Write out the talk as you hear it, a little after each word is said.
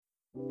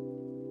Hi,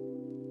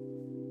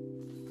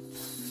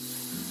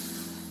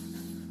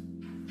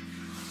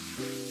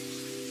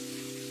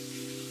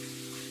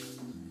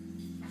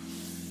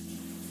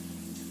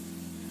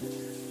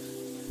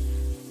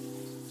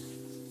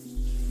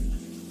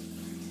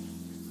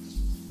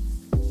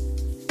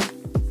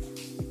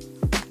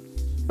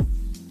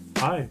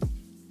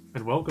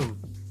 and welcome.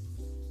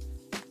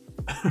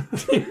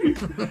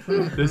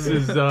 This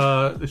is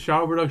the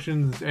Shaw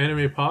Productions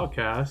anime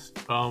podcast.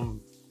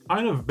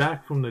 Kind of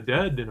back from the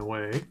dead in a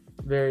way.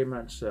 Very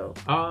much so.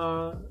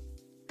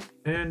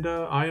 And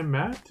I am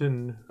Matt,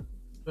 and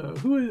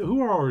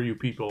who are you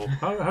people?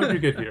 How did you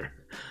get here?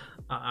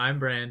 I'm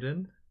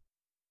Brandon.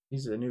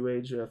 He's a new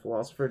age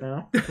philosopher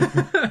now.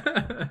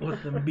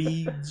 With the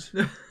beads.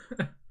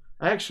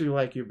 I actually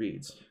like your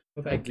beads.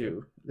 Well, I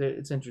do.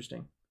 It's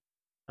interesting.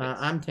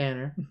 I'm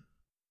Tanner.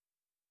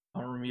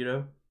 I'm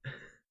Ramiro.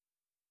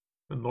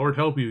 And Lord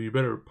help you, you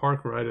better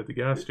park right at the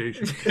gas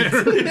station.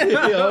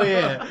 Oh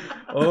yeah.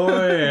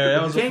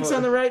 That was Tanks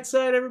on the right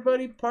side,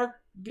 everybody. Park.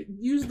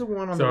 Use the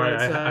one on the right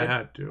side. I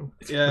had to.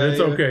 Yeah, but it's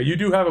okay. You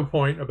do have a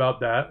point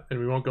about that, and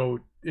we won't go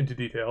into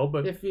detail.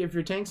 But if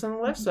your tank's on the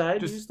left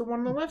side, use the one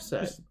on the left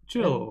side. Just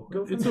chill.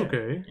 It's there.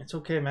 okay. It's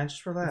okay, man.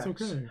 Just relax.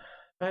 It's okay.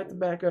 I have to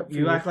back up.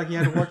 You act like you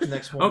had to work the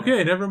next morning.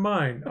 Okay, never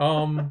mind.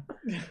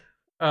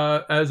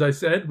 As I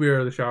said, we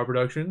are the Shaw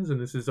Productions,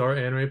 and this is our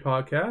anime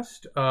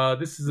podcast.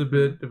 This is a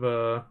bit of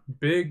a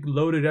big,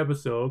 loaded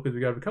episode because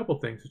we got a couple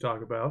things to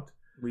talk about.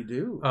 We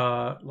do.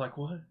 Like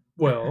what?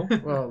 Well,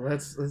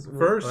 let's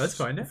first. Let's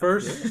find it.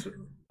 First,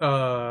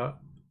 I'm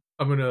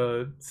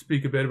gonna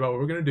speak a bit about what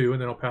we're gonna do,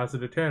 and then I'll pass it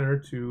to Tanner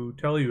to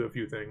tell you a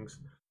few things.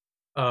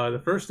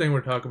 The first thing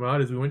we're talking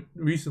about is we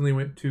recently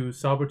went to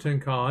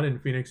Saboten Con in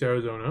Phoenix,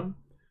 Arizona.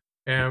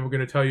 And we're going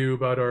to tell you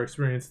about our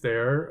experience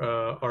there.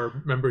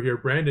 Our member here,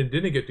 Brandon,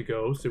 didn't get to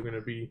go, so we're going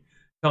to be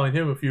telling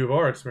him a few of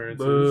our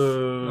experiences.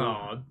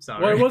 Oh,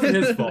 sorry. Well, it wasn't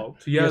his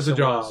fault. He has a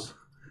job. Was.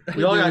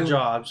 We all got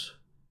jobs.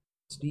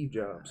 Steve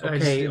Jobs. I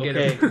just didn't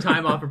get a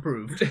time off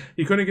approved.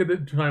 He couldn't get the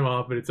time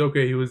off, but it's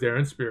okay. He was there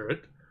in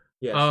spirit.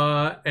 Yes.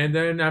 And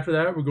then after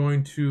that, we're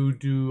going to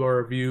do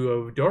our review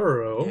of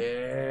Dororo.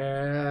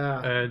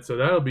 Yeah. And so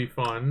that'll be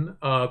fun.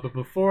 But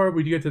before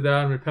we get to that,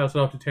 I'm going to pass it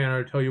off to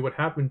Tanner to tell you what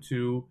happened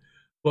to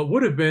what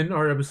would have been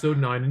our episode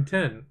 9 and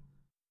 10.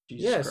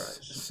 Jesus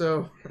Christ.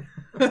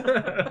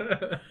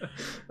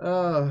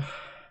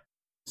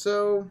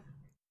 So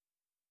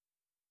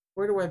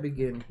where do I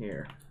begin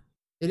here?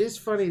 It is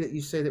funny that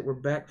you say that we're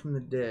back from the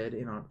dead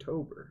in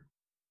October.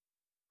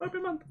 Spooky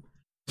month.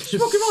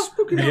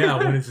 Spooky month. Yeah,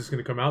 when is this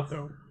going to come out,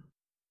 though?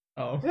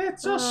 Oh.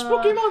 It's a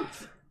spooky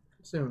month.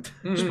 Soon.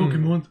 Spooky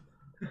month.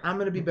 I'm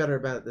going to be better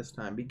about it this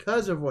time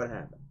because of what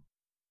happened.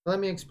 Let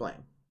me explain.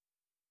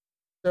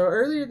 So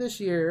earlier this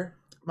year,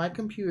 my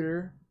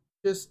computer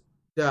just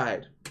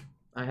died.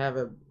 I have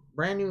a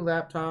brand new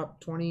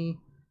laptop,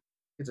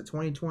 it's a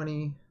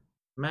 2020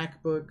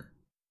 MacBook.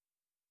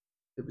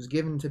 It was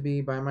given to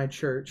me by my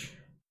church.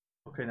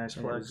 Okay, nice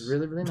It flex. was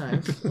really, really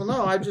nice. Well,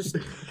 no, I just...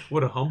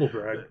 What a humble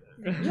brag.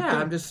 Yeah,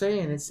 I'm just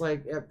saying, it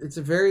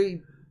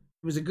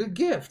was a good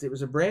gift. It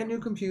was a brand new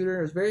computer.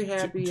 I was very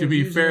happy. To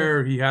be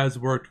fair, he has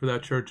worked for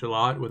that church a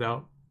lot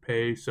without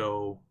pay,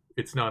 so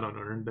it's not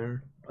unearned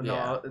there. No,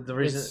 Yeah. the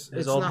reason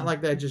It's not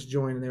like that. Just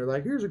joined and they were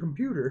like, "Here's a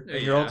computer."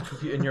 your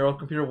old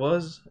computer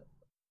was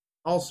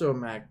Also a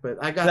Mac, but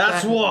I got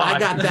That's that. why. I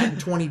got that in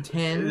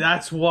 2010.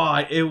 That's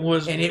why it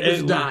was, and it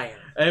was dying.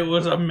 It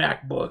was a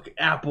MacBook,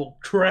 Apple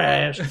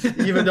trash.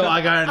 Even though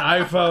I got an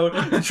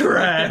iPhone,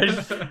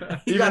 trash.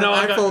 You Even got though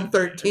an I iPhone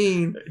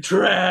 13,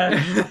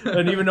 trash.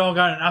 And even though I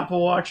got an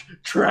Apple Watch,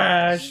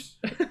 trash.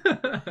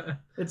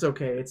 it's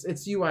okay.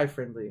 It's UI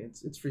friendly.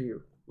 It's for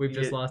you. We've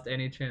just lost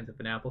any chance of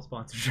an Apple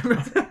sponsorship.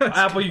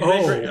 Apple, you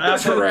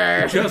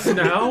trash. Just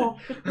now?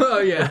 Oh,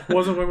 yeah.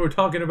 Wasn't when we were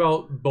talking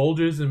about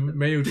bulges and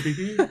mayo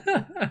cheeky?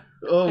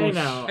 Oh, Hey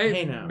now.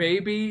 Hey now.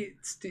 Maybe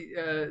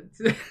Wait,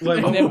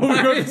 what were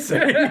we going to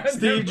say?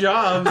 Steve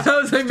Jobs. I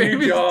was like, Steve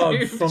maybe Jobs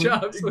Steve from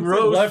Jobs was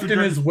Gross. left in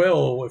his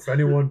will. If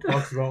anyone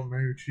talks about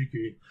mayo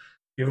cheeky,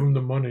 give him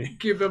the money.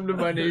 give him the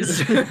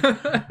monies.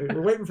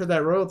 We're waiting for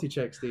that royalty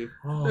check, Steve.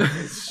 Oh.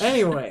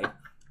 Anyway,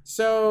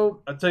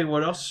 so I'll tell you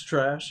what else is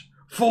trash.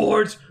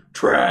 Ford's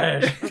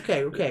trash.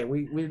 okay.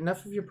 We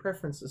enough of your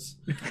preferences.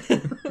 You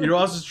know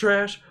what else is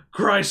trash?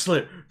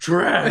 Chrysler,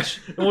 trash.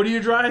 And what do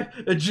you drive?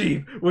 A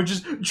Jeep, which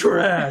is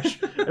trash.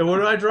 And what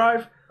do I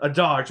drive? A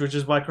Dodge, which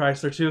is by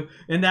Chrysler too.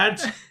 And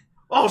that's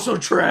also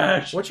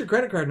trash. What's your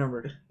credit card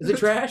number? Is it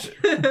trash?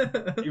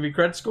 You mean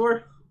credit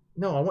score?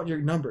 No, I want your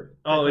number.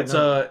 Oh, it's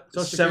Social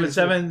Security.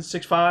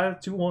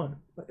 776521.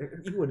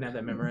 You wouldn't have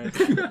that memorized.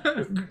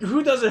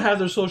 Who doesn't have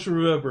their social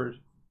remembered?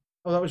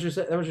 Oh, that was your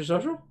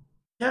social?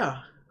 Yeah.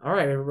 All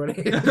right,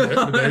 everybody.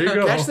 There you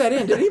go. Cash that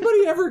in. Did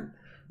anybody ever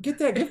get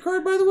that gift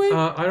card, by the way?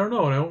 I don't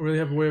know, and I don't really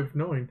have a way of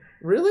knowing.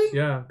 Really?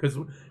 Yeah, because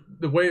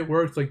the way it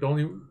works, like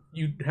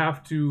you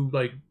have to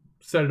like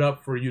set it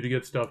up for you to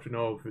get stuff to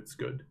know if it's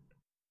good.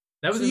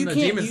 That was So in you the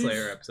can't Demon use-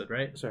 Slayer episode,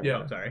 right? Sorry.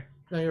 Yeah. Sorry.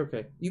 No, you're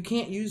okay. You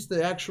can't use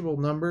the actual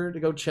number to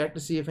go check to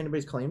see if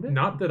anybody's claimed it?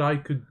 Not that I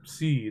could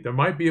see. There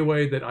might be a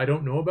way that I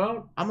don't know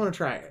about. I'm going to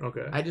try it.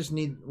 Okay.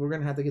 We're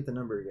going to have to get the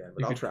number again,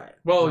 but I'll try it.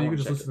 Well, I you wanna can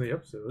just check listen to the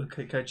episode.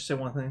 Okay, can I just say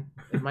one thing?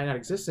 It might not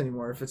exist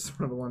anymore if it's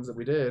one of the ones that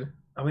we did.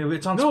 I mean,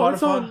 it's on No,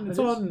 Spotify. it's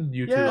on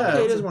YouTube. Yeah.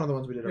 Okay, it is one of the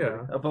ones we did Yeah.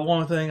 already. But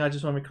one thing, I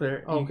just want to be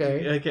clear.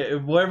 Okay. Okay.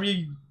 Whatever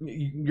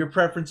your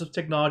preference of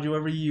technology,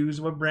 whatever you use,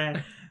 what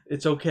brand,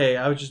 it's okay.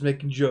 I was just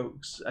making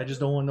jokes. I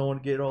just don't want no one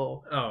to get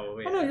all Oh,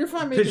 yeah. Oh, no, you're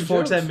fine making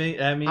pitchforks jokes. at me.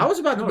 I was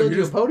about to No, build you're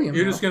you a just- podium.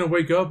 You're now. just gonna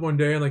wake up one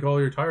day and like all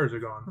your tires are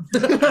gone.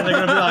 And they're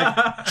gonna be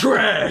like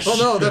trash. Well,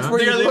 no, that's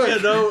where you They're look.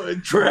 gonna know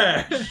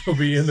trash. You'll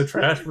be in the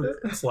trash with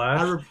I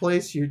Slash.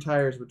 replace your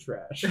tires with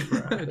trash.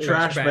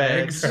 Trash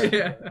bags.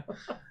 Yeah.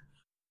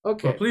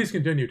 Okay. But please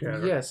continue,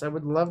 Tanner. Yes, I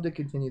would love to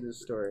continue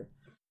this story.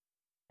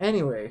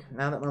 Anyway,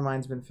 now that my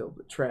mind's been filled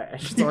with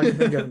trash, that's all I can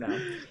think of now.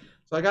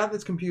 So I got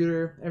this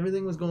computer.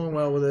 Everything was going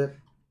well with it.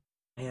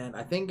 And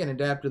I think an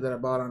adapter that I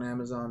bought on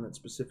Amazon that's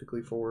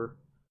specifically for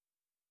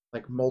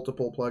like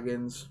multiple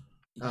plugins.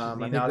 I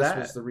think Now this that-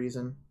 was the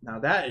reason. Now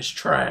that is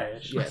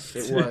trash. Yes,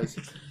 it was.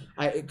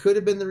 It could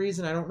have been the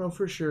reason. I don't know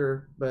for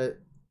sure, but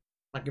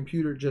my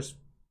computer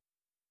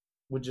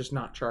would just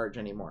not charge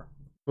anymore.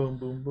 Boom,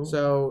 boom, boom.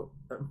 So,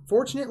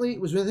 fortunately,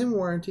 it was within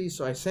warranty,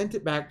 so I sent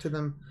it back to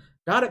them,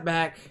 got it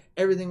back,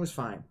 everything was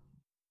fine.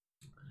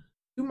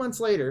 2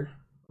 months later,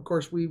 of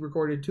course, we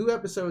recorded 2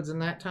 episodes in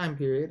that time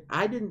period.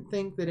 I didn't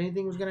think that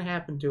anything was going to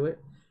happen to it,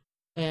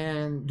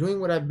 and doing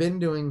what I've been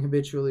doing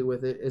habitually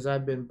with it is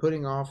I've been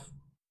putting off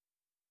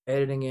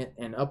editing it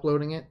and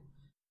uploading it,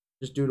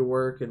 just due to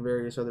work and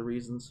various other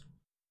reasons.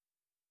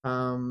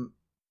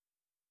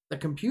 The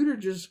computer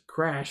just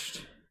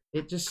crashed.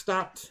 It just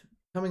stopped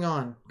coming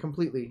on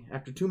completely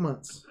after 2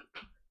 months.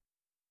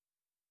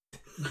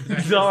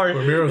 Sorry.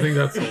 Ramiro think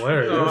that's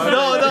hilarious.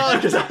 No,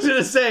 because I was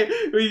gonna say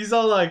when he's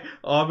all like,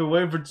 "Oh, I've been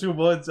waiting for 2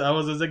 months." I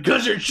was like,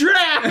 "Cause you're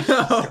trash."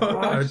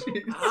 God.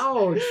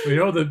 Ouch! You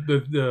know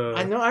the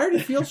I know. I already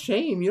feel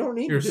shame. You don't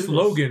need your to do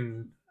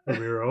slogan,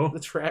 Ramiro.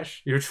 This. The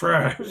trash. You're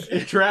trash.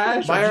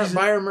 Trash. Buy our, Jesus-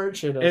 buy our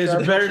merch. At Is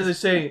Sharp- it better to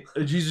say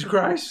Jesus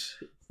Christ?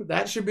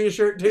 That should be a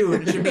shirt too.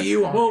 And it should be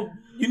you on. Well,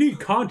 you need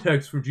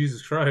context for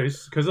Jesus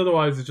Christ, because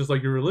otherwise it's just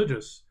like you're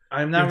religious.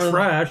 I'm You're not really.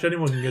 trash.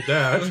 Anyone can get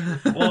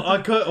that. Well,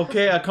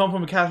 I come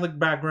from a Catholic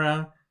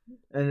background,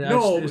 and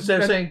No, instead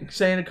of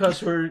saying a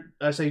cuss word,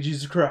 I say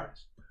Jesus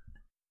Christ.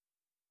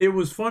 It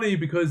was funny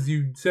because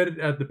you said it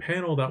at the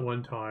panel that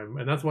one time,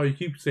 and that's why you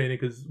keep saying it.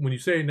 Because when you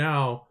say it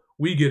now,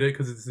 we get it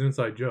because it's an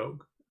inside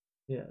joke.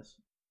 Yes.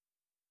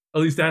 At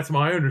least that's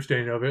my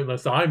understanding of it.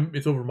 Unless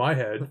it's over my The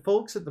head.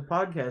 folks at the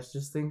podcast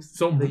just think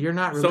Some that you're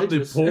not Some of the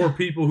religious. poor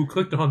people who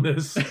clicked on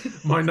this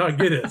might not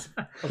get it.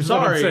 I'm That's what I'm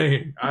sorry.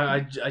 saying. I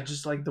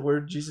just like the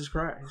word Jesus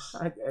Christ.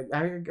 I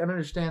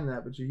understand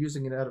that, but you're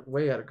using it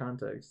way out of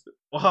context.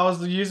 Well, how was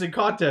the using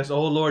context?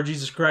 Oh Lord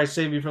Jesus Christ,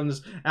 save me from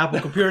this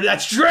Apple computer.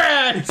 That's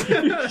trash.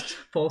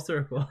 Full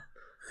circle.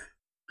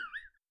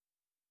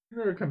 Is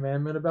there a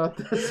commandment about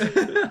this?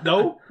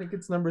 No. I think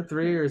it's number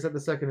 3, or is that the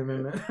Second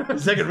Amendment?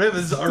 Second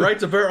Amendment is our right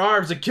to bear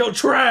arms and kill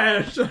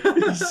trash.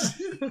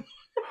 Oh,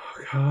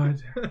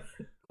 God.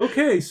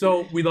 Okay,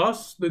 so we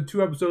lost the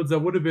 2 episodes that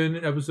would have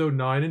been episode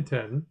 9 and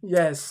 10.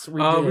 Yes,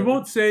 we did. We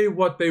won't say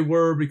what they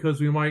were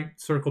because we might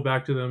circle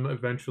back to them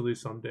eventually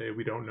someday.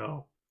 We don't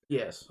know.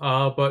 Yes.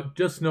 But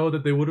just know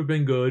that they would have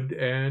been good,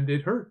 and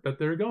it hurt that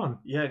they're gone.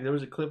 Yeah, there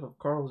was a clip of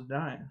Carlos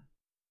dying.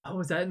 Oh,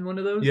 was that in one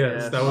of those?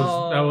 Yes, Yes. that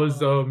was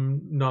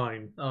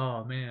 9.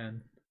 Oh,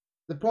 man.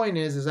 The point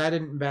is I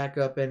didn't back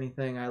up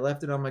anything. I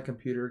left it on my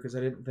computer because I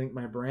didn't think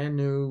my brand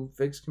new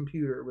fixed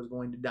computer was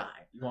going to die.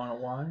 You want to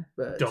know why?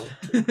 But Don't.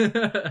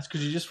 It's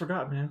because you just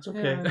forgot, man. It's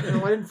okay. I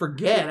didn't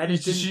forget. I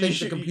just didn't think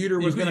the computer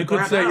was going to You could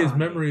crap say out his on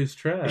me. memory is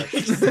trash.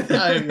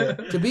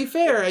 To be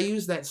fair, I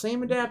used that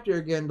same adapter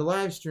again to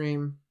live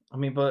stream I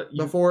mean, but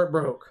before it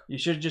broke. you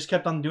should have just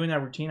kept on doing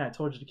that routine I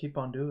told you to keep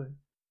on doing.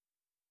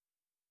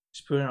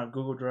 Just put it on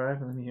Google Drive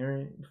and let me hear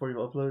it before you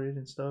upload it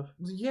and stuff.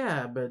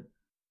 Yeah, but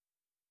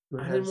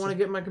I didn't want to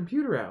get my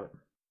computer out.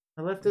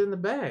 I left it in the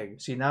bag.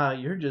 See, now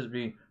you're just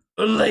being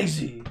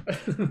lazy.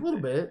 A little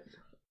bit.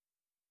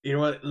 You know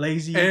what?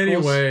 Lazy.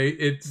 Anyway,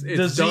 it's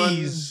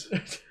disease.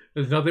 done.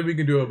 There's nothing we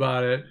can do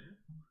about it.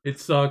 It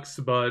sucks,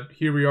 but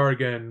here we are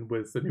again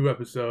with a new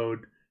episode,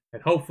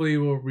 and hopefully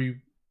we'll be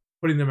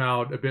putting them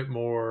out a bit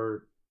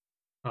more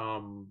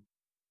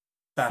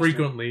Faster.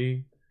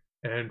 frequently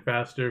and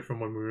faster from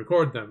when we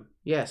record them.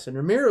 Yes, and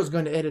Ramiro's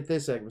going to edit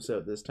this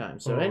episode this time.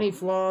 So Oh. any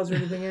flaws or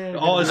anything in it?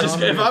 Oh, it's just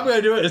if I'm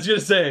gonna do it, it's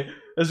gonna say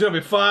it's gonna be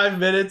 5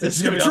 minutes.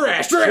 It's gonna be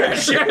trash.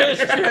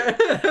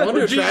 I'll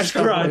do a Jesus trash Christ.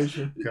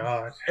 compilation.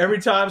 God. Every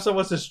time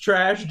someone says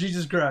trash,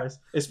 Jesus Christ,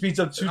 it speeds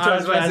up 2 I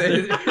times was about to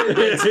say,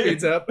 faster. it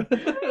speeds up.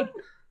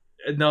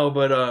 No,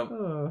 but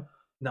Oh.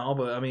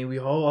 I mean, I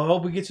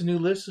hope we get some new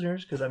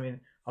listeners because I mean,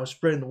 I was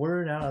spreading the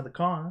word out of the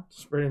con.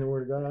 Spreading the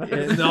word of God.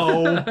 Yeah,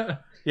 no.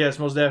 Yes,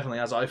 most definitely.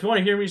 I was like, if you want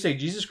to hear me say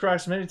Jesus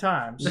Christ many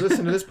times,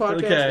 Listen to this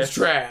podcast. Okay. It's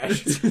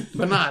trash,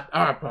 but not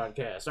our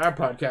podcast. Our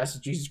podcast is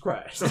Jesus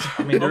Christ.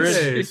 I mean, there is.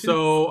 Okay,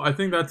 so I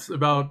think that's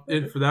about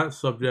it for that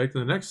subject.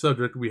 And the next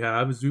subject we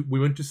have is we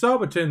went to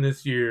Saboten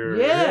this year.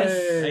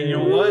 Yes. And you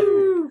know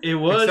what? It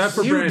was Except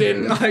for You Brandon.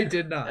 didn't. I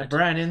did not.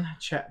 Brandon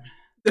Chapman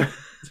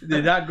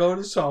did not go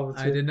to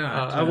Solitude. I did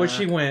not. I wish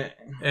he went.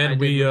 I And did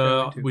we wish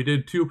I went to. we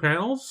did 2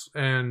 panels,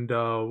 and we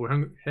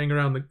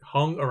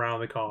hung around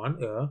the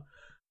con.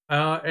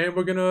 And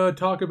we're gonna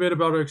talk a bit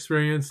about our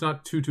experience.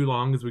 Not too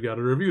long, because we got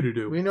a review to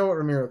do. We know what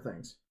Ramiro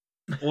thinks.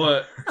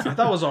 What I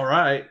thought was all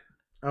right,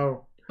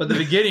 Oh, but the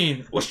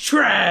beginning was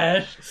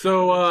trash.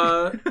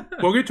 So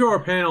we'll get to our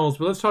panels,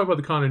 but let's talk about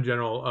the con in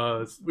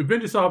general. We've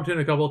been to Saboten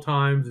a couple of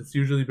times. It's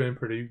usually been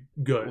pretty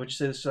good. Would you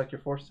say this is like your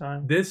 4th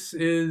time? This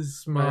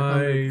is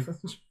my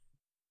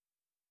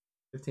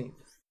 15th.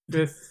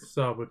 5th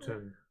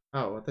Saboten.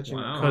 Oh, I thought you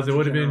Wow. meant Because it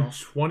would have been general.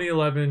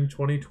 2011,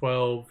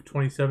 2012,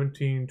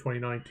 2017,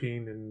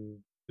 2019, and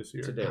this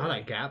year. Today. How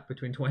that gap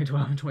between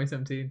 2012 and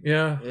 2017?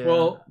 Yeah. Yeah.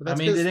 Well, But I that's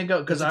mean, they didn't go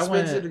because it's I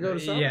went. expensive to go to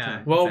Saboten.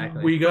 Yeah. well,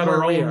 Exactly. we got From our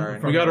where we own. are, We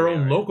from got our where we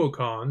own are. local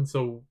con,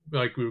 so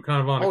like we were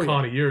kind of on a Oh,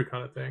 con yeah. a year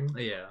kind of thing.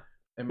 Yeah.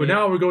 I mean, But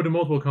now we go to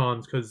multiple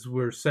cons because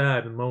we're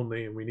sad and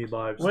lonely and we need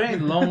lives. we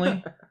ain't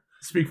lonely.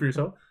 Speak for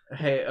yourself.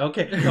 Hey,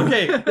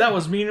 okay, that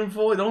was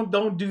meaningful.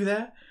 Don't do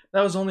that.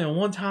 That was only a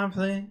one-time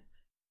thing.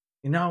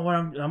 You know what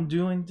I'm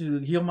doing to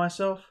heal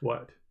myself?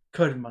 What?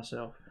 Cutting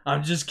myself.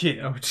 I'm just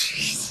kidding. Oh,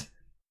 jeez.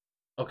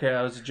 Okay,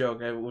 that was a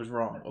joke. It was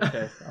wrong.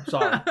 Okay, I'm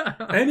sorry.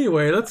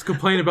 Anyway, let's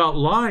complain about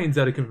lines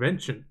at a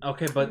convention.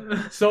 Okay,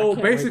 but So I can't wait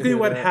to basically, hear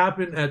what that.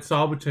 happened at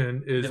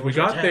Saboten is There we was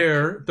got attack.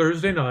 there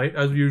Thursday night,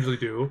 as we usually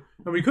do,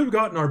 and we could have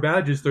gotten our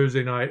badges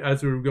Thursday night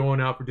as we were going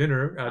out for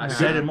dinner I at,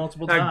 said it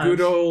multiple at times.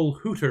 good old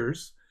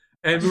Hooters,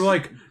 and we were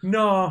like,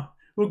 "Nah,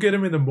 we'll get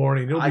them in the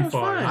morning. It'll I be was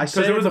fine." fine. I Because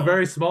said there was a it-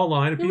 very small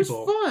line of It was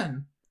people.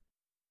 fun.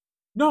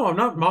 No, I'm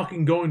not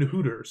mocking going to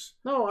Hooters.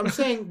 No, I'm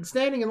saying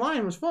standing in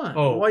line was fun.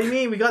 Oh, What do you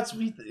mean? We got to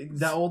meet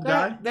that old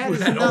guy. That, That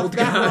that old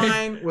guy.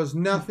 line was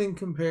nothing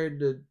compared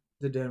to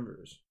the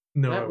Denver's.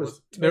 no, that it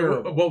was there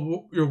were- terrible.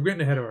 well, you're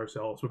getting ahead of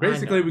ourselves. But I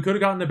basically, know. we could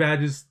have gotten the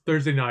badges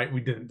Thursday night. We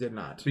didn't. Did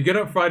not. We get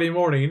up Friday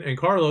morning, and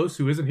Carlos,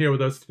 who isn't here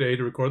with us today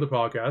to record the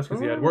podcast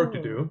because he had work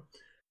to do,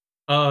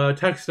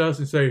 text us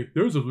and say,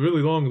 "There's a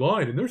really long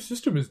line, and their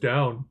system is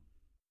down."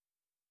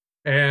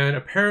 And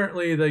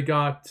apparently, they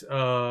got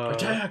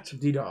Attacked.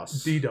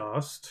 DDoS.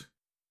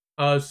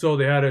 DDoSed. So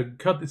they had to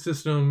cut the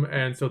system,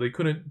 and so they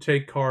couldn't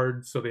take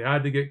cards, so they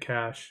had to get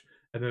cash.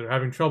 And they're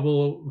having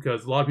trouble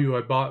because a lot of people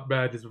had bought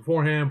badges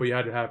beforehand, but you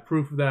had to have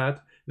proof of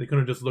that. They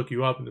couldn't just look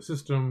you up in the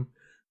system.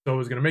 So it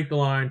was going to make the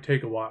line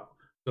take a while.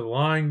 So the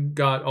line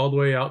got all the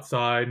way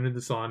outside into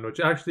the sun, which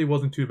actually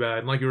wasn't too bad.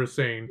 And like you were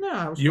saying,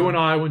 No, it was you fun. and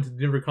I went to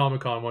Denver Comic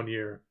Con one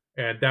year,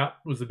 and that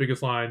was the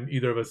biggest line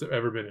either of us have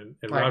ever been in.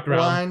 It like wrapped around.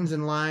 lines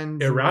and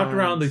lines. It and wrapped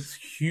around lines. this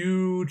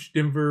huge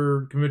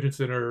Denver Convention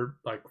Center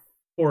like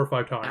 4 or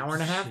 5 times. Hour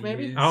and a half,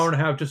 maybe. Jeez. Hour and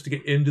a half just to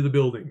get into the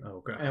building.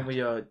 Oh, God. And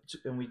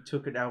we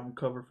took an album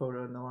cover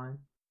photo in the line.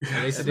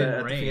 At least it At didn't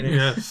the rain.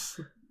 Phoenix. Yes.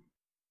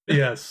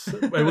 Yes.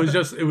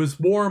 It was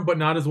warm, but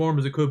not as warm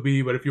as it could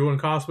be. But if you were in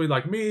cosplay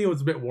like me, it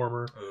was a bit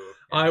warmer. Oh,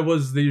 I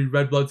was the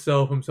red blood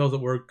cell from Cells at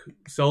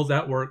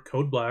Work,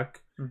 Code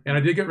Black. And I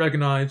did get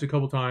recognized a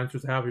couple times,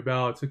 which I was happy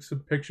about. Took some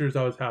pictures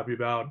I was happy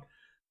about.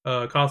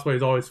 Cosplay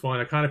is always fun.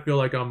 I kind of feel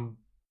like I'm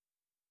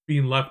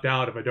being left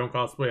out if I don't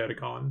cosplay at a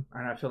con.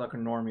 And I feel like a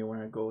normie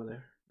when I go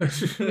there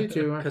Me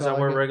too. because felt I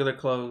wear like it. regular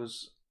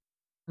clothes,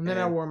 And then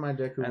I wore my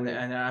Deku and wig. I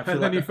feel And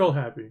then like you feel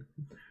happy.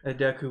 a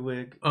Deku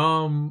wig.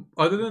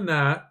 Other than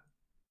that,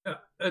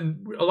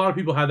 and a lot of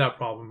people had that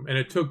problem, and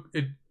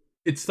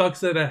it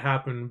sucks that it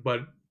happened,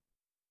 but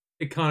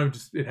it kind of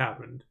just it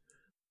happened.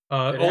 It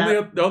Only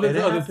hap- the other it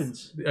other-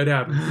 happens. It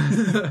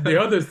happened.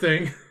 The other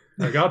thing,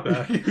 I got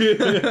that.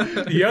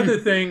 The other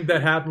thing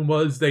that happened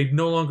was they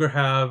no longer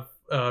have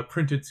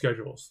printed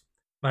schedules.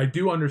 I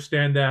do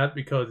understand that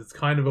because it's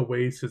kind of a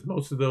waste because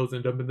most of those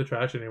end up in the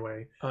trash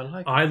anyway.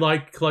 I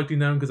like collecting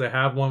them because I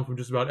have one from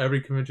just about every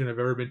convention I've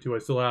ever been to. I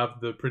still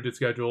have the printed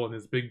schedule in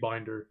this big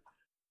binder.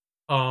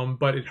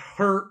 But it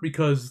hurt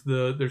because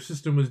their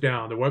system was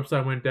down. The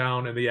website went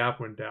down and the app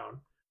went down.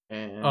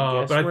 And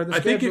But guess where the I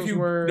think if schedules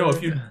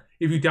you were...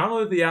 if you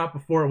downloaded the app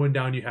before it went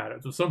down, you had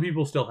it. So some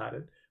people still had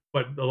it.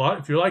 But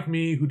if you're like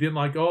me who didn't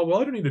like, oh well,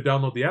 I don't need to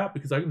download the app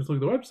because I can just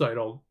look at the website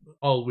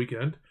all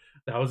weekend.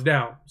 That was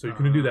down, so you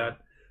couldn't do that.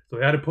 So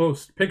they had to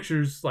post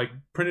pictures, like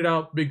printed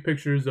out big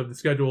pictures of the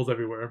schedules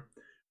everywhere.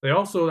 They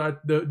also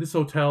at this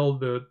hotel,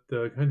 the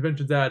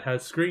convention's at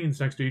has screens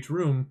next to each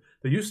room.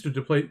 They used to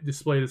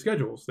display the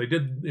schedules. They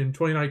did in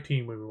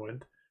 2019 when we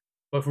went,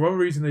 but for whatever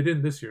reason they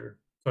didn't this year.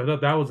 So I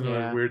thought that was another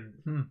Yeah. weird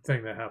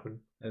thing that happened.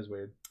 That was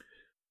weird.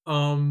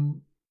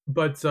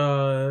 But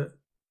other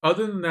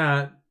than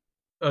that,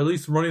 at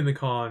least running the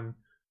con,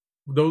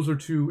 those are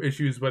 2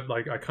 issues. But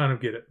like I kind of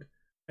get it.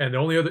 And the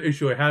only other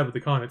issue I had with the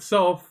con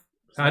itself,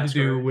 had to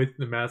do Masquerade. with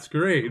the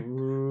Masquerade.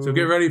 Ooh. So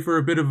get ready for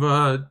a bit of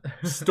a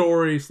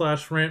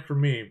story/rant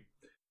from me.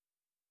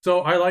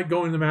 So I like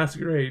going to the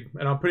Masquerade,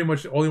 and I'm pretty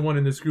much the only one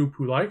in this group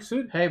who likes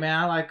it. Hey man,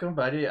 I like them,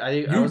 but I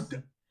You-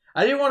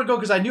 didn't want to go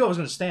because I knew I was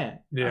going to stand.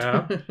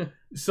 Yeah.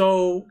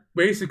 So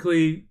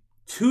basically,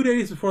 2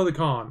 days before the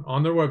con,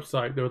 on their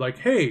website, they were like,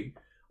 "Hey,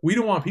 we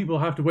don't want people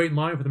to have to wait in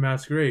line for the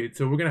Masquerade,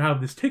 so we're going to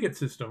have this ticket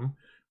system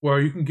where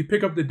you can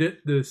pick up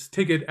this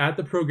ticket at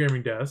the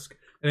programming desk,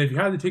 and if you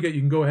have the ticket, you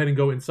can go ahead and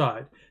go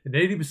inside. And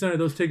 80% of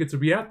those tickets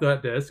will be at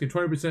that desk, and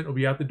 20% will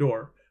be at the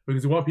door,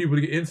 because we want people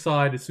to get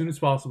inside as soon as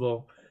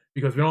possible,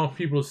 because we don't want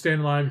people to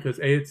stand in line because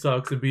A, it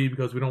sucks, and B,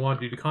 because we don't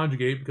want you to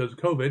conjugate because of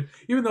COVID,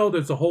 even though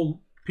there's a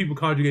whole people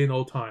conjugating the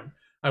whole time.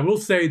 I will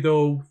say,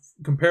 though,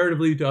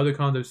 comparatively to other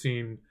cons I've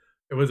seen,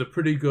 it was a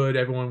pretty good,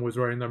 everyone was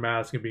wearing their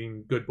mask and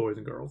being good boys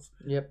and girls.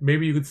 Yep.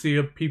 Maybe you could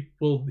see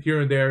people here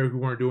and there who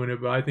weren't doing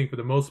it, but I think for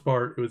the most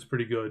part, it was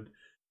pretty good.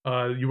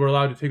 You were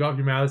allowed to take off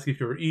your mask if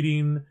you were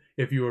eating,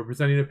 if you were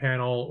presenting a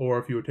panel, or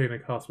if you were taking a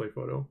cosplay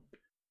photo.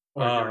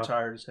 Or if you're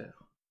tired as hell.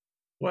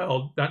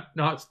 Well,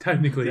 not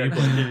technically, Yeah,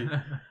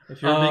 but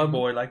if you're a big Um,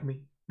 boy like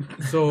me.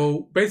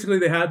 so basically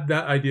they had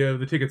that idea of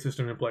the ticket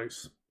system in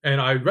place. And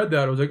I read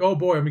that, I was like, oh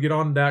boy, I'm gonna get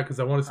on that because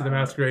I want to see the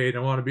Masquerade,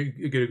 and I want to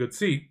get a good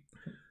seat.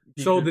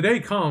 So the day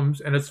comes,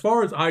 and as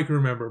far as I can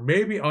remember,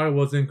 maybe I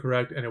was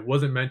incorrect and it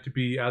wasn't meant to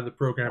be at the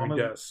programming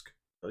desk.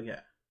 Oh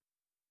yeah.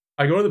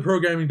 I go to the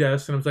programming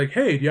desk and I was like,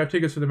 hey, do you have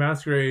tickets for the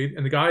Masquerade?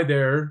 And the guy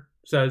there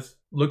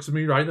looks at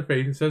me right in the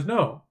face and says,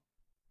 no,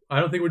 I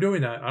don't think we're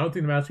doing that. I don't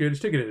think the Masquerade is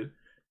ticketed.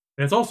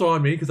 And it's also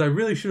on me because I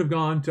really should have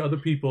gone to other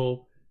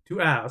people to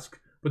ask.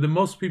 But the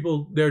most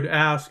people there to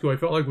ask who I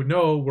felt like would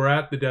know were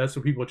at the desk,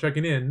 so people were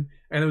checking in.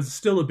 And there was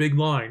still a big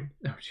line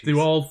Oh,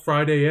 through all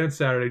Friday and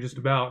Saturday just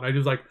about. And I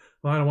just like,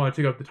 well, I don't want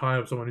to take up the time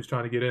of someone who's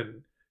trying to get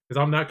in.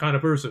 Because I'm that kind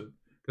of person.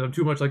 Because I'm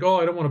too much like, oh,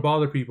 I don't want to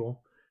bother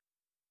people.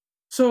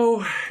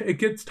 So it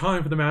gets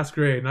time for the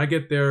Masquerade, and I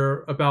get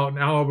there about an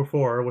hour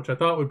before, which I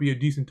thought would be a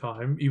decent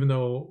time, even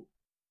though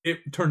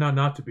it turned out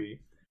not to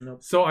be. Nope.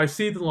 So I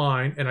see the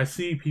line, and I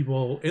see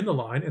people in the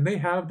line, and they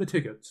have the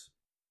tickets.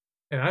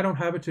 And I don't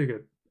have a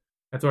ticket.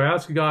 And so I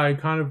ask a guy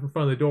kind of in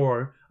front of the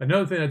door.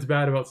 Another thing that's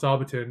bad about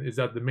Saboten is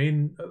that the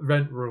main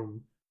event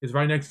room is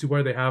right next to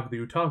where they have the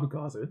Utaku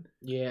closet.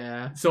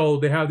 Yeah. So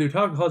they have the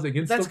Utaku closet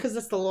against That's the... because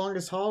that's the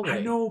longest hallway.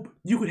 I know, but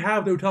you could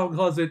have the Utaku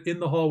closet in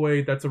the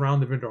hallway that's around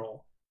the vendor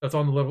hall. That's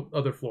on the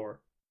other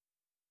floor.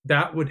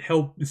 That would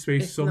help the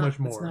space It's so not- much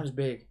more. It's not as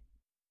big.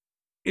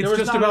 It's There was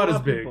just not a about lot as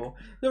of big. people.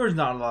 There was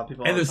not a lot of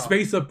people. And on there's top.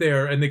 space up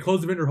there, and they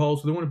closed the vendor hall,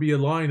 so there wouldn't be a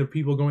line of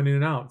people going in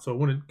and out, so it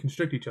wouldn't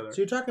constrict each other. So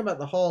you're talking about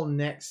the hall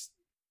next,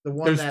 the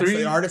one There's that's three-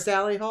 the artist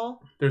alley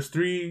hall? There's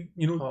three,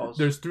 Halls.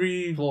 there's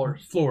three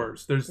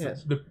Floors. There's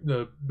Yes.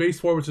 the base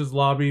floor, which is the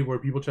lobby where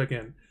people check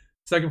in.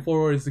 Second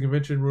floor is the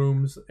convention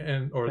rooms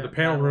or the panel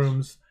Panels.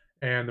 rooms,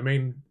 and the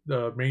main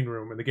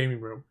room and the gaming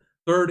room.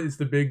 Third is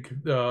the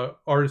big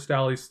artist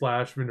alley /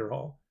 vendor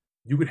hall.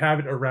 You could have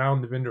it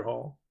around the vendor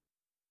hall.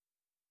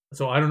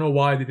 So I don't know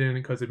why they didn't,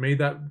 because it made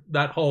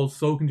that hall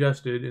so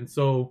congested and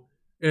so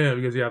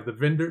because you have the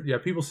vendor, you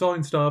have people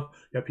selling stuff,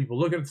 you have people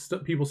looking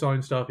at people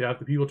selling stuff, you have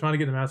the people trying to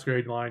get in the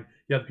Masquerade line,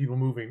 you have the people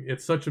moving.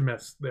 It's such a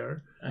mess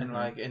there. And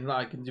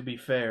and to be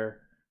fair,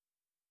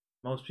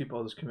 most people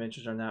at those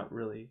conventions are not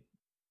really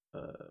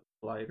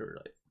polite or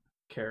like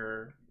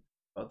care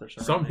about their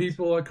surroundings. Some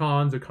people at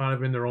cons are kind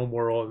of in their own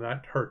world, and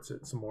that hurts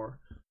it some more.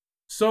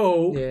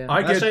 So Yeah. I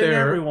I'm not get saying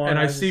there, everyone, and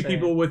I I'm just see saying.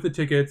 people with the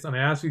tickets, and I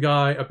ask a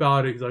guy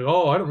about it. He's like,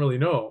 "Oh, I don't really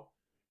know."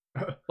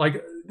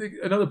 Like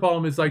another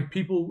problem is like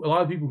a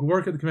lot of people who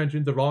work at the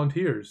conventions are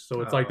volunteers, so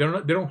it's like they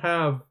don't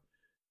have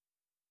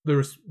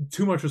there's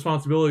too much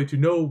responsibility to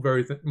know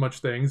very much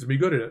things and be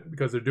good at it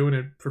because they're doing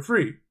it for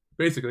free,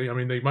 basically. I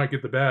mean, they might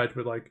get the badge,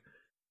 but like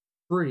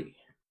Free.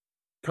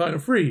 kind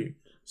of free.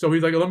 So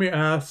he's like, let me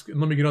ask and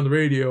let me get on the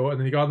radio. And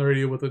then he got on the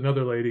radio with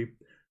another lady.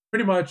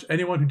 Pretty much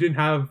anyone who didn't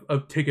have a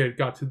ticket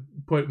got to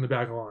put in the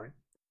back of the line.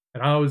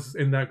 And I was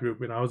in that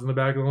group, and I was in the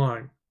back of the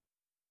line.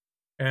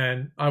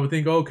 And I would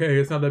think, okay,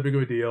 it's not that big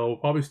of a deal. We'll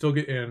probably still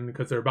get in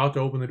because they're about to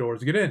open the doors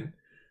to get in.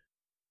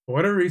 For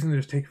whatever reason, they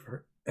just take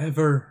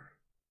forever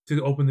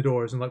to open the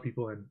doors and let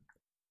people in.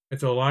 And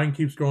so the line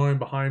keeps growing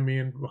behind me.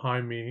 And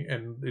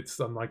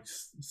I'm like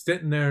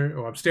sitting there,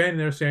 or I'm standing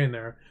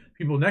there.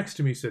 People next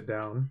to me sit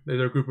down.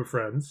 They're a group of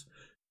friends.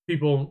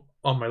 People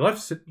on the left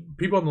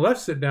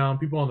sit down.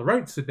 People on the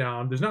right sit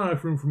down. There's not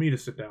enough room for me to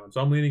sit down,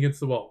 so I'm leaning against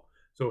the wall.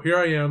 So here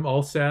I am,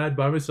 all sad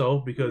by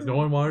myself because no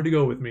one wanted to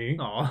go with me.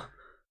 Aw.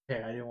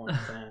 Okay, I didn't want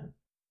to stand.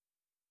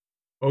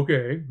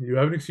 Okay, you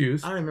have an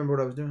excuse. I don't remember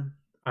what I was doing.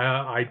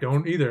 I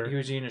don't He either.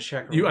 was eating a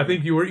shakaroni. I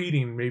think you were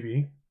eating,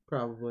 maybe.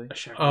 Probably. A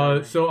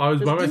shakaroni. So I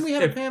was by Didn't we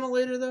have myself. a panel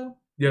later though?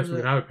 Yes, Was we're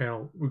it- gonna have a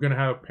panel. We're gonna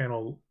have a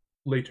panel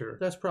later.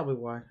 That's probably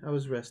why. I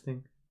was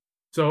resting.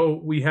 So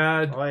we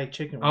had. I like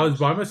chicken. I was wings.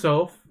 by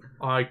myself.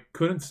 I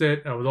couldn't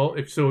sit. I was all.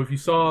 If you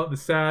saw the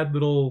sad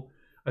little,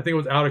 I think it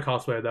was out of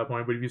cosplay at that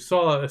point. But if you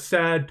saw a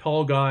sad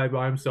tall guy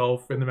by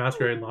himself in the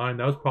Masquerade line,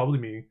 that was probably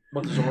me.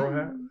 What, the Zorro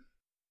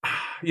hat?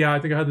 Yeah, I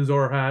think I had the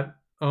Zorro hat.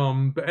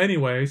 But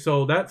anyway,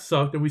 so that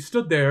sucked, and we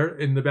stood there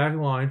in the back of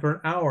the line for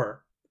an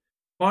hour.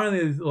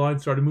 Finally, the line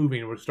started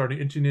moving, and we're starting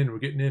inching in. We're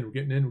getting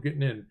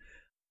in.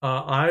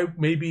 I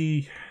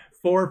maybe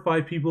 4 or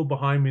 5 people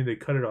behind me. They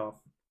cut it off,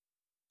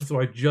 so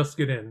I just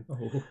get in.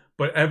 Oh.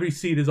 But every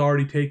seat is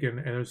already taken,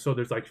 and so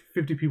there's like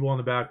 50 people on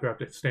the back who have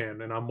to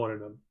stand, and I'm one of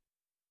them.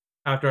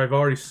 After I've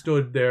already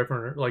stood there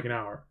for like an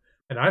hour,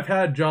 and I've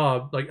had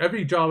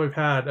every job I've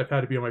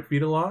had to be on my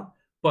feet a lot,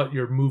 but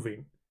you're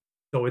moving.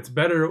 So it's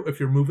better if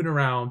you're moving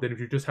around than if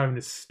you're just having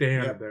to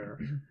stand there.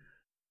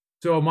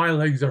 So my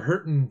legs are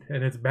hurting,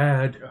 and it's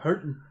bad.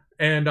 Hurting.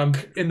 And I'm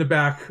in the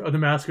back of the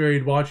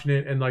masquerade watching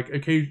it, and like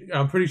occasionally,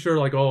 I'm pretty sure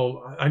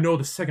I know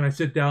the second I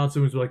sit down,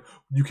 someone's like,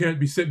 "You can't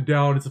be sitting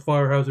down; it's a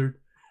fire hazard."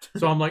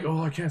 So I'm like,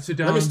 "Oh, I can't sit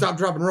down." Let me stop,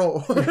 drop, and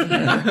roll.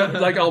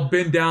 Like I'll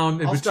bend down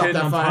and I'll stop pretend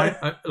that I'm fire.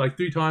 tying. Like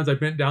 3 times I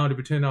bent down to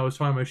pretend I was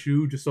tying my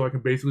shoe, just so I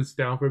can basically sit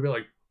down for a bit.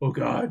 Like, oh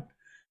god.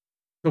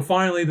 So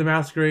finally, the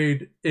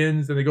masquerade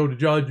ends, and they go to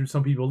judge, and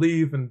some people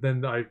leave, and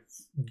then I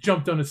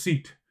jumped on a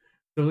seat.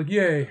 So like,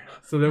 yay!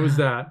 So there was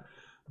that.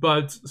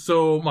 But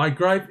so my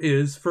gripe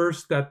is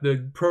first that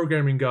the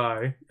programming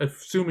guy,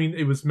 assuming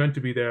it was meant to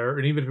be there,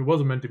 and even if it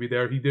wasn't meant to be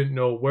there, he didn't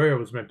know where it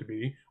was meant to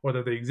be or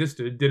that they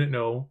existed. Didn't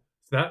know.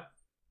 So that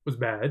was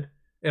bad.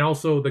 And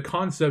also the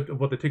concept of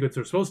what the tickets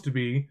are supposed to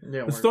be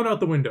was thrown out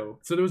the window.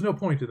 So there was no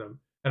point to them.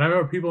 And I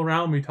remember people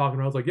around me talking.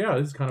 I was like, yeah,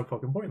 this is kind of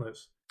fucking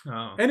pointless.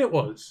 Oh. And it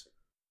was.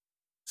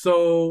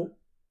 So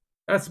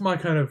that's my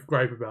kind of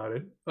gripe about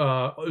it.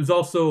 It was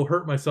also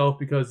hurt myself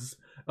because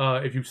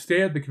if you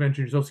stay at the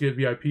convention, you're supposed to get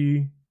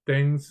VIP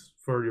things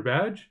for your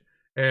badge.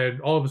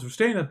 And all of us were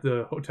staying at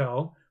the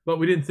hotel, but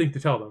we didn't think to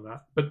tell them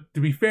that. But to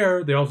be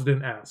fair, they also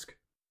didn't ask.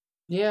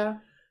 Yeah.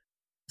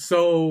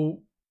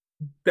 So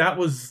that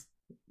was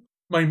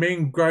my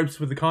main gripes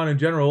with the con in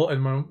general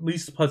and my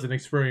least pleasant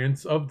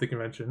experience of the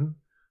convention.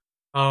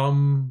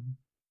 And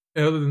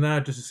other than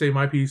that, just to say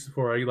my piece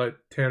before I let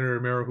Tanner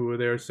and Mero, who were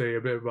there, say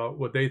a bit about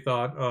what they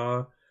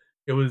thought.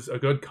 It was a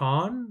good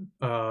con,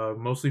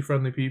 mostly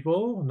friendly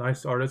people,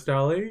 nice artist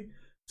alley,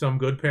 some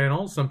good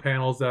panels, some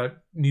panels that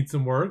need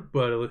some work,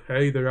 but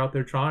hey, they're out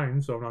there trying,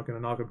 so I'm not going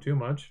to knock them too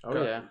much.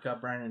 Oh, yeah.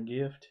 Got Brandon a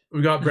gift.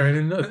 We got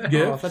Brandon a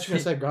gift. Oh, I thought you were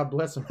going to say God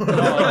bless him. Oh, no,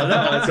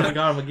 I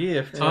got him a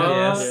gift.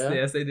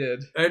 Yes, they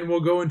did. And we'll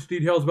go into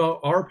details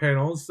about our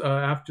panels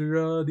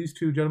after these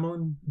two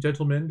gentlemen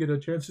get a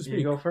chance to speak.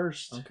 You go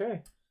first.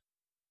 Okay.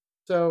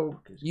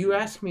 So, you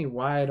asked me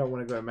why I don't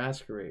want to go to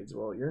masquerades.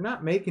 Well, you're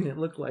not making it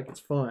look like it's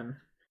fun.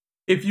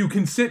 If you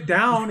can sit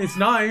down, it's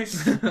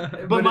nice.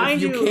 But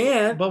mind if you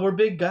can't. But we're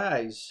big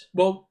guys.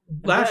 Well,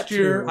 last That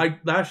year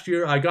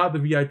too. I got the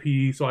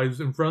VIP, so I was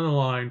in front of the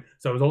line.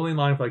 So I was only in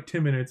line for like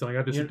 10 minutes, and I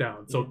got to sit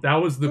down. So that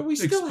was the But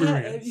you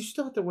experience.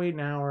 still have to wait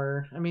an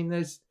hour. I mean,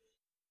 there's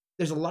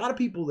a lot of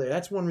people there.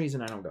 That's one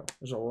reason I don't go.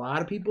 There's a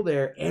lot of people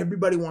there.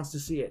 Everybody wants to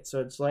see it. So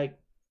it's like,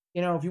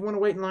 if you want to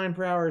wait in line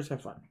for hours,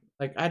 have fun.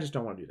 Like, I just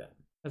don't want to do that.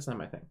 That's not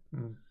my thing.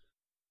 Mm.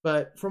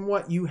 But from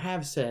what you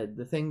have said,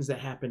 the things that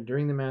happened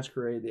during the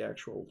masquerade, the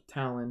actual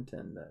talent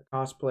and the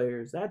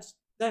cosplayers,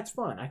 that's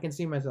fun. I can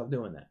see myself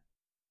doing that.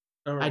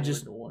 I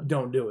just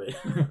don't do it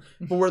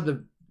for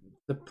the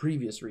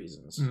previous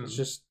reasons. Mm. It's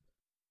just,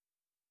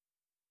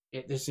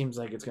 it just seems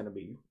like it's going to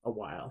be a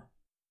while.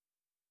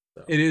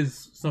 So. It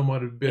is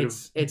somewhat a bit of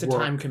it's a work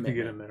time to commitment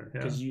get in there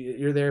because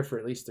you're there for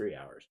at least 3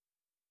 hours,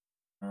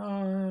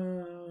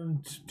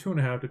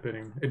 2.5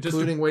 depending. It just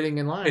including waiting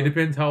in line. it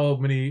depends how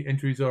many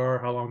entries are,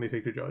 how long they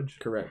take to judge.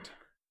 Correct.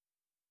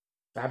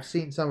 I've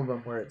seen some of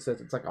them where it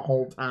says it's like a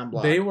whole time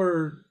block. They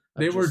were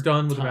just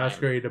done with the time.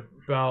 masquerade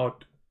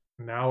about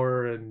an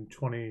hour and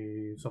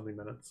 20 something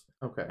minutes,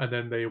 Okay. and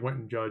then they went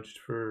and judged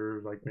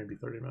for like maybe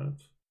 30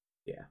 minutes.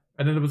 Yeah.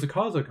 And then there was a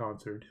Kaza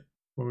concert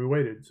when we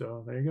waited.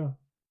 So there you go.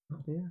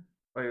 Yeah.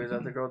 Wait, was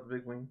that the girl with the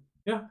big wing?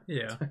 Yeah.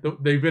 Yeah.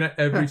 They've been at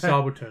every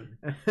Saboten.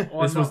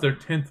 Oh, This no. was their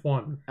 10th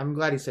one. I'm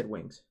glad he said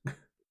wings.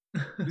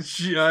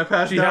 She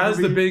passed She out has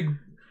for the me. big.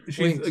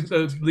 She's Wings.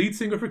 the lead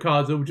singer for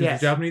Kaza, which Yes.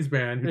 is a Japanese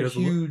band who They're does.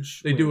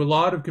 huge. They do a wings.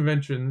 lot of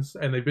conventions,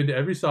 and they've been to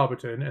every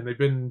Saboten, and they've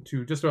been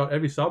to just about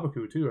every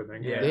Sabaku too. I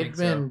think. Yeah. I They've think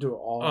been so. to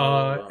all.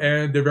 of them.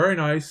 And they're very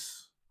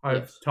nice.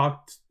 I've Yes.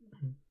 talked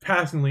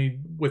passingly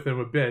with them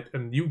a bit,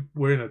 and you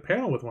were in a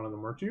panel with one of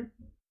them, weren't you?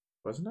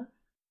 Wasn't I?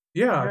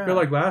 Yeah, I Yeah. feel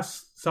like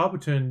last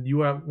Saboten you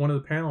were at one of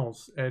the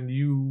panels, and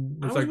you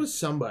I was was like with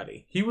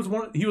somebody. he was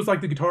like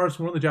the guitarist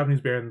for one of the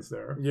Japanese bands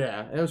there.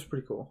 Yeah, it was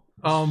pretty cool.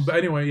 But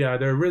anyway, yeah,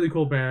 they're a really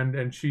cool band,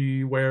 and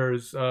she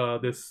wears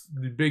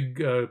the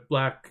big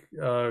black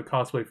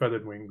cosplay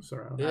feathered wings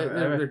around. Yeah,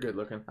 they're good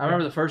looking. I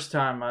remember the first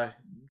time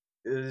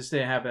this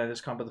didn't happen at this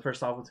con, but the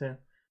first Saboten,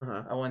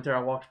 Uh-huh. I went there,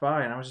 I walked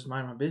by, and I was just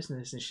minding my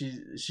business, and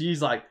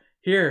she's like,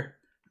 here.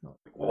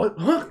 What?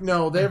 Huh?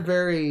 No, they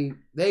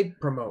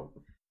promote.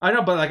 I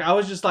know, but like I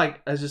was just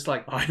like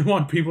I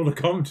want people to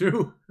come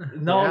too.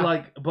 no, Yeah.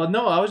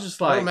 I was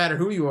just It like don't matter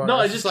who you are.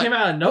 no, it It's just like, came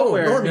out of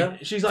nowhere. Normie.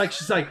 She's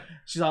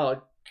all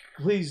like,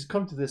 please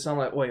come to this. I'm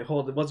like, wait,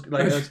 hold it. What's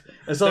like?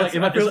 It's not like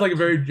That feels like a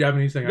very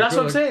Japanese thing. that's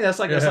what I'm saying. That's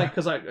like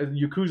because like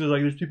Yakuza,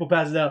 like there's people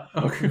passing out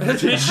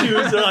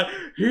tissues. They're like,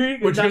 here,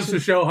 which goes to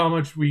show how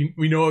much we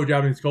know of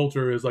Japanese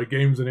culture is like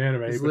games and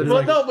anime. It's But it's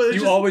literally- like, but it's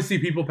you just- always see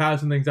people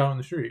passing things out in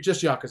the street.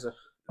 Just Yakuza.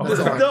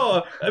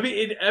 No, I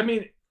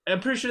mean, I'm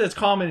pretty sure that's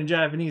common in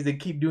Japanese. They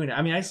keep doing it.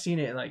 I mean, I've seen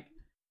it like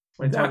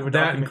when talking about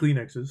that and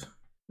Kleenexes.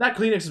 not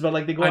Kleenexes, but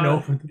like they go I out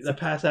know. and they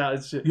pass out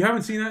and shit. You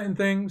haven't seen that in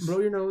things Blow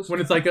your nose. when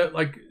it's like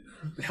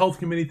health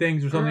committee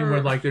things or something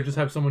where like they just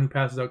have someone who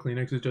passes out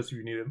Kleenexes just if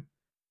you need them.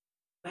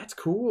 That's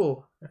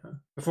cool.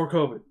 Before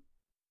COVID.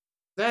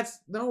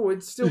 No,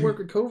 it'd still work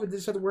with COVID. They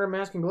just have to wear a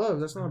mask and gloves.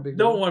 That's not a big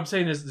No, deal. what I'm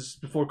saying is this is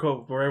before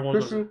COVID, where everyone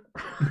goes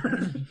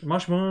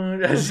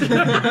mushroom.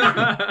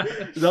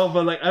 No,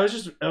 but like I was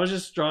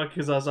just struck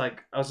because I was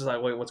just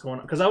like, wait, what's going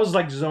on? Because I was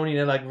like zoning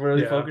in, like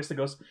really Yeah. focused. It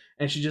goes,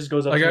 and she just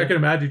goes up. Like to I me. can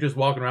imagine you just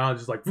walking around,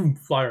 just like boom,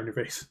 flyer on your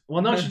face.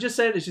 Well, no, she just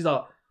said it. She's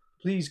like,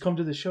 please come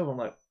to the show. I'm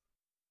like,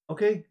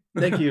 okay,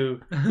 thank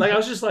you. Like I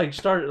was just like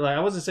I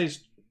wasn't saying.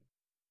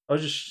 I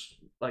was just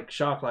like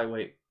shocked. Like,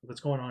 wait, what's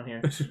going on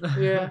here?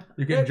 Yeah.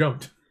 You're getting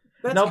jumped.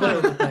 That's No, kind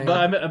of the thing. but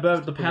I meant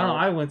about the panel No.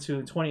 I went to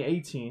in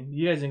 2018.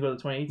 You guys didn't go to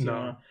the 2018 No.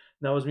 one.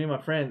 That was me and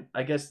my friend.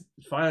 I guess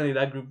finally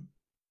that group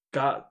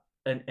got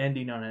an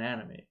ending on an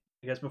anime.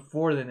 I guess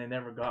before then they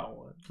never got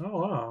one.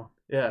 Oh wow.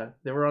 Yeah,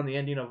 they were on the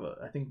ending of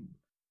I think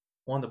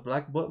one of the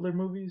Black Butler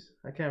movies.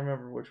 I can't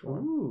remember which one.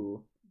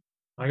 Ooh.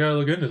 I gotta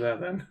look into that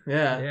then.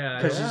 Yeah,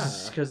 Yeah,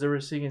 because they were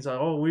singing like,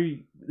 oh,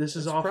 this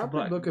is It's off of probably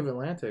Black Book of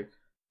Atlantic.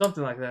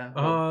 something like that.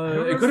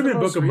 It could have been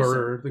Book of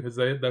Murder because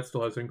that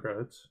still has end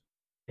credits.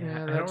 Yeah, Yeah,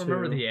 I don't that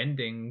remember too. the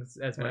endings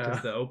as much Yeah.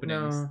 as the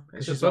openings. No, It's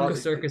it's the just Book all- of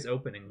Circus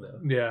opening though.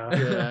 Yeah.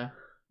 Yeah.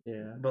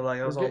 Yeah. But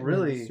like I was We're all getting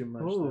into really this too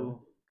much,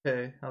 ooh,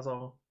 okay. I was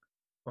all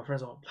my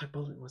friends all Black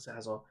Butler. What's that? I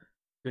was all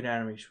good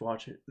anime. You should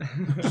watch it.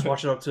 Just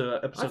watch it up to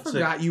I episode 6.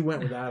 forgot you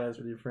went without us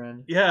with your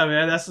friend. Yeah,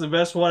 man, that's the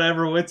best one I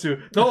ever went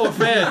to. No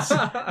offense.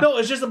 No,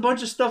 it's just a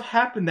bunch of stuff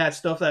happened. That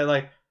stuff that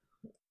like,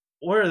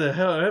 where the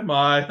hell am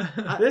I?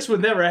 This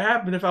would never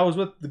happen if I was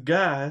with the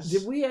guys.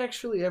 Did we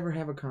actually ever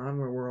have a con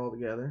where we're all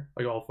together?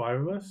 Like all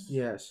 5 of us?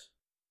 Yes.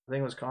 I think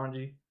it was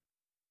Kanji.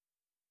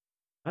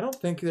 I don't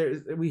think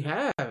we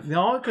have.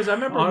 No, because I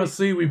remember.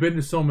 Honestly, we've been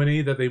to so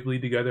many that they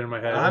bleed together in my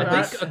head. I-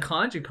 I think a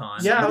Kanji Con.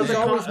 Yeah, it Somebody's was a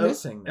always con-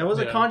 missing. It was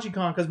a Yeah. Kanji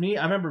Con because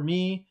I remember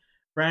me,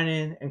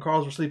 Brandon, and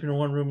Carl's were sleeping in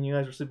one room, and you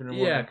guys were sleeping in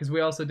one Yeah, room. because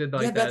we also did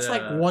like yeah, that's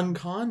that, like one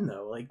con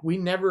though. Like we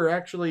never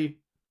actually,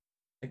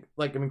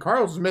 like I mean,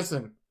 Carl's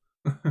missing.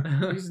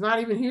 He's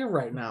not even here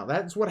right now.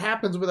 That's what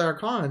happens with our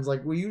cons.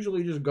 Like we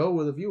usually just go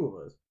with a few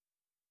of us.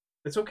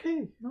 It's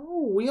okay.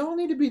 No, we all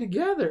need to be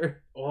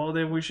together. Well,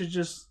 then we should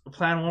just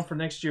plan one for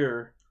next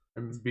year.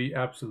 And be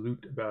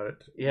absolute about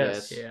it.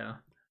 Yes. Yeah.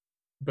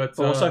 But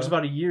But what sucks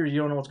about a year, you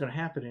don't know what's going to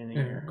happen in a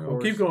year. yeah,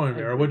 well, keep going,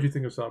 Mira. What do you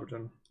think of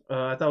Saboten?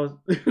 I thought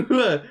it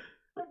was.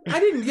 I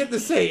didn't get to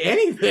say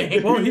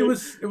anything. Well, it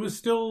was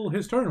still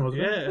his turn,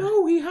 wasn't it? Yeah.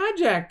 No, he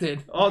hijacked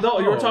it. Oh no,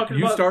 you were talking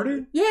you about.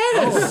 started?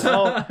 Yes.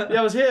 Oh, yeah,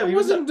 it was him. I He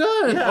was wasn't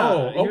done.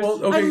 Yeah.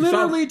 Well, okay. I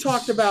literally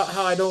talked about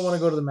how I don't want to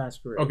go to the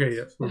masquerade. Okay,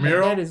 yes. That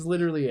Ramiro, is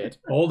literally it.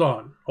 hold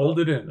on. Hold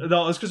it in.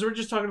 No, it's because we were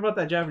just talking about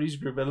that Japanese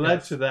group. It led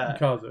Yes, to that.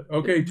 Cause it.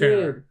 Okay, It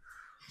Tanner. did.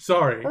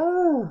 Sorry.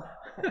 Oh.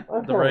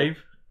 The rave.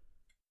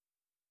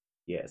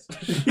 Yes.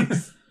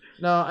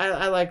 No,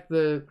 I like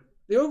the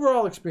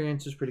overall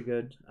experience is pretty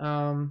good.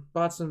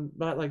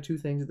 Bought like 2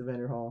 things at the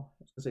vendor hall.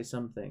 I was gonna say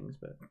some things,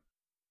 but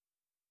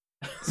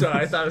So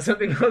I thought of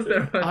something else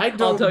there. But I I'll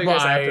don't tell you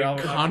guys buy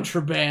after.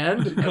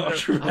 contraband.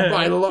 Contraband. I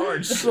buy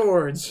large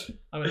swords.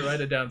 I'm gonna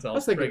write it down so I I'll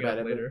was thinking bring it about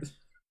up it later.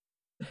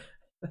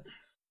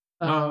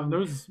 There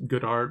was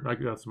good art. I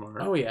got some art.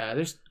 Oh yeah,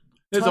 there's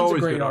There's tons of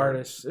always great good art.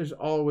 artists. There's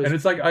always And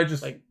it's like I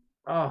just like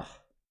oh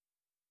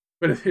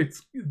but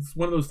it's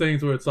one of those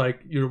things where it's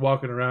like you're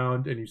walking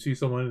around and you see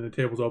someone and the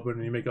table's open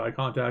and you make eye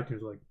contact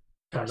and you're like,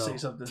 Gotta oh say no.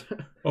 something.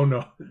 Oh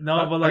no.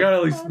 No, but I like, gotta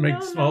at least oh, make no,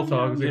 small no,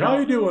 talk no. and say, You how know-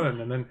 you doing?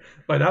 And then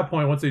by that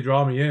point, once they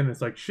draw me in,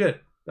 it's like, shit,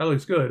 that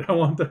looks good. I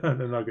want that.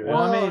 And not good. well,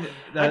 I mean,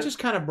 I just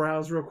kind of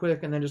browse real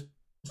quick and then just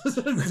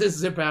just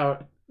zip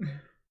out.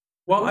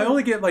 Well, I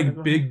only get like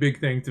Go big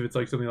things if it's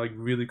like something like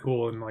really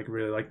cool and like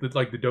really like the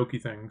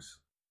Doki things.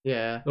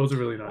 Yeah. Those are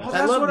really nice. Oh, I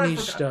that's love what I niche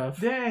forgot.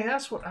 stuff. Dang,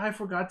 that's what I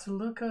forgot to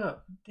look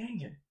up.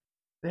 Dang it.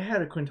 They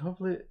had a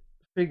quintuplet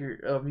figure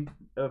of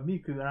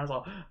Miku, and I was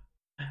like,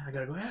 I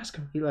gotta go ask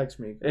him. He likes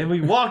me. And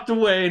we walked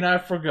away, and I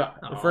forgot.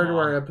 Refer to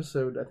our Aw.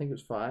 episode. I think it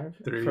was 5.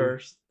 3.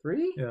 First.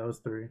 3? Yeah, that was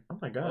 3. Oh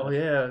my god. Oh,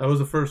 yeah. That was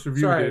the first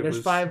review. we Sorry, did there's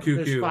was 5. QQ.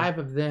 There's 5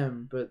 of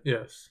them, but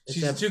Yes. it's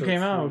Season 2 episode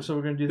came out, 3. so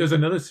we're gonna do There's this.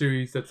 another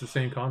series that's the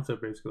same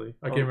concept basically.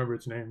 I Oh. can't remember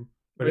its name.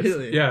 But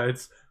Really? It's, yeah,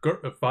 it's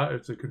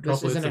it's a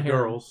quintuplets isn't a of harem.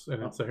 girls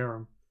and it's a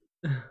harem.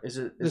 Is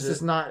it? This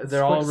is not.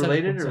 They're all split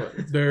related, or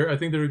sentence. what? I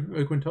think they're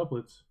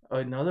quintuplets.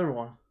 Another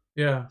one.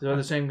 Yeah. Is that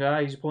the same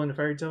guy? He's pulling the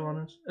fairy tale on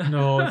us.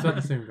 No, it's not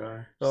the same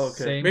guy. Oh,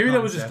 okay. Same Maybe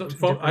that was just.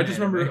 concept, I just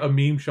different remember anime.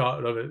 a meme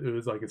shot of it. It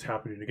was like it's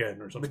happening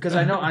again or something. Because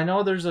I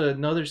know there's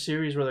another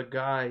series where the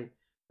guy,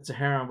 it's a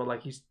harem, but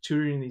like he's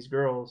tutoring these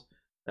girls,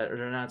 that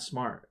are not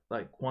smart.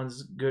 Like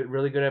one's good,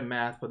 really good at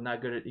math, but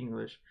not good at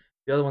English.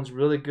 The other one's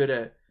really good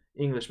at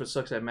English, but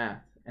sucks at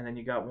math. And then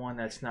you got one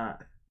that's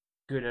not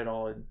good at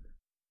all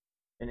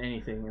in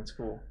anything in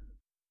school.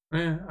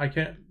 I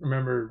can't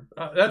remember.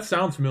 That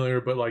sounds familiar,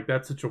 but like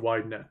that's such a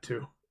wide net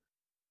too.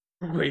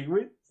 Wait.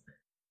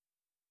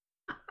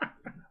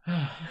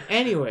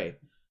 Anyway,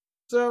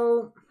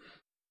 so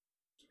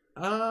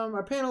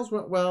our panels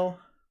went well.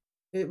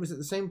 It was at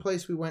the same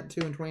place we went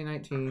to in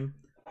 2019.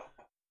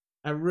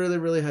 I really,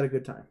 really had a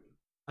good time.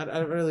 I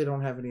really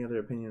don't have any other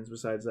opinions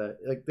besides that.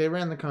 Like they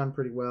ran the con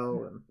pretty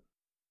well,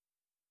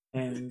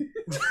 and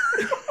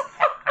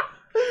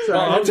sorry,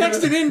 I'm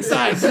texting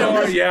inside.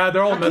 Sorry, yeah,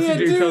 they're all I can't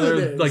messaging each do other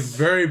this. like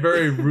very,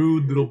 very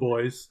rude little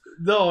boys.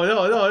 No.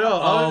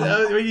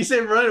 When you say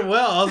run it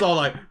well, I was all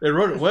like, they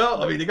run it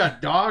well. I mean, they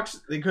got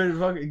dogs. They couldn't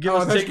fucking give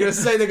us gonna tickets.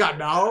 say they got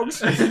dogs.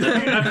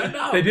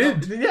 They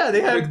did. Yeah,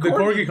 they had The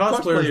Corgi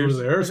cosplayers were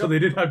there, so they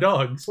did have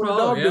dogs. What a Oh,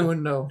 dog yeah.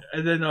 doing though?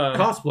 And then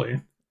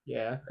Cosplay.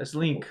 Yeah, that's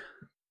Link.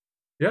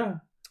 Yeah.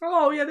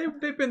 Oh yeah,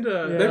 they've been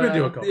to. They've been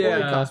to a couple.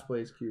 Yeah.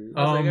 cosplay is cute.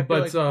 I was like, I feel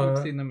but like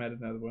we've seen them at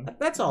another one.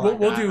 That's all. We'll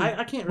I got. do-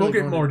 I can't. we'll Really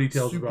get go more into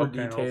details super about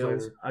panels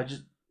details. later. I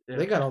just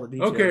They got all the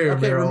details. Okay,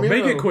 Ramiro,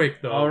 make it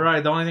quick though. All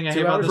right. The only thing I hate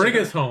 2 about hours. this, Bring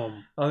us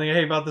home. the only thing I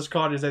hate about this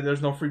con is that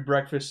there's no free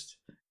breakfast.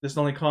 This is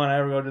the only con I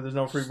ever go to. There's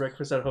no free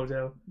breakfast at a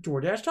hotel.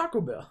 DoorDash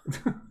Taco Bell.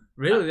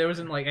 Really, there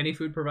wasn't like any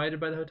food provided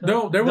by the hotel.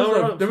 No, there was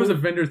No, there was a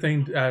food. vendor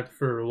thing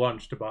for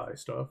lunch to buy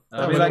stuff.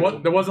 I mean, But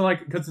like- there wasn't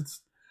like because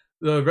it's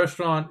the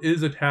restaurant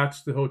is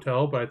attached to the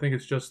hotel, but I think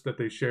it's just that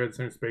they share the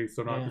same space,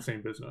 so not Yeah. the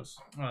same business.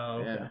 Oh,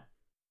 okay. Yeah.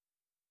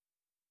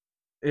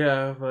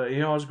 Yeah, but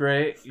it was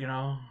great. It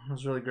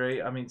was really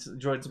great. I mean,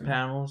 enjoyed some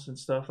panels and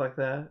stuff like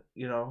that.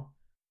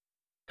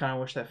 Kind of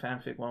wish that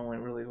fanfic one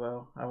went really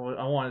well. I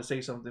wanted to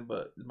say something,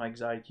 but my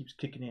anxiety keeps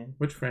kicking in.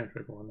 Which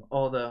fanfic one?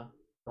 Oh, the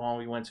one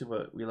we went to,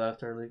 but we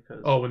left early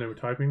because. Oh, when they were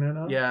typing that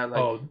out? Yeah,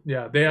 like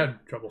yeah, they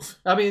had troubles.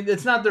 I mean,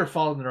 it's not their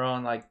fault on their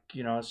own. Like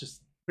it's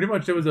just Pretty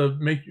much, there was a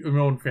make your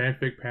own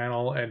fanfic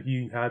panel, and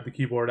he had the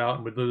keyboard out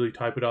and would literally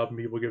type it up, and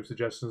people would give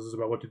suggestions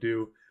about what to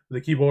do.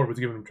 The keyboard was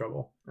giving him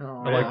trouble.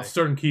 Oh, And, like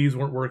certain keys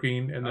weren't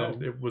working, and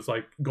then it was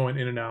like going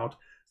in and out.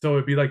 So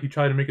it'd be like you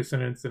try to make a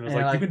sentence, and it's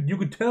And, like, like- you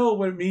could tell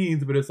what it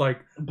means, but it's like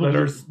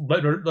letters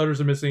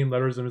are missing,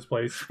 letters are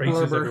misplaced,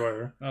 spaces Blubber.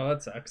 everywhere. Oh,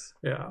 that sucks.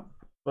 Yeah.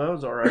 but it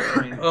was all right.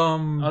 I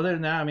mean, other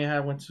than that, I mean, I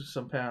went to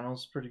some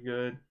panels, pretty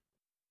good.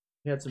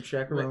 You had some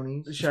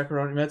chaperones.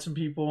 Chaperone, met some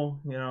people,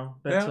 met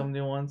Yeah. some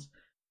new ones.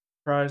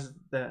 Surprised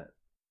that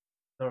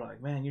they're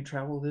like, man, you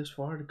traveled this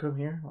far to come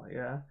here? I'm like,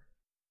 yeah,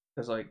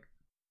 because like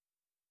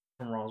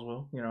from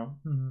Roswell,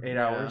 8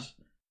 Yeah. hours.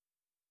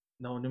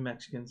 No New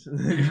Mexicans.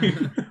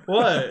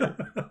 What?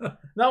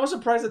 No, I was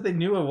surprised that they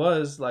knew it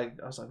was. Like,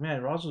 I was like,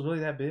 man, Roswell's really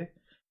that big?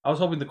 I was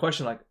hoping the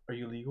question, like, are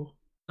you legal?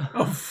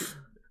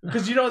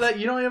 Because you don't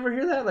ever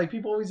hear that? Like,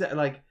 people always,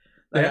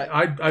 Yeah,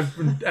 I've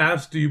been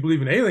asked, do you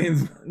believe in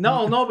aliens?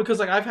 no, because,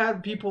 like, I've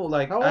had people,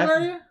 like... How old are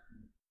you?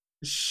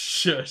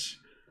 Shush.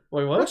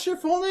 Wait, what? What's your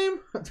full name?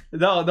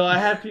 No, I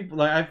had people,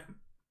 like,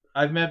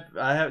 I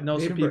have known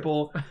Date some of birth.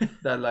 people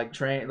that, like,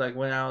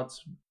 went out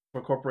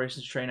for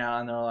corporations to train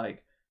out, and they're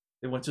like,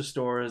 they went to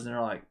stores, and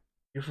they're like,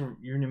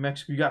 you're New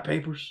Mexico, you got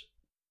papers?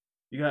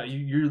 You're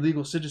a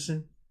legal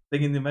citizen?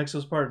 Thinking New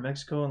Mexico's part of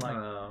Mexico, and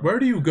like... Where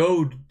do you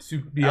go to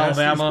be asked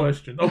these Alabama.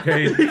 questions?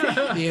 Okay.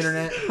 The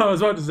internet. I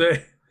was about to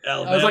say.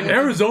 Alabama. I was like,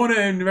 Arizona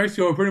and New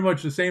Mexico are pretty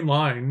much the same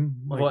line.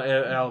 Like, Well,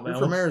 You're Alabama.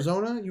 from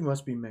Arizona? You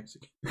must be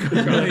Mexican.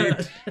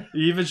 right? He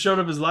even showed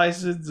up his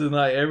license and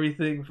like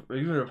everything,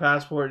 even a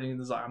passport, and he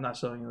was like, "I'm not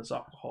selling you this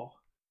alcohol."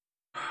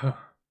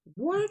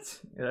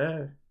 What?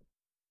 Yeah,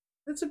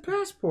 It's a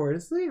passport.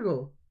 It's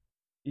legal.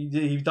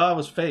 he thought it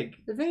was fake.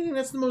 If anything,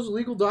 that's the most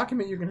legal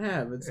document you can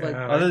have. It's like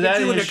Yeah. Other than gets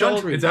that, you in he a showed-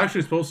 country. It's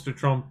actually supposed to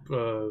trump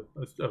a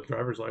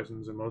driver's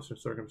license in most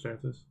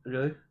circumstances.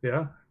 Really?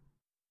 Yeah,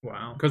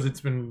 Wow. because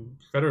it's been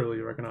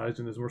federally recognized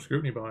and there's more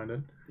scrutiny behind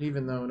it.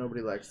 Even though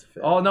nobody likes to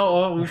fit. Oh no!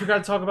 Oh, we forgot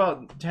to talk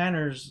about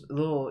Tanner's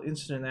little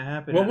incident that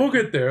happened. Well, we'll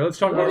get there. Let's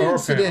talk What about our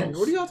incident? panels.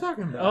 What are y'all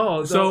talking about?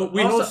 Oh, So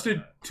we also-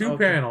 hosted two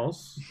okay.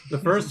 panels. The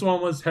first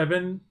one was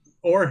Heaven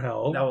or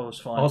Hell, That was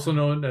fun. also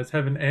known as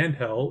Heaven and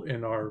Hell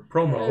in our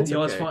promo. Yeah, it's it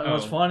was okay. fun. It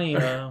was Oh. funny.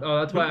 Oh,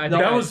 that's why I No,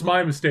 think That was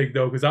my mistake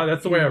though, because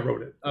that's the way I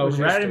wrote it. Oh,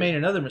 Brandon made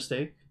another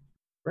mistake.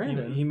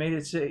 Brandon. He made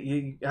it say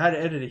he had to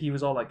edit it. He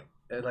was all like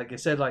it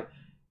said like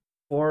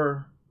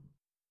for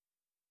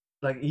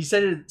like he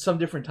said it at some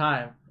different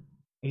time.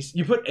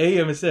 You put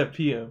AM instead of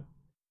PM.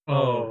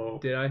 Oh,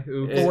 Did I?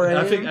 Oops. 4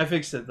 a.m.? I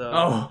fixed it though.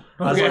 Oh,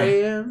 I was 4 like,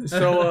 a.m.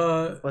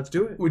 so Let's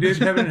do it. we did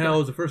Heaven and Hell. It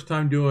was the first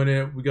time doing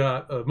it. We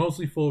got a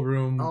mostly full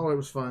room, Oh, it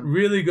was fun.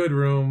 really good I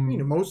room.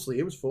 mean, mostly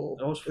it was full.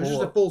 It was It was just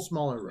full. a full,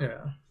 smaller room.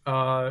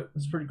 Yeah,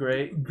 it's pretty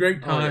great. great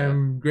Oh, yeah.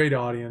 time, great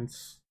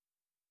audience.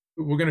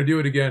 We're gonna do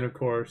it again, of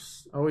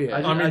course. Oh yeah.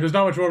 I mean, there's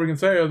not much more we can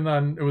say other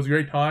than it was a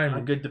great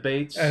time, Good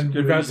debates. and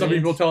good we've had some debates.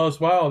 people tell us,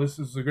 "Wow, this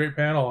is a great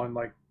panel," and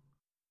like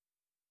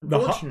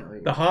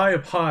Unfortunately, the high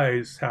of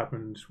highs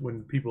happened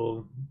when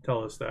people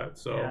tell us that.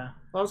 So Yeah.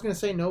 I was gonna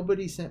say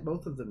nobody sent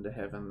both of them to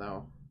heaven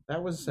though.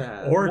 That was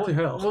sad. Or to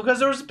hell. Well, because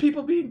there was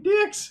people being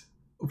dicks.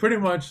 Pretty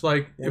much,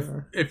 like,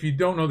 Yeah. if you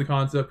don't know the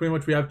concept, pretty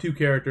much we have two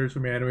characters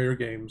from anime or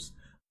games.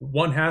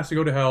 One has to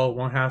go to hell,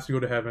 one has to go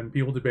to heaven.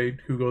 People debate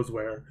who goes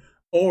where.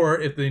 Or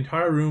if the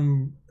entire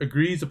room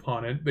agrees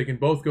upon it, they can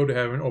both go to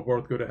heaven or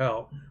both go to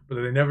hell. But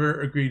they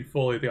never agreed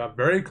fully. They got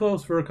very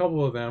close for a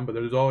couple of them, but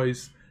there's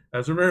always,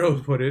 as Romero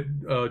put it,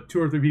 2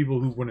 or 3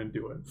 people who wouldn't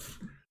do it.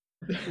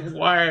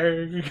 Why?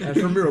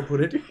 As Ramiro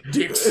put it,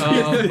 dicks.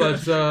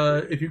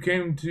 But if you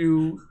came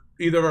to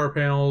either of our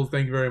panels,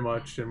 thank you very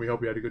much, and we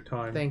hope you had a good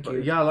time. Thank you.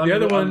 Yeah, The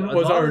other one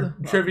was our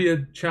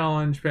trivia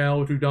challenge panel,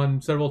 which we've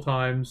done several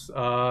times.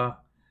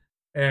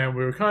 And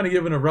we were kind of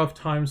given a rough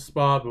time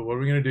spot, but what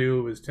we're going to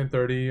do was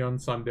 10:30 on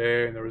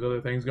Sunday, and there was other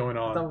things going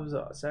I thought on. it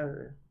was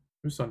Saturday.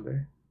 It was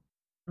Sunday.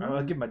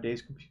 I'll get my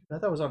days confused. I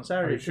thought it was on Are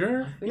Saturday. you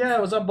sure? Yeah,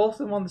 it was on both of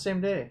them on the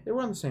same day. They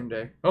were on the same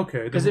day.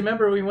 Okay. Because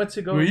remember we went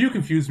to go. Well, you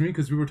confused me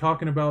because we were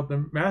talking about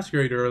the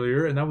masquerade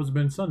earlier, and that was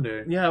been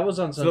Sunday. Yeah, it was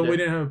on Sunday. So we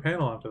didn't have a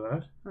panel after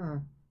that.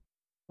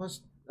 Huh.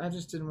 I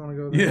just didn't want to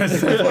go there.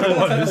 Yes, that's what it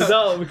was.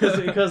 No,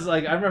 because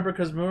like I remember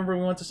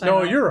we went to sign. No,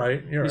 up. you're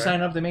right. You're We right.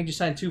 signed up. They made you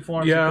sign 2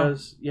 forms Yeah,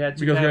 because you had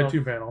 2 Because we had panels.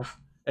 2 panels.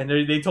 And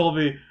they told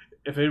me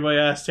if anybody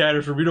asked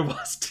Tanner for Reno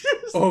Boston.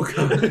 Oh,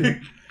 God.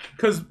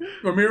 Because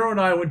Ramiro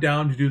and I went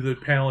down to do the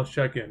panelist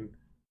check-in,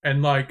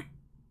 and like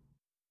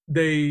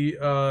they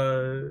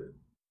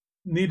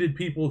needed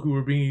people who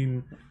were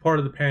being part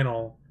of the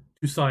panel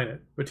to sign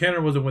it, but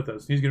Tanner wasn't with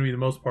us. He's going to be the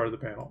most part of the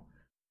panel,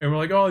 and we're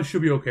like, oh, it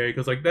should be okay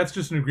because like that's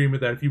just an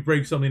agreement that if you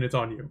break something, it's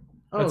on you.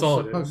 That's all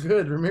it is. Oh,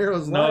 good.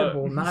 Ramiro's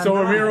liable. Not So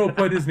not. Ramiro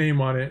put his name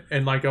on it,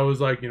 and like I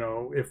was like,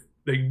 if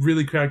they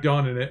really cracked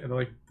on in it and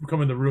like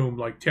come in the room,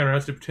 like Tanner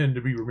has to pretend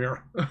to be Ramiro.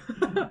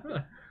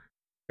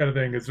 Kind of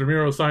thing. It's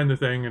Ramiro signed the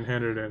thing and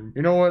handed it in.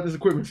 You know what? This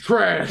equipment's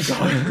trash.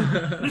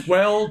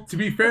 Well, to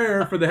be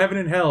fair, for the Heaven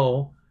and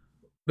Hell,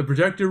 the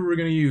projector we were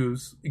going to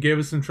use, it gave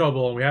us some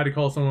trouble, and we had to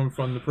call someone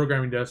from the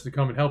programming desk to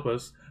come and help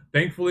us.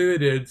 Thankfully, they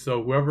did,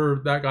 so whoever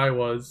that guy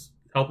was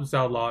helped us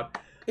out a lot.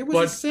 It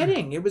was a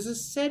setting. It was a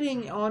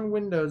setting on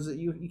Windows that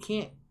you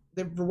can't.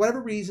 For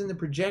whatever reason, the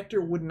projector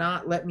would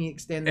not let me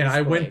extend the And display.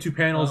 I went to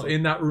panels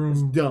in that It's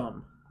room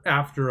dumb.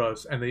 after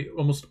us, and they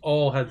almost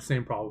all had the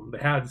same problem. They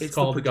had to It's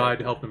call the the guy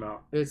to projector. help them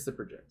out. It's the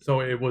projector.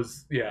 So it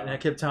was, And yeah. I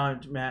kept telling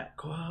Matt,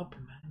 go up,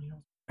 man. You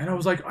know. And I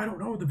was like, I don't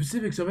know the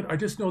specifics of it. I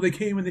just know they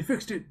came and they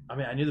fixed it. I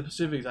mean, I knew the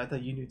Pacifics. I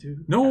thought you knew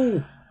too.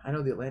 No. I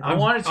know the Atlantic. I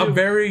wanted to. I'm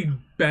very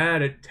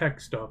bad at tech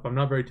stuff. I'm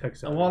not very tech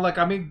savvy. Well, like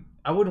I mean,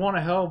 I would want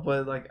to help,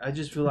 but like I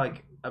just feel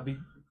like I'd be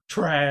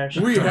trash.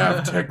 We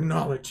have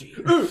technology.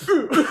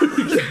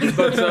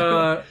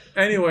 But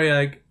anyway,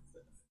 like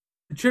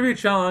the trivia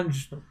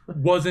challenge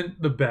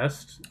wasn't the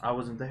best. I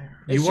wasn't there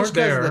You It's weren't just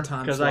 'cause of there the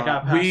time because I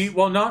got slot. past.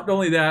 Well, not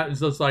only that, it's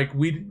just like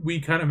we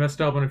kind of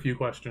messed up on a few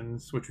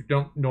questions, which we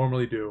don't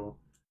normally do.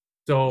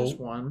 So Just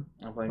one.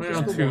 I'm playing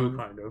well, just 2 one.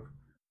 kind of.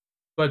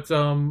 But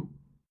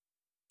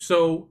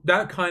so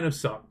that kind of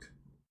sucked.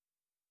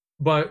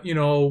 But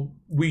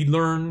we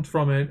learned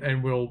from it,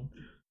 and we'll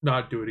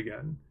not do it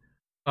again.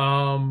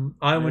 I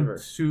Never.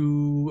 went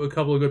to a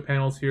couple of good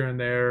panels here and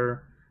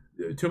there.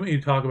 Too many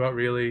to talk about,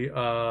 really.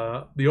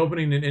 The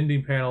opening and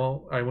ending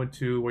panel I went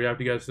to, where you have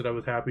to guess that I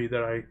was happy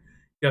that I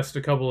guessed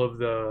a couple of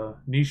the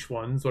niche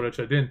ones, which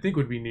I didn't think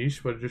would be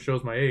niche, but it just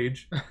shows my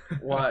age.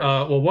 Why?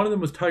 Well, one of them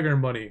was Tiger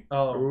and Bunny,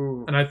 Oh,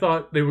 Ooh. and I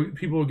thought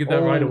people would get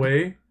that right Old.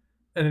 away,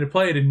 and then to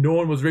play it, and no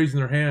one was raising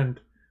their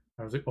hand.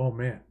 I was like, oh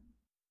man,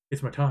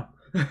 it's my time,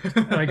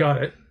 and I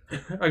got it.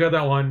 I got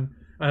that one,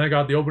 and I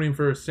got the opening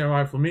for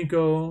Samurai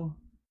Flamenco,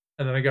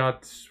 and then I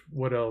got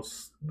what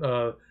else?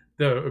 The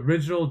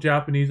original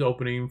Japanese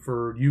opening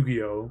for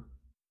Yu-Gi-Oh,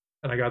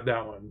 and I got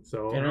that one.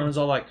 So and everyone's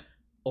all like,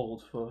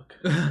 "Old fuck."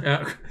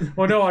 yeah.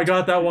 Well, no, I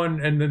got that one,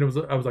 and then I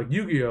was like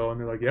Yu-Gi-Oh, and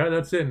they're like, yeah,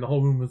 that's it, and the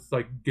whole room was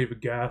like gave a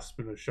gasp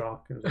and a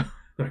shock, and it was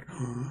like,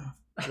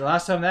 The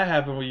last time that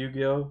happened with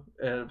Yu-Gi-Oh,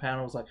 the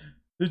panel was like,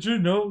 "Did you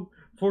know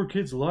 4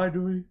 kids lied to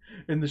me,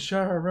 and the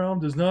Shire realm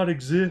does not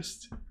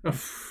exist?"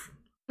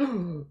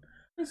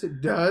 Yes,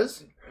 it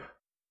does.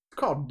 It's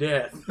called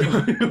death.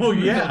 Well,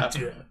 yeah.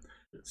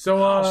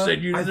 So I'll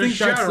send you to I the think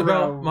that's shadow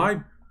about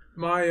realm.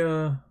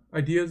 my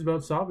ideas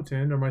about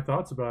Saboten, or my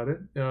thoughts about it.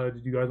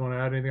 Did you guys want to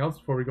add anything else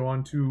before we go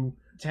on to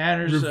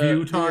Tanner's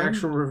review The time?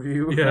 actual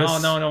review.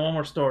 Yes. No, one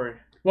more story.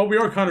 Well, we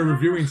are kind of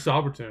reviewing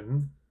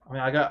Saboten.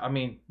 I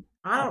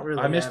I don't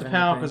really. I missed the have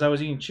panel anything. because I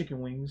was eating chicken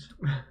wings.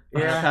 I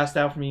Yeah. passed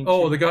out from eating.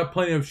 Oh, they chicken. got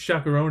plenty of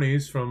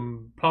shacaronis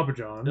from Papa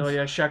John's. Oh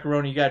yeah,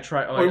 shakaroni. You gotta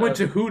try. We went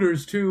to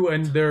Hooters too,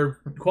 and their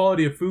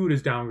quality of food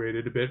is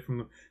downgraded a bit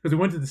from because we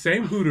went to the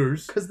same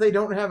Hooters Because they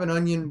don't have an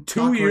onion. 2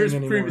 cock years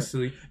ring anymore.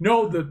 previously.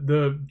 No,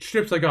 the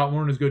strips I got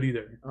weren't as good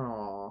either,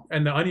 Aw.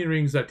 and the onion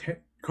rings that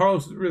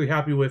Carlos was really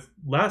happy with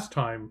last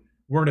time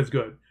weren't as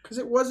good. Because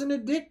it wasn't a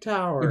dick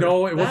tower.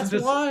 No, it That's wasn't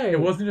just. why. It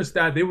wasn't just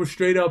that. They were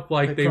straight up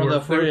like they From were.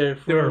 the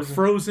They were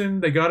frozen.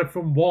 They got it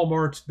from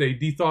Walmart. They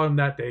de-thawed them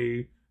that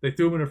day. They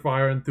threw them in a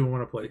fryer and threw them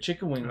on a the plate.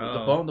 chicken wing. The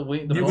Oh. bone. The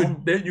wing. The You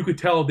bone. you could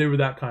tell they were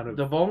that kind of.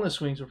 The boneless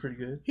wings were pretty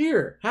good.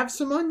 Here, have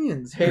some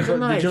onions. Hey, Here's a did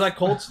knife. you like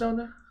Cold Stone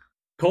though?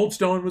 Cold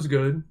Stone was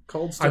good.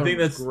 Cold Stone I think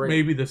that's was great.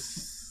 maybe the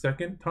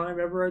second time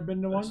ever I've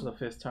been to That's one.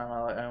 the 5th time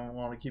I don't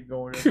want to keep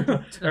going.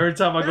 Every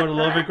time I go to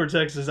Lubbock or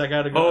Texas, I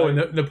gotta go. Oh,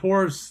 and the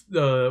poor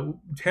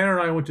Tanner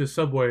and I went to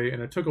Subway,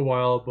 and it took a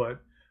while, but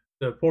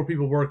the poor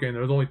people working,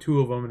 there was only 2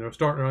 of them, and they were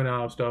starting to run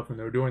out of stuff, and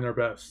they were doing their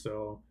best.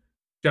 So,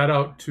 shout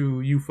out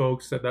to you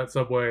folks at that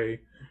Subway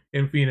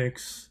in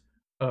Phoenix.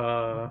 By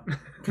y'all, the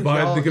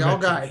y'all convention.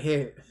 got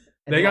hit.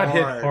 They got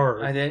hit hard.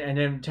 hard. And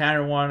then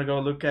Tanner wanted to go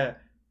look at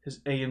his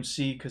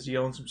AMC because he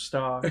owns some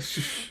stock.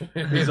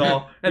 He's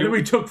all. And then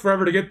we took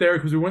forever to get there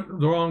because we went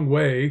the wrong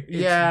way.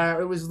 Yeah,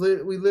 it was.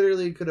 We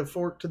literally could have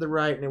forked to the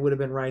right, and it would have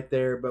been right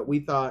there. But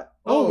we thought,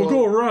 We'll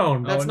go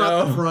around. That's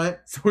not the front.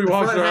 So we The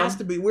walked front around. has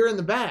to be. We're in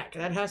the back.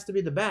 That has to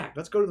be the back.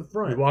 Let's go to the We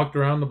front. walked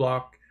around the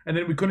block, and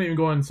then we couldn't even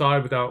go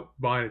inside without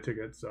buying a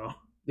ticket. So,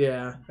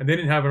 Yeah. and they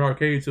didn't have an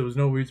arcade, so there was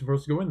no reason for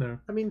us to go in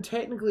there. I mean,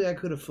 technically, I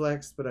could have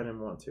flexed, but I didn't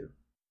want to.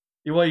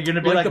 Well, you're gonna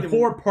be Like like the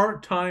poor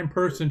part-time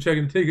person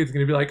checking tickets is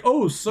gonna be like,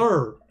 "Oh,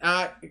 sir."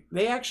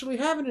 They actually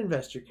have an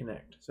Investor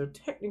Connect, so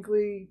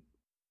technically.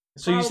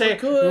 So you probably say,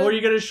 could. what are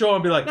you gonna show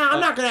and be like? No, I'm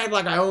not gonna act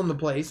like I own the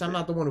place. I'm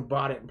not the one who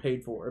bought it and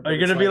paid for it. Are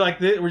you gonna be like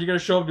this? Or are you gonna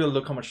show up and be like,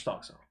 look how much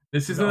stock's on?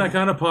 This isn't that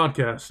kind of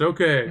podcast.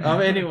 Okay.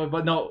 Anyway,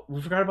 but no,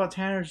 we forgot about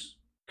Tanner's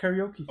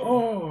karaoke.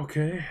 Oh,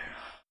 okay.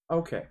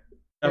 Okay,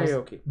 That was-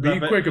 karaoke. Be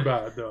But- quick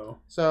about it, though.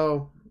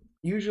 So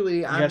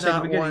usually I'm gotta say the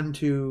not beginning. one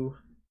to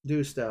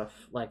do stuff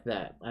like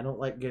that. I don't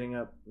like getting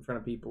up in front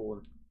of people.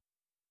 And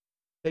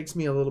it takes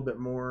me a little bit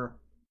more.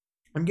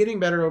 I'm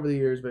getting better over the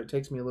years, but it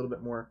takes me a little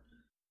bit more.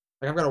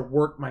 Like I've got to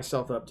work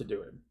myself up to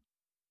do it.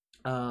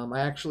 I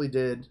actually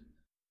did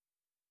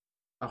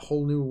A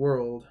Whole New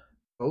World,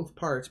 both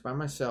parts by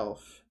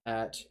myself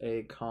at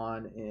a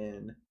con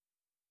in.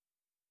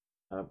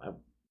 I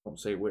won't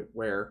say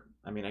where.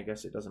 I mean, I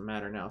guess it doesn't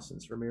matter now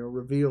since Ramiro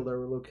revealed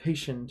our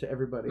location to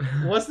everybody.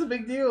 What's the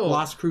big deal?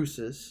 Las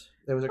Cruces.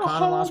 There was a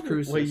con in Las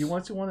Cruces. Wait, you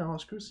went to one in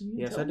Las Cruces? You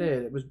Yes, tell I me?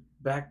 did. It was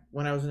back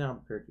when I was in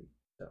Albuquerque.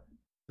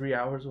 3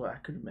 hours away. I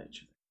could have met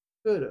you.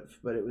 Could have,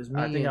 but it was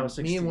me. I think I was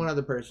me 16. and one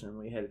other person. And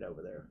we headed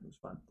over there. It was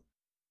fun.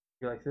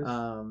 You like this?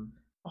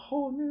 A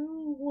whole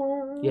new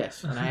world.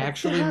 Yes, and I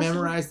actually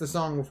memorized the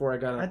song before I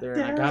got up there.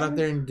 And I got up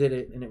there and did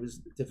it, and it was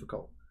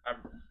difficult.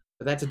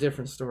 But that's a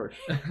different story.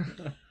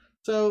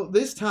 So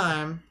this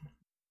time,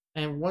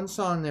 and one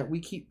song that we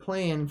keep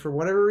playing for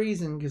whatever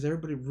reason, because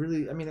everybody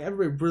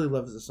really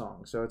loves the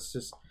song. So it's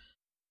just,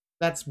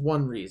 that's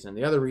one reason.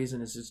 The other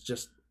reason is it's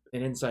just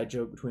an inside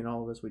joke between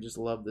all of us. We just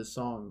love this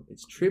song.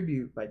 It's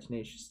Tribute by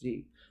Tenacious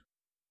D.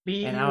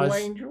 And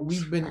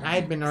I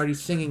had been already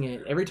singing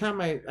it. Every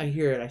time I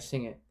hear it, I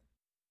sing it.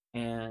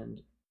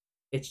 And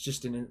it's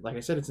just, like I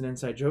said, it's an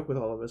inside joke with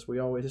all of us. We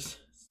always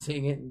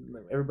sing it, and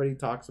everybody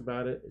talks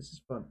about it. It's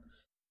just fun.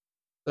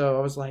 So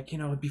I was like,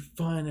 it'd be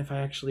fun if I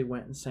actually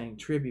went and sang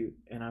Tribute.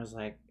 And I was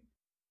like,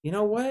 you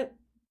know what?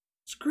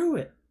 Screw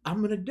it. I'm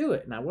going to do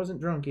it. And I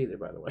wasn't drunk either,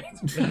 by the way.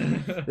 This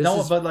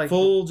is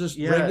full, just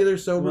regular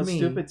sober what's me.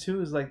 stupid,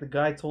 too, is like the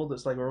guy told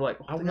us, like, we're like,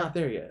 I'm not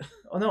there yet.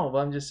 Oh, no, but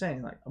I'm just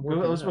saying, like, it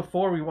working was it up.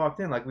 before we walked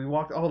in. Like, we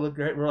walked, oh, look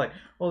great. We're like,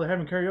 oh, they're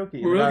having karaoke.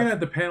 We were looking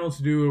at the panels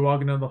to do. We're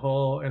walking down the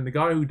hall, and the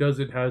guy who does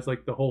it has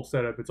like the whole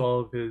setup. It's all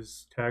of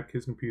his tech,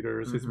 his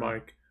computers, his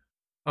mic.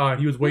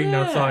 He was waiting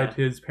outside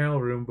his panel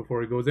room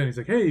before he goes in. He's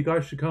like, "Hey, you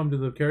guys should come to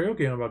the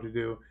karaoke I'm about to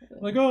do."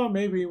 I'm like, "Oh,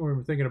 maybe."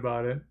 We're thinking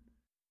about it.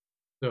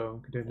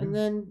 So continue. And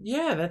then,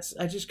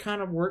 I just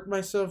kind of worked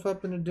myself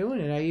up into doing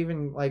it. I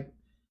even,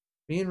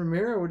 me and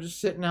Ramiro were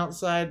just sitting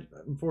outside.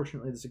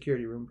 Unfortunately, the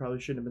security room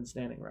probably shouldn't have been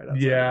standing right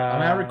outside. Yeah, I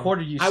mean, I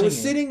recorded you singing. I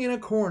was sitting in a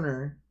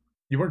corner.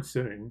 You weren't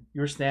sitting.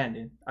 You were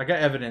standing. I got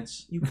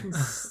evidence. You can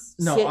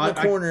No, sit in a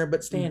corner,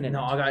 but standing.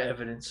 No, I got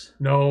evidence.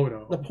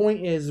 No. The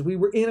point is, we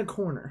were in a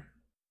corner.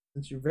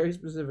 Since you're very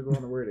specific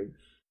on the wording.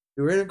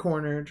 We were in a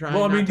corner trying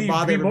not to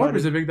bother to be more everybody.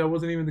 specific, that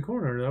wasn't even the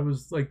corner. That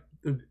was like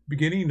the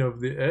beginning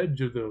of the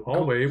edge of the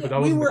hallway, but that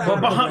we wasn't were the out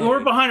corner. of the way. We were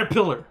behind a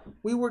pillar.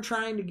 We were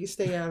trying to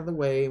stay out of the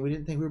way. We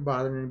didn't think we were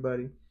bothering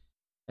anybody.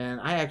 And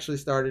I actually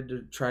started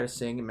to try to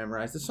sing and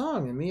memorize the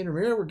song. And me and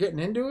Ramiro were getting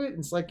into it. And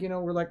it's like,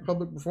 we're like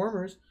public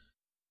performers.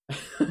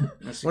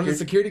 One of the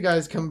security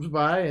guys comes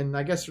by, and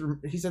I guess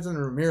he said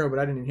something to Ramiro, but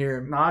I didn't hear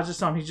him. No, I was just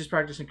telling him he's just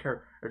practicing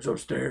character. It's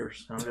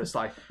upstairs. And I'm just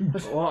like,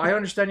 well, I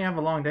understand you have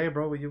a long day,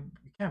 bro, but you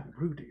can't be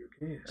rude to your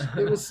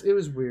kids. It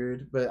was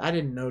weird, but I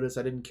didn't notice.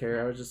 I didn't care.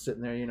 I was just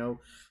sitting there,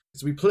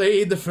 because we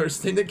played the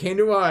first thing that came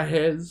to our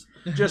heads.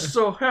 Just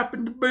so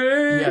happened to be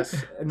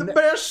the And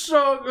best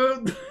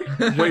song.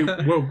 Wait,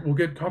 we'll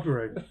get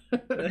copyright.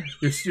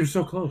 You're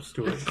so close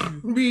to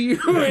it. Be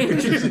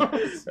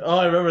Oh,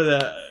 I remember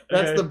that.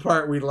 That's the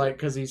part we like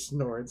because he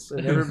snorts,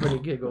 and everybody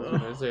giggles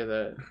when I say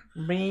that.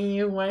 Me,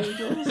 you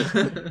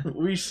angels.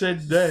 We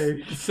said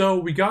day. So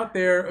we got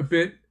there a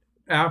bit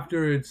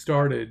after it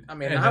started. I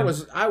mean, I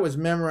was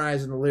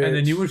memorizing the lyrics, and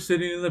then you were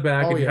sitting in the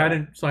back, and you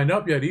hadn't signed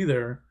up yet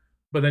either.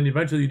 But then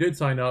eventually you did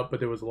sign up, but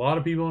there was a lot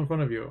of people in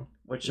front of you.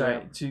 Which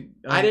I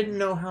didn't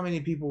know how many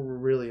people were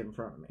really in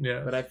front of me.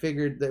 Yeah. But I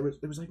figured there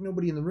was like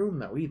nobody in the room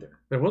though either.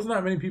 There wasn't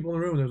that many people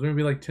in the room. There was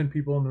maybe like 10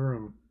 people in the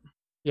room.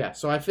 Yeah,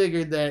 so I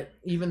figured that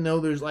even though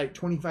there's like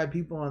 25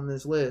 people on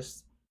this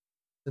list,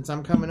 since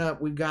I'm coming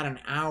up, we've got an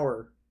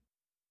hour.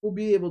 We'll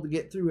be able to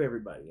get through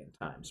everybody in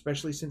time,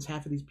 especially since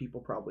half of these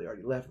people probably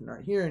already left and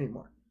aren't here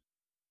anymore.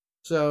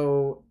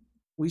 So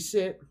we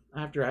sit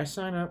after I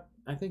sign up.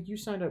 I think you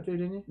signed up too,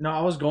 didn't you? No,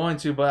 I was going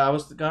to, but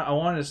I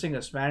wanted to sing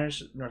a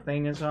Spanish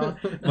Norteña song,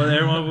 but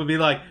everyone would be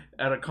like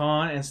at a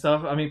con and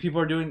stuff. I mean,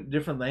 people are doing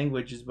different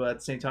languages, but at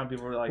the same time,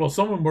 people were like, Well,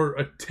 some of them were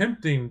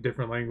attempting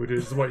different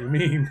languages, is what you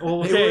mean.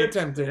 well, They were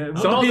attempting.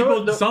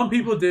 Some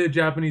people did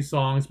Japanese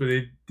songs, but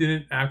they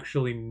didn't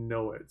actually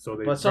know it, so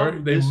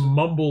they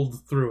mumbled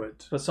through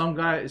it. But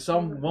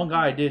one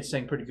guy did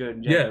sing pretty good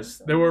in Yes,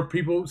 Japanese. there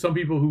were some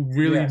people who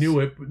really knew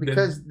it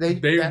because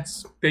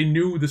they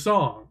knew the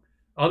song.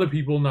 Other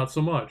people, not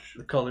so much.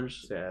 The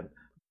colors, sad.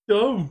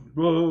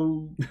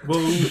 Whoa.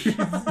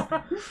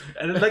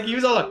 And like he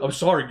was all like, "I'm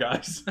sorry,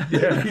 guys."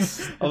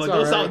 Yes. I'm like,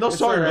 "No,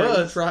 sorry,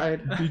 us." You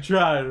tried. You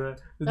tried, man.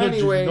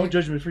 Anyway, no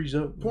judgment free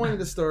zone. Point of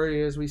the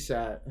story is we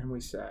sat, and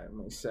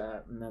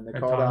then they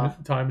called time,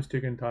 off. Time is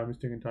ticking. I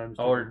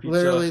ordered pizza.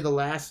 Literally the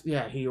last,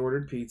 he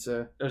ordered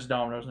pizza. It was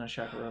Domino's, not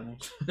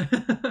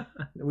Shakaroni.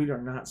 We are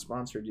not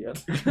sponsored yet.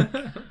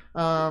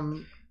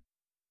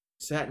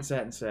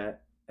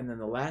 Sat. And then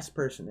the last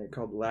person, they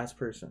called the last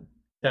person.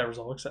 That was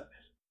all excited.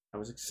 I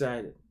was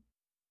excited.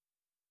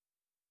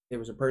 It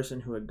was a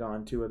person who had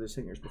gone 2 other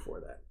singers before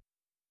that.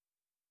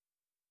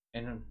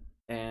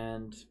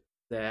 And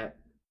that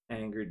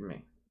angered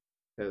me.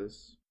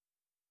 Because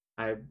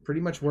I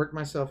pretty much worked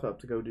myself up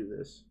to go do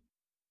this.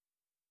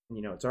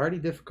 And, it's already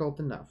difficult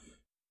enough.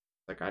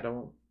 Like, I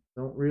don't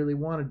really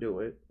want to do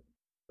it.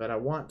 But I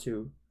want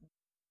to.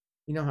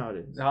 You know how it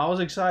is. I was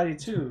excited,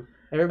 too.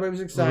 Everybody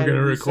was excited. We're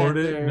going to record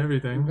it and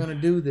everything. We're going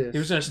to do this. He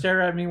was going to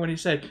stare at me when he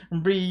said,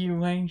 "Be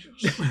you angels."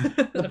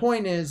 The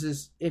point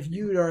is if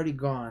you'd already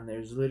gone,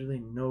 there's literally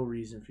no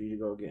reason for you to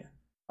go again.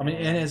 I mean,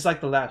 and it's like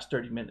the last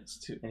 30 minutes,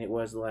 too. And it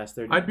was the last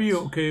 30 I'd be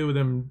minutes. okay with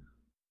them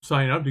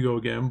signing up to go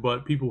again,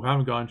 but people who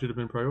haven't gone should have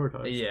been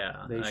prioritized.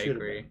 Yeah, They I should have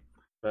agree. been.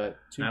 But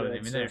too I bad, wasn't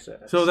even there.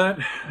 sad. So that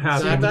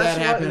happened. that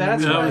happened.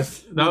 That's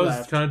that we was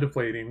left. kind of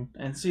deflating.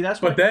 And see, that's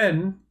But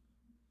then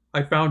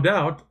I found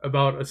out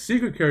about a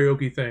secret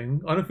karaoke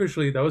thing,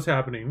 unofficially, that was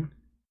happening.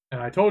 And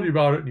I told you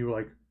about it, and you were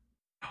like,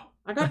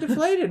 I got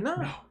deflated. No,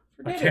 I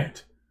forget it.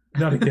 can't.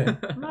 Not again.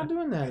 I'm not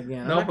doing that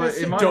again. No, I'm not but gonna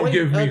sit it might- Don't wait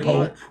give me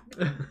again.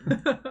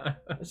 hope.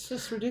 It's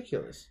just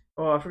ridiculous.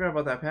 Oh, I forgot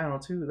about that panel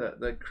too.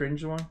 That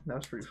cringe one. That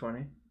was pretty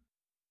funny.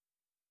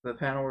 The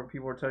panel where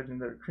people were touching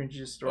their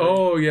cringiest story.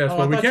 Oh, yes, Oh, I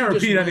but we thought can't you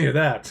just repeat any went- of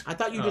that. I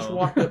thought you just Oh.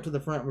 walked up to the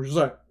front and were just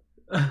like,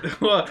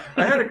 Well,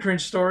 I had a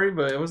cringe story,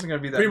 but it wasn't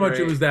gonna be that. Pretty much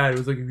great. it was that. It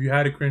was like, if you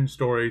had a cringe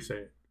story, say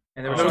it.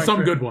 And there There were showing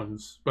some good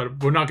ones,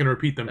 but we're not going to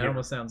repeat them That here.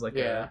 almost sounds like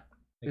yeah. a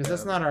Because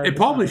that's not our. It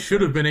probably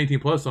should have been 18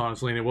 plus,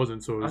 honestly, and it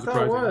wasn't, so it I was thought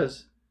surprising. it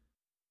was.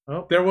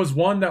 Oh, There was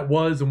one that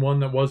was and one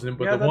that wasn't,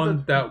 but Yeah, the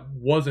one that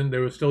wasn't, they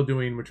were still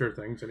doing mature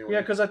things anyway.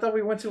 Yeah, because I thought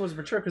we went to was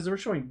mature because they were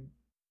showing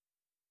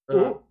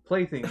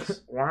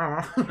playthings.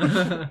 wow.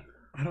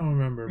 I don't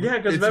remember. Yeah,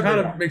 'cause it's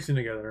remember- kind of mixing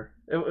together.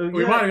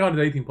 We Yeah. might have gone to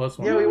the 18 plus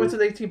one. Yeah, we went to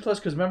the 18 plus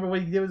because remember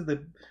what he did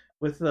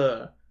with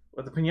the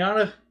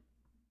pinata.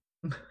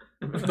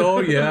 Oh,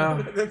 yeah.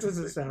 That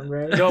doesn't sound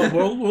right. No,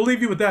 we'll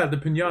leave you with that. The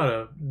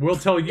pinata. We'll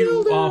tell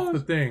you Dildos. off the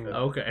thing.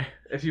 Okay.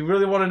 If you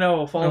really want to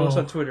know, follow us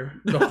on Twitter.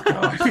 Oh,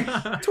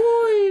 gosh.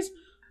 Toys.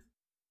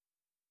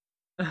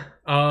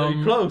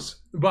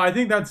 Close. But I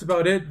think that's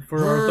about it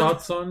for our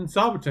thoughts on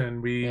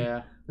Saboten. We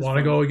Yeah. want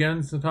to go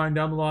again sometime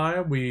down the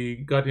line. We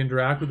got to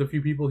interact with a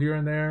few people here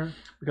and there.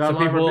 We got Some a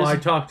lot of people our I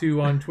business- talked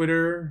to on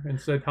Twitter and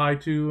said hi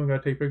to and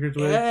got to take pictures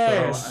with.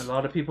 Yes. A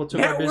lot of people took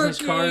our business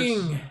cards.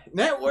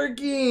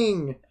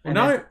 Networking.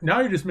 So now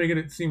you're just making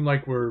it seem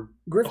like we're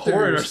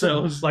Hoard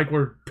ourselves. like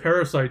we're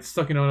parasites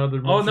sucking on other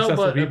Oh more no,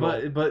 successful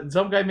people. but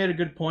some guy made a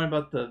good point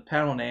about the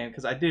panel name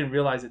because I didn't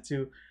realize it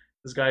too.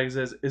 This guy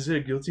says, "Is it a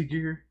Guilty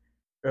Gear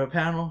or a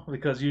panel?"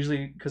 Because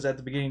usually, at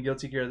the beginning of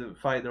Guilty Gear, the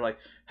fight, they're like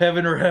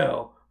heaven or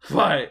hell,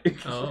 fight.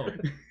 Oh.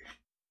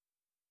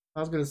 I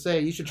was gonna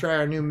say you should try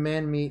our new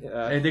men meet.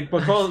 And they,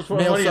 but Carlos, Male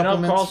funny enough,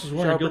 supplements, Carlos was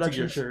wearing a shower Guilty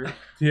Gear productions. shirt.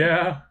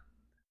 Yeah,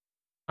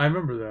 I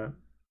remember that.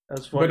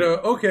 That's funny.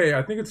 But okay,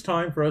 I think it's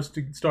time for us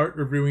to start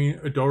reviewing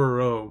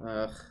Dororo.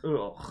 Ugh.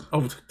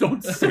 Oh,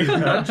 don't say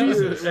that,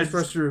 Jesus. I was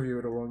supposed to review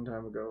it a long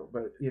time ago,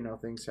 but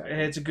things happen.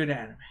 It's a good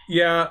anime.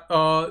 Yeah,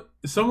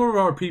 some of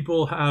our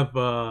people have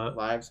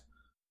Lives.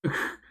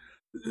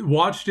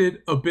 watched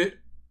it a bit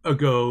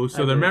ago,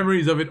 so I their did.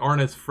 memories of it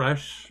aren't as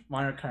fresh.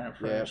 Mine are kind of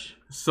fresh.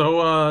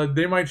 So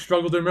they might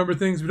struggle to remember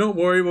things, but don't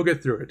worry, we'll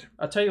get through it.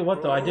 I'll tell you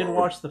what though, I did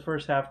watch the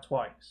first half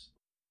twice.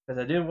 Because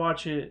I did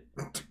watch it,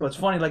 but it's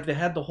funny. Like they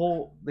had the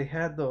whole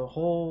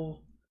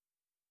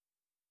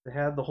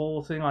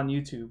thing on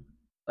YouTube.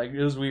 Like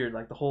it was weird.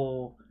 Like the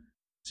whole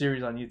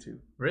series on YouTube.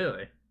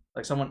 Really?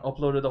 Like someone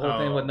uploaded the whole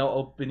thing Oh. with no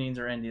openings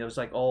or ending. It was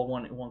like all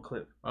one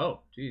clip.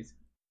 Oh, jeez.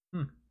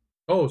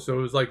 Oh, so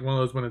it was like one of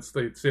those when it's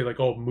they say like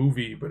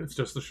movie, but it's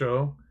just the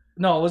show.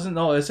 No, it wasn't.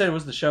 No, it said it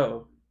was the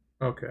show.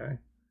 Okay,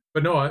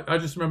 but no, I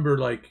just remember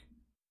like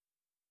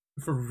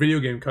for video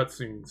game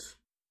cutscenes,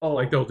 Oh,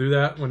 Like they'll do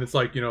that when it's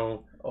like,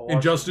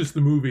 Injustice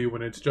the movie,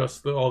 when it's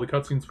just all the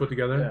cutscenes put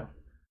together. Yeah.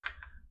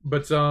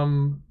 But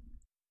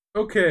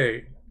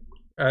okay,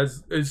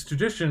 as is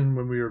tradition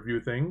when we review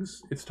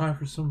things, it's time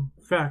for some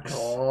facts.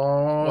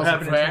 Oh, What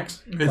happened?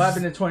 facts? What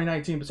happened in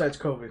 2019 besides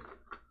COVID?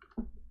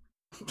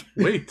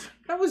 Wait,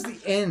 That was the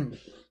end.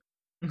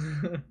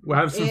 we'll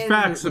have some And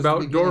facts it was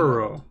about the beginning.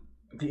 Dororo.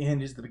 The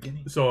end is the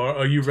beginning. So,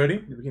 are you ready?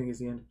 The beginning is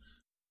the end.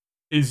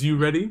 Is you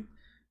ready?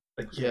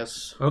 Like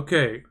yes,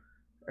 Okay.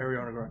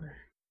 Ariana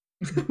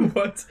Grande.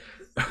 What?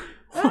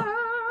 I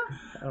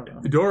don't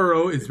know.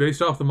 Dororo is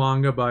based off the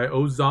manga by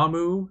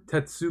Osamu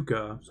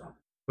Tezuka,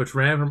 which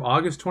ran from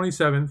August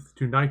 27th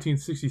to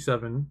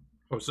 1967.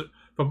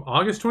 From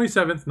August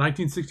 27th,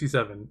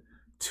 1967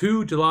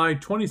 to July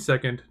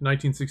 22nd,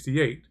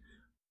 1968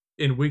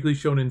 in Weekly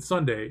Shonen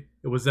Sunday.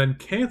 It was then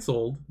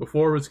canceled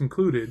before it was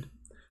concluded,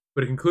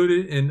 but it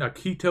concluded in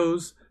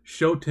Akito's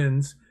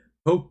Shoten's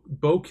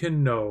Boken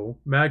no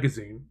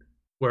magazine,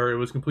 where it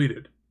was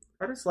completed.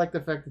 I just like the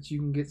fact that you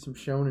can get some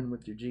shonen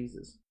with your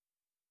Jesus.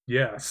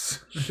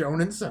 Yes.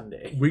 Shonen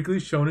Sunday. Weekly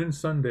Shonen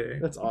Sunday.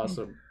 That's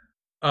awesome.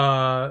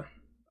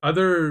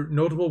 Other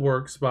notable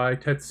works by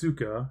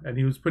Tetsuka, and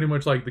he was pretty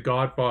much like the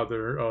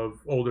godfather of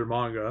older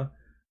manga,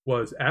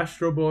 was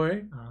Astro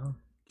Boy,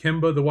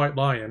 Kimba the White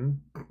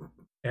Lion,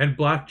 and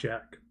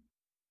Blackjack,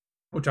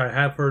 which I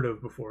have heard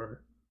of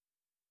before.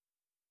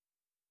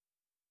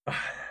 Are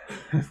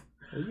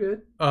you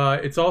good?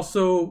 It's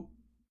also,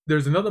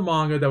 there's another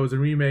manga that was a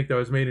remake that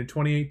was made in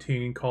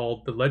 2018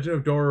 called The Legend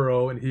of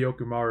Dororo and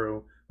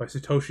Hyokumaru by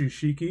Satoshi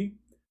Shiki.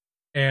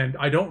 And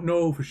I don't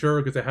know for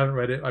sure because I haven't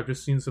read it. I've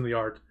just seen some of the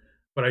art.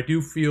 But I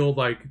do feel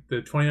like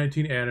the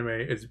 2019 anime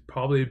is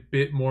probably a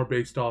bit more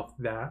based off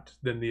that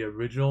than the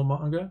original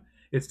manga.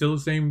 It's still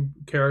the same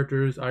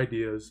characters,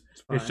 ideas.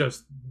 It's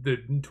just the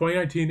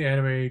 2019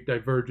 anime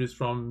diverges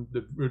from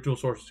the original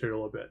source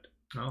material a bit.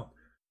 Oh.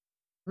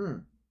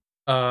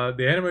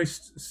 The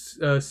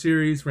anime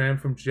series ran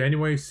from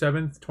January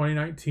 7th,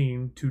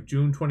 2019 to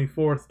June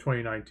 24th,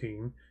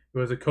 2019. It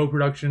was a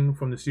co-production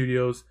from the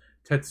studio's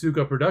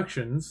Tetsuga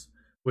Productions,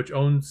 which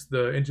owns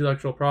the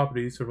intellectual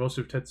properties for most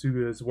of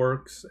Tetsuga's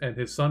works, and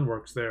his son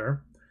works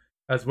there,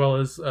 as well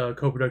as a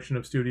co-production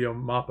of Studio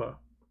Mappa.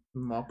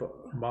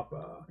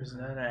 Mappa. Isn't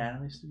that an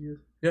anime studio?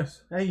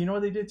 Yes. Hey, you know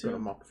what they did Go to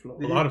too? Mappa Flow.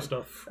 A lot of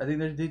stuff. I think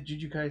they did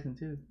Jujutsu Kaisen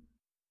too.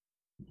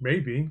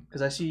 Maybe.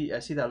 Because I see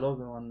that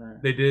logo on there.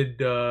 They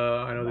did,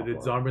 I know they did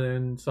Mappa.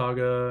 Zombieland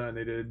Saga, and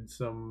they did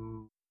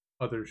some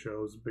other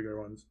shows, bigger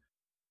ones.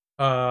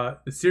 The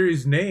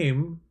series'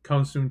 name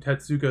comes from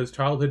Tetsuka's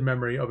childhood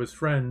memory of his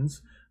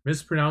friends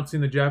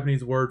mispronouncing the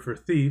Japanese word for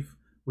thief,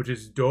 which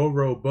is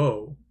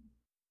Dororo.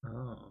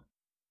 Oh.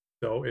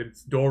 So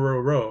it's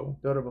Dororo.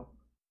 Dororo.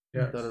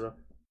 Yes. Dororo.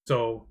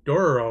 So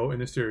Dororo in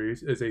the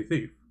series is a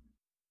thief.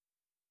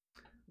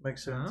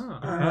 Makes sense. Oh.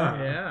 Ah.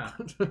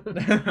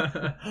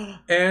 Yeah.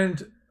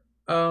 And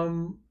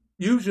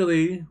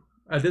usually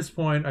at this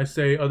point I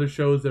say other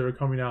shows that are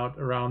coming out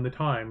around the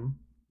time,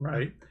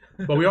 right?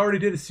 But we already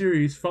did a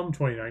series from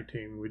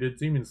 2019. We did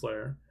Demon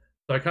Slayer.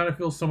 So I kind of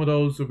feel some of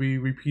those will be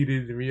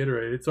repeated and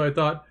reiterated. So I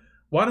thought,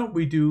 why don't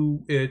we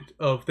do it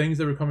of things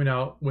that were coming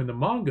out when the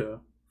manga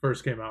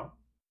first came out?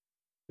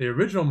 The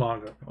original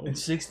manga. In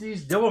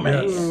 60s? Double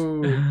man. Yes.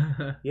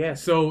 Ooh.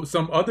 Yes. So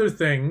some other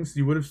things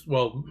you would have,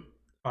 well,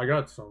 I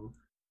got some.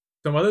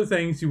 Some other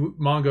things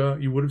manga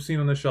you would have seen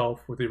on the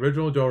shelf with the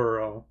original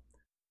Dororo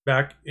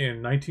back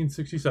in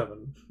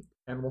 1967.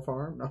 Animal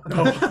Farm? No.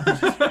 No.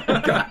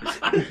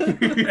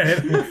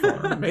 Animal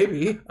Farm.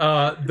 Maybe.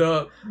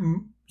 The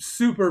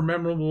super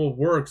memorable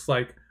works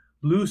like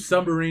Blue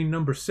Submarine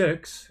No.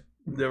 6,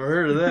 Never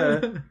heard of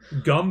that.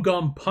 Gum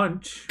Gum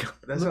Punch,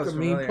 That Look sounds at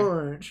me familiar.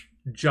 punch.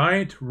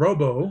 Giant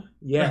Robo.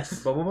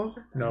 Yes. Bubble Bubble?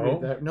 No.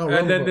 No.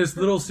 And then Robo. this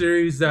little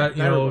series that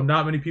Robo.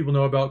 not many people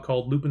know about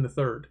called Lupin the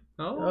Third.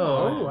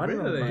 Oh, I don't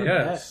know really? about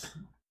Yes. that.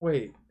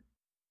 Wait.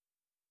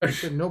 I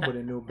said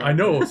nobody knew about I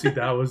know. that. See,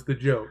 that was the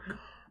joke.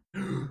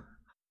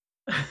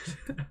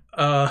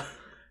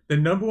 The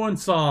number one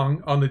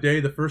song on the day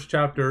the first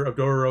chapter of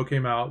Dororo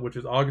came out, which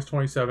is August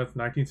 27th,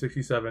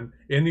 1967,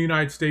 in the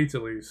United States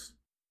at least,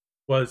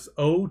 was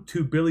 "Ode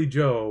to Billy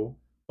Joe"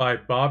 by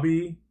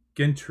Bobby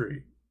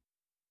Gentry.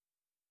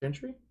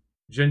 Gentry?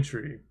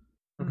 Gentry.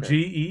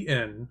 Okay.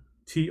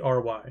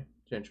 Gentry.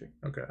 Gentry.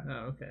 Okay. Oh,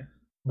 okay.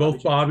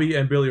 Both Bobby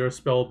and Billy are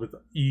spelled with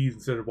E's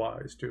instead of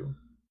Y's, too.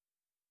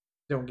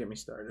 Don't get me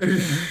started.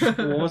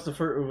 What was the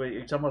first? Wait,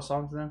 you're talking about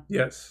songs now?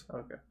 Yes.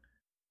 Okay.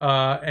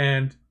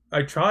 And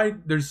I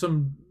tried, there's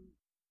some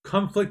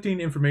conflicting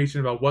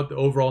information about what the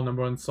overall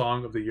number one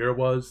song of the year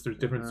was. There's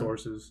different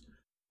sources.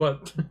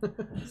 But,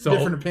 so.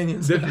 Different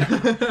opinions.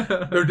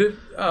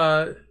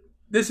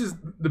 This is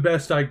the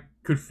best I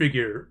could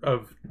figure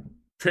of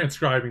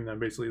transcribing them,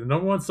 basically. The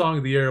number one song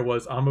of the year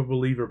was "I'm a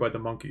Believer" by the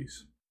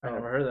Monkees. I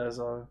never heard that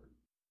song.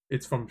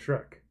 It's from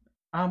Shrek.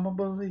 I'm a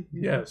believer.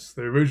 Yes,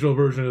 the original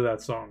version of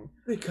that song.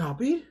 They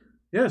copied?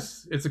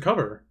 Yes, it's a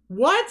cover.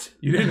 What?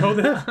 You didn't know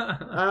that?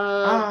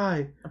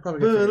 I I'm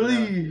probably gonna figure it out.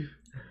 believe.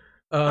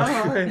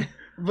 Uh,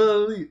 I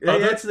Hey,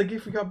 that's the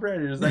gift we got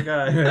Brandon. Is that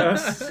guy?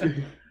 Yes.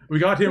 We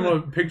got him a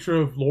picture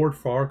of Lord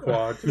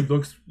Farquaad, who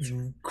looks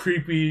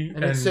creepy.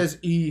 And it says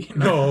E.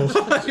 No.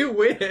 I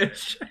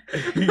wish.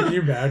 Can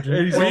you imagine?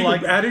 And he's Well, all you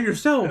like- could add it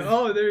yourself.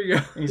 Oh, there you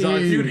go. He's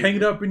on. You could hang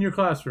it up in your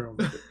classroom.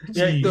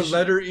 Yeah, The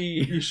letter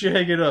E. You should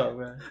hang it up,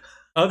 man.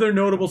 Other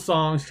notable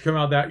songs to come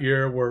out that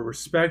year were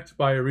Respect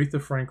by Aretha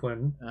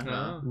Franklin,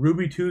 Uh-huh.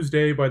 Ruby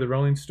Tuesday by the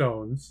Rolling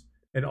Stones,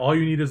 and All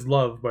You Need Is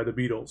Love by the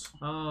Beatles.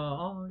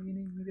 Oh, you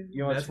need. You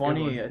know what's That's a good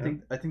funny?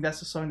 one. I think that's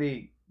the song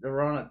they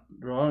were on a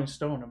Rolling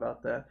Stone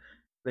about that.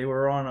 They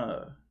were on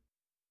a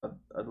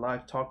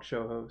live talk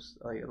show host,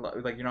 like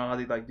you know how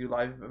they like do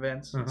live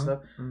events and Uh-huh. stuff.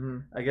 Mm-hmm.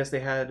 I guess they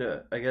had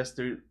I guess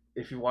they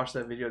if you watch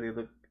that video,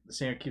 the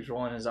singer keeps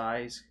rolling his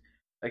eyes.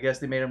 I guess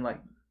they made him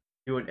like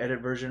do an edit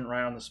version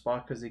right on the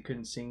spot because they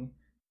couldn't sing.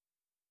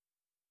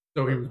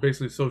 So he was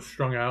basically so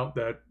strung out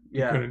that he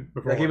Yeah, couldn't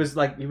perform.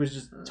 like he was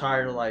just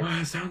tired of like.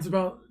 Sounds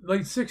about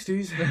late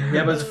 60s.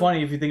 Yeah, but it's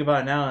funny if you think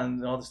about it now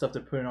and all the stuff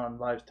they're putting on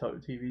live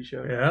TV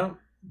shows. Yeah.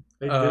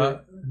 They do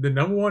it. The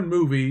number one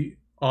movie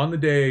on the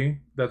day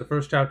that the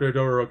first chapter of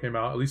Dororo came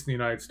out, at least in the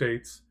United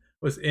States,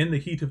 was In the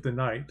Heat of the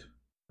Night.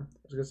 I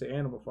was gonna say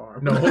Animal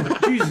Farm. No,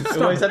 Jesus, Wait,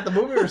 stop. is that the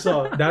movie or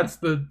song? That's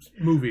the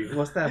movie.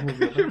 What's that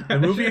movie? The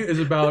movie is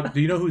about.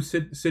 Do you know who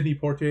Sidney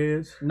Poitier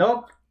is?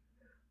 Nope.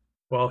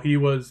 Well, he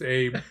was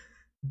a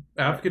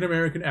African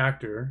American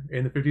actor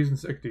in the 50s and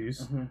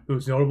 60s Mhm. who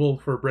was notable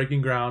for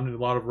breaking ground in a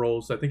lot of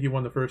roles. I think he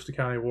won the first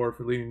Academy Award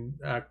for leading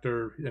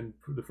actor and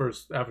the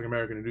first African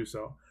American to do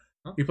so.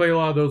 Huh. He played a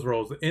lot of those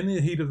roles. In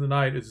the Heat of the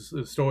Night is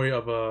a story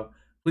of a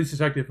police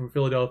detective from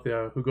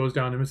Philadelphia who goes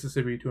down to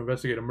Mississippi to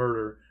investigate a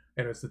murder,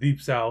 and it's the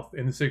Deep South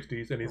in the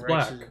 60s, and he's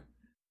black. Racism.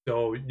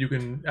 So you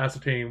can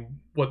ascertain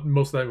what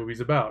most of that movie's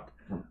about.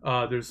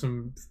 There's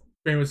some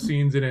famous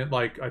scenes in it,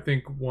 like I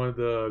think one of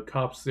the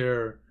cops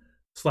there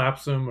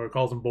slaps him or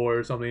calls him boy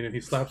or something, and he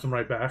slaps him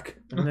right back.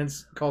 And then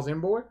calls him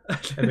boy.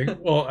 And they,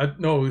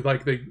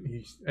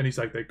 he's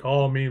like, they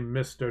call me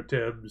Mr.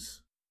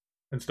 Tibbs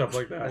and stuff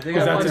like that. I think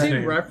 'Cause I've that's his seen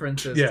name.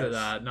 references Yes. to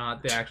that,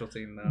 not the actual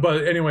scene though.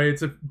 But anyway,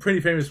 it's a pretty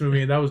famous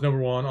movie, and that was number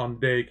one on the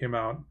day it came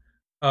out.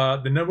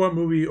 The number one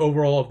movie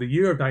overall of the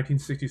year of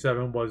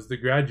 1967 was The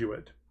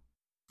Graduate,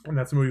 and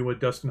that's a movie with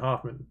Dustin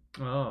Hoffman.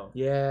 oh,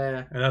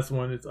 Yeah. And that's the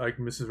one. It's like,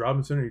 Mrs.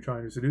 Robinson, are you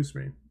trying to seduce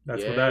me?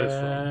 That's what that is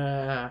from.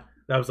 Yeah.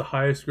 That was the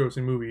highest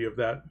grossing movie of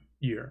that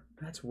year.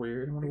 That's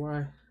weird. I wonder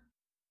why.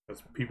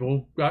 Because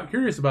people got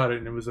curious about it,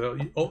 and it was a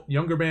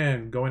younger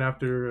man going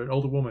after an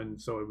older woman,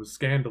 so it was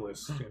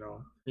scandalous, you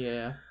know.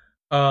 Yeah.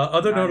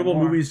 Other Not notable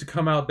anymore. movies to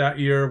come out that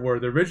year were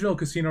the original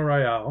Casino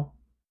Royale,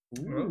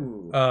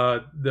 Ooh.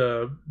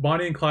 the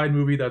Bonnie and Clyde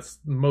movie that's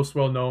most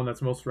well known,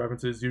 that's most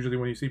references. Usually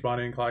when you see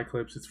Bonnie and Clyde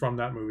clips, it's from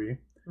that movie.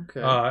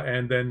 Okay.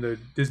 And then the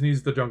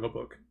Disney's The Jungle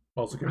Book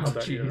also came out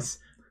that year. jeez.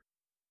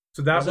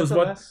 So that was the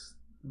what last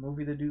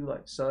movie to do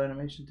like cell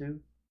animation too.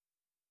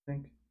 I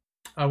think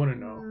I wouldn't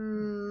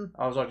know.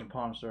 I was watching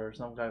Pawn Stars.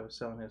 Some guy was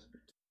selling his.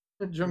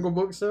 The Jungle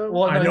Book, so?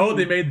 Well, I know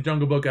they made the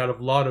Jungle Book out of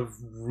a lot of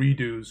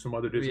redos from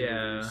other Disney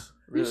Yeah. movies.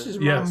 This is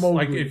my Yes,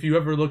 Mowgli. like if you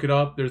ever look it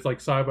up, there's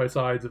like side by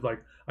sides of like,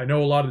 I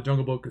know a lot of the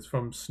Jungle Book is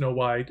from Snow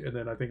White, and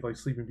then I think like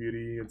Sleeping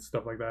Beauty and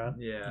stuff like that.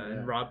 Yeah,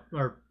 Yeah.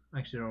 and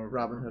actually no,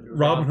 Robin Hood.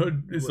 Robin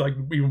Hood is like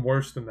even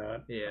worse than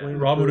that. Yeah, Wait.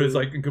 Robin Hood is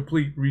like a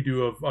complete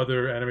redo of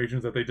other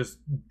animations that they just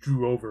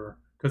drew over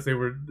because they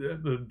were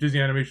the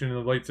Disney animation in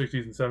the late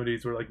 60s and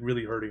 70s were like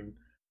really hurting.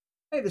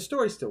 Hey, the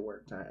story still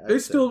worked. They're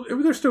still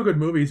good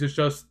movies. It's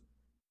just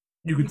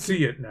you could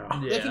see it now.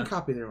 Yeah. They can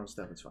copy their own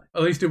stuff. It's fine.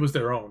 At least it was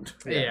their own.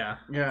 yeah.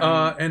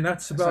 Yeah. And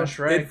that's That's about not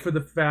Shrek. it for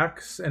the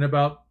facts and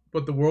about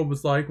what the world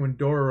was like when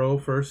Dororo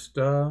first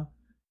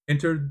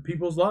entered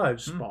people's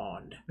lives.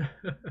 Spawned.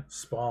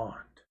 Spawned.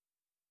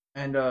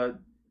 And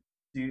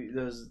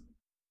does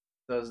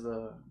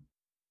the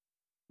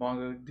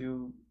manga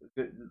do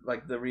good,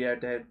 like the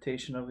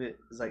readaptation of it?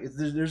 It's like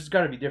there's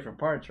got to be different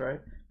parts, right?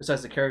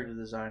 Besides the character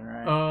design,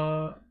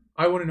 right?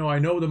 I want to know. I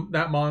know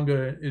that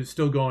manga is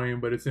still going,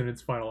 but it's in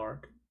its final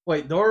arc.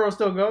 Wait, Dororo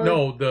still going?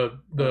 No, the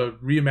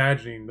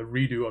reimagining, the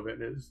redo of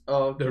it is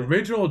Oh, okay. the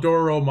original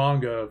Dororo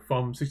manga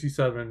from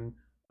 '67.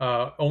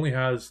 Only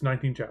has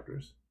 19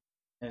 chapters.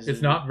 Is It's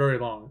it- not very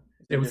long.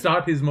 it It was different?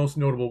 not his most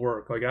notable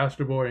work. Like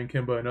Astro Boy and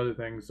Kimba and other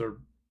things are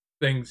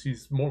things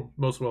he's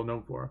most well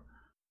known for.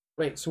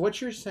 Wait, so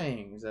what you're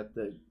saying is that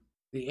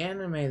the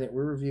anime that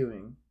we're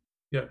reviewing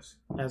Yes.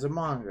 as a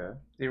manga,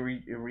 the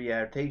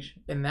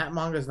readaptation. and that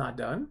manga's not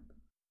done?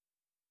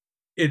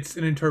 It's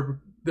an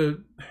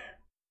the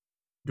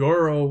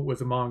Dororo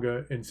was a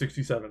manga in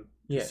 67,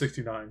 Yes.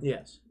 69.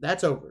 Yes.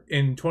 That's over.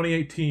 In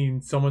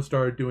 2018, someone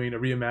started doing a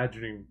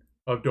reimagining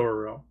of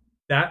Dororo.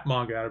 That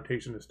manga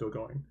adaptation is still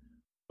going.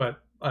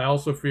 But I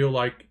also feel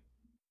like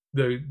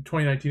the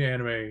 2019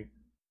 anime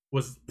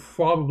was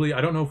probably,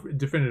 I don't know if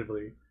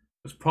definitively,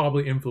 was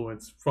probably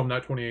influenced from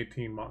that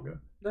 2018 manga.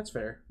 That's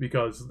fair.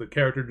 Because the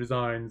character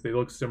designs, they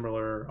look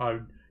similar. I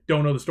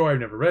don't know the story,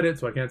 I've never read it,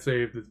 so I can't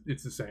say if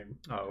it's the same.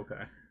 Oh,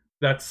 okay.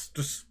 That's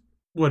just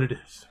what it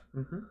is.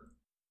 Mm-hmm.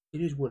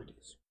 It is what it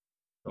is.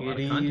 A lot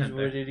It of content is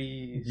there. what it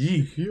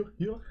is.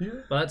 Yeah.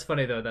 But that's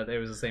funny though that it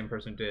was the same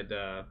person who did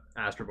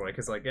Astro Boy,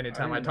 because like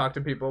anytime I didn't- talk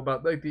to people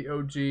about like the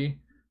OG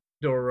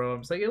Dororo, I'm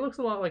just like, it looks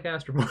a lot like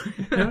Astro Boy.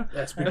 Yeah.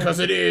 That's because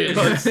it is.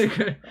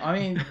 I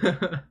mean,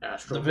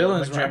 Astro the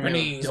villain's Boy,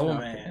 Japanese. Oh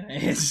man,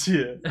 it's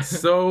yeah.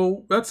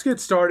 So let's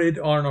get started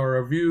on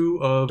our review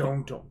of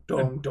Dun, dun,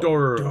 dun, dun,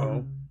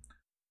 Dororo.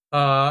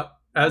 dun.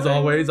 As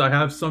always, I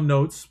have some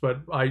notes,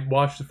 but I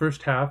watched the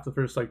first half, the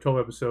first like 12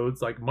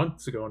 episodes, like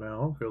months ago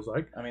now. Feels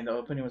like. I mean, the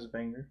opening was a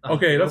banger.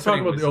 Okay, The let's talk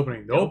opening about was the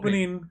opening. The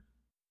opening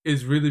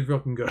is really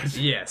fucking good.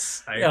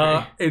 Yes, I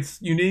agree. It's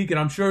unique, and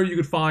I'm sure you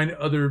could find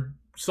other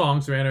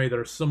songs from anime that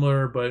are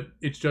similar, but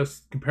it's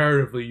just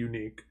comparatively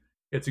unique.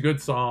 It's a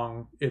good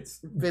song. It's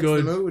Fits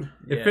good. the mood.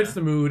 It Yeah. fits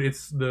the mood.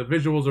 It's the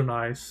visuals are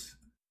nice.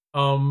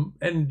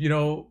 And you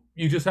know,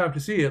 you just have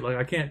to see it. Like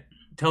I can't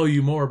tell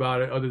you more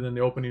about it other than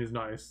the opening is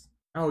nice.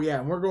 Oh yeah,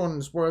 and we're going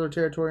into spoiler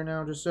territory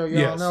now, just so y'all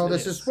Yes, know.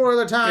 This yes. is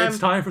spoiler time. It's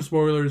time for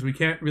spoilers. We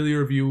can't really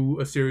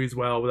review a series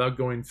well without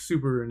going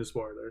super into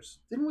spoilers.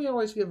 Didn't we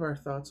always give our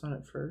thoughts on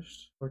it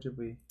first, or did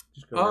we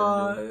just go?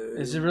 right into it?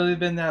 Has it really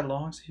been that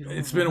long?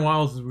 It's been a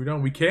while since we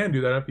done. We can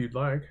do that if you'd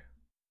like.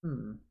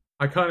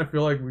 I kind of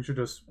feel like we should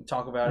just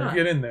Talk about it.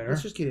 get in there.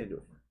 Let's just get into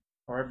it.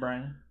 All right,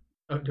 Brian.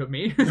 Oh, to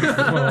me?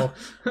 Well,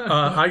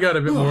 I got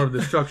a bit more of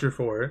the structure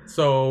for it.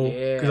 So,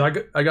 Yeah.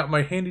 because I got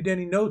my handy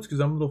dandy notes because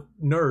I'm a little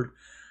nerd.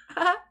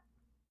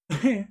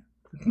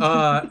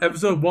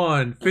 Episode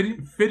 1,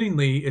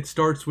 fittingly, it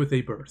starts with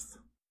a birth.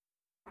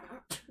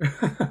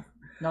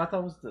 No, I thought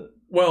it was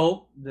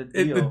Well, the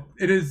deal.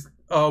 it is.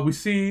 We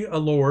see a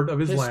lord of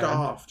his Pissed land,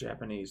 off,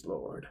 Japanese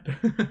lord.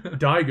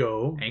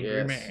 Daigo, Angry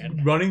Yes.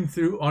 man. running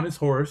through on his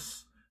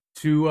horse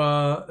to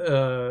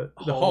the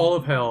Hall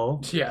of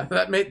Hell. Yeah,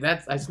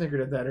 that's. I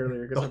snickered at that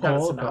earlier because The I've got a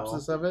Hall of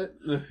synopsis of it.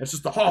 Ugh. It's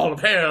just the Hall of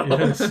Hell.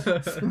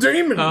 Yes.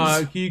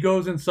 Demons. He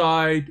goes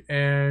inside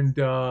and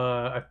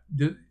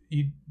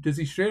does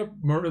he straight up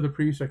murder the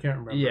priest? I can't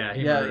remember. Yeah,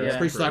 he Yeah, murdered yeah. the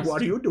Priest's like,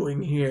 what are you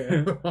doing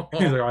here?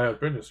 He's like, I have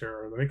business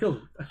here. Then he kills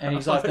him. And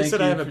he's I like, thought he thank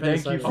said I have you,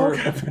 appendicitis. thank you Oh, for.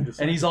 okay, appendicitis.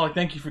 And he's all like,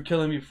 thank you for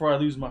killing me before I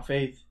lose my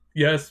faith.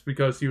 Yes,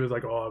 because he was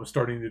like, "Oh, I was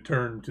starting to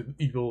turn to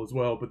evil as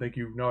well, but thank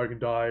you. Now I can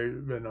die,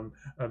 and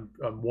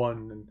I'm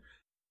one, and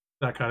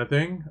that kind of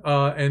thing."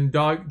 And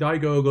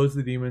Daigo goes to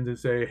the demons and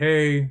say,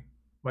 "Hey,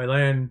 my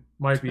land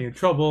might be in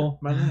trouble.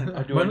 My man.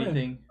 I'll do My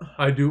anything.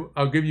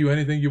 I'll give you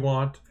anything you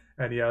want."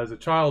 And he has a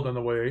child on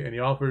the way, and he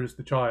offers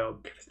the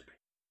child.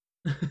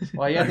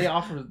 Well, yeah, they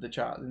offered the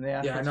child. And they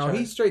asked Yeah, for the no,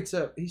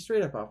 child. he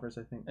straight up offers,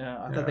 I think. Yeah,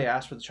 I Yeah. thought they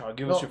asked for the child.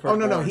 Give Oh, us your first.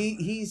 no.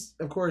 He's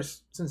of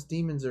course, since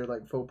demons are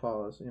like faux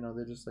paws,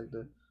 they're just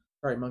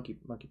like monkey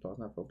paws,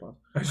 not faux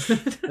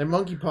paws. And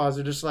monkey paws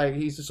are just like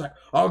he's just like,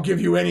 I'll give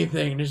you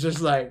anything. And it's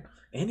just like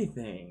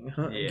anything.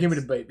 Huh? Yes. Give me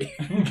the baby.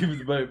 Give me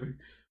the baby.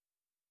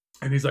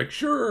 And he's like,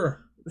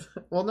 "Sure."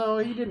 Well, no,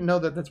 he didn't know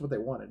that that's what they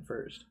wanted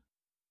first.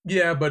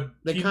 Yeah, but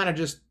They he, kind of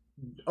just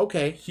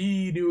okay.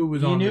 he knew it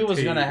was He on knew the it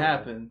was gonna table.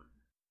 happen.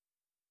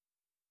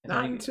 And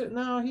Not then until,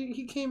 no,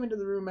 he came into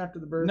the room after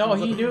the birth. no, and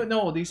was he like, knew.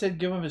 No, they said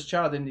give him his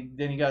child. Then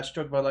he got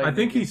struck by lightning. I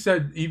think he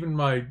said even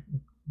my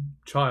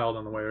child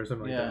on the way or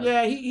something like that.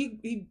 Yeah,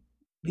 he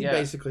Yeah.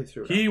 basically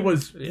threw it. He out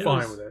was It fine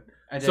was- with it.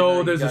 And then, So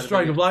he there's a got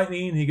strike baby. of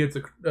lightning. He gets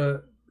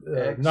a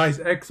X. nice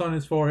X on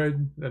his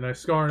forehead, a nice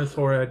scar on his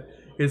forehead.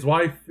 His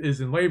wife is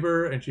in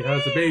labor and she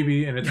has a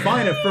baby, and it's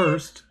fine at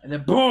first, And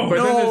then boom. but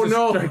then No, there's a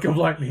no. strike of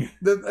lightning.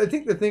 I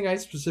think the thing I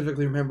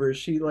specifically remember is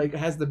she like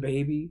has the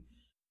baby,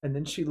 and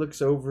then she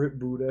looks over at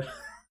Buddha.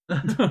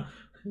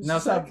 No,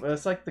 it's not.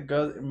 It's like the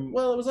god.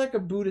 Well, it was like a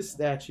Buddha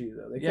statue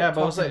though. They kept Yeah,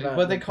 but it's talking like, about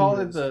but they call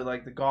it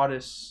Buddhas. the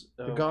goddess.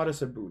 the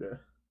goddess of Buddha.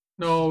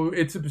 No,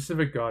 it's a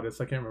Pacific goddess.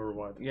 I can't remember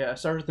what. Yeah, it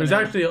starts with the There's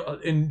name.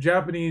 actually in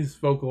Japanese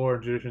folklore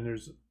and tradition,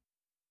 there's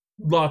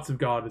lots of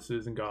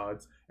goddesses and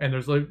gods, and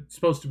there's like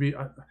supposed to be.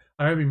 I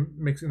might be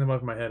mixing them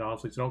up in my head,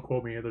 honestly, so don't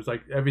quote me. There's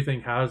like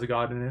everything has a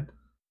god in it.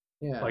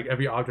 Yeah, Like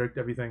every object,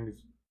 everything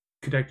is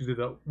connected to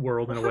the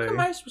world in a How way. come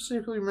I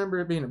specifically remember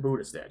it being a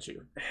Buddha statue?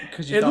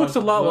 'Cause you It thought looks a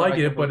was lot like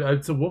a it, but book.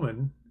 it's a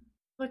woman.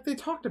 Like they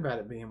talked about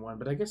it being one,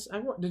 but I guess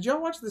did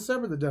y'all watch the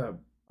sub or the dub?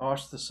 I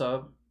watched the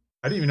sub.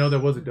 I didn't even know there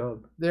was a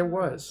dub. There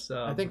was.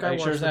 Sub. I think Are I you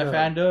watched sure it's the that dub.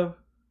 fan dub?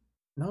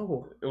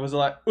 No, It was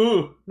like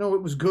ooh. no,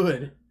 it was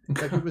good.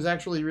 Like it was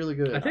actually really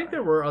good. I think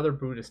there were other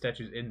Buddha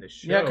statues in the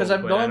show. Yeah, because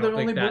I'm but I the don't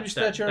only think Buddha that-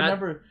 statue I that-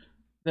 remember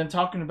them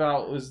talking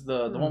about was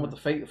the one with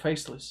the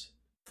faceless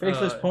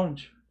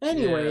punch.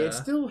 Anyway, Yeah. it's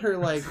still her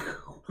like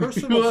What?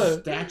 personal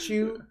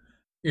statue,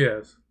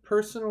 Yes.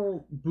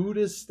 personal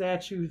Buddha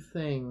statue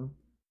thing.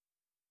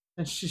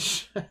 And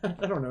she,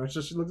 I don't know. It's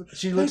just She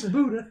looks "Thanks,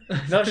 Buddha.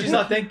 No, she's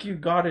not. Thank you,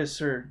 goddess,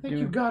 sir. Thank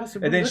you, goddess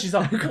of And then Buddha." she's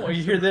like, oh,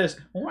 you hear this?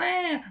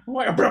 Wah,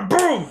 wah,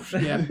 boom.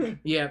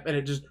 yeah, and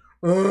it just.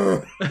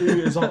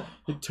 It's all-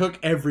 It took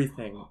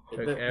everything.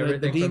 Took The everything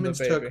from the demons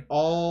took baby.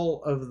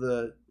 all of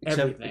the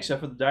everything.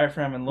 except for the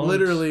diaphragm and lungs.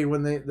 Literally,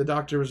 when the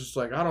doctor was just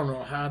like, I don't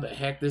know how the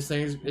heck this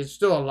thing is. It's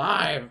still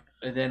alive.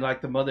 And then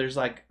like the mother's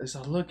like, it's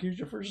like, look, here's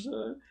your first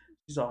son.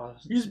 He's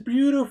awesome. He's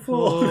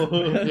beautiful.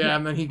 Yeah,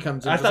 and then he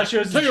comes in. I thought she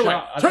was Take it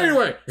away. Take it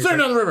away. Send it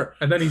down the river.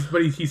 And then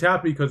he's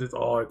happy because it's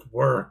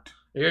worked.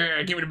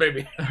 Yeah, give me the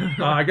baby.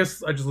 I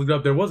guess I just looked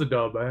up. There was a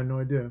dub. I had no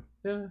idea.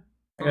 Yeah.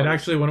 And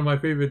actually, one of my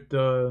favorite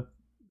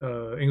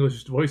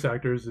English voice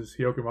actors is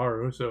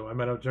Hyokimaru, so I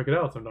might have to check it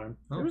out sometime.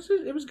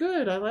 It was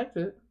good. I liked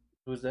it.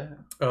 Who's that?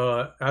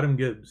 Adam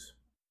Gibbs.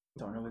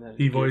 Don't know who that is.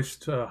 He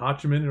voiced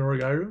Hachiman in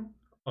Origairu.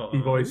 He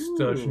voiced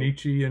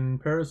Shinichi in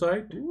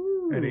Parasite.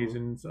 Ooh. And he's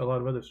in a lot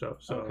of other stuff.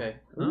 So Okay.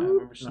 I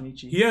remember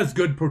Shinichi. he has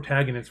good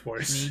protagonist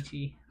voice.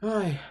 Sneaky.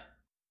 Ay.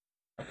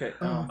 Okay.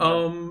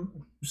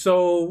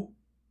 So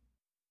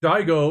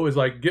Daigo is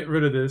like, get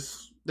rid of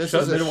this.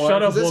 Shut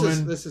up,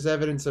 woman. This is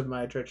evidence of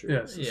my treachery.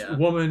 Yes. Yeah.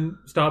 Woman,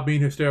 stop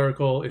being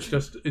hysterical. It's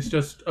just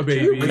a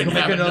baby. You can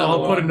have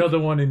I'll put another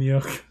one in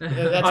you.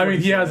 That's I what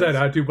mean, he has says. that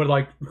attitude, but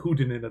like, who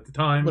didn't at the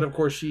time? But of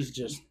course, she's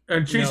just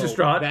And she's no,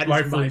 distraught, that is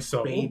rightfully my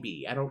so.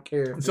 baby. I don't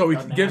care. If So he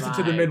doesn't gives it have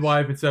to the eyes.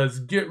 midwife and says,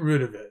 get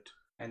rid of it.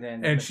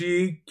 And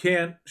She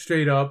can't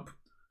straight up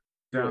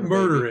Drown the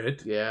murder baby.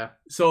 it. Yeah.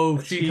 So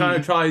But she she- kind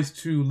of tries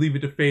to leave it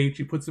to fate.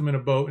 She puts him in a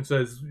boat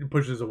and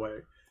pushes away.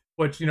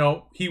 Which,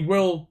 he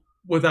will,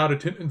 without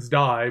attendance,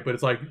 die, but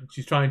it's like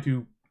she's trying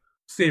to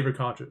save her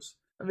conscious.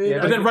 I mean, Yeah,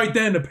 But then right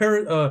then, a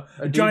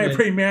giant demon.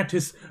 praying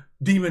mantis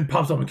demon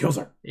pops up and kills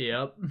her.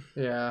 Yep.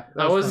 yeah.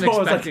 I wasn't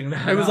So expecting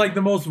that. It was like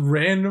the most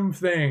random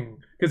thing.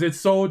 Because it's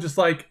so just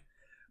like,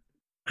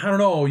 I don't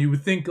know, you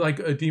would think like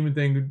a demon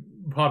thing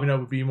popping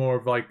up would be more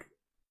of like,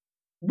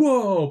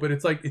 whoa, but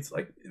it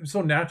was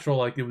so natural.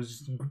 Like it was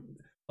just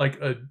like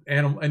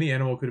any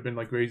animal could have been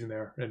like grazing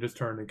there and just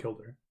turned and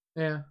killed her.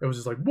 Yeah. It was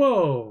just like,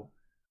 whoa.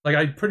 Like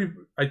I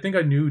think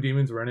I knew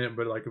demons were in it,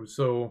 but like it was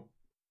so.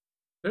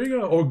 There you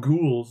go. Or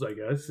ghouls, I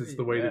guess is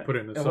the way they put it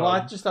in the sub. Well,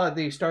 I just thought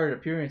they started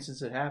appearing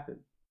since it happened.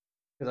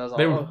 Because I was like,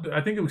 They were,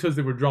 I think it was because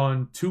they were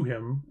drawn to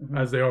him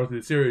as they are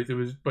through the series. It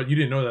was, but you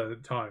didn't know that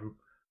at the time.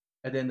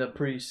 And then the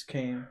priest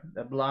came,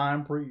 the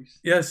blind priest.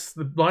 Yes,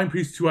 the blind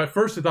priest who at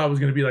first I thought was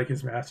going to be like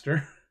his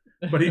master,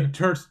 but he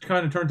turns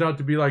out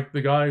to be like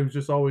the guy who's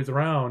just always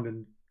around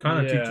and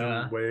kind of teaches him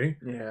the way.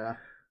 Yeah.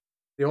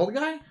 The old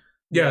guy?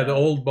 Yeah, the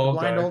old The bald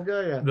blind guy, old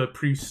guy, yeah. the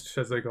priest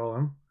as they call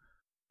him.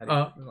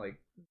 Like.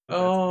 That's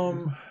Oh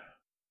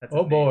his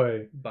name.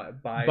 boy,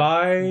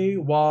 By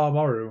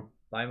Wamaru.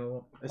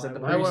 Is that the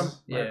Biwa- priest?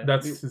 Yeah.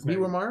 That's his name.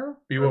 Biwamaru?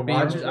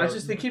 Biwamaru. I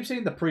just they keep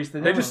saying the priest.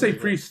 They just say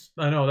priest.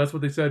 I know that's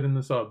what they said in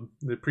the sub.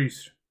 The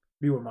priest.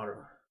 Biwamaru.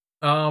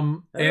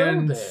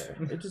 And there.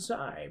 It is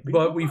I.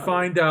 but we Biwamaru.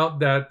 find out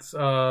that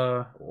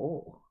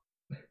Oh.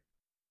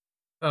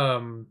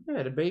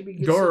 Yeah, the baby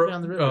gets Doro, sent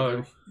down the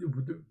river.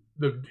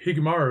 the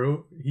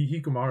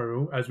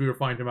Hikumaru, as we were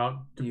finding out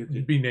to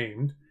Yuki. be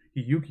named,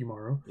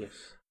 Hiyukimaru. Yes.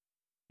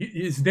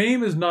 His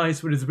name is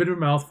nice, but it's a bit of a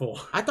mouthful.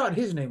 I thought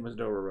his name was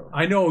Dororo.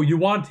 I know you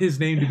want his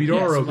name to be Yes,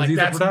 Dororo I'm because like, he's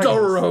that's the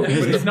protagonist. Dororo. But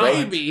He's the not.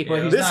 baby.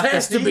 But he's This not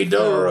has the to be thief,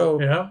 though.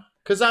 Dororo. Yeah,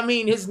 Because, I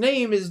mean, his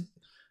name is...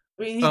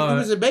 I mean, he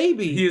was a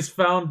baby. he is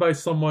found by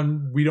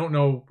someone. We don't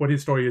know what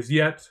his story is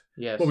yet,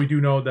 Yes. but we do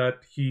know that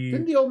he.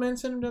 Didn't the old man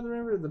send him down the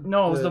river?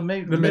 No, it was the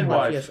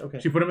midwife. Yes, okay.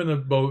 She put him in the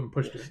boat and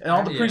pushed it. And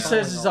all the Yeah. priest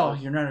says is, "Oh,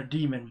 you're not a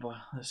demon, but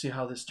let's see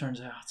how this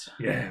turns out."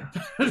 Yeah.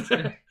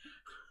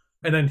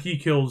 And then he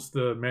kills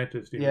the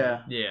mantis demon.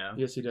 Yeah. Yeah.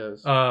 Yes, he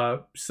does.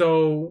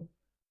 So,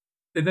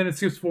 and then it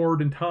skips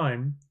forward in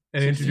time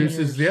and 16 introduces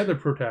years. the other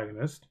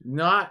protagonist.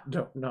 No,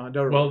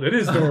 Dororo. Well, it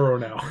is Dororo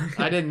now,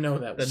 I didn't know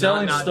that. The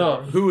Selling not-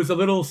 stuff. who is a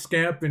little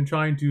scamp and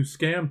trying to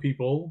scam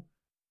people,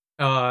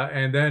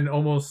 and then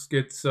almost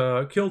gets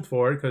killed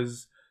for it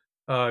because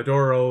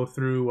Dororo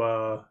threw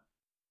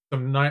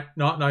some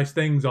not nice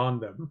things on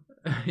them.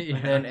 Yeah.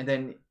 And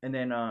then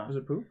Was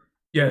it poop?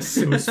 Yes,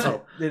 it was.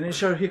 Oh. then they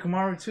showed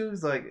Hikamaru too.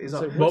 He's like,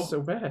 So, well, what's so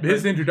bad?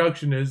 His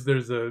introduction is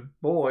there's a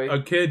boy.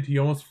 kid. He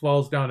almost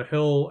falls down a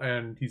hill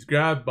and he's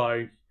grabbed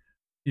by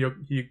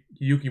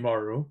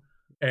Yukimaru,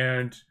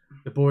 and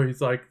the boy is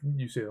like,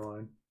 "You say the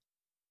line."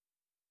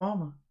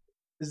 Mama,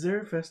 is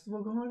there a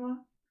festival going on?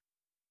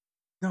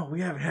 No, we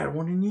haven't had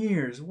one in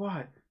years.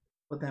 Why?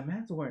 But that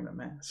man's wearing a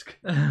mask.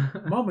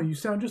 Mama, you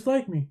sound just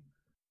like me.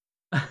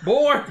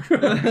 Boy!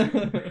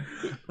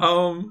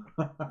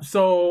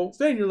 So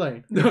Stay in your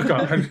lane. oh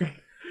god.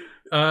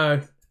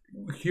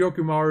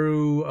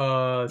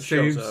 Hyokimaru Shows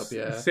saves up,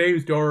 yeah.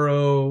 saves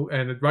Doro,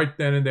 and right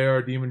then and there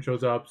a demon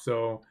shows up.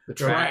 So The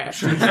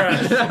trash. The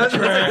trash.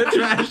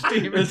 Trash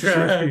demon. The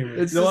trash demon.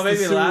 It's You know what made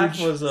just me the laugh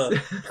sewage. was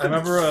I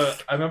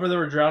remember they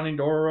were drowning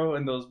Dororo,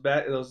 and those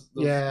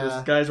Yeah.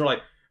 those guys were like,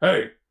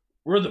 "Hey,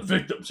 we're the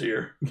victims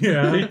here."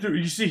 Yeah,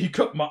 You see, he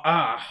cut my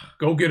eye.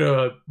 go get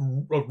a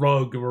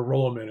rug and we'll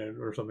roll him in it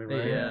or something,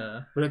 right?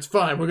 Yeah. But it's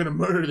fine. We're gonna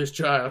murder this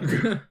child.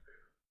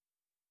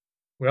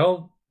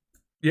 Well,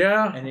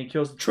 yeah, And he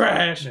kills the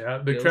trash. yeah.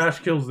 The Kills- trash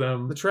kills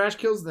them. The trash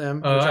kills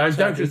them. I've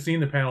actually seen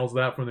the panels of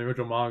that from the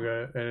original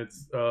manga, and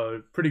it's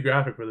pretty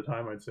graphic for the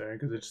time, I'd say,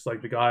 because it's just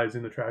like the guys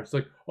in the trash, it's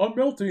like, I'm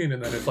melting,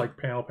 and then it's like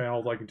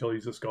panels like until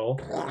he's a skull.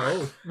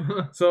 Oh.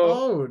 So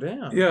Oh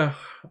damn. yeah,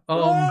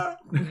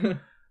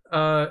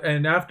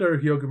 and after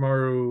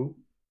Hyokimaru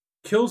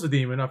kills the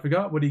demon, I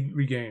forgot what he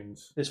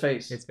regains. His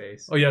face. His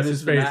face. Oh yes, This his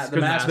is the face. ma- the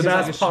 'Cause mask the is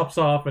mask like a pops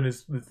off and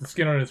the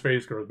skin on his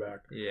face grows back.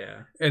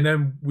 Yeah. And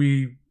then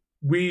we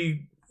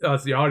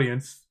as the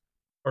audience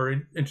are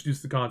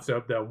introduced to the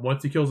concept that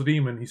once he kills a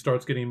demon, he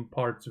starts getting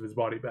parts of his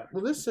body back.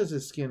 Well, this says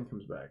his skin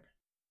comes back.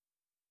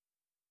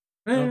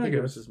 I Eh, don't I think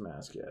it was guess. his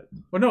mask yet.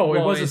 Well, no, it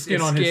Well, was the it's skin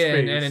his on his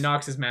face, and it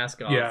knocks his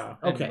mask off. Yeah.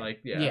 And, Okay. like,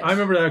 yeah. Yeah. I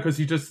remember that because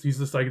he's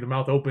just like the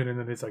mouth open and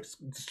then it's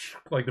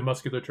like the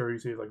musculature you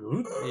see is like.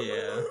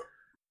 Yeah.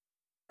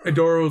 And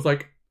Dororo's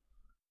like.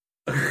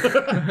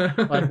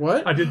 Like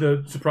what? I did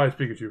the surprise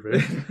Pikachu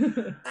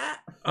face.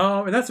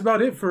 And that's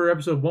about it for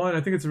episode 1.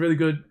 I think it's a really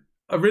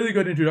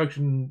good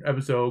introduction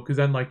episode because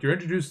then like you're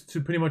introduced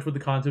to pretty much what the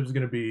concept is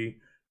going to be.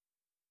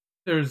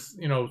 There's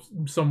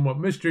somewhat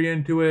mystery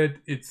into it.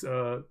 It's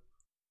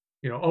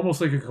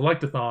almost like a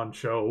collectathon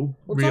show.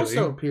 Well, it's really,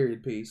 also a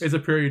period piece. it's a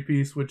period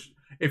piece. Which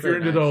if Very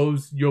you're into nice.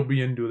 those, you'll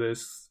be into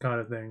this kind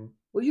of thing.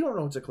 Well, you don't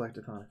know it's a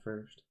collectathon at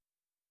first.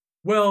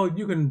 Well,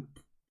 you can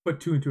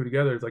put 2 and 2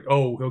 together. It's like,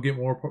 oh, he'll get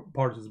more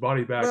parts of his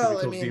body back if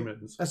he kills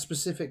demons. A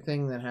specific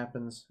thing that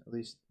happens, at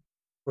least,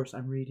 of course,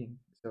 I'm reading,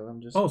 so I'm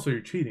just... Oh, so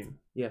you're cheating.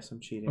 Yes, I'm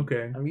cheating.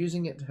 Okay. I'm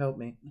using it to help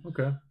me.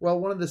 Okay. Well,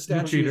 one of the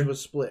cheater. statues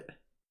was split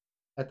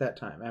at that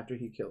time, after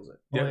he kills it.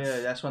 Oh Yes. yeah,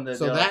 that's when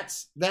So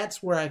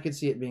that's where I could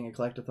see it being a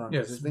collectathon.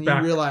 Yes, Because then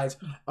back- you realize,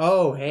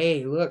 oh,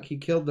 hey, look, he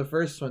killed the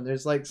first one.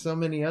 There's like so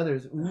many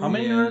others. Ooh. How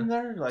many Yeah. are in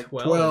there? Like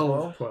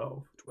 12.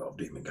 12. 12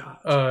 demon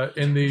gods.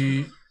 In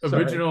the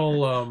Sorry.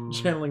 original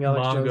Channeling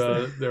Alex manga,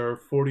 Jones there are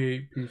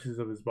 48 pieces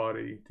of his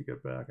body to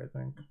get back, I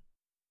think.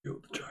 Kill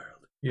the child.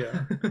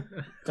 Yeah.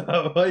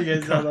 What do you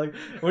guys sound like?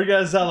 What do you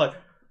guys sound like?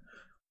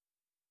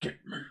 Get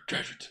me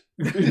gadget.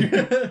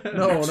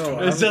 No,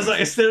 It sounds like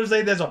instead of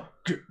saying that's a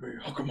get me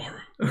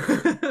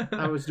Hakamaru.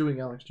 I was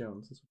doing Alex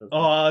Jones. That's what I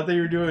Oh, was I thought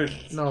you were doing.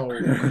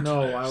 doing.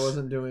 No, I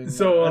wasn't doing.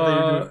 So, I thought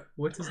you were doing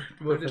What's his...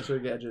 Professor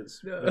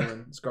Gadget's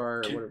villain, Scar,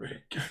 or whatever.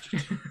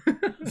 gadget.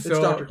 It's So-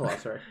 Dr. Claw,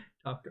 sorry.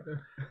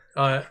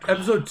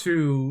 episode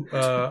 2,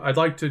 I'd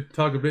like to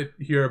talk a bit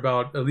here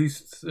about, at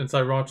least since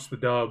I watched the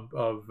dub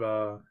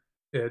of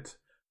it,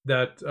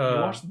 that... You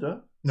watched the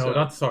dub? no, Sub.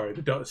 not sorry,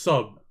 the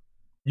sub.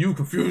 You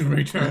confused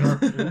me, Tanner.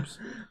 Oops.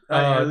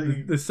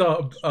 The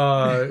sub.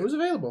 It was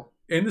available.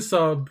 In the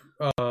sub,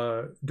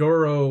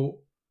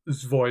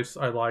 Dororo's voice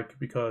I like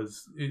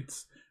because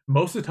it's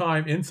most of the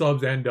time in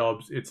subs and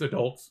dubs, it's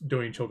adults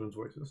doing children's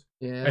voices,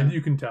 Yeah. and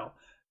you can tell.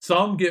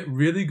 Some get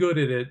really good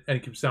at it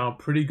and can sound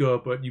pretty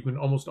good, but you can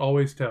almost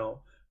always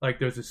tell. Like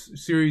there's a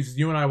series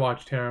you and I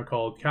watched, Taryn,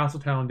 called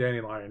Castletown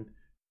Dandelion.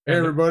 Hey,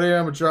 everybody,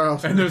 I'm a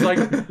child. And there's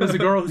a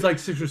girl who's like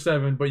 6 or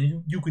 7, but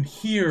you can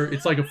hear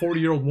it's like a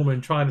 40-year-old woman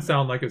trying to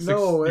sound like a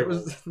 6-year-old. No, it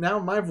was. Now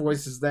my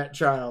voice is that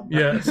child.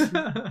 Yes. I'm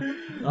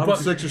But-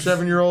 a 6 or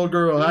 7 year old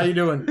girl. How you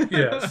doing?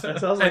 Yes. That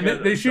sounds like And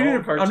a they shoot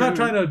dog it. I'm not cartoon.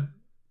 trying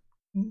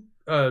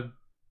to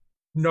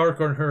narc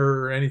on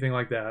her or anything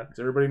like that. Does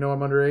everybody know I'm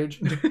underage?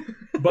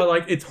 But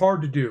like it's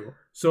hard to do.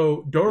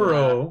 So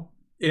Dororo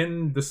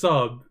in the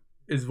sub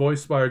is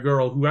voiced by a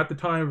girl who at the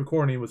time of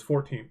recording was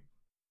 14.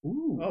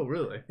 Ooh, Oh,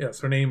 really? Yes,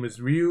 her name is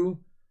Ryu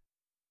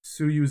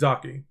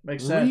Suyuzaki.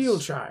 Makes sense. real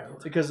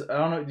child. Because I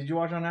don't know. Did you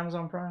watch it on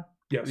Amazon Prime?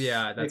 Yes.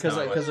 Yeah, that's Because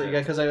how it was.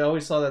 because I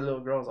always saw that little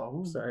girl. I was like,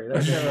 ooh. Sorry,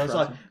 That's that's I was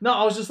like, no,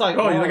 I was just like,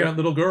 Oh, you're wow. looking at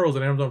little girls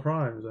on Amazon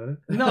Prime, is that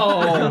it? No,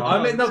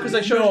 I mean no, because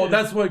I showed. No, you-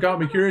 that's what got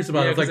me curious about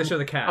Yeah, it. I was because like, they show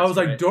the cast. I was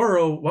like, right?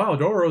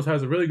 Dororo's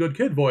has a really good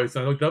kid voice.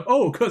 And I looked up,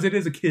 oh, because it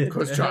is a kid.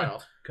 Because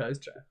child.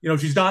 Cause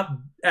She's not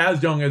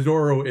as young as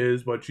Dororo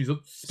is, but she's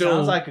still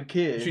sounds like a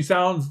kid.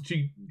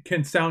 she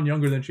can sound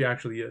younger than she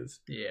actually is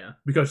yeah.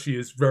 because she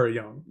is very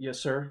young. Yes,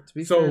 sir. To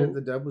be So- fair,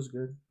 the dub was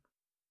good.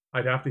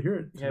 I'd have to hear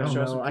it. Yeah, No.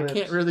 show us some No, I clips.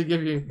 can't really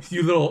give you.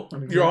 You're on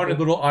a example.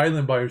 little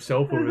island by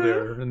yourself over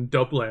there in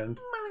Dubland.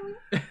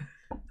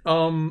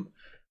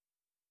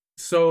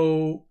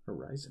 So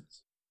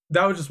Horizons.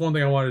 that was just one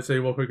thing I wanted to say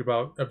real quick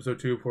about episode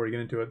 2 before we get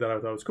into it that I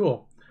thought was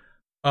cool.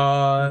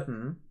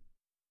 Mhm.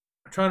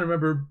 I'm trying to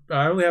remember.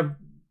 I only have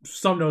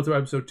some notes about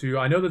episode 2.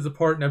 I know there's a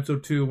part in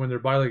episode 2 when they're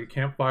by like a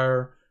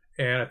campfire,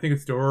 and I think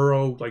it's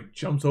Dororo like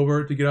jumps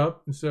over it to get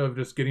up instead of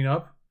just getting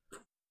up.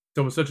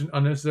 So it was such an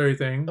unnecessary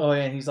thing. Oh,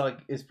 yeah, and he's like,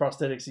 it's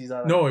prosthetics. He's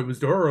not. No, it was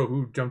Dororo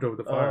who jumped over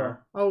the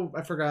fire. Oh,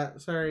 I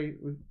forgot. Sorry.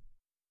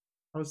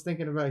 I was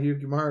thinking about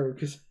Yukimaru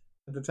because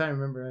at the time,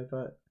 remember, I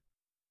thought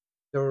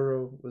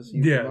Dororo was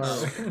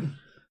Yukimaru.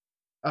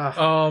 Yes.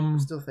 I'm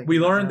still thinking We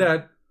about learned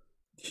that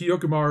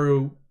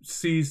Hyokimaru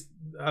sees,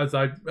 as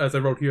I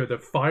wrote here, the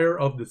fire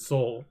of the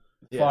soul.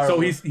 Yes. So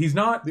he's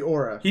not, the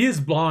aura. he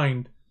is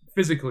blind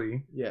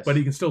physically, Yes. but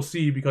he can still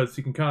see because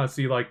he can kind of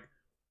see like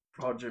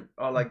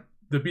like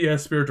the BS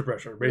spiritual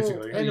pressure,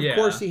 basically. Well, and of Yeah.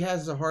 course, he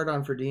has a hard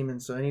on for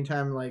demons. So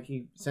anytime like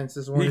he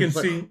senses one, he can he's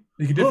like, see,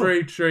 he can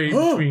differentiate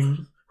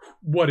between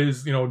what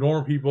is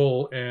normal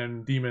people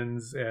and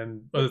demons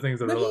and other things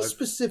that But are he's alive.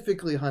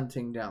 specifically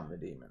hunting down the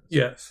demons.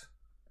 Yes.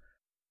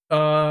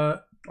 I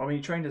mean,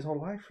 he trained his whole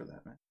life for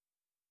that, man.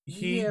 But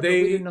we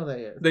They didn't know that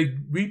yet. they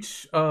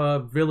reach a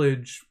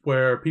village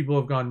where people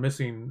have gone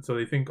missing, so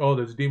they think, oh,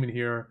 there's a demon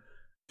here.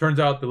 Turns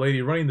out the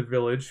lady running the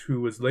village,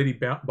 who was Lady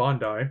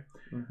Bondi,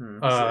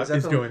 Mm-hmm. Is that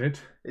is the- doing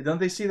it. Don't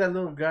they see that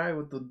little guy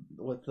with the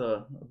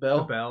The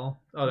bell?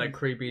 bell. Oh, that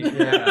creepy. Yeah.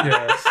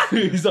 Yes.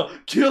 He's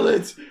like, kill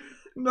it.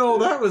 No,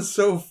 that was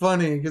so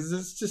funny because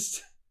it's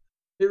just.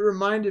 It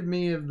reminded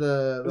me of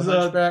the It's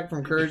a- Hunchback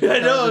from Courage. I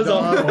the know. It's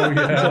all, Dog. Oh,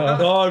 yeah.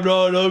 Oh, I'm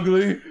not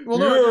ugly. Well,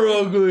 no,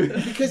 You're ugly.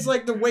 Because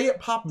like the way it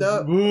popped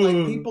up,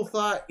 like people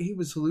thought he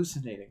was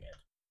hallucinating it.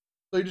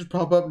 So he just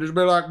pop up and just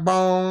be like,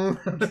 "Bong."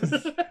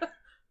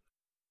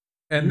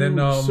 And then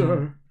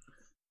sir,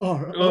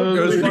 are it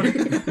was ugly.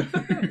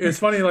 funny. It's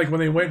funny, like when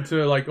they went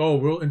to like, oh,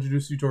 we'll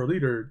introduce you to our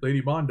leader,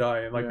 Lady Bondi,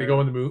 and like they Yeah.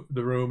 go in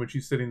the room and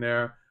she's sitting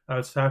there. I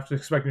was half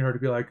expecting her to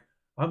be like,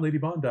 I'm Lady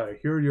Bondi.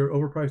 Here are your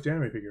overpriced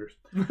anime figures.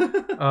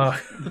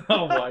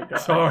 Oh my god.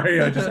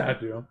 Sorry, I just had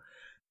to.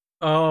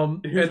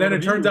 And Here's then one it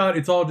of turns you. out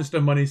it's all just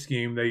a money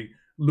scheme. They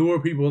lure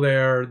people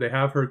there. They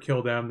have her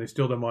kill them. They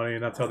steal their money,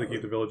 and that's how they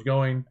keep the village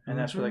going. And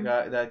that's where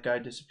that guy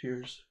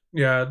disappears.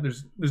 Yeah,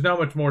 there's not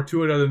much more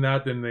to it other than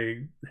that. Than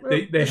they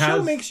the show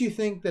has makes you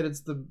think that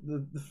it's the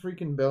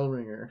freaking bell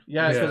ringer.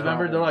 Yeah, because Yeah.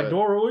 remember they're like,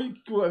 Dororo,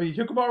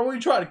 Hyukimaru, what are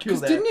you trying to kill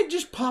Because that? didn't it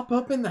just pop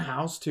up in the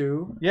house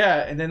too?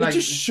 Yeah, and then It like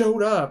just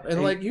showed up and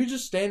Hey. like he was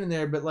just standing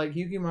there, but like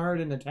Yukimaru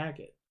didn't attack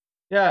it.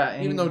 yeah,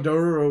 and Even though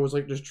Dororo was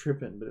like just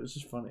tripping, but it was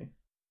just funny.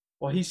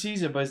 well he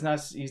sees it, but he's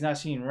not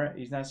seen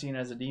it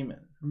as a demon.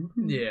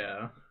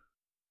 Yeah.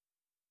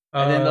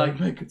 And then Uh, like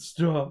make it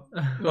stop.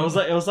 It was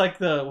like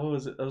the what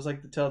was it? It was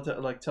like the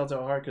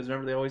Telltale Heart because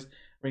remember they always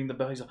ring the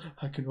bell. He's like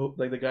I can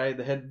like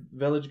the head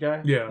village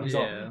guy. Yeah. He's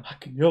Yeah. all I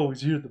can always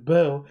hear the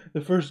bell.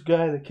 The first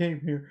guy that came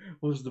here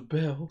was the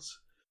bells,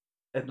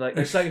 and like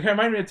it's like it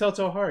reminded me of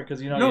Telltale Heart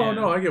because you know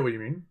no, I get what you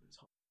mean.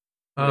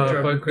 Drove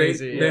him But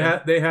crazy,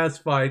 they has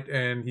fight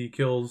and he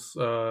kills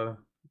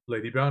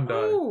Lady Bondi.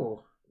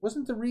 Oh,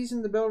 wasn't the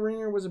reason the bell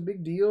ringer was a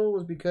big deal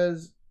was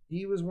because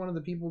he was one of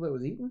the people that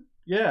was eaten?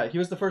 Yeah, he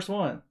was the first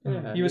one.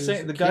 Yeah, He was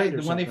saying a the guy kid or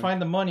when they something.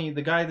 find the money,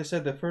 the guy that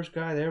said the first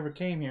guy that ever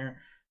came here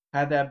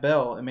had that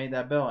bell and made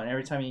that bell, and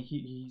every time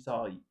he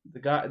saw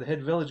the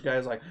head village guy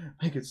was like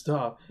make it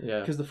stop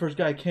Yeah. because the first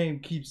guy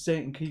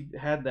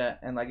had that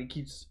and like it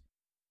keeps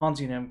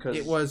haunting him because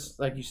It was,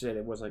 like you said,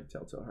 it was like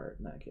Telltale Heart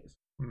in that case.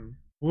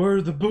 where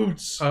are the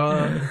boots?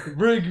 Uh,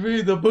 Bring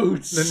me the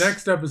boots. The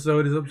next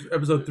episode is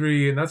episode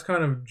 3, and that's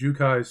kind of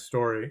Jukai's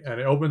story, and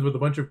it opens with a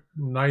bunch of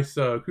nice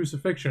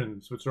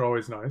crucifixions, which are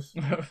always nice.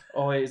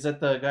 Oh wait, is that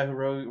the guy who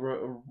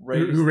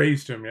raised? Who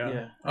raised him?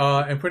 Yeah.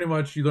 Yeah. And pretty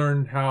much you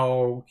learn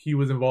how he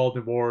was involved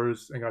in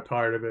wars and got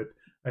tired of it,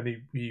 and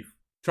he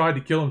tried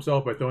to kill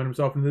himself by throwing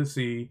himself into the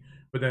sea.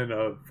 But then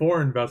a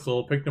foreign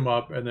vessel picked him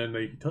up, and then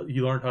he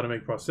learned how to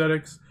make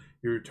prosthetics.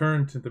 He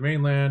returned to the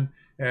mainland.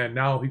 And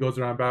now he goes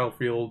around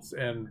battlefields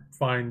and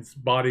finds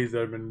bodies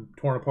that have been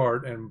torn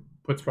apart and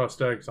puts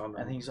prosthetics on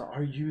them. And he's like,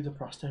 "Are you the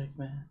prosthetic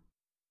man?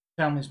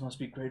 Families must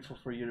be grateful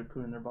for you to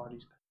put in their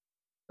bodies."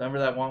 Remember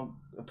that one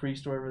a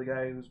priest or whatever the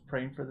guy who was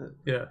praying for the.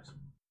 Yes.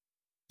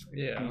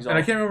 Yeah. He's And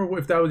I all- can't remember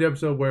if that was the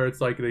episode where it's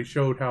like they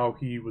showed how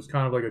he was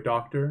kind of like a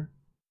doctor.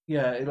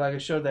 Yeah, it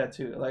showed that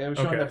too. Like it was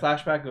showing Okay. the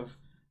flashback of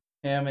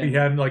him and He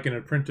had like an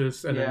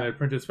apprentice, and then Yeah. the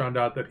apprentice found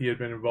out that he had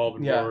been involved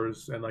in Yeah.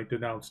 wars and like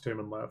denounced him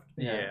and left.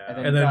 Yeah.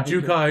 And then he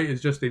could- Jukai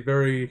is just a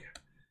very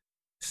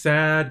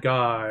sad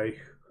guy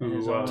and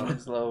his who own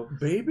is low.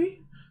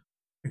 Baby?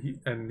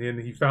 and then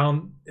he's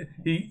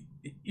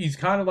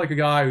kind of like a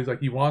guy who's like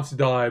he wants to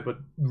die, but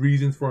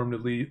reasons for him to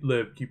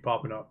live keep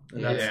popping up.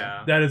 And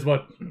Yeah. that is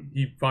what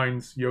he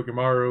finds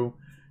Yokimaru.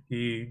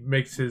 He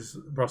makes his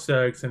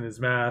prosthetics and his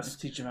mask.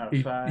 Teach him how to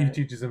He fight.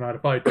 teaches him how to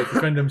fight to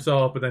defend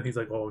himself, but then he's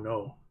like, oh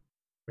no,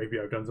 maybe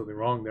I've done something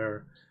wrong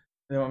there.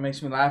 Then what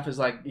makes me laugh is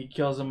like he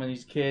kills him when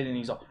he's a kid and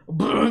he's all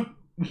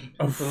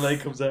the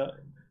leg comes out.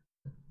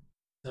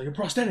 He's like a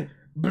prosthetic.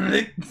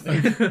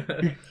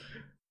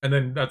 And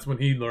then that's when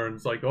he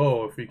learns, like,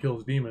 oh, if he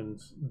kills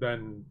demons,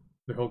 then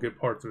he'll get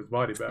parts of his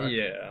body back.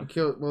 Yeah.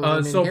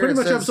 So pretty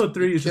much episode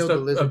 3 is just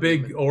a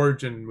big demon.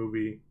 origin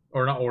movie,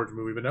 or not origin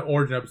movie, but an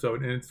origin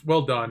episode, and it's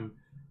well done.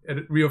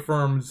 It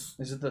reaffirms.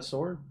 Is it the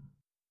sword?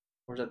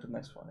 Or is that the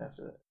next one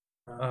after that?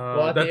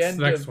 Well, at That's the end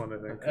the next of one,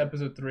 I think.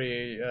 Episode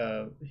 3,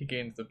 he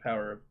gains the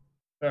power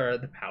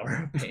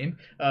of pain,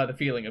 the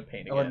feeling of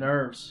pain Oh, again.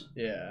 nerves.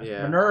 Yeah.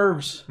 Yeah. My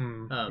nerves.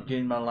 Hmm.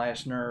 Getting my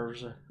last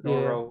nerves.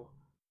 Dororo.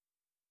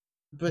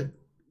 But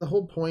the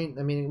whole point,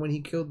 I mean, when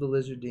he killed the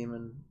lizard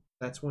demon,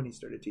 that's when he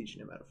started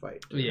teaching him how to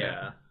fight.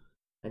 Yeah.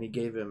 And he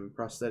gave him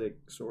prosthetic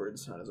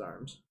swords on his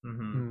arms.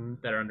 Mm-hmm. Hmm.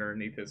 That are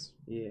underneath his.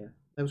 Yeah,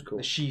 that was cool.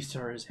 The sheaths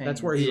are his hands.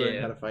 That's where he learned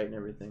Yeah. how to fight and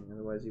everything.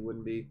 Otherwise, he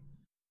wouldn't be,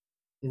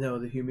 the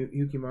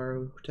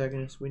Yukimaru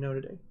protagonist we know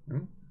today.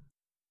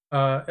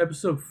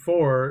 Episode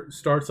 4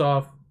 starts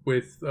off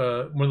with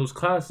one of those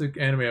classic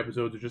anime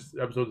episodes, or just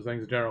episodes of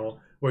things in general,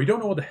 where you don't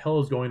know what the hell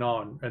is going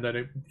on, and then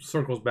it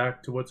circles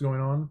back to what's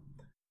going on.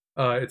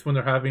 It's when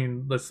they're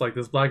having this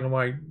black and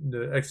white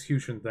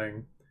execution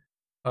thing,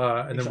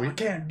 and then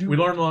we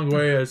learn along the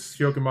way as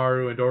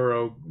Yokimaru and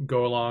Dororo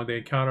go along. They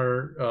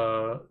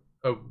encounter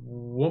a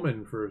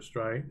woman first,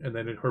 right, and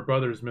then her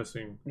brother's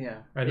missing. Yeah.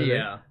 And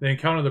then they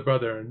encounter the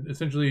brother, and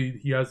essentially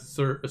he has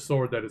a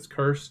sword that is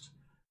cursed,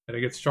 and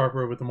it gets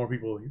sharper with the more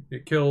people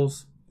it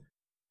kills.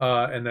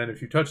 And then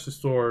if you touch the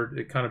sword,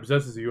 it kind of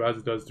possesses you, as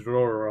it does to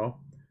Dororo.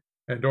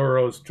 And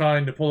Dororo's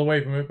trying to pull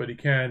away from it, but he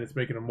can't. It's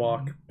making him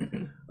walk.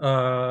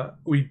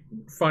 We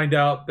find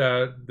out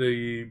that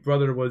the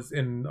brother was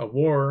in a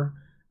war.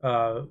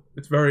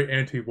 It's very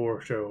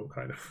anti-war show,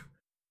 kind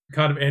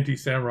of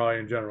anti-samurai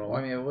in general. Well,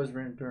 I mean, it was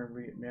written during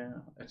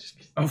Vietnam. I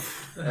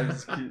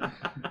just kidding.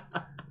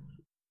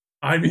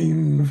 I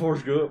mean,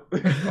 Forrest Gump.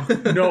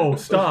 no,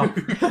 stop.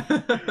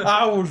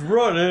 I was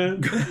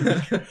running.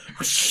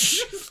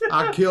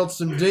 I killed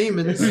some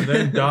demons. And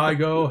then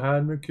Daigo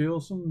had me kill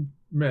some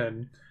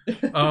men.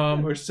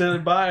 We're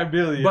sitting by a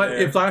billion. But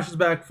it flashes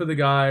back for the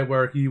guy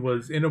where he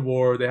was in a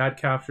war. They had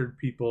captured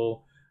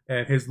people,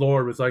 and his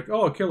lord was like,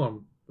 "Oh, kill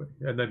him."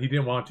 And then he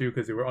didn't want to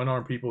because they were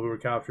unarmed people who were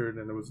captured,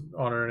 and there was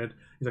honor in it.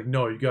 He's like,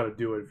 "No, you got to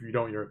do it. If you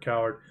don't, you're a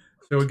coward."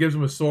 So it gives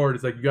him a sword.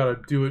 It's like, you got to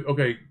do it.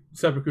 Okay,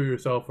 seppuku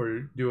yourself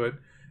or do it.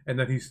 And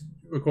then he's,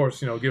 of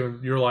course,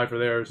 given your life or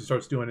theirs, he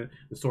starts doing it.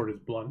 The sword is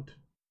blunt.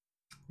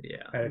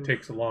 Yeah. And it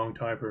takes a long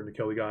time for him to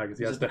kill the guy because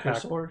he has to hack.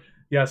 Sword?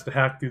 He has to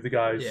hack through the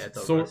guy's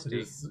sword,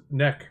 his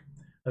neck.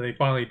 And then he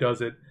finally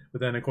does it. But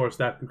then, of course,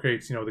 that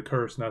creates, the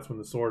curse. And that's when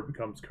the sword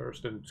becomes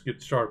cursed and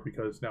gets sharp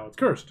because now it's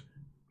cursed.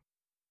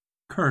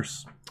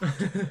 Curse.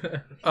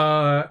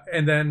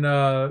 And then...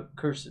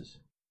 Curses.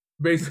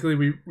 Basically,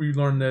 we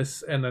learn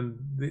this, and then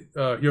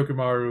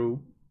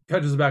Hyokimaru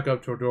catches back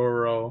up to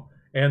Dororo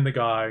and the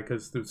guy,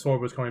 because the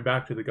sword was coming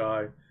back to the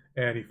guy,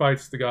 and he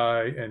fights the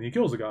guy, and he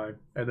kills the guy,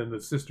 and then the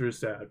sister is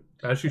sad,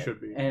 as she should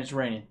be. And it's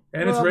raining.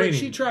 It's raining. But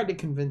she tried to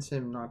convince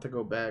him not to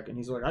go back, and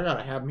he's like, I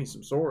gotta have me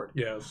some sword.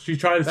 Yes, she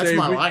tried to That's say...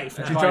 my life.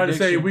 She tried to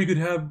say, we could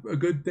have a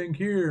good thing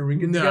here, and we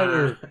can get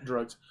together.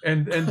 Drugs.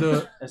 And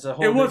the... It's a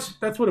whole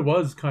That's what it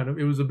was, kind of.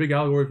 It was a big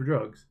allegory for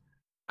drugs.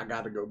 I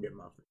gotta go get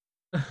my food.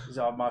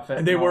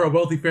 And they were a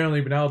wealthy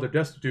family, but now they're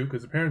destitute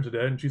because the parents are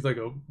dead, and she's like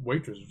a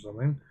waitress or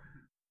something.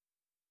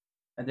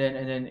 And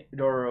then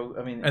Dororo,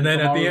 and then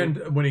at the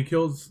end, when he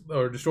kills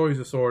or destroys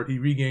the sword, he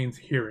regains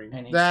hearing.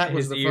 And that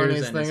was the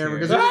funniest thing ever.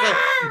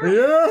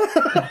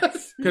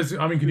 Because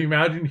can you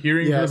imagine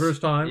hearing for the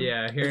first time?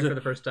 Yeah, hearing for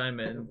the first time,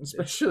 and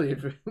especially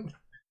if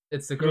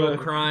it's the girl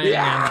crying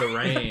in the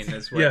rain.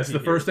 Is what the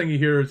first thing he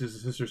hears is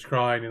his sister's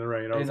crying in the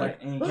rain. I was like,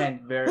 and he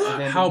can't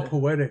how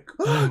poetic.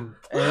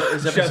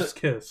 Chef's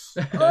kiss.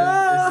 Is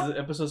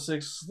episode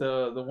 6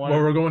 the one? Well,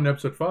 we're going to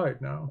episode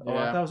 5 now. Oh,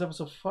 I thought it was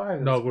episode 5.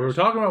 No, we were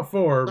talking about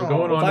 4. We're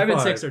going on 5 to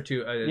and 5. 6 are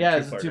two.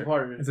 It's a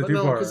two-parter. It's a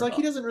two-parter. Because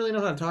he doesn't really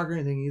know how to talk or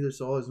anything either.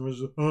 So all his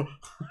noises.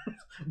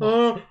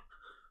 I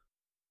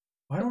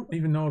don't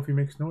even know if he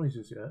makes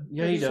noises yet.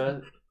 Yeah, he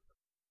does.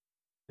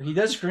 He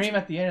does scream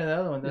at the end of the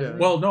other one, doesn't he?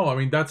 Well, no, I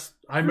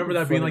remember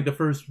that being like the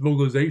first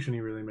vocalization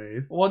he really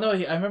made. Well, no,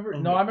 I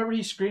remember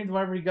he screamed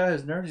whenever he got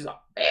his nerves. He's like,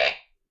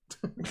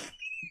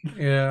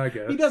 yeah, I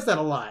guess. He does that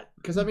a lot.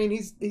 Because,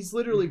 he's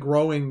literally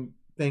growing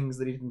things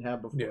that he didn't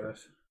have before.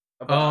 Yes.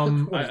 I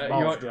can't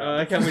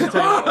wait to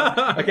tell you.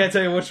 I can't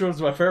tell you which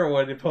one's my favorite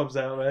one. It pumps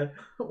out, man.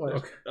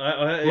 Okay.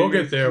 We'll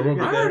get there.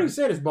 I already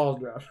said his balls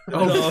dropped.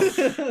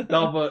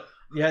 No, but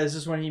yeah, this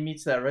is when he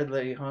meets that red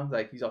lady, huh?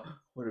 Like he's all,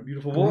 what a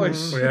beautiful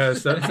voice.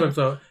 Yes, that's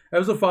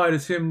episode 5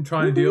 is him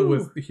trying to deal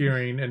with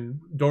hearing and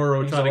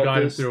Dororo trying to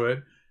guide him through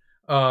it.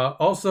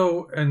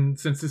 Also, and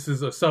since this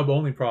is a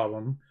sub-only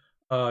problem,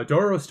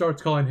 Dororo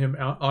starts calling him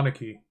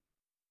Aniki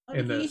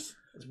in this.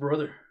 It's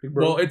brother.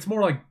 Well, it's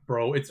more like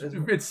bro. It's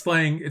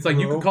slang. It's like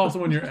bro. You can call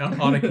someone your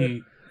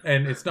Aniki,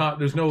 and it's not.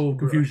 There's no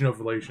confusion of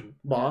relation.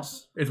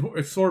 Boss.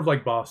 It's sort of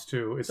like boss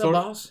too. It's sort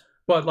boss.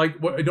 But like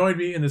what annoyed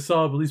me in the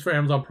sub, at least for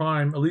Amazon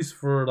Prime, at least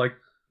for like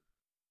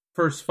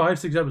first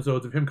 5-6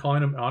 episodes of him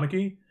calling him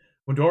Aniki,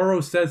 when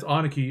Dororo says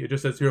Aniki, it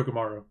just says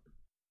Hirokimaru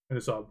in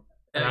the sub,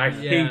 and I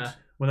hate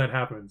when that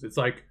happens. It's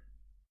like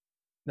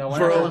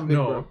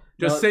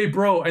just say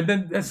bro, and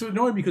then that's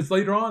annoying me because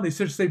later on they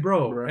just say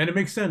bro, and it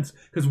makes sense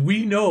because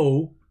we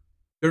know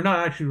they're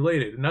not actually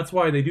related, and that's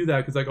why they do that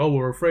because like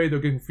we're afraid they'll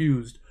get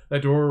confused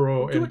that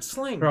Dororo and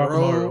slang,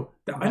 bro.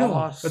 I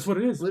know that's what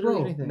it is, literally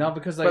bro. Anything. No,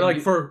 because but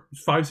like for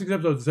 5-6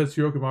 episodes it says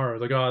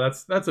Hirokimaru. It's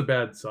like that's a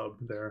bad sub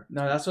there.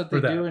 No, that's what they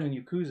do in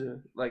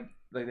Yakuza. Like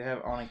they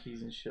have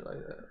Anikis and shit like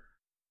that.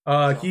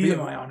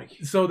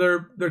 So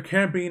they're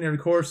camping, and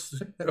of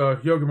course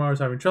Hirokimaru's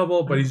having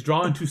trouble, but he's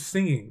drawn to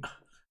singing.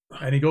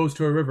 And he goes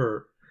to a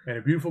river, and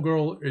a beautiful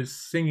girl is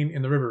singing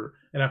in the river.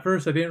 And at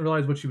first, I didn't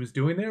realize what she was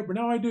doing there, but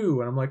now I do.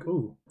 And I'm like,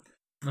 ooh.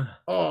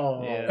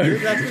 Oh. Yeah.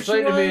 That's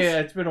explain to me.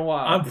 It's been a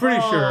while. I'm pretty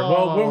sure.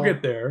 Well, we'll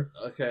get there.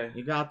 Okay.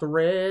 You got the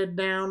red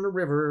down the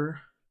river.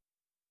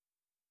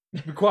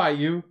 Be quiet,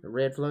 you. The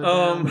red flood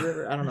down the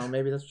river. I don't know.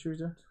 Maybe that's what she was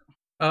doing.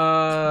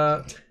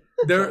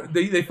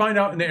 They find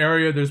out in the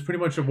area there's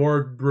pretty much a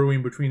war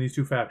brewing between these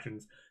two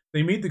factions.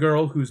 They meet the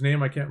girl whose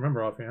name I can't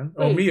remember offhand.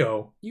 Wait,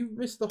 Mio. You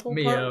missed the whole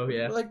Mio, part.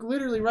 yeah. Like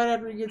literally right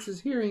after he gets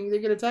his hearing, they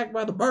get attacked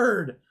by the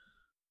bird.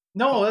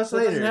 No, that's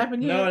later. Doesn't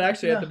happen yet. No, and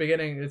actually at the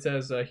beginning it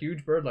says a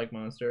huge bird-like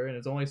monster, and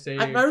it's only saying.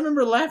 I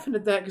remember laughing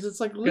at that because it's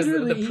like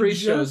literally the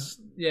priest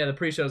shows. Yeah, the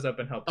priest shows up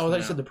and helps. Oh,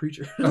 they said the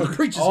preacher. The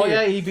preacher's here.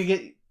 Yeah,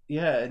 he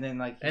Yeah, and then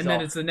like, And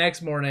then it's the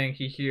next morning.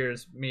 He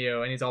hears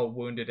Mio, and he's all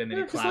wounded, and then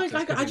he collapses.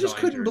 Like, 'cause I he's just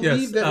all couldn't injured.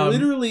 believe Yes, that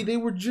literally they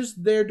were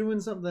just there doing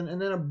something,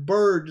 and then a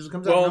bird just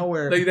comes out of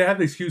nowhere. they have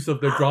the excuse of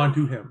they're drawn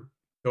to him,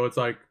 so it's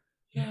like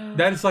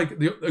that is like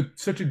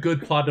such a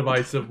good plot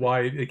device of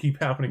why it keep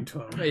happening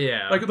to him.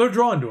 Yeah. Like they're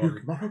drawn to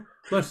him.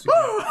 Bless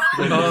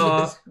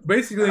you.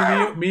 Basically,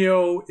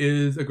 Mio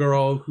is a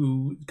girl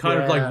who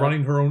kind of like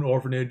running her own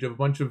orphanage of a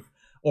bunch of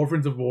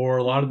orphans of war.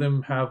 A lot of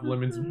them have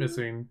limbs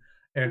missing,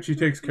 and she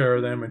takes care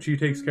of them. And she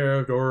takes care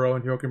of Dororo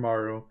and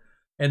Hyokimaru.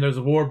 And there's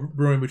a war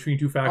brewing between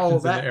two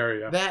factions in the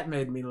area. That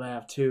made me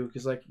laugh too,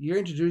 because like you're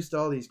introduced to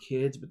all these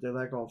kids, but they're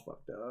like all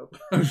fucked up,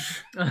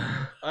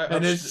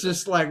 and it's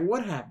just like,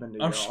 what happened to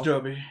y'all? I'm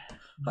stubby.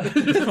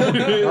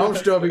 I'm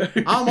stubby.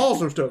 I'm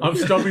also stubby. I'm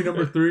stubby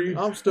number 3.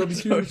 I'm stubby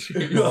too.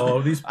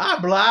 Oh, these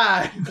I'm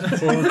blind.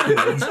 poor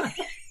kids.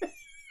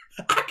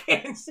 I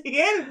can't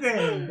see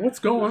anything. What's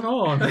going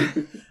on?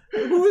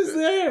 Who is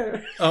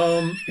there?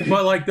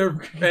 But like they're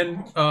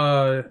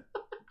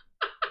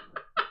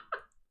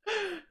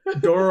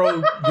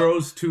Dororo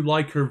grows to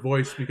like her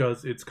voice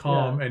because it's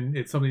calm and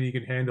it's something he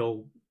can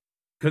handle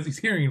because he's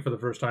hearing it for the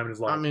first time in his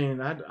life. I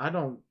mean, I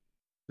don't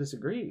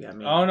disagree. I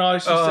mean, Oh no,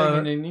 it's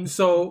just singing.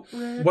 So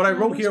what I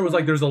wrote here was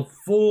like there's a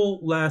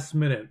full last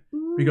minute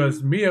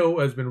because Mio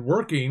has been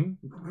working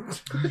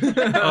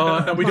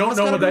and we don't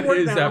know what that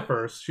is at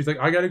first. She's like,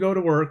 I gotta go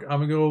to work.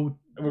 I'm gonna go.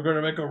 We're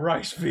gonna make a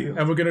rice field.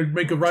 And we're gonna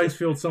make a rice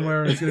field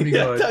somewhere and it's gonna be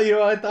Yeah, good. tell you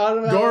what I thought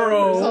about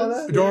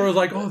Dororo's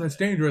like, oh, that's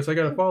dangerous. I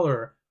gotta follow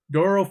her.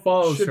 Dororo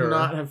follows should her.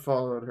 not have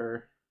followed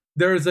her.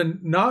 There's a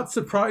not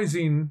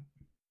surprising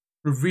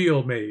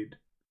reveal made.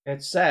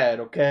 It's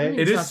sad, okay?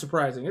 It's It not is-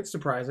 surprising. It's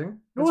surprising.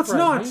 No, It it's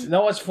surprised not. me.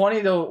 No, what's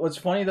funny though? What's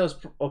funny though?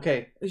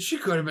 Okay, She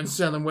could have been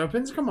selling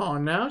weapons. Come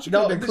on now. She could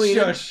no, have been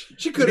cleaning. shush.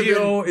 She could have been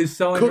Mio is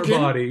selling cooking. her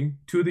body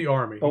to the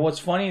army. But what's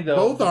funny though?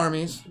 both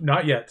armies.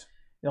 Not yet.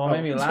 You know what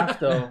made me Oh. laugh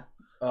though?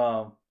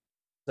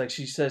 Like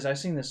she says, "I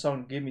sing this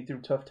song to get me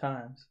through tough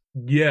times."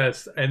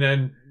 Yes, and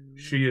then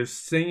she is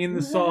singing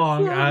the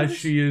song as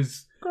she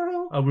is.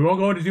 We won't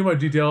go into too much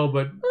detail,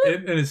 but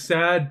in a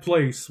sad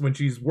place when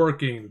she's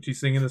working, she's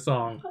singing the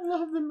song, I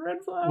love them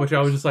red flowers. which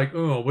I was just like,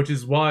 oh, which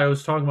is why I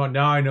was talking about.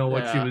 Now I know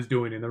what she Yeah. was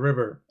doing in the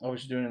river, Oh,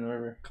 what's she doing in the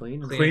river?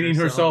 cleaning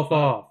herself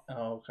off.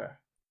 Oh, okay.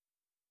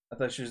 I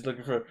thought she was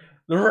looking for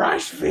the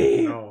rice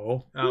field.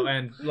 No, Oh,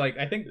 and like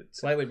I think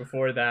slightly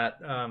before that,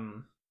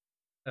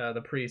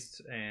 the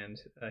priest and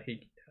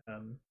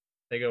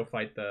they go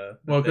fight the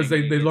well, because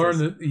thing. they He learn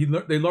gets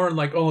that they learn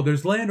like, oh,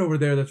 there's land over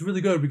there that's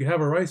really good. We can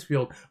have a rice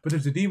field, but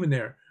there's a demon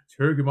there.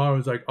 So Hirokimaru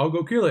was like, I'll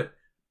go kill it,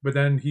 but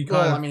then he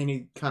kind Well, of I mean,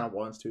 he kind of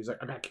wants to. He's like,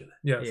 I gotta kill it.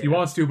 yes, he Yeah.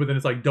 wants to, but then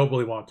it's like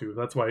doubly want to.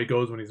 That's why he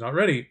goes when he's not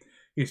ready.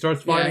 He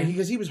starts Yeah, fighting.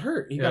 because he was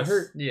hurt. He got Yes.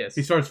 hurt. yes.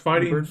 He starts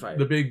fighting bird fight.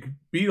 the big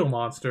beetle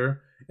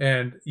monster,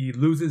 and he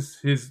loses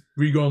his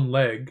regrown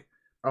leg,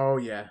 Oh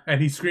yeah.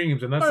 and he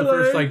screams, and that's My the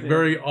first leg! like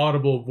very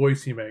audible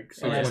voice he makes.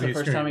 is Yeah, it's when the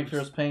first time he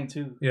screams. feels pain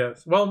too.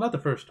 Yes, well, not the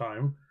first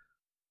time,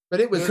 But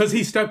it was because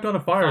he stepped on a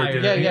fire. Fire.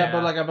 Didn't Yeah, he? yeah,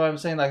 but like I'm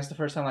saying, like it's the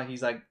first time like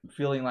he's like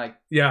feeling like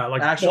Yeah,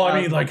 like Actual- well,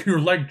 I mean, like your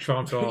leg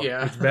chomped off.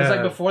 Yeah. It's it's bad.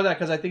 like before that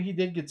because I think he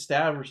did get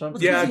stabbed or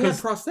something. Yeah, he had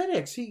 'cause-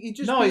 prosthetics. He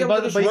just No, be able but-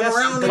 to just but run that's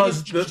around and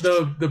because just-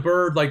 the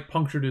bird like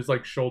punctured his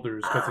like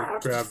shoulders because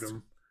it grabbed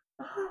him.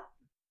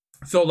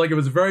 So like it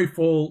was a very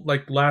full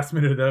like last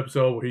minute of the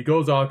episode where he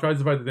goes off, tries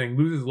to fight the thing,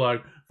 loses his leg,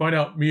 find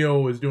out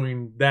Mio is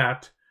doing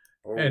that,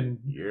 Oh, and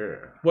yeah.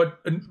 what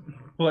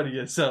What do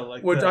you sound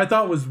like? what that? I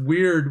thought was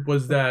weird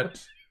was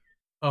that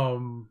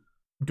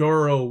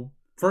Dororo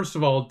first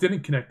of all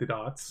didn't connect the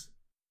dots,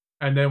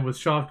 and then was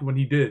shocked when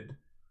he did.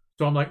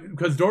 So I'm like,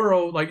 because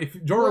Dororo, like if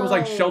Dororo was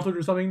like Well, sheltered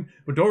or something,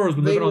 but Dororo's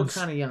been They living were on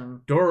kind of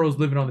young. Dororo's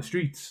living on the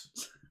streets.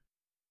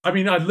 I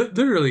mean,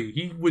 literally,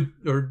 he would,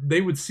 or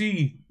they would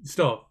see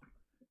stuff.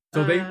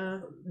 So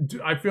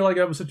I feel like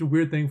that was such a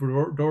weird thing for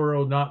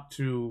Dororo not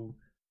to,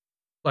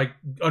 like,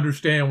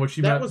 understand what she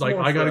That meant. was Like,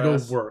 more I gotta for go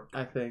us. work.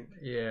 I think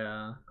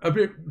Yeah. A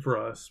bit for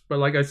us, but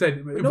like I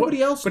said,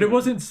 nobody else. But it knew.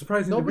 wasn't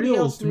surprising Nobody the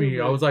reels else to me.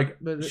 knew I was like,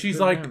 but she's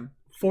but like him.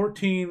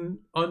 14,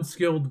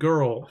 unskilled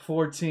girl.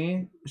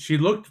 14. She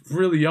looked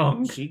really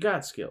young. She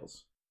got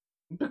skills.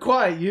 Be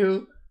quiet,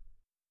 you.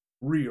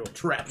 Real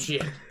trap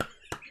shit.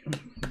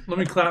 Let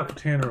me clap for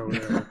Tanner over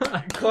there.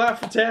 Clap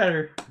for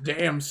Tanner.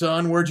 Damn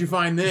son, where'd you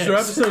find this? So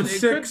episode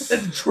 6.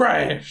 It's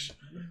trash.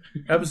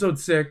 Episode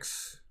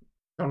 6.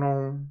 It's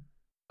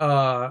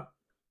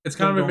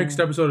kind of a mixed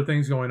episode of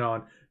things going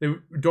on.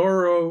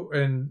 Dororo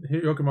and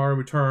Hyokimaru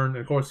return, and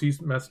of course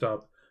he's messed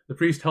up. The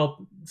priest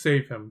helped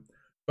save him,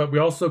 but we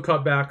also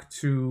cut back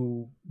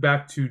to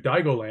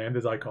Daigo Land,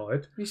 as I call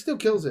it. He still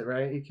kills it,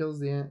 right? He kills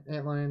the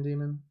antlion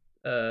demon.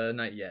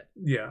 Not yet.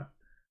 Yeah.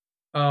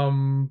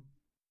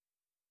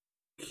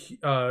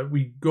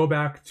 We go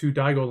back to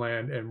Daigo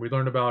Land, and we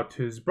learn about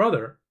his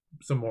brother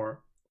some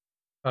more.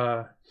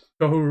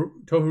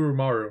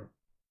 Tohurumaru.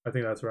 I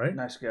think that's right.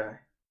 Nice guy.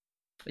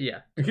 Yeah.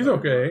 He's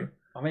okay.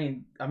 I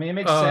mean, it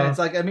makes sense.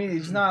 Like, I mean,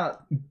 he's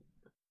not.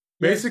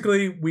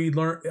 Basically, we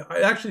learn.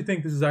 I actually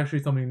think this is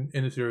actually something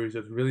in the series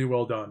that's really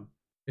well done.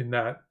 In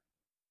that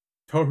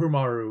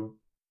Torumaru,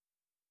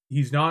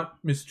 he's not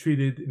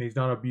mistreated and he's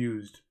not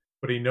abused,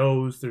 but he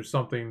knows there's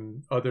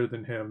something other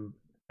than him.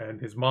 And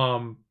his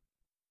mom,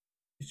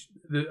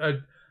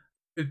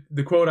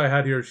 the quote I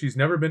had here, she's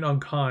never been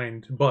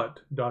unkind,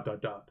 but ...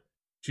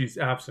 She's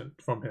absent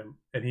from him,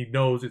 and he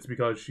knows it's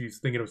because she's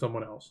thinking of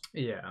someone else.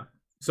 Yeah.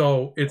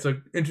 So it's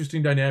an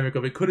interesting dynamic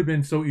of it could have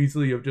been so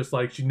easily of just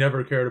like she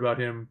never cared about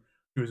him,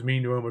 she was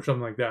mean to him or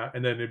something like that,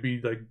 and then it'd be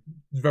like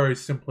very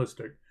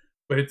simplistic.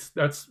 But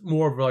that's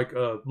more of like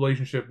a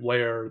relationship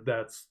layer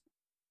that's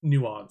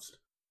nuanced,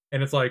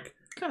 and it's like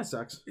Kind of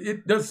sucks.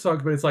 it does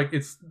suck, but it's like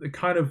it's the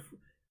kind of,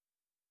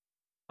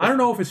 I don't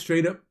know if it's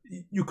straight up.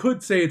 You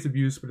could say it's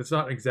abuse, but it's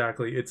not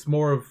exactly. It's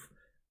more of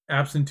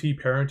absentee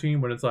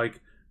parenting when it's like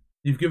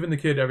you've given the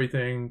kid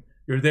everything,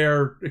 you're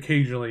there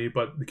occasionally,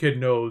 but the kid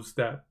knows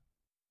that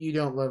You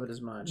don't love it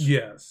as much.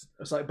 yes,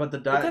 It's like, but the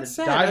But guy that's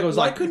sad. goes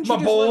Why like, couldn't my you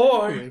just love it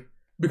boy. equally?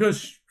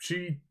 because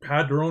she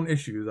had her own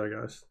issues, I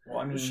guess. Well,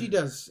 I mean, She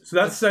does. So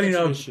that's setting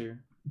an up- issue.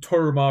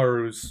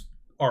 Torumaru's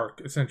arc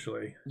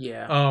essentially.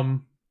 Yeah.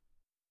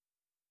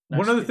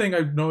 One other thing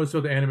I've noticed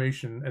with the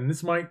animation, and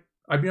this might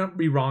I might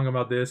be wrong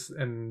about this,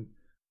 and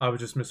I was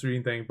just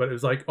misreading things, but it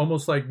was like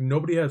almost like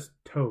nobody has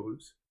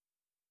toes.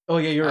 Oh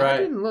yeah, you're I right.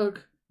 didn't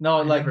look. No,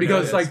 I like never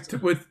Because noticed.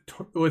 like with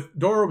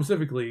Dororo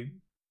specifically,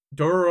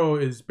 Dororo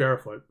is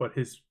barefoot, but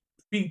his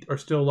feet are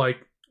still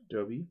like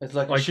Dobby. it's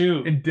like a like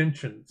shoe.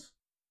 indentions.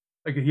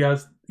 Like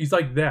he's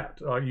like that.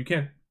 You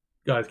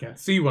guys can't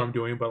see what I'm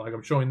doing, but like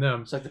I'm showing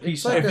them. It's like the peace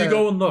It's like If you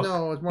go and look,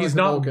 no, it's more He's like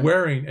a not Vulcan.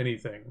 wearing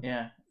anything,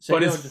 Yeah. So,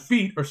 but you his know,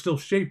 feet are still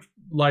shaped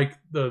like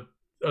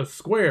a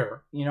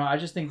square. you know, I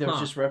just think there was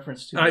Huh. just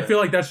reference to. And I the- feel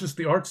like that's just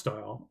the art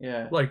style.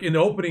 Yeah. Like in the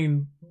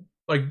opening,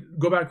 like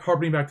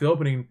harkening back to the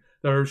opening,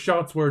 there are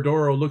shots where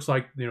Dororo looks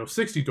like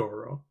 60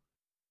 Dororo,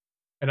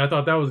 and I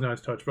thought that was a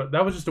nice touch. But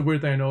that was just a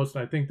weird thing I noticed,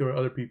 and I think there were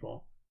other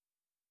people.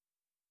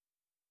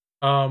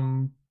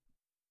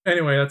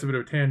 Anyway, that's a bit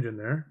of a tangent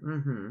there.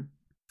 Mm-hmm.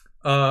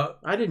 Uh,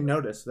 I didn't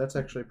notice. That's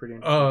actually pretty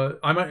interesting.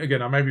 I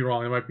might be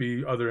wrong. There might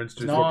be other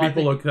instances No, where I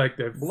people think- look like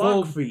they're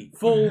Block feet.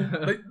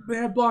 they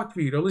have block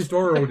feet, or at least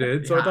Dororo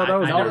did. So I Yeah, thought that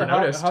was I No, never weird.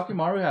 noticed.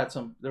 Hakimaru had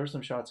some. There were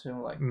some shots of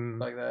him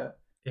like that.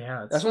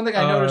 Yeah. That's one thing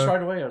I noticed Uh,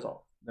 right away. I was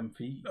all them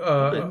feet. yeah,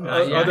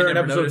 I Other in never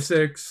episode noticed.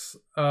 6,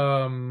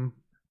 Them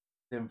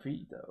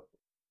feet though.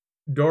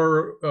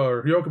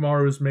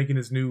 Hyokimaru is making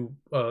his new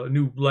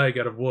leg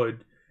out of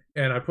wood,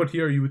 and I put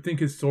here you would think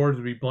his sword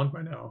would be blunt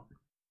by now.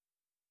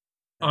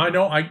 I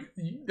know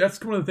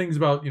that's one of the things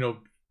about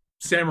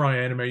samurai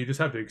anime you just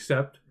have to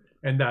accept,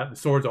 and that the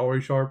sword's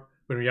always sharp.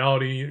 But in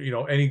reality,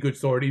 any good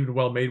sword, even a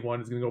well-made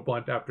one, is going to go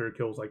blunt after it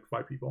kills like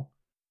 5 people.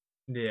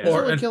 Yeah. He's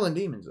or- only and- killing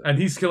demons, though. And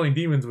he's killing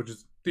demons, which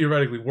is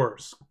theoretically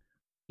worse.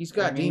 He's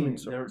got I mean,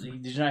 demons. did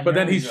you not But hear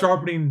then him? he's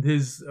sharpening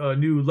his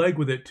new leg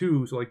with it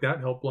too, so like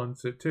that help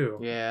blunts it too.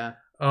 Yeah.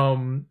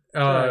 Um.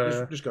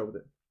 Alright, just go with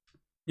it.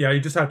 Yeah, you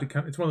just have to.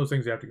 It's one of those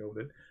things you have to go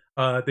with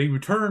it. They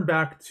return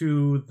back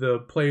to the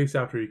place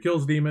after he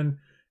kills Demon,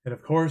 and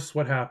of course,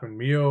 what happened?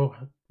 Mio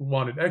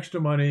wanted extra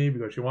money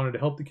because she wanted to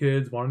help the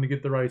kids, wanted to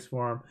get the rice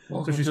for him.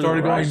 Welcome so she to the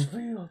started rice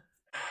going- field.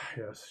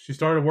 Yes, she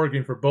started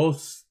working for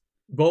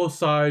both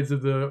sides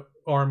of the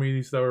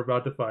armies that were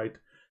about to fight,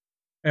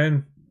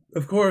 and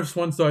of course,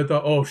 one side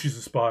thought, "Oh, she's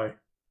a spy.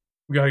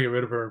 We gotta get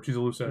rid of her. She's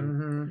a loose end."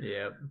 Mm-hmm.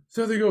 Yeah.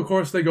 So they go. Of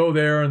course, they go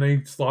there and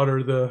they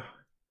slaughter the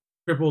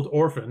crippled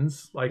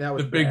orphans, like That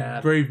was the big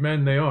bad. brave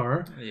men they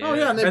are, Oh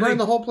yeah, and they And burn they-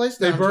 the whole place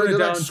they down. burn too. it They're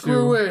down, like, screw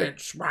too.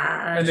 it.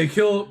 and they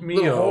kill whore.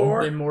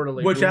 Mio, They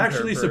mortally which wound her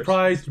actually first.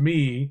 surprised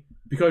me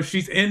because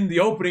she's in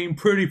the opening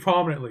pretty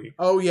prominently.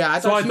 Oh yeah, I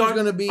So thought she was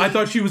gonna be. I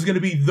thought she was gonna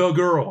be the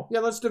girl. Yeah,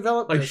 let's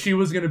develop. Like this. she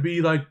was gonna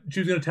be like she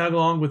was gonna tag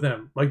along with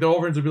them. Like the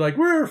orphans would be like,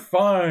 "We're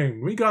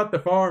fine. We got the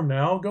farm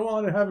now. Go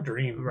on and have a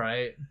dream."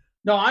 Right.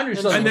 No, I knew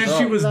something. And then was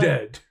she up. was Like-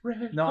 dead.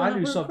 No, I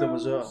knew something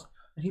was up.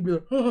 And he'd be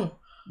like, oh.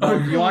 Oh,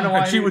 you wanna know why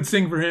and I she knew- would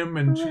sing for him,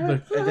 and she'd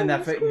like, And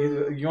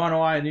then you wanna know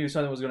why I knew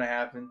something was gonna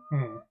happen?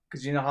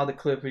 Because you know how the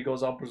clip he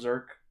goes all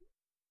berserk.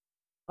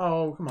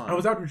 Oh come on. "I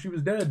was after she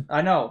was dead."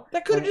 I know.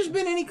 That could have just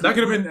been any. That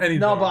could have been anything.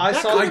 No, but I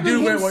That saw. could I have do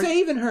been him get what-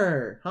 saving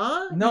her,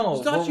 huh? No,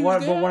 You thought but she what,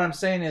 was but dead? what I'm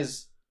saying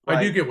is, I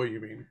do like- get what you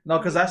mean. no,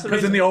 because that's the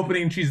Because in reason. the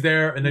opening she's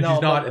there, and then No,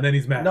 she's not, but- and then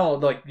he's mad. No,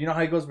 like you know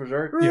how he goes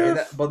berserk. Yes.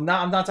 Yeah, but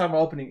now I'm not talking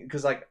about opening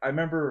because like I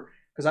remember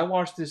because I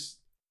watched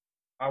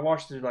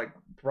it like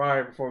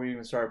prior before we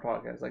even started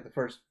podcast, like the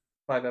first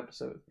 5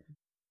 episodes,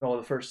 no,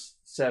 the first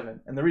 7.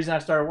 And the reason I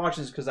started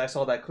watching is because I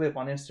saw that clip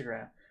on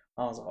Instagram.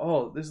 I was like,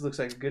 oh, this looks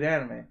like a good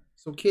anime.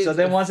 So kids. So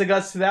then once it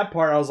got to that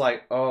part, I was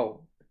like,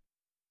 oh,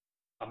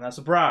 I'm not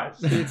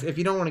surprised. kids, if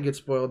you don't want to get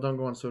spoiled, don't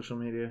go on social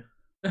media.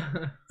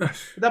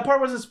 That part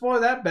wasn't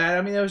spoiled that bad.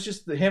 I mean, it was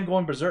just him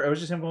going berserk. It was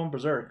just him going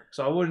berserk.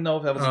 So I wouldn't know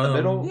if that was in the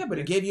middle. Yeah, but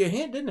it gave you a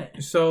hint, didn't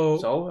it? So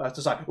I was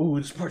just like, ooh,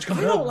 this part's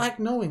coming I up. don't like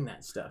knowing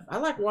that stuff. I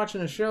like watching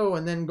a show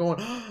and then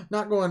going,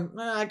 not going.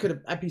 I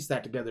pieced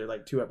that together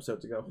like 2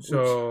 episodes ago. Oops.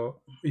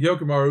 So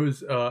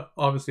Yokomaru's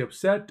obviously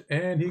upset,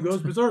 and he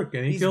goes berserk,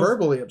 and he's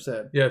verbally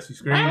upset. Yes, he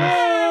screams,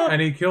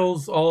 and he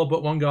kills all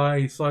but one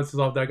guy. He slices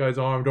off that guy's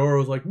arm.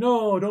 Dororo's like,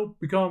 "No, don't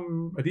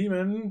become a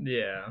demon."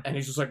 Yeah. And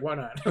he's just like, "Why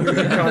not?"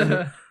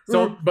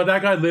 So, but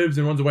that guy lives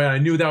and runs away. And I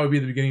knew that would be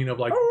the beginning of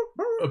like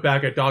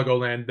back at Doggo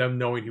Land, them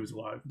knowing he was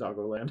alive.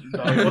 Doggo Land.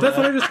 Well, that's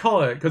what I just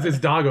call it because it's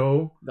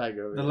Doggo.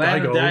 Daigo. The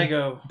land of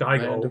Daigo.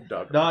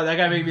 Daigo. No, that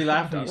guy made me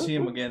laugh when you see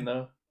him again,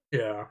 though.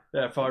 Yeah.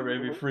 That part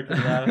made me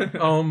freaking laugh.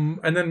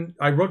 And then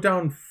I wrote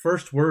down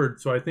first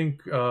word, so I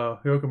think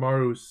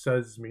Hyokomaru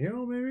says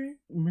 "Mio," maybe.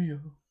 Mio.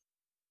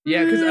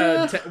 Yeah,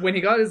 because when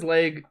he got his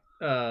leg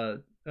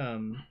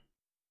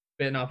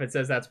bitten off, it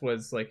says that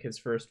was like his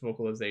first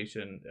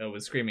vocalization.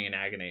 Was screaming in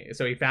agony.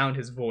 So he found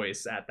his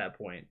voice at that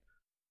point.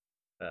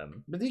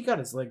 But he got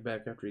his leg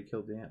back after he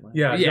killed the antler.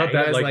 Yeah, he got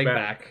that leg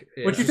back.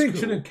 Yeah. Which you think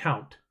shouldn't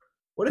count?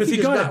 What if he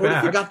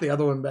got the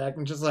other one back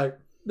and just like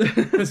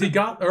because he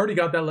already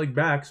got that leg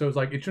back, so it's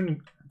like it shouldn't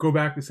go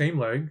back the same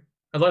leg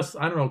unless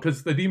I don't know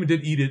because the demon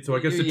did eat it, so I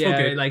guess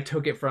it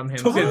took it from him.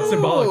 Took it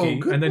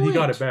symbolically, and then he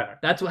got it back.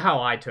 That's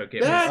how I took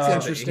it. That's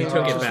interesting. He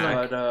took it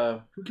back.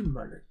 Who can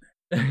murder?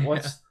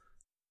 What's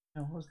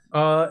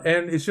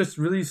and it's just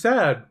really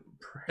sad.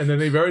 And then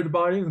they bury the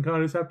bodies and kind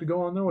of just have to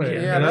go on their way.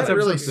 Yeah, and that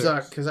really episode 6.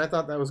 sucked because I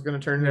thought that was going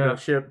to turn into a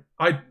ship.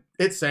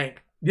 It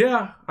sank.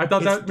 Yeah, I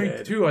thought It's that me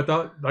dead. too. I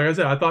thought, like I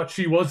said, I thought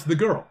she was the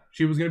girl.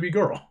 She was going to be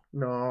girl.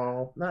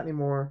 No, not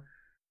anymore.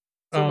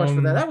 So much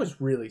for that. That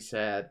was really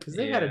sad because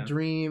they had a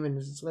dream and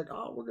it's just like,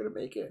 oh, we're going to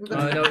make it.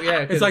 No,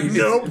 yeah, it's like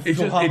nope. It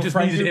just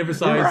needs to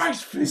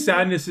emphasize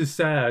sadness is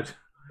sad.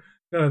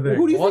 Kind of thing.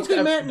 Who do you think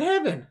they met in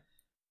heaven?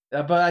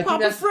 But I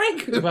think Papa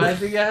Frank. But I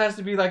think that has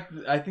to be like.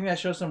 I think that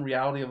shows some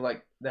reality of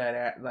like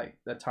that, like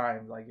the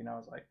time. Like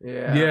it's like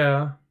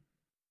yeah.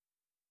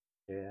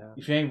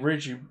 If you ain't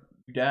rich, you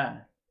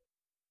die.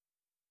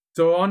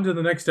 So on to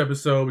the next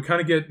episode. We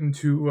kind of get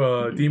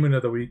into Demon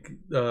of the Week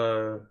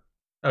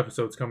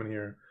episodes coming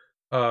here.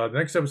 The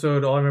next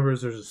episode, all I remember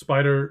is there's a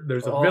spider.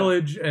 There's a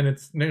village, and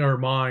it's near her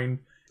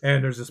mine.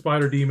 And there's a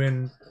spider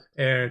demon,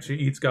 and she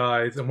eats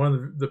guys. And one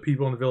of the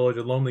people in the village,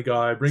 a lonely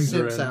guy, brings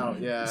her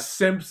in.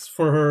 Simps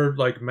for her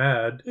like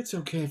mad. It's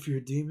okay if you're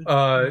a demon.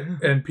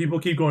 And people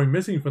keep going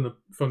missing from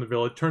the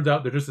village. Turns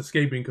out they're just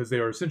escaping because they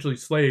are essentially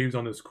slaves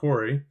on this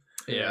quarry.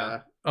 Yeah.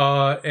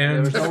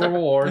 And there's no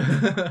reward.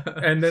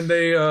 And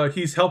then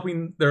he's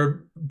helping. There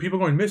are people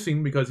going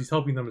missing because he's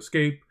helping them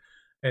escape.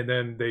 And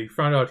then they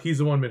found out he's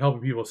the one been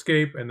helping people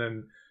escape. And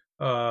then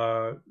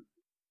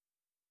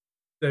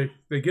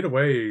they get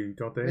away,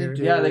 don't they?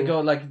 They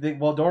go like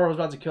Dororo was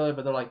about to kill her,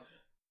 but they're like,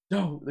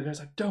 no. The guy's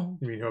like, don't.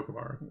 You mean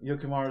Hyokomaru?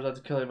 Yokomaru was about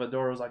to kill her, but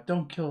Dororo was like,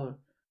 don't kill her.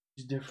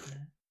 She's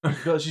different.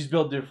 She's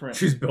built different.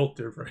 She's built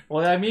different.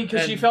 Well, I mean,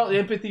 because she felt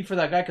empathy for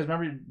that guy. Because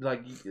remember,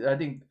 like I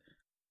think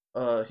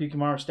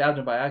Hyokomaru stabbed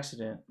him by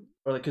accident,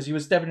 or like because he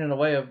was stepping in the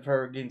way of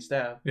her getting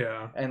stabbed.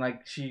 Yeah. And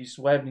like she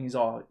swept, and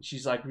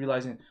she's like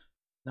realizing,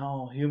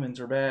 no, humans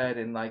are bad,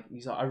 and like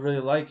he's like, I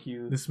really like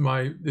you.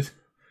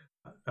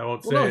 I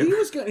won't say. No,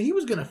 he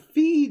was gonna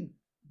feed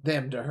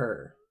them to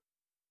her.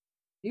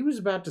 He was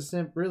about to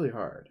simp really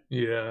hard.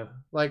 Yeah.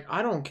 Like,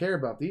 I don't care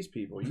about these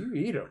people. You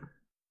eat them.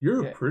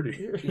 You're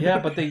pretty. Yeah,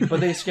 but they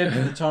escaped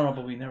through the tunnel,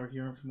 but we never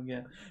hear from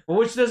again. But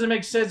which doesn't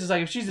make sense. It's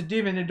like if she's a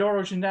demon, then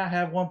Dororo should not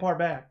have one part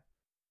back.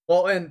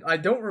 Well, and I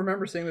don't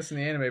remember seeing this in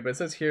the anime, but it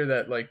says here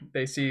that like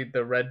they see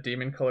the red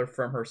demon color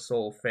from her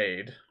soul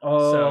fade.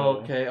 Oh, so,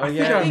 okay. Oh,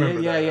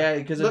 yeah,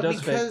 because it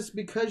does fade.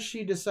 Because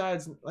she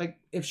decides, like,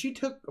 if she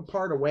took a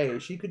part away,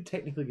 she could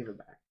technically give it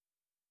back.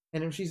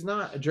 And if she's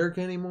not a jerk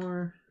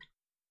anymore,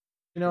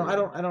 I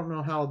don't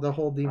know how the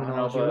whole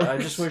demonology works. I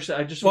just wish.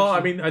 I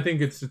mean, I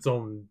think it's its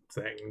own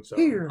thing. So.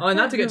 Here, and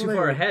not to get too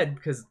far ahead,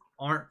 because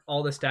aren't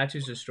all the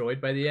statues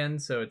destroyed by the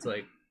end? So it's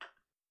like.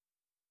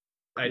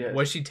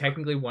 Was she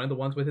technically one of the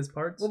ones with his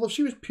parts? Well, if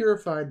she was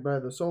purified by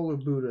the soul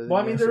of Buddha...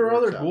 Well, I mean, there are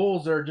other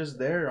ghouls that are just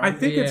there. I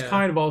think it's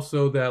kind of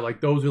also that,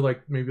 like, those are,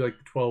 like, maybe, like,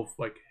 12,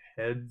 like,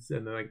 heads,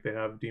 and then, like, they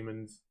have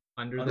demons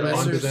under them.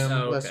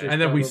 Oh, okay. And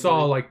then we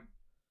saw, like,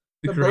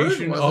 the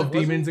creation of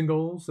demons and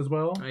ghouls as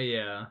well.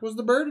 Yeah. Was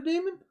the bird a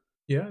demon?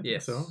 Yeah,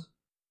 yes. So.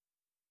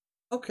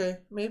 Okay,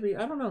 maybe.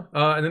 I don't know.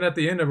 And then at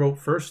the end, I wrote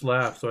first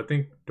laugh, so I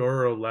think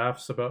Dororo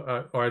laughs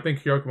about... or I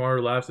think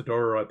Hyokomaru laughs at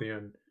Dororo at the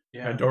end.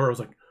 Yeah. And Dororo's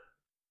like...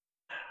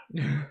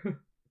 Did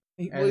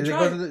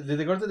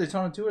they go to the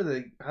tunnel too,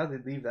 or how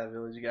did they leave that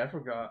village again? I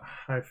forgot.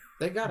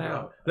 They got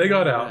out. They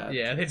got out.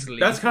 Yeah, they just leave.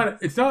 That's kind of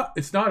it's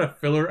not a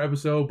filler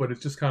episode, but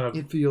it's just kind of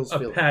it feels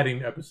a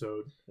padding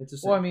episode.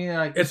 Well, I mean,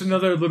 like, it's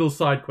another little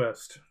side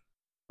quest.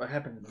 What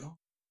happened in the middle?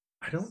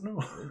 I don't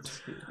know.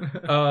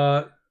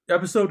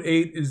 episode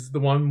 8 is the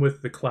one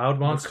with the cloud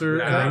monster,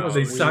 and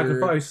they weird.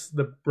 sacrifice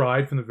the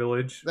bride from the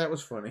village. That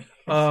was funny.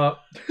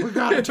 We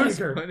gotta take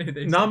her.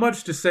 Not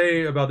much to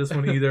say about this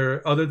one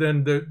either, other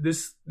than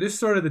this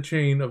started the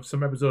chain of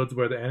some episodes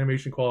where the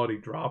animation quality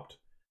dropped,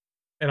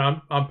 and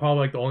I'm probably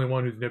like the only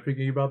one who's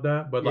nitpicking about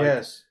that. But like,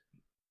 yes,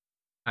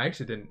 I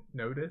actually didn't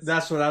notice.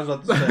 that's what I was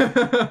about to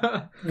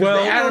say.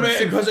 well, They animate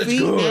because it's feet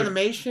good.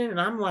 animation, and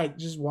I'm like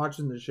just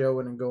watching the show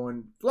and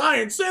going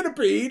flying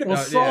centipede. well,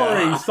 yeah.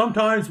 sorry.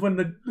 Sometimes when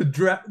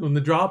the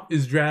drop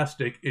is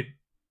drastic, it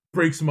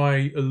breaks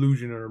my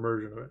illusion or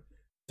immersion of it.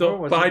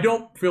 So, but I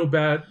don't feel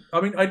bad. I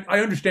mean, I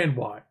understand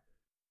why.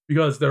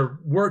 Because they're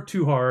worked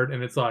too hard,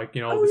 and it's like,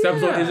 this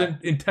episode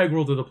isn't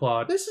integral to the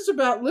plot. This is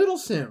about Little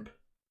Simp.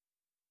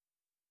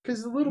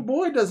 Because the little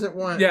boy doesn't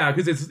want. Yeah,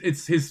 because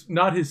it's his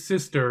not his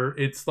sister.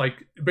 It's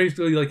like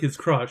basically like his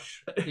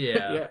crush.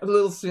 Yeah.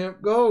 Little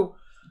Simp, go.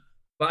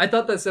 But I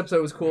thought this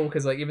episode was cool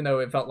because, like, even though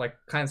it felt like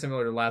kind of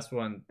similar to the last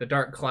one, the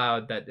dark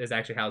cloud that is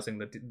actually housing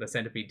the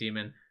centipede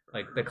demon,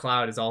 like the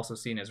cloud is also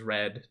seen as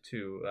red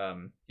to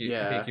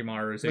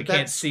Hikimaru, so you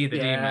can't see the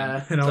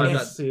demon. And So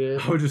I see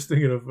it. was just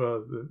thinking of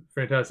the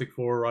Fantastic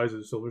Four: Rise of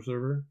the Silver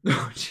Surfer.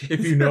 Oh,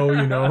 If you know,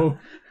 you know.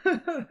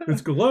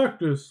 It's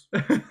Galactus.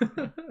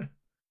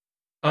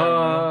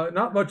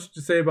 Not much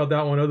to say about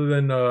that one other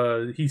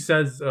than he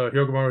says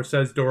Hirokimaru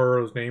says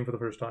Dororo's name for the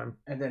first time.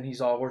 And then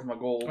he's all, "Where's my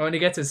gold?" Oh, and he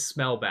gets his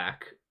smell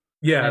back.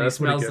 Yeah, and he that's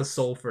what he smells the gets.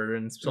 sulfur,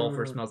 and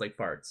sulfur smells like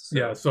farts. So.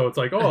 Yeah, so it's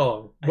like,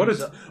 oh, And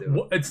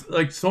it's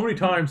like so many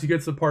times he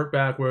gets the part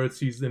back where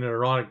he's in an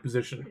erotic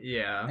position.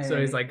 Yeah, And so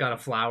he's like got a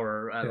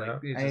flower.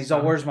 Like, And he's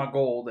all, "Where's my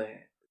gold?" And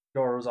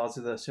Dororo's out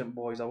to the simp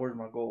boy. He's all, "Where's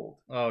my gold?"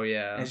 Oh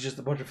yeah, And it's just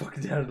a bunch of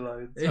fucking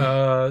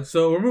dandelions.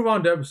 So we'll move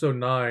on to episode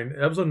 9.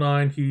 Episode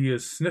 9, he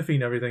is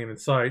sniffing everything in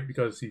sight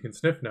because he can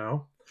sniff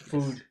now.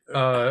 Food.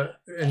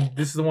 And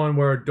this is the one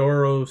where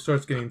Dororo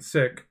starts getting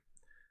sick.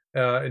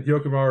 And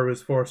Hirokimaru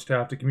is forced to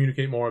have to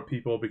communicate more with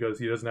people because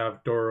he doesn't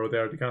have Dororo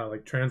there to kind of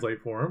like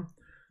translate for him.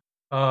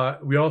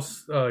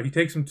 He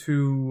takes him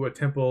to a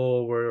temple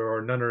or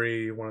a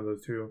nunnery, one of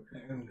those two,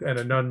 and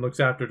a nun looks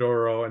after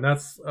Dororo, and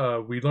that's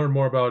we learn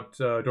more about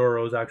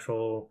Dororo's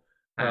actual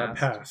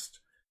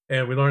past.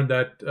 And we learned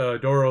that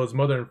Dororo's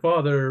mother and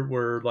father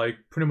were like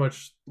pretty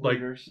much like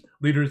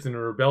leaders in a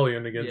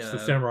rebellion against the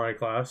samurai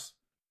class.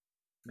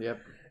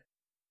 Yep.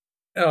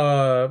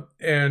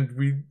 And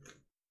we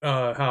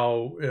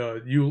how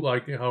you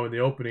like how in the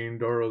opening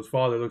Dororo's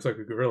father looks like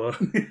a gorilla.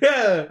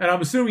 Yeah. And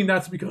I'm assuming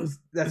that's because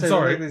That's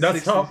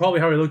probably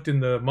how he looked in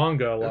the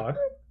manga a lot.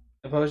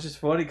 But it's just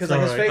funny because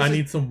Sorry, like his face. I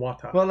need some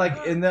water. But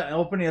like in the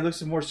opening, it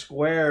looks more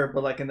square.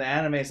 But like in the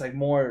anime, it's like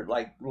more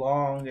like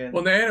long and.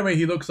 Well, in the anime,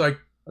 he looks like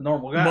a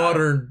normal guy.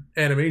 Modern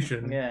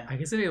animation. Yeah. I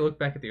guess I need to look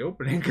back at the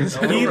opening because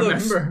I He don't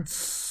looks remember.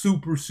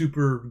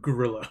 super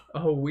gorilla.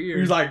 Oh, weird.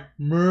 He's like,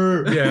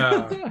 "Murr."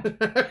 Yeah.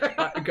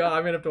 God,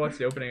 I'm gonna have to watch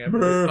the opening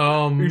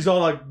episode. He's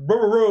all like,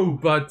 "Bro."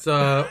 But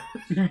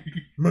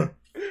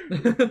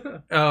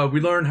we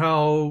learn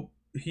how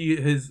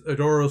his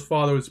Adoro's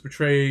father was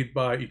betrayed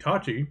by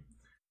Itachi.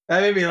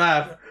 That made me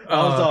laugh.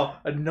 I was all,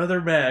 another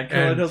man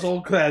killing and his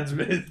old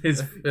clansman.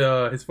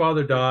 His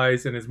father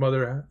dies, and his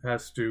mother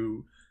has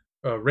to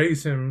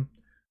raise him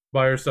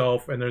by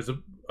herself. And there's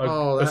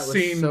a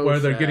scene so where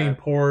they're sad. getting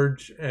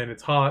porridge, and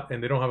it's hot,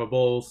 and they don't have a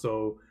bowl,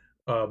 so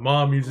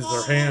mom uses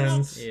her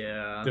hands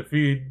to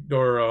feed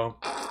Dororo.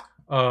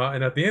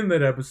 And at the end of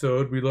that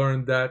episode, we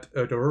learned that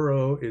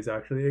Dororo is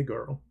actually a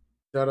girl.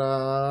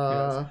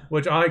 Ta-da! Yes.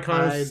 Which I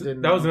was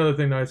another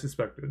thing that I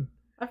suspected.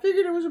 I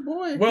figured it was a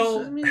boy.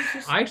 Well,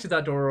 I actually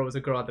thought Dororo was a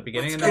girl at the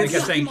beginning, and then they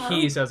kept saying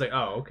he, so I was like,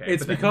 oh, okay.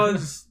 It's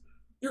because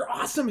you're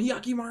awesome,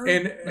 Hiyakimaru.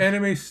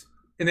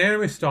 in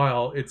anime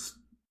style, it's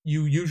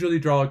you usually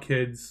draw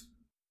kids,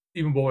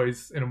 even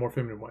boys, in a more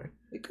feminine way.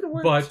 It could have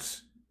worked. But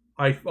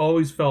I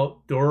always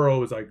felt Dororo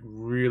was like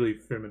really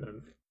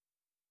feminine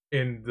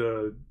in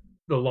the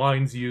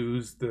lines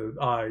used, the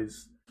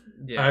eyes.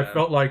 Yeah. I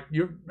felt like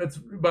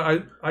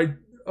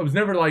I was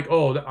never like,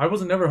 oh, I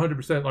wasn't never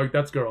 100% like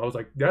that's girl. I was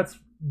like,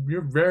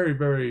 you're very,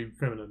 very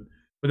feminine.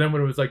 But then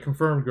when it was like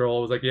confirmed girl, I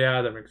was like,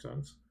 yeah, that makes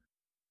sense.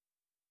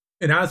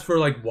 And as for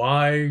like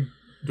why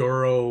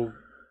Dororo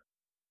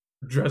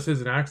dresses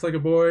and acts like a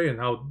boy and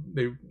how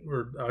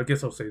I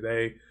guess I'll say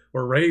they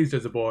were raised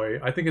as a boy,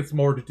 I think it's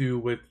more to do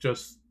with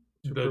just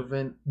to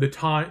prevent the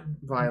time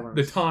violence.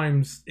 The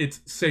times it's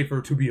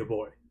safer to be a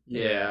boy.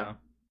 Yeah.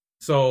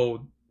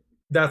 So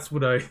that's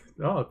what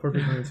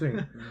perfect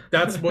thing.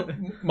 That's what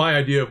my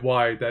idea of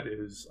why that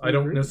is. I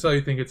don't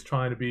necessarily think it's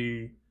trying to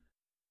be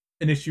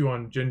an issue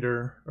on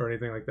gender or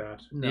anything like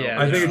that. No,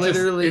 yeah, I think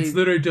it's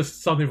literally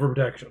just something for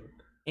protection.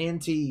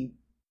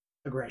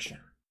 Anti-aggression.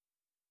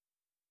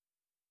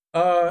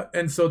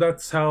 And so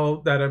that's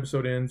how that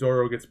episode ends.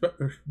 Dororo gets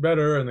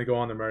better, and they go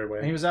on their merry way.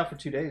 And he was out for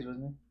 2 days,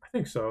 wasn't he? I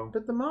think so.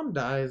 But the mom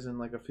dies in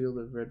like a field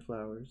of red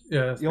flowers.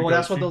 Yeah.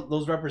 That's what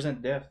those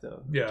represent death,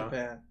 though. Yeah.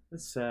 Japan.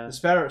 It's sad.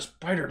 The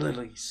spider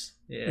lilies.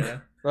 Yeah.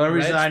 The only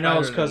reason I know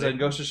is spider because lily. in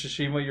Ghost of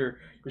Tsushima, you're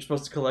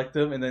supposed to collect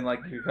them, and then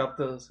like you help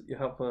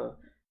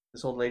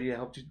this old lady that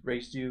helped you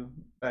raised you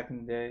back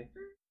in the day,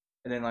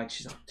 and then like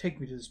she's like, take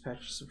me to this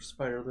patch of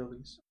spider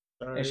lilies,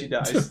 and she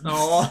dies.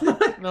 Oh,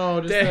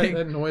 No, just Dang.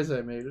 that noise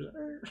I made.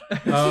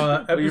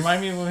 You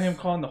remind me of him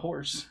calling the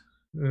horse.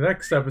 The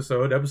next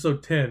episode,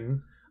 episode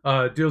 10,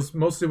 deals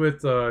mostly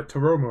with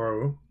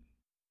Dororo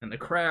and the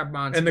crab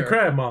monster. and the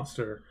crab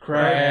monster.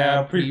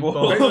 Crab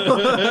people.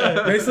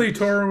 Basically,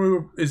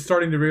 Dororo is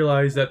starting to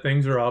realize that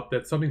things are up,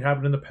 that something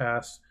happened in the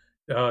past.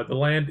 The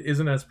land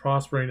isn't as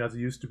prospering as it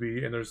used to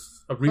be, and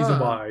there's a reason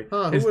why.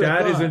 who His would've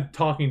dad thought? isn't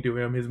talking to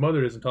him. His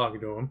mother isn't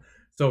talking to him.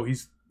 So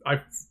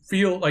I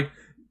feel like,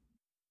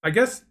 I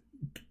guess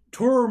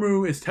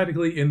Dororo is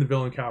technically in the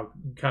villain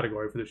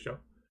category for this show,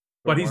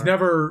 but he's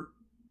never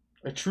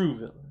a true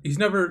villain. He's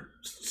never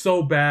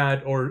so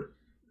bad, or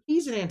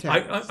He's an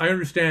antagonist. I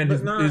understand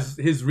But not-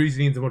 his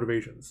reasonings and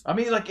motivations. I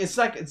mean, like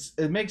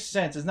it makes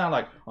sense. It's not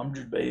like I'm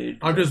just bad.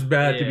 I'm just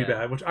bad to be Yeah.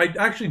 bad, which I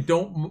actually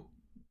don't.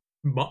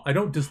 I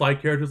don't dislike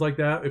characters like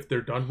that if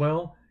they're done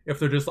well. If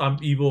they're just I'm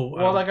evil,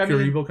 Well, like, I pure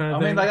mean- evil kind of I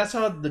thing. mean, like that's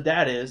how the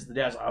dad is. The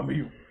dad's like, I'm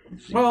evil.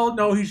 Well,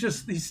 no, he's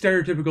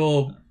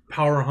stereotypical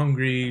power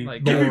hungry.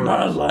 Like, Give me lord.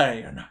 my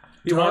land.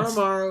 He wants.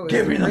 Toromaru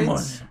Give me is the the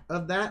prince money.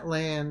 of that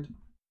land.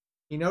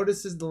 He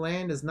notices the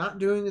land is not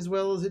doing as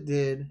well as it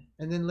did,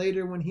 and then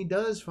later when he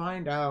does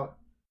find out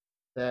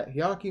that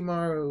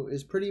Hyakimaru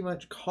is pretty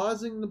much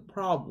causing the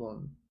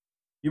problem.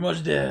 You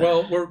must dead.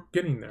 Well, we're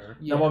getting there.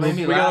 No, what made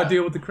me We gotta laugh-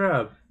 deal with the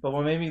crab. But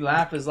what made me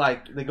laugh is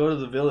like they go to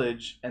the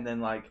village and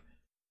then like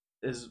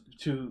is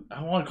to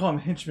I want to call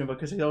them henchmen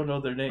because they don't know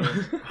their name.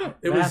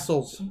 It was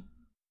Vassals.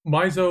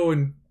 Mizo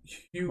and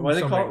Hugh. What are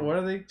they something. called? What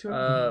are they to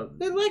him?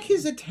 They're like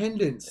his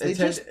attendants. They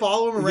Attend- just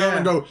follow him around Yeah.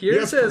 and go, Here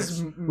 "Yes, it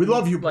says Prince. we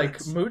love you, like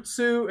Prince."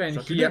 Mutsu and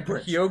Suck your dick,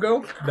 Prince.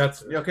 Hyogo.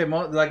 That's. Okay,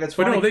 like it's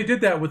But funny. no, they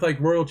did that with like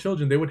royal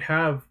children. They would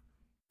have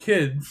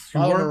kids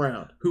Follow him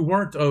around. who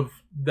weren't of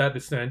that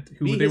descent,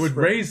 who Be they his would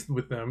friend. raise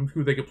with them,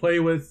 who they could play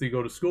with, they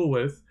go to school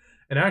with.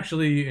 And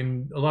actually,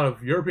 in a lot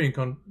of European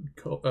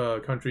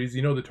countries,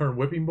 you know the term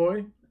whipping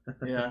boy?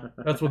 Yeah.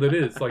 That's what it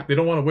is. Like, they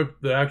don't want to whip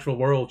the actual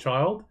royal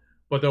child,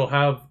 but they'll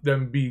have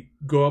them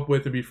go up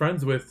with and be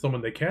friends with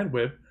someone they can't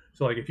whip.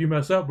 So, like, if you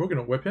mess up, we're going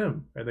to whip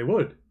him. And they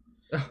would.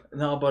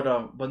 No, but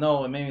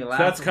no, it made me So laugh.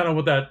 that's kind of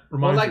what that well,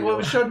 reminds like me what of.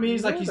 it showed me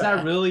is like know he's that.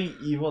 not really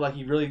evil. Like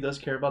he really does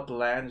care about the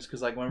land. Just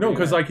because like when No,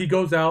 because like he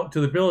goes out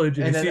to the village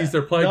and, And he then- sees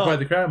they're plagued no. by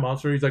the crab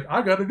monster. He's like,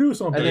 I got to do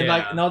something. and then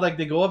Yeah. like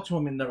they go up to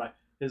him and they're like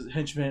his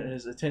henchmen and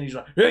his attendees are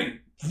like, hey,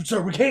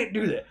 sir, we can't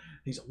do that.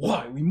 He's like,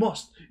 why? We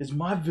must. It's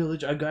my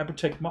village. I gotta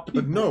protect my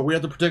people. But no, we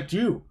have to protect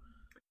you.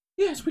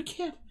 Yes, we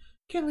can't.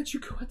 Can't let you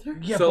go out there.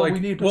 Yeah, So, but like, we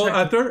need to well,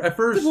 protect. at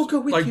first, Then we'll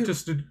go with like, you.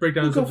 just to break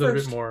down We'll this go episode a bit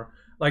first. more,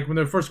 like, when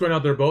they're first going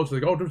out their boats,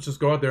 like, oh, let's just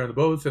go out there in the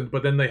boats,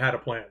 but then they had a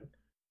plan.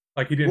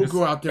 Like, he didn't We'll just,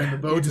 go out there in the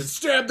boats and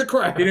stab the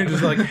crab. he didn't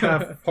just, like,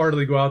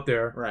 half-heartedly go out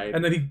there. Right.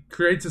 And then he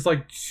creates this,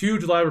 like,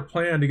 huge elaborate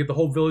plan to get the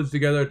whole village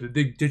together to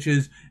dig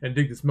ditches and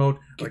dig this moat.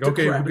 Get Like, the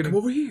okay, crab we're to come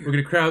gonna, over here.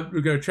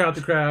 we're gonna trout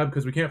the crab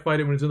because we can't fight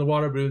it when it's in the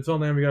water, but if it's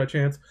on land, we got a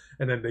chance.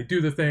 And then they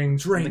do the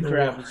things. Drain the the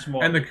crab water. is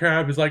small. And the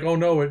crab is like, oh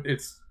no,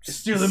 it's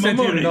stealing my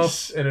sentient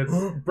monies. enough, and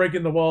it's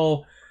breaking the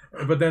wall.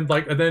 But then,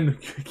 like, I kind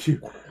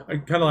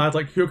of laughed,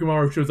 like,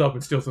 Hyokimaru shows up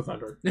and steals the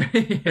thunder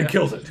and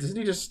kills it. Doesn't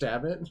he just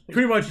stab it?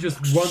 Pretty much just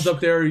runs up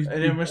there, he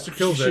and then Mr.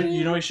 kills should, it.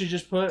 You know, he should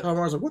just put.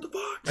 Tomaru's like, what the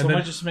fuck? And Someone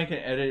then- just make an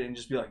edit and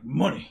just be like,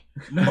 money,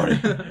 money,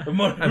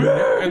 money.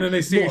 And then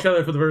they see each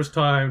other for the first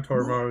time.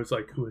 Torimaru's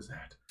like, who is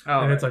that? Oh,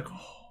 And it's like,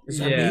 oh. Is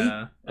that me?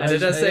 yeah, and it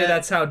does say Yeah.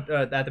 that's how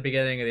at the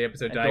beginning of the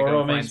episode, And Daigo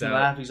Dororo makes finds me out.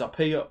 laugh. He's like,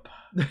 pay up.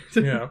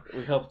 Yeah.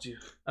 We helped you.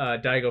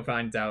 Daigo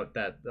finds out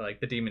that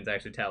like the demons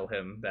actually tell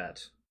him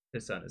that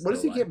his son is. What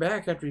does he still get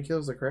back after he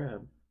kills the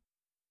crab?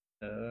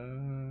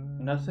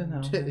 Nothing.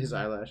 No. His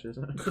eyelashes.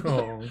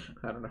 Oh.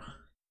 I don't know.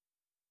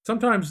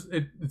 Sometimes it's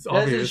It doesn't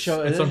obvious,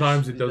 show- and it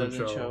sometimes is- it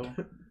doesn't show.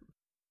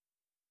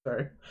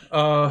 Sorry.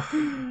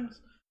 Oh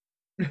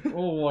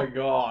my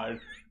god.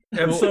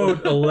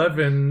 Episode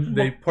 11,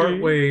 they part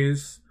Okay.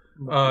 ways.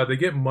 They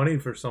get money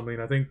for something,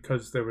 I think,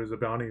 because there was a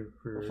bounty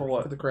for... For For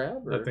what? the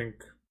crab? Or? I think...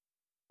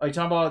 Are you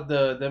talking about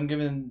them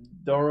giving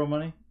Dororo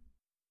money?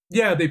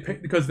 Yeah, they pay,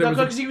 because there No, was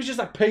a- because he was just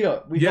like, pay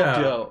up. We Yeah. helped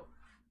you out.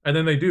 and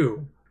then they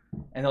do.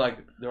 And they're like,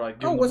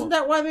 give Oh, him wasn't the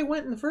that why they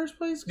went in the first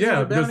place? 'Cause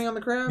Yeah, there was a bounty because- on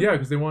the crab? Yeah,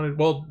 because they want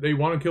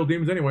to kill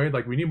demons anyway.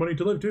 Like, we need money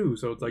to live too,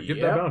 so it's like, get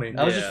that Yep. bounty.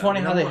 That was just Yeah.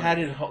 funny how they No. had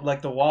it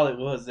like the wallet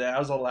was. I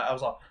was all,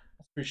 that's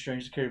pretty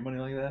strange to carry money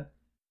like that.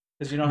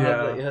 Because you know how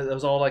Yeah. like, it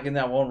was all like in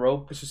that one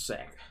rope. It's just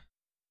sack.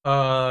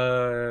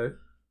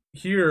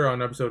 Here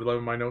on episode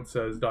 11, my note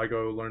says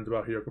Daigo learns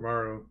about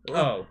Hyokimaru.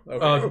 Oh,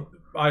 okay.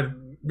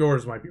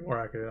 Yours might be more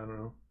accurate. I don't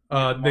know.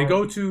 They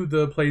go to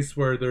the place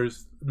where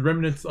there's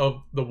remnants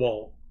of the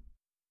wall.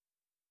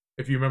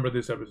 If you remember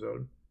this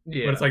episode,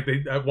 yeah. but it's like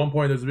at one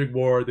point there's a big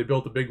war. They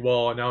built a big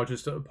wall, and now it's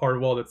just a part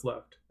of the wall that's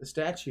left. The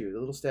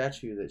little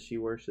statue that she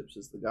worships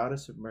is the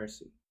goddess of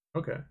mercy,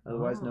 Okay.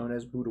 otherwise known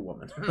as Buddha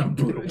woman.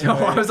 No,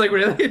 I was like,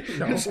 really?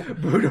 No.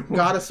 Buddha.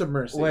 Goddess of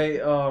mercy.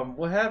 Wait,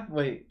 what happened?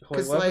 Wait, what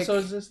 'Cause, like-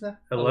 episode is this now?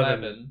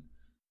 11.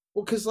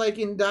 Well, because like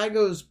in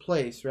Daigo's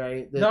place,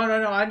 right? No,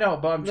 I know,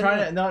 but I'm trying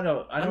to. No, I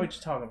know I'm- what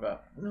you're talking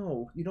about.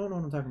 No, you don't know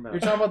what I'm talking about. You're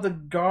talking about the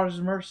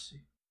God's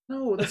mercy.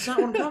 No, that's not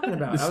what I'm talking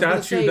about. The I was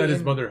gonna statue say that his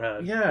in- mother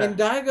had. Yeah. In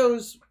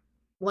Daigo's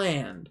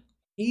land,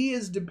 he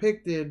is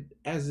depicted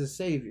as a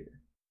savior.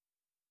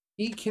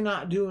 He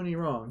cannot do any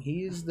wrong.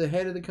 He is the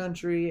head of the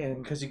country,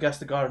 and Because he got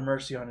the God of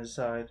mercy on his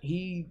side.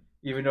 he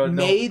Even though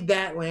made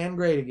that land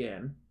great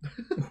again.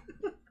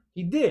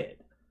 He did.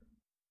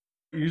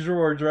 Use your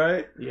words,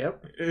 right?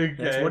 Yep. Okay.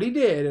 That's what he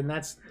did, and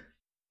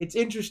it's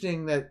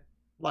interesting that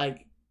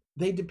like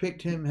they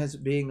depict him as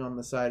being on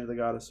the side of the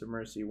goddess of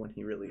mercy when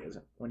he really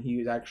isn't. When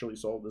he actually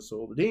sold the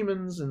soul of the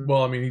demons and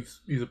Well, I mean,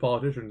 he's a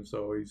politician,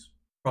 so he's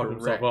propped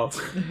himself up.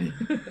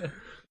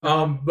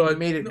 but But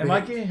made it. Am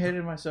I getting ahead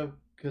of myself?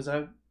 Because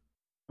I'm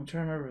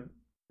trying to remember.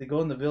 They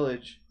go in the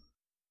village,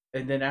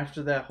 and then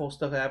after that whole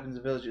stuff happens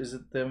in the village, is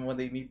it them when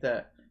they meet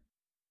that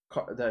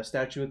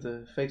statue with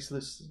the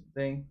faceless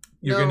thing?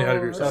 you're getting ahead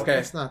of yourself. Okay.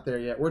 It's not there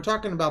yet. We're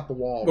talking about the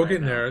wall. We're right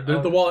getting now.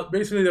 there. The wall.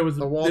 Basically, there was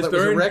The wall that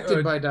was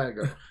erected by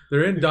Daigo.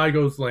 They're in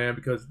Daigo's land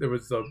because there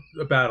was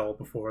a battle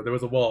before. There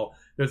was a wall.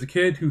 There's a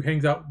kid who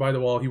hangs out by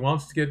the wall. He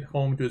wants to get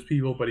home to his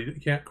people, but he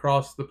can't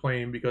cross the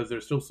plain because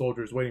there's still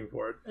soldiers waiting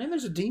for it. And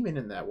there's a demon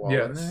in that wall,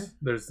 isn't there? Yes,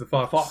 there's the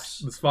fox.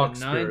 This fox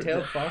spirit.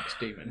 Nine-tailed fox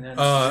demon. And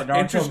Naruto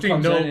Interesting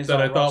comes in and note he's that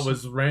I all thought rusty.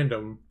 was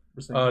random.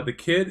 What's that? The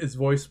kid is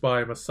voiced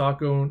by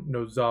Masako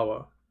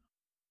Nozawa.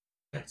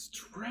 That's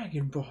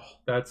Dragon Ball.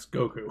 That's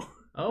Goku.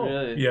 Oh,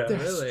 Really? Yeah.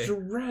 That's Really?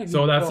 Dragon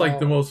So that's Ball. like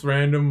the most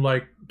random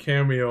like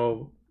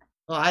cameo.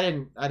 Well, I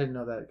didn't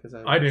know that because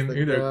I didn't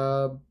either.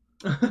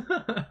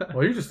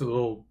 Well, you're just a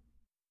little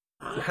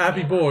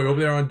happy boy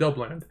over there on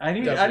Dubland. I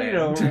need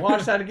to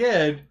watch that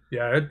again.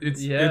 Yeah,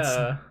 it's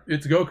yeah.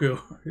 it's Goku.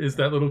 Is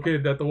that little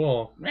kid at the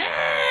wall?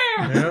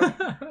 Yeah.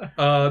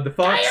 The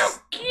fox.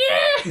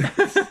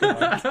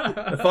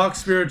 The fox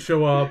spirits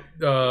show up.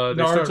 They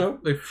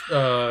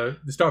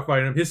start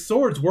fighting him. His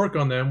swords work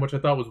on them, which I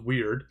thought was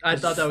weird. I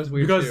thought that was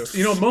weird Because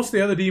too. most of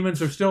the other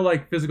demons are still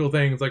like physical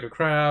things, like a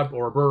crab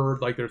or a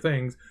bird, like they're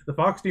things. The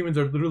fox demons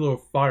are literally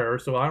fire,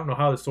 so I don't know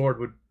how the sword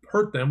would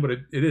hurt them, but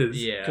it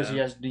is. Yeah. Because he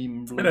has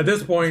demon blood. And at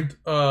this point,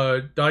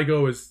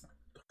 Daigo has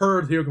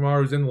heard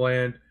Hirokimaru's in the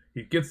land.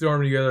 He gets the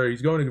army together.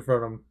 He's going to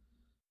confront him.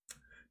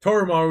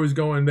 Torimaru's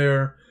going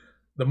there.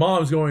 The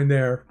mom's going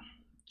there.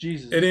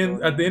 Jesus.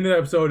 And at the end of the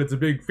episode, it's a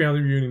big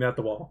family reunion at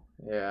the wall.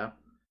 Yeah.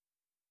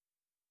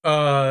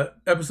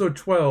 Episode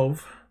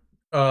 12,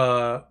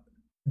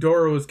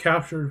 Dororo is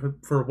captured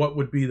for what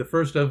would be the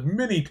first of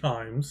many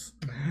times.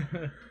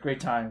 Great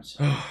times.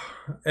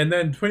 And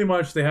then pretty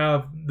much they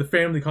have the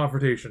family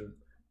confrontation,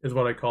 is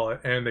what I call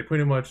it. And they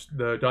pretty much,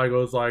 the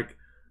Daigo's like,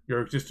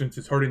 your existence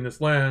is hurting this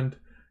land.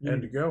 You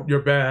need to go.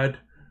 You're bad.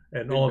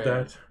 And Big all of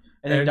bad. that.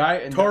 And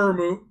then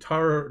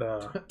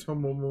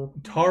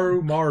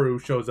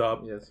Tarumaru shows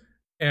up. Yes.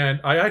 And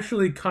I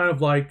actually kind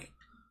of like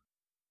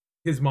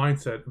his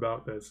mindset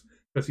about this.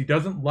 Because he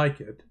doesn't like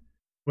it.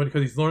 But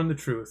because he's learned the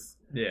truth.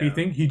 Yeah.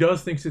 He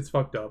does thinks it's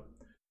fucked up.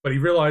 But he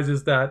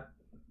realizes that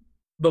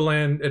the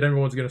land and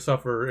everyone's going to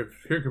suffer if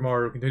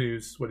Hirokimaru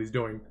continues what he's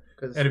doing.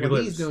 Because And if he what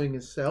lives. he's doing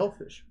is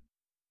selfish.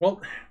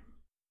 Well,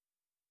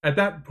 at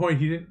that point,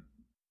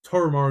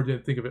 Torumaru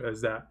didn't think of it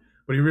as that.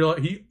 But he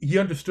realized, he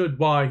understood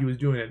why he was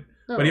doing it.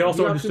 No, But he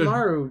also understood-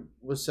 Yakumaru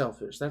was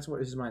selfish. That's what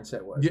his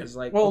mindset was. Yeah, It's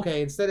like, well-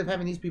 okay, instead of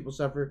having these people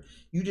suffer,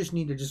 you just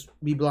need to just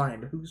be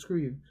blind. Who screw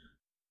you?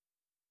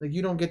 Like,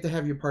 you don't get to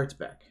have your parts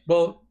back.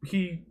 Well,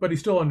 he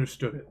still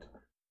understood it.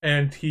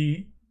 And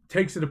he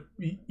takes it,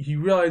 he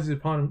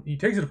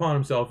takes it upon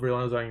himself,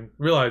 realizing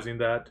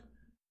that,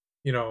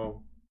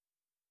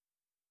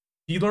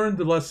 he learned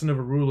the lesson of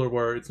a ruler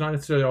where it's not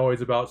necessarily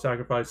always about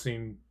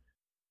sacrificing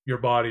your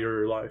body or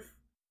your life,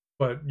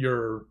 but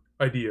your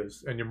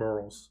ideas and your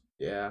morals.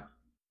 Yeah.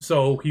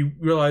 So he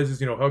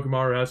realizes,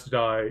 Hirokimaru has to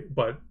die,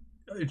 but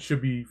it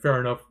should be fair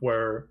enough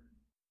where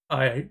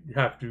I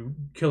have to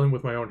kill him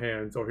with my own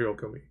hands or he'll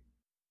kill me.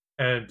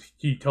 And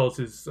he tells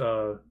his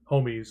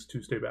homies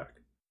to stay back.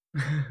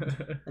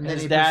 And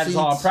his he dad's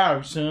all proceeds-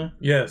 proud, son.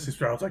 Yes, his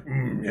proud's like,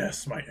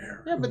 yes, my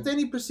heir. Yeah, but then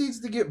he proceeds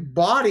to get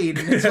bodied,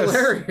 and it's Yes.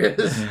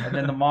 hilarious. And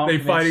then the mom. They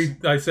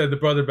commits- fight. I said the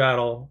brother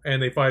battle,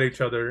 and they fight each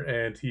other.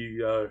 And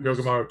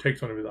Hirokimaru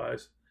takes one of his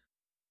eyes,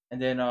 And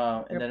then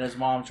his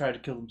mom tried to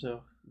kill him too.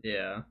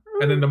 Yeah.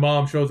 and then the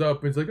mom shows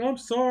up and is like, "I'm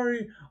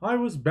sorry, I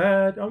was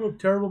bad. I'm a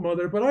terrible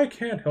mother, but I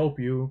can't help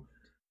you."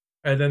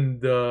 And then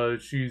I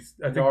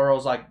think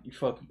Dororo's like, "You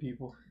fucking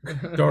people."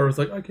 Dororo's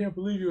like, "I can't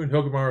believe you," and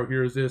Hirokimaru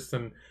hears this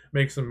and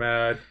makes him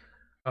mad.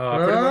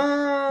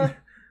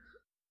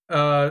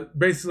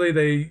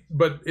 Basically,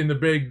 but in the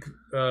big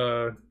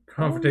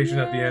confrontation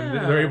at the end,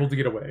 yeah. they're able to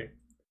get away.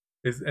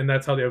 And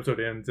that's how the episode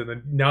ends. And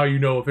then now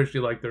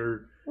officially like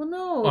they're Well,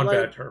 no. on like,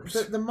 bad terms.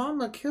 The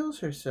mama kills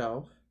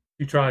herself.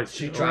 She tries.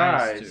 She to.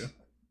 tries. to.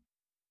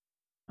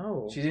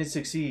 Oh. She didn't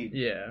succeed.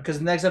 Yeah. Because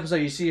the next episode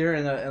you see her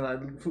in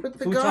the But the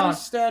futon.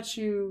 goddess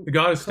statue. The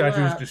goddess statue is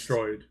collapsed,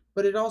 destroyed.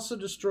 But it also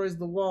destroys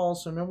the wall,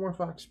 so no more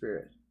fox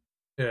spirit.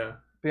 Yeah.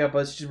 Yeah,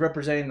 but she's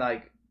representing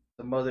like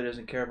the mother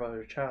doesn't care about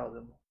her child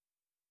anymore.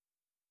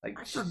 Like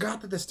I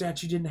forgot that the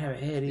statue didn't have a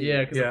head either.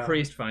 Yeah, because Yeah. the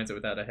priest finds it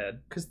without a head.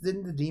 Because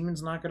didn't the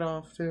demons knock it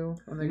off too?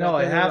 When they No, got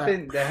it there?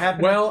 happened. That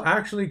happened. Well,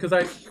 actually, because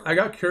I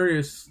got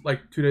curious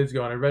like 2 days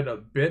ago and I read a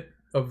bit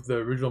of the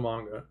original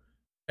manga,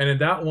 and in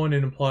that one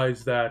it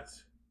implies that,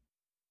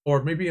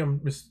 or maybe I'm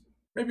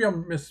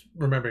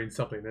misremembering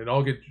something, and it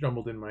all gets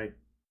jumbled in my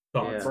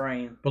thoughts.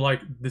 brain. But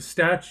like the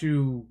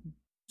statue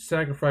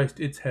sacrificed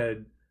its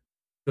head,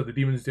 so the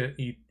demons didn't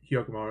eat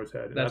Hyokomaru's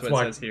head. And That's what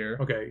why. it says here.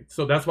 Okay,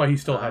 so that's why he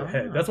still had a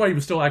head. Ah. That's why he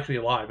was still actually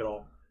alive at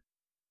all.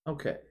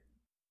 Okay.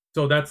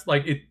 So that's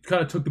like it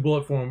kind of took the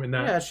bullet for him in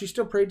that. Yeah, she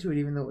still prayed to it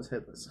even though it was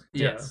headless.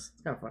 Yes.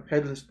 It's kind of fun.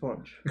 Headless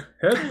punch.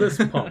 Headless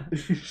pump.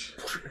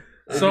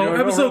 So You know,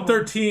 episode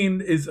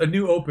 13 is a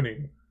new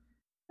opening.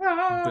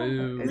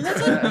 Boo.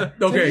 That's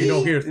like- Okay, To no,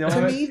 me- here's You know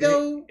To what? me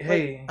though,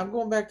 Hey. like, I'm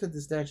going back to the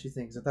statue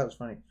things. I thought it was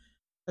funny.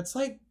 It's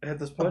like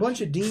Headless a punch.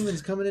 bunch of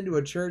demons coming into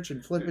a church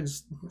and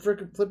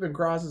flipping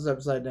crosses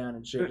upside down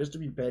and shit just to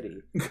be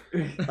petty.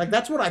 Like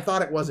that's what I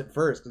thought it was at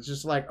first. It's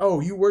just like, oh,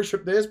 you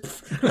worship this?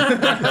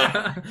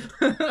 Like,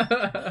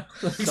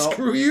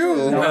 screw you!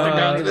 No, Nothing it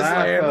down made to me this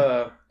laugh,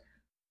 land.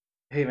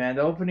 hey man,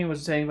 the opening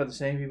was saying about the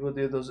same people who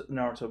do those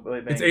Naruto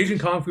boy bands. it's Asian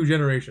Kung Fu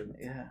Generation.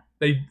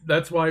 Yeah.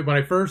 That's why when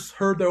I first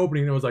heard the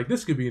opening, it was like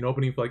this could be an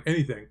opening for like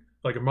anything,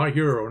 like a My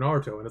Hero or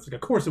Naruto, and it's like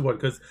of course it would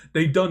because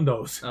they done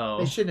those. Oh.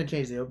 They shouldn't have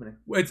changed the opening.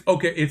 It's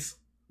okay. It's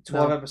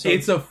 12 No. episodes.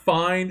 it's a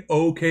fine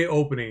okay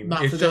opening.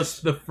 Not It's for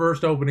just the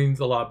first opening's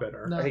a lot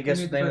better No. I guess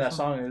Give the me name the of that first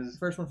one. song is.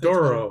 First one. fits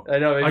Dororo. I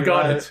know. It made I me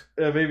got laugh.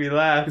 It made me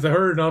laugh. Because I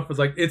heard enough. It's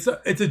like it's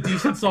a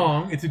decent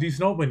song. It's a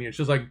decent opening. It's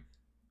just like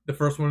the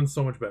first one's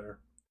so much better.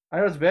 I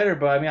know it's better,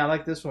 but I mean, I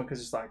like this one because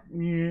it's like,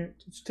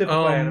 it's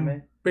typical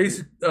anime.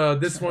 Basic.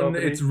 This one,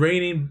 Opening. it's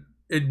raining.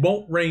 It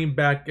won't rain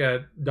back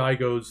at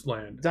Daigo's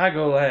land.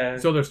 Daigo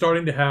Land. So they're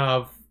starting to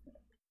have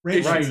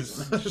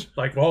issues.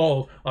 Like,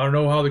 oh, I don't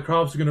know how the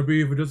crops are going to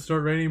be if it doesn't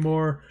start raining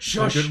more.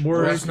 Shush. It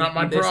worse. That's not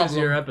my This problem. is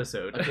your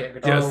episode. Okay,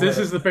 Yes, oh, this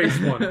wait. is the face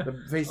one.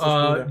 The face is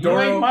Uh, screwed you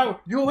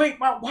Dororo- ain't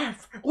my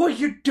wife. What are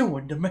you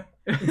doing to me?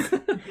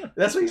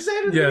 That's what he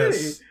said in the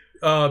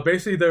Yes.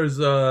 Basically, there's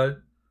a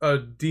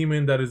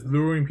demon that is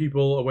luring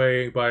people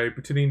away by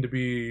pretending to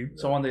be beginning.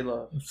 Someone they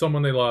love.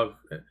 someone they love.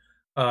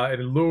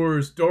 And it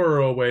lures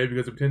Dororo away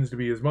because it pretends to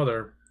be his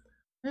mother.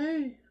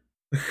 Hey.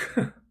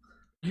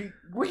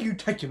 What are you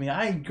touching me?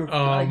 I ain't your.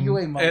 Um, you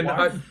ain't my and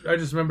wife. I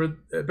just remember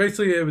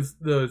basically it was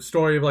the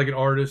story of like an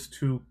artist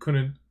who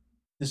couldn't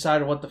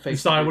Decide what the face.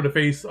 decide what the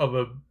face of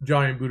a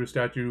giant Buddha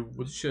statue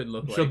Should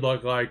look should like.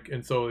 look like,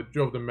 and so it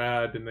drove them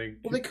mad. And they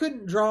Well, they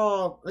couldn't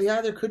draw. They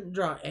either couldn't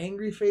draw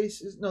angry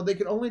faces. No, they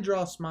could only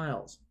draw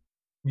smiles.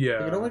 They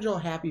could only draw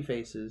happy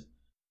faces.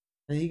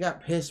 And he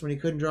got pissed when he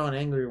couldn't draw an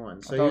angry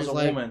one. So I he thought it was was a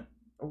like, woman.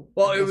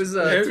 Well, it was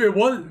it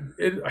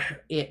was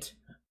it.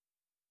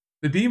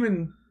 the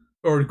demon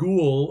or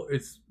ghoul.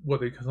 It's what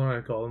they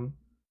sometimes call them.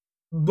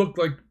 Looked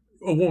like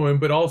a woman,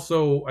 but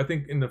also I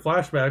think in the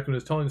flashback when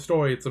it's telling the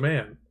story, it's a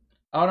man.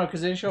 Oh no,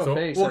 because they didn't show So- a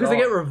face. well, because at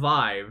they get all.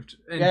 revived,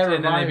 and, Yeah, and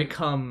then they revived.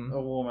 become.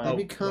 a woman. They Oh,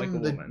 become like a the,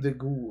 woman. the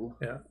ghoul.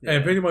 Yeah. Yeah.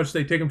 And pretty much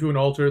they take him to an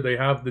altar. They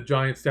have the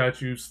giant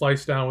statue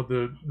sliced down with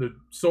the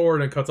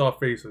sword and cuts off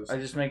faces. It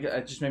just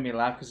made me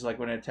laugh because like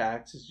when it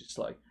attacks, it's just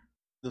like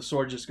the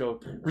sword just go.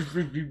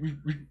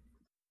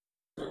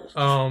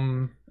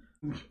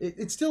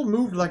 It still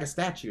moved like a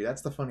statue.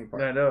 That's the funny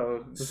part. I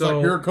know. It's So-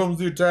 like, here comes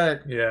the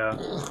attack. Yeah.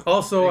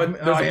 Also, Oh,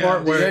 there's a yeah,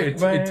 part where the it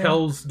Eggman.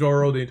 tells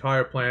Doro the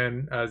entire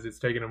plan as it's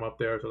taking him up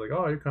there. So like,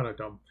 oh, you're kind of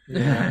dumb.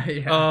 Yeah.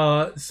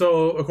 yeah.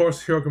 So of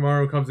course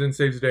Hirokimaru comes in,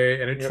 saves the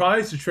day, and it Yep.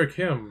 tries to trick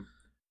him.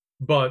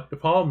 But the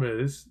problem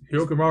is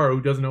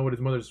Hirokimaru doesn't know what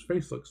his mother's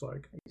face looks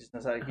like.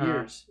 That's how it Uh-huh.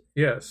 hears.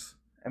 Yes.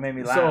 It made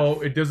me laugh.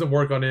 So it doesn't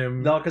work on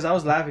him. No, because I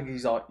was laughing.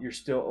 He's all, "You're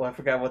still." Oh, I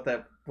forgot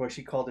what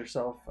she called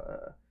herself.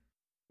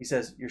 He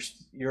says,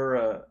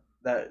 "You're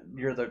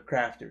the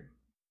crafter."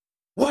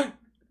 What?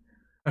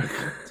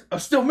 I'm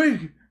still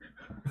me.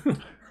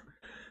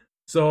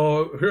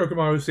 So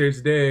Hirokimaru saves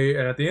the day,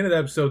 and at the end of the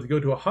episode, they go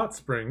to a hot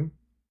spring,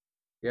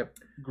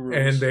 Gross.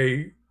 and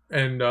they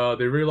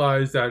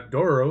realize that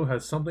Dororo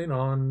has something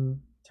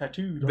on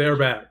tattooed their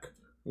back.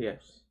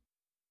 Yes.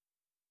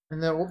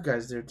 And the old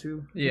guy's there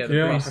too. Yeah,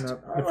 Yeah. priest.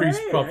 The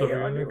priest popped up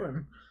how again. you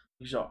doing?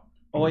 He's all,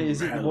 oh wait,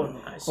 is it? I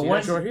But see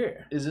when's- that you're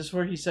here. Is this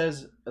where he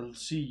says, "I'll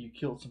see you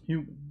killed some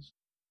humans,"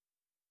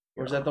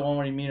 or is that the one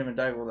when you meet him in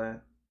Daigo Land?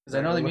 Because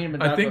I know they meet him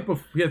in Daigo.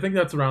 I think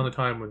that's around the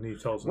time when he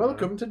tells them.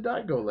 Welcome to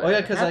Daigo Land. Oh,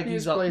 yeah, 'cause, like, Happiest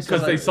he's all- place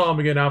because on they earth. saw him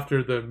again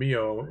after the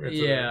Mio incident.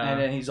 Yeah. and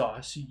then he's all,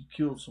 "I see you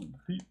killed some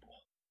people."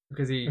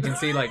 Because you can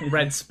see like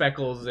red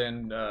speckles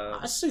and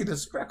I see the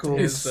speckles.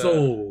 His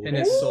soul. in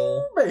his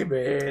soul. Ooh,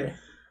 baby.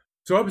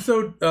 So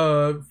episode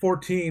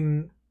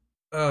 14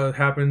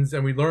 happens,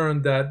 and we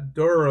learn that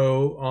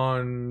Dororo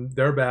on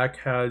their back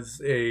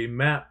has a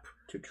map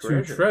To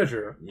to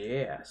treasure.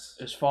 Yes.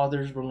 His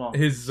father's belong.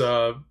 His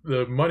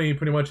the money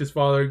pretty much his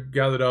father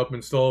gathered up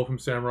and stole from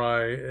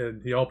samurai,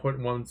 and he all put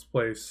in one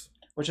place.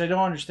 Which I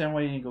don't understand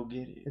why you didn't go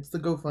get it. It's the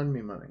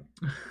GoFundMe money.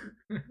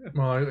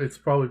 Well, it's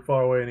probably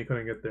far away and he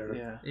couldn't get there.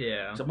 Yeah.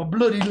 Yeah. So my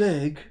bloody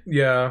leg.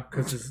 Yeah,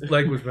 because his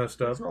leg was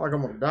messed up. It's not like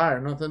I'm gonna die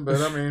or nothing,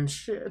 but I mean,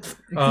 shit.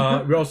 We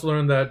also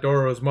learned that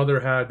Dororo's mother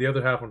had the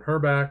other half on her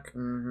back,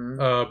 Mm-hmm.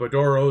 but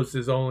Dororo's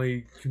is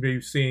only can be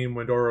seen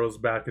when Dororo's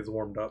back is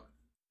warmed up.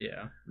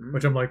 Yeah.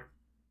 Which I'm like,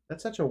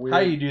 That's such a weird. How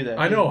you do that?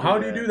 I know, how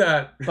do you do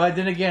that? But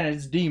then again,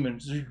 it's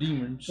demons. They're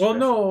demons. Well,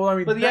 no, I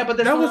mean, But yeah, but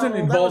there's that no- wasn't that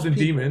involved was in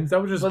people. demons.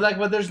 That was just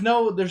But there's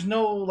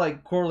no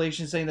like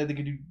correlation saying that they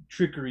could do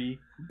trickery.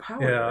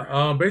 power.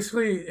 yeah.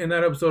 Basically, in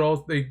that episode,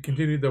 also they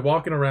continued. They're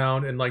walking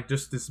around and like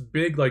just this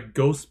big like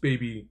ghost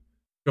baby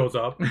shows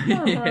up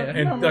Yeah.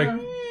 and like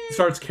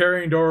starts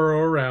carrying Dororo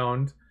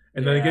around,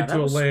 and then they get that to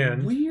a was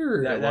land.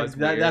 Weird.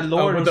 That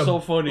lord with was a- so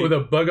funny. With a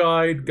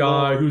bug-eyed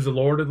guy Lord. who's the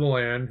lord of the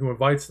land, who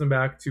invites them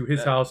back to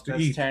his house to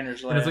That's eat.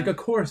 Tanner's And it's like, land.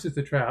 of course, it's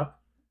a trap.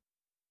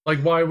 Like,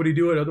 why would he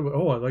do it otherwise?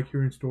 Oh, I like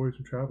hearing stories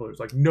from travelers.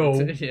 Like, no.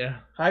 Yeah.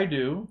 I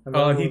do.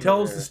 He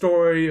tells the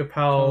story of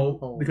how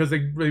Oh. because they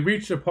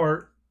reach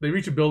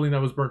a building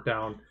that was burnt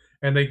down,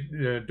 and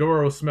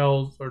Dororo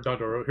smells, or not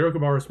Dororo,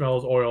 Hirokomaru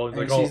smells oil, and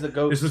And he's he like, sees oh, the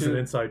ghost this is too. an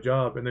inside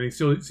job, and then he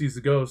still sees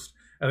the ghost,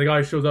 and the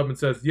guy shows up and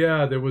says,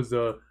 yeah, there was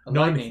a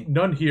lightning.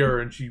 nun here,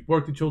 and she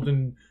worked the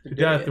children to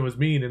death dead. and was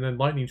mean, and then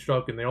lightning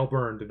struck, and they all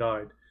burned and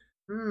died.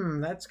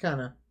 That's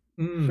kind of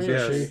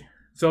Yes. fishy.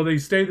 So they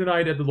stay the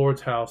night at the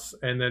Lord's house,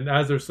 and then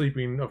as they're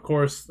sleeping, of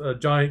course, a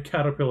giant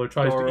caterpillar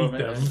tries to eat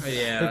them,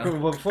 Yeah.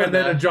 Before and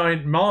then a that,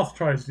 giant moth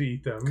tries to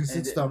eat them. It's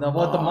the the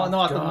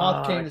moth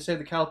God. came to save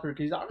the caliper.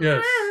 He's like,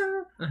 Yes.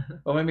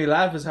 What made me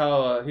laugh is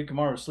how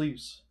Hikamaru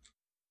sleeps.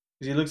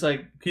 'Cause he looks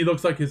like, He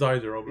looks like his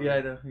eyes are open. yeah,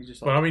 I know. He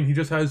just But I mean,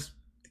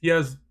 he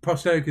has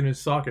prosthetic in his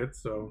socket,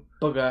 so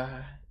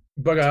bug-eyed.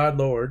 bug-eyed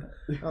Lord.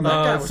 Oh, that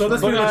guy was So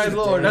that's funny. pretty Bug-eyed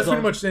much Lord. that's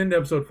pretty much the end of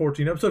episode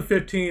 14. Episode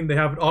 15, they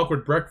have an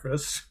awkward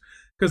breakfast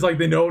because like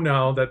they know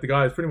now that the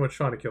guy is pretty much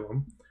trying to kill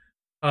him.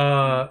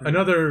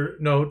 Another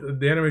note: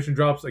 the animation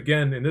drops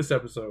again in this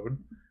episode.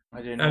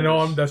 I didn't I know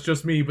notice. that's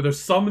just me, but there's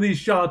some of these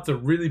shots are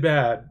really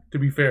bad. To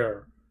be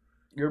fair,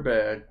 You're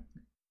bad.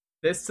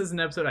 This is an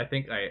episode I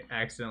think I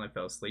accidentally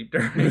fell asleep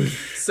during.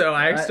 So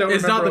I actually don't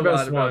It's not remember the a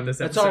best lot about one. this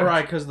It's episode. all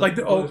right because like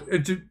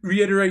to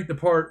reiterate the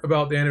part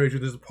about the animation,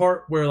 there's a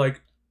part where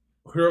like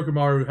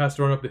Hirokomaru has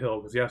to run up the hill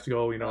because he has to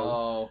go,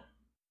 Oh,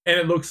 and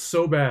it looks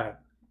so bad.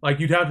 Like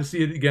you'd have to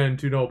see it again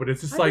to know, but it's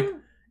just like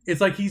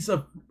it's like he's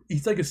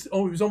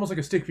almost like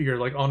a stick figure,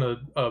 like on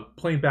a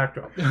plain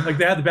backdrop. Like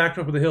they had the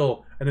backdrop of the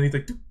hill, and then he's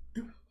like,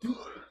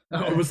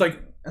 it was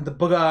like and the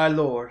bug-eyed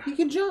Lord. He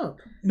can jump.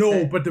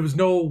 no, but there was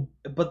no,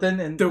 But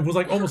then, there was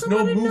like almost How come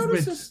no I didn't notice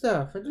movement. this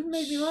stuff. It didn't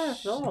make me laugh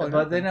at all.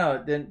 but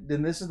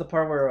then this is the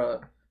part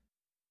where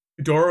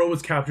Dororo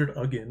was captured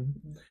again.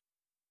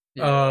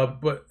 Yeah.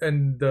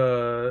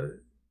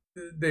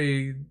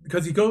 They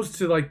because he goes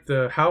to like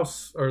the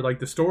house or like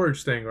the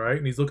storage thing, right?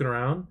 And he's looking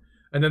around,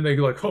 and then they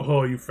go like,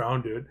 "Oh, you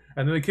found it!"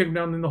 And then they kick him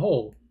down in the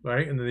hole,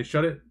 right? And then they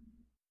shut it.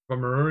 If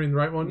I'm remembering the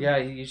right one. yeah,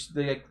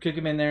 they like, kick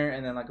him in there,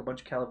 and then like a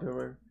bunch of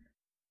caterpillar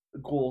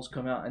ghouls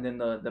come out, and then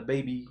the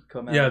baby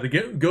come out. Yeah, the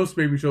ghost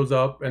baby shows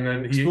up, and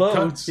then he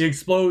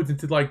explodes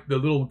into like the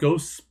little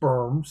ghost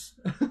sperms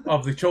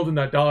of the children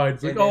that died.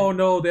 It's like, And then- oh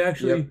no, they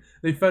actually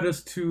they fed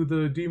us to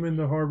the demon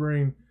they're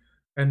harboring,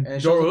 and And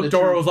it shows them the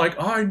Doro's truth. like,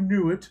 I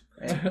knew it.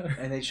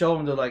 and they show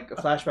him like a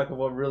flashback of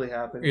what really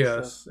happened. and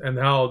Yes, stuff. and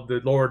how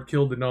the Lord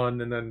killed the nun,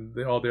 and then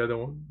all the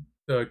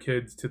other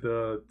kids to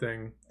the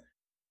thing.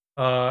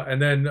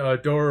 And then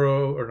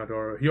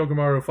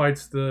Hiyokomaru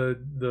fights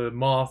the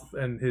moth,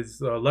 and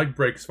his leg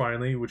breaks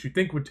finally, which you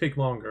think would take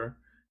longer.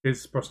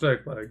 His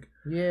prosthetic leg.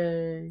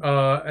 Yay.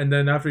 And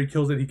then after he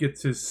kills it, he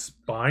gets his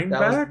spine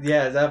back.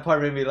 That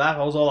part made me laugh.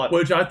 I was all like,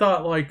 Which I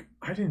thought, like,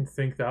 I didn't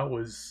think that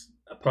was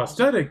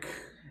prosthetic.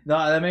 no,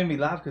 that made me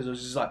laugh because it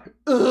was just like,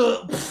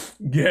 ugh.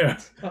 Yeah.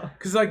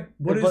 Because, like,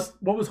 what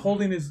But- was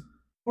holding his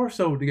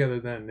torso together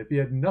then if he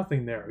had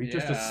nothing there? He's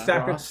just a Yeah.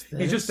 sack of,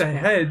 he's just a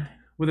head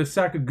with a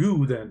sack of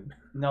goo then.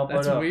 No,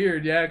 but That's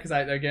weird, yeah, because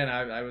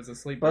I was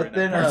asleep But during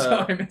then, that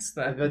part, so I missed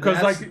that. but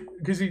Because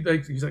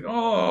that's- he's like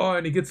oh,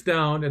 and he gets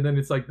down, and then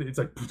it's like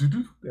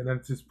and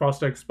then his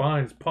prosthetic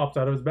spine just pops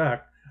out of his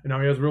back, and now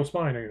he has real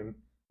spine again.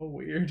 Oh,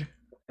 weird.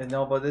 and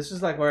no, but this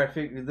is like where I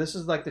figured this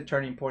is like the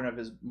turning point of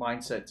his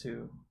mindset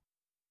too.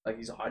 Like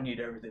he's, I need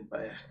everything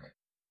back.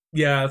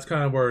 Yeah, that's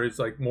kind of where it's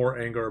like more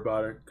anger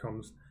about it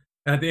comes.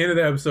 And at the end of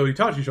the episode,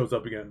 Itachi shows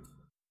up again.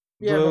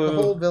 Yeah, but the Boo.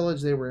 whole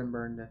village they were in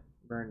burned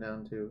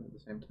down too at the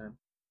same time.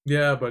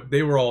 Yeah, but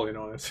they were all in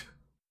on it.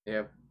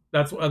 Yep.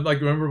 That's like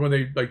remember when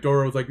they like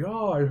Dora was like,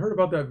 oh, I heard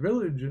about that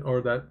village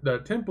or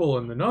that temple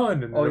and the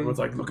nun, and Oh, everyone's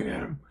like looking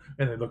at him,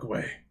 and they look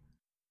away.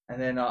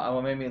 And then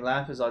what made me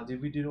laugh is,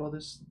 did we do all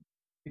this,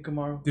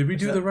 Hikamaru? Did we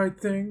It's do not- the right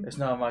thing? It's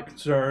not my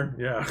concern.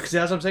 Yeah. Because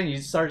that's what I'm saying. You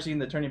start seeing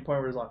the turning point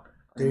where it's like,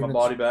 I need my Demons.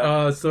 body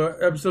back. So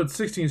episode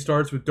 16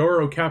 starts with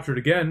Dororo captured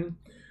again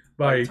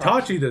by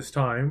Itachi this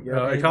time.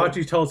 Yeah,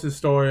 Itachi tells his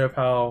story of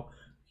how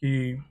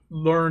he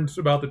learned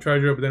about the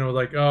treasure, but then it was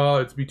like,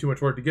 oh, it'd be too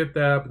much work to get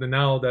that. But then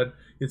now that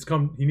it's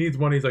come, he needs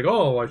money. He's like,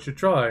 oh, I should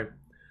try.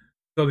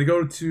 So they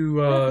go to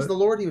Because the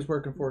Lord he was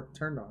working for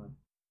turned on him.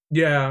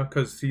 yeah,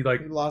 because he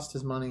like He lost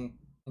his money.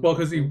 well,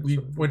 because he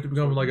went to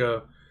become like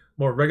a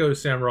more regular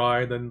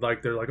samurai. Then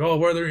like they're like, oh,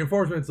 where are the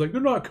reinforcements? Like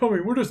they're not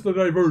coming. We're just the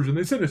diversion.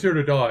 They sent us here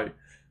to die.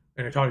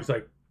 And Itachi's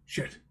like,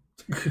 shit.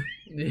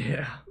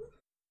 Yeah.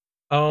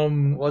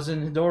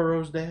 Wasn't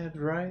Dororo's dad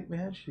right,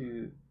 man?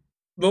 Shoot.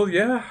 Well,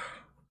 yeah.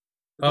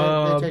 They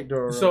take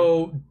Dororo.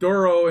 So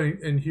Dororo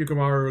and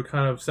Hyukamaru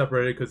kind of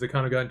separated because they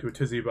kind of got into a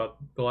tizzy about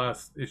the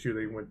last issue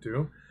they went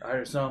to.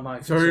 It's not my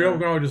So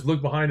Hyukamaru just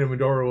looked behind him and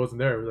Dororo wasn't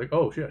there. He was like,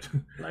 oh shit.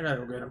 I gotta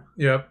go get him.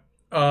 Yep.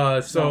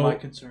 It's So not my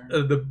concern.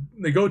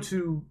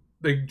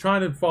 They try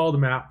to follow the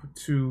map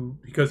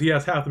because he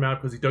has half the map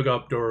because he dug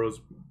up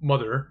Dororo's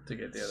mother To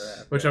get the other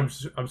half. which I'm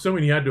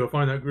assuming he had to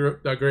find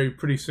that grave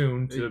pretty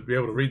soon to be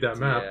able to read that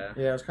map. Yeah.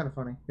 Yeah, it was kind of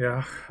funny.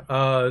 Yeah.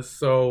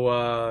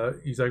 So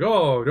he's like,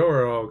 "Oh,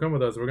 Dororo, come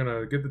with us. We're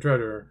gonna get the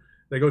treasure."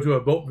 They go to a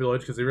boat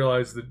village because they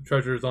realize the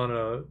treasure is on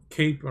a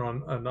cape or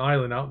on an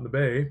island out in the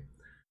bay.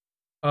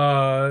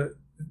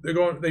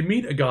 They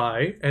meet a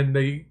guy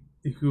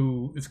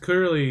who is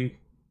clearly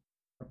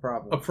A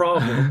problem. a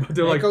problem. But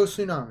they're like, Echo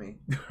tsunami.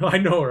 I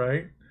know,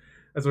 right?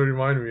 That's what it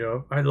reminded me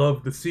of. I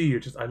love the sea.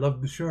 It's just I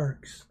love the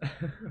sharks.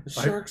 The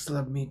sharks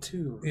love me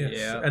too. Yes.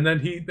 Yeah. And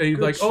then they Good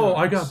like, oh,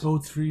 I got sharks.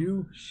 boats for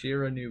you.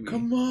 Shiranui.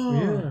 Come on.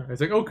 Yeah.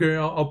 It's like, okay,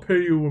 I'll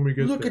pay you when we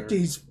get Look there. at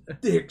these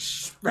thick,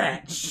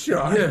 fat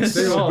sharks. Yes,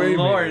 they Oh obey me.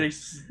 Lord!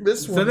 This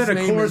So one's then, of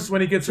name course, is when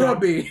he gets out,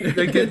 Chubby.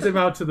 they get them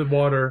out to the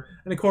water,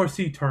 and of course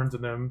he turns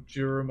on them.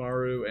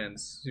 Jurumaru and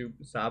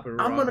Sabu.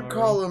 I'm gonna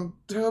call him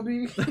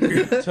Tubby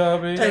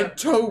Tubby. and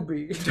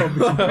Toby.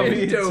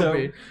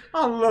 Toby.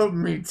 I love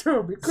me,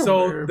 Toby. Come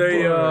So here,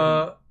 they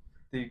bud.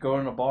 They go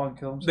in a ball and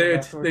kill himself they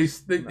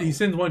afterwards? he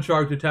sends one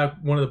shark to attack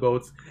one of the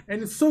boats,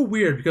 and it's so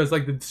weird because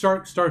like the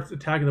shark starts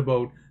attacking the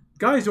boat,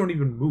 guys don't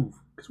even move.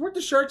 Because weren't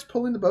the sharks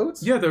pulling the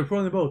boats? Yeah, they're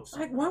pulling the boats.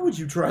 Like, why would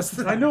you trust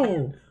them? I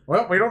know.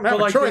 Well, we don't have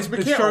But like a choice. the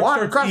We can't shark walk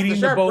starts across eating the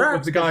the sharp boat rocks.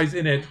 with the guys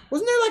in it.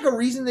 Wasn't there like a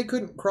reason they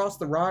couldn't cross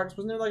the rocks?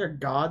 Wasn't there like a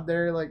god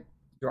there, like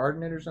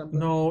guarding it or something?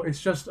 No,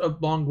 it's just a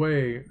long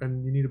way,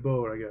 and you need a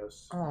boat, I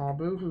guess. Aw,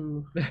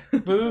 boo-hoo.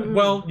 Boo.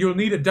 Well, you'll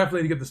need it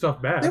definitely to get the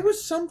stuff back. There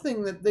was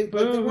something that they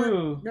Boo-hoo.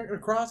 weren't going to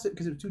cross it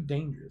because it was too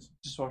dangerous.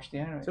 Just watch the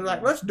anime. So they're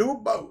like, let's do a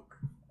boat.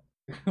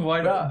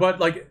 Why not? But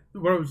like,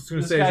 what I was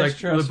going to This say is guy's like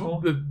stressful.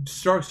 the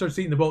shark starts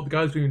eating the boat. The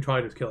guys don't even try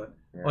to kill it.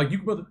 Yeah. Like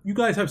you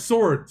guys have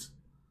swords.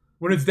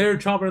 When it's there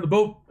chomping at the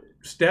boat,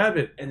 stab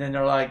it. And then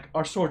they're like,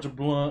 our swords are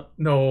blunt.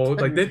 No,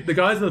 like the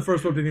guys in the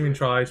first boat didn't even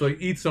try. So he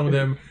eats some of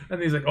them, and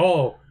he's like,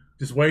 "Oh,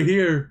 just wait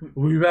here.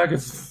 We'll be back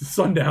at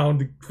sundown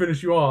to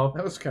finish you off."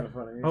 That was kind of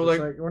funny. I was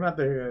like, we're not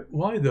there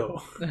Why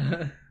though?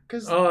 yet.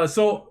 Because,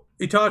 So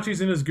Itachi's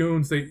and his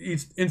goons they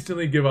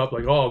instantly give up.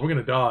 Like, "Oh, we're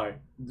gonna die."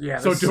 yeah,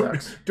 So this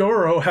sucks.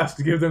 Dororo has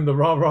to give them the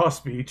rah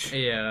speech.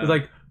 Yeah. He's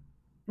like,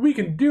 "We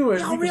can do it."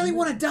 Y'all really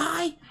want to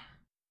die?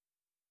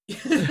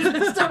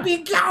 Stop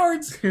being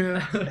cowards!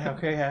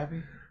 Okay,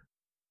 happy.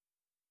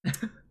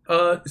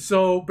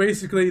 So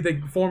basically, they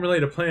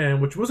formulate a plan,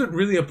 which wasn't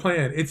really a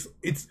plan. It's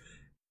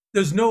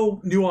there's no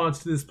nuance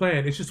to this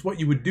plan. It's just what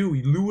you would do.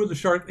 You lure the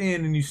shark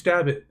in and you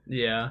stab it.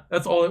 Yeah.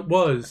 That's all it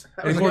was.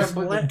 That And of was course, a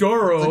good plan. It's a good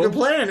Dororo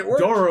plan. It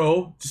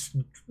worked. just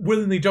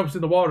willingly jumps in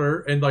the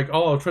water and like,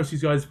 oh, I'll trust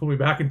these guys to pull me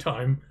back in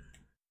time.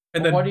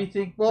 And then, Why do you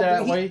think Well,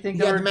 that? he- Why do you think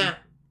he they had were the map.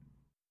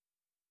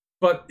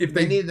 but if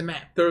They they needed the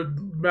map. their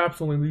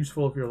map's only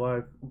useful if you're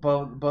alive.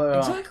 But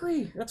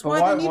Exactly. That's But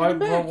why they needed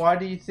the map. why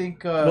do you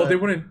think? Well, they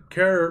wouldn't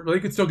care.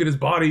 They could still get his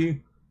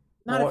body.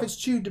 Not if it's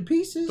chewed to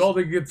pieces. All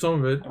they could get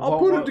some of it. I'll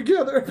put it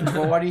together.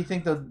 But why do you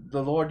think the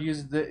Lord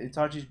uses the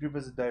Itachi's group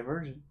as a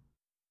diversion?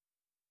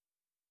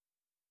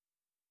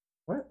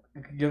 What?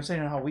 You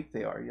understand how weak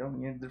they are.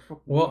 They're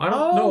fucking Well, I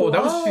don't know.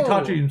 That was Oh.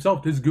 Itachi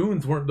himself. His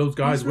goons weren't those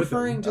guys He's with him.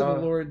 referring to the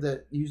Lord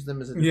that used them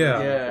as a Yeah.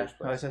 diversion in the Yeah. first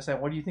place. As I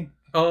said, what do you think?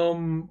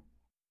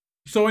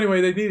 So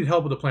anyway, they needed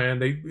help with the plan.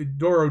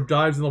 Dororo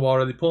dives in the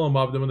water. They pull him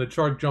up. Then when the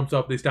shark jumps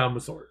up, they stab him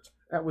with swords.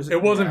 That was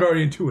It wasn't yeah.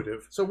 very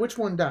intuitive. So which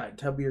one died,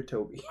 Tubby or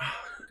Toby?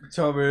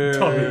 Toby.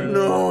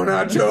 No,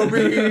 not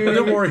Toby. But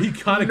don't worry, he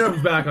kind of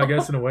comes back, I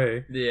guess, in a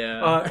way.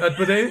 Yeah.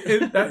 But they,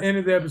 at the end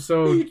of the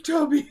episode, Eat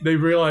Toby. they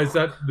realize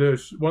that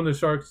one of the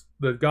sharks,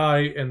 the guy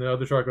and the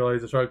other shark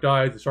realize the shark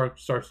dies. The shark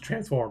starts to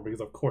transform because,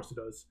 of course, it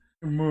does.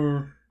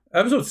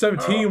 Episode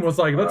 17 was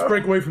like, let's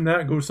break away from that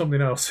and go to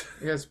something else.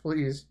 Yes,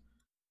 please.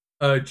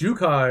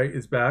 Jukai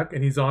is back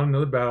and he's on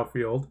another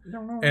battlefield.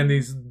 And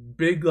these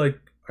big, like,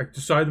 I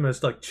describe them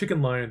as like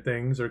chicken lion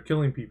things are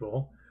killing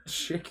people.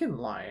 Chicken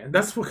lion.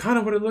 That's kind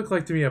of what it looked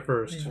like to me at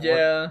first.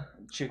 Yeah.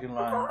 Chicken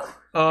lions.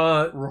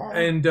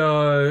 And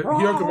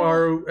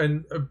Hirokimaru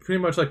and pretty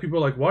much like people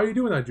are like, why are you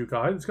doing that,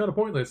 Jukai? It's kind of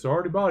pointless. They're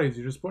already bodies.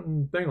 You're just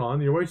putting thing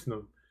on. You're wasting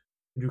them.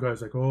 And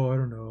Jukai's like, oh, I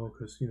don't know,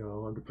 because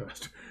I'm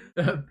depressed.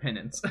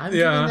 Penance. I'm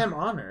Yeah. giving them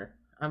honor.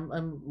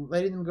 I'm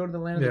letting them go to the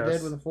land of the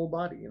Yes. dead with a full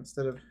body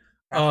instead of.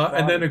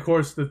 And then of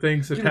course the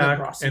things Give me the attack,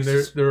 and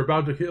process. they're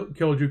about to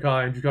kill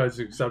Jukai, and Jukai's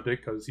accept it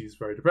because he's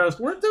very depressed.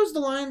 Weren't those the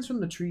lions from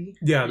the tree?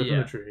 Yeah, they're Yeah.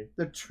 from the tree.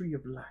 The tree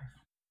of life.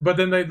 But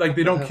then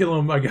they don't kill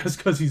him, I guess,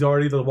 because he's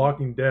already the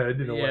Walking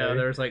Dead in a way. Yeah,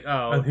 there's like,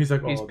 oh, and he's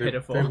like, he's oh,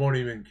 pitiful. they won't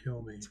even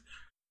kill me.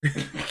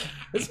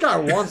 This guy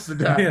wants to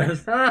die.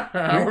 Yes.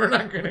 We're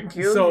not gonna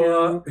kill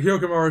So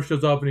Hirokimaru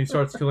shows up and he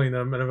starts killing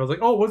them, and I was like,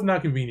 oh, wasn't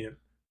that convenient?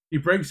 He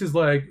breaks his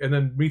leg and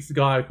then meets the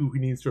guy who he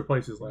needs to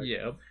replace his leg.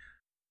 Yeah.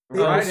 It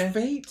was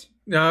fate.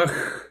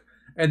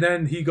 And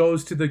then he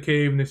goes to the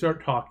cave and they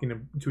start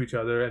talking to each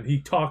other, and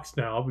he talks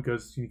now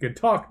because he can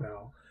talk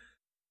now.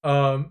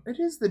 It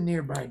is the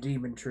nearby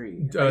demon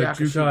tree.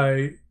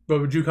 Jukai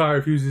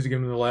refuses to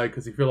give him the leg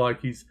because he feels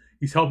like he's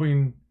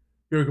helping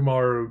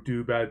Hirokimaru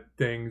do bad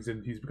things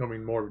and he's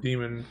becoming more of a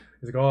demon.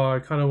 He's like, oh, I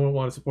kind of won't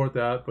want to support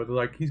that, but they're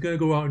like, he's gonna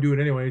go out and do it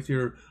anyway, so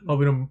you're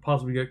helping him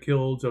possibly get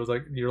killed. So I was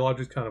like, your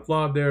logic's kind of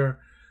flawed there.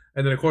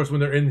 And then of course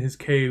when they're in his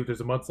cave, there's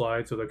a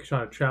mudslide, so they're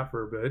trying to chat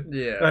for a bit.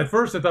 Yeah. And at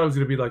first I thought it was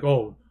gonna be like,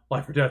 oh,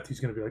 life or death. He's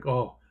gonna be like,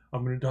 oh,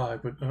 I'm gonna die,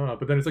 but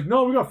then it's like,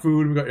 no, we got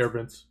food, we got air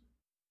vents.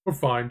 We're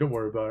fine. Don't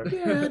worry about it.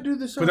 Yeah, do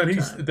this. But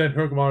then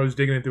Hirokimaru's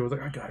digging into it. Was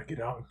like, I gotta get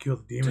out and kill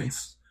the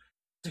demons.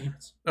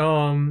 Demons.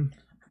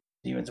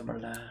 Demons are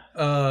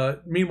alive.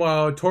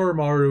 Meanwhile,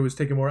 Torimaru is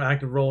taking a more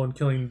active role in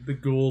killing the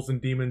ghouls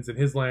and demons in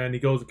his land. He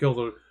goes and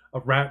kills a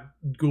rat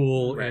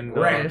ghoul and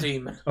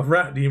demon. a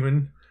rat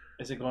demon.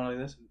 Is it going like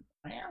this?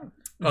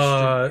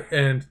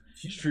 And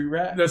Street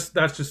rat. that's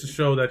just to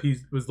show that he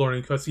was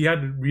learning, because he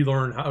had to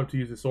relearn how to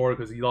use the sword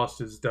because he lost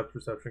his depth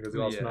perception because he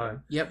lost an eye.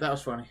 Yep, that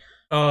was funny.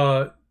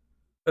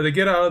 They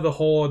get out of the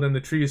hole, and then the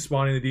tree is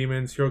spawning the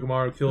demons.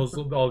 Hirokimaru kills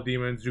all the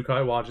demons.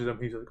 Jukai watches them.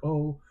 He's like,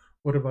 "Oh,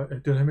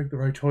 did I make the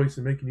right choice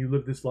in making you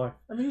live this life?"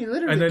 I mean, he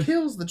literally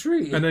kills the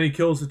tree. And then he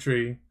kills the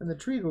tree. And the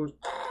tree goes...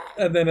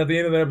 And then at the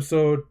end of the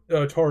episode,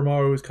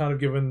 Torimaru is kind of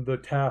given the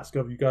task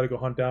of, you got to go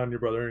hunt down your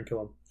brother and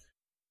kill him.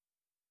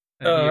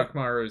 And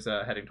Hirokimaru is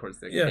heading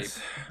towards the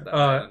cave, the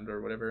island or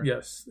whatever.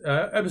 Yes.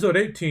 Episode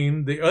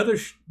 18,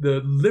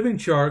 the living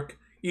shark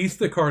eats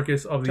the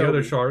carcass of the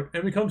other shark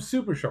and becomes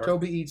super shark.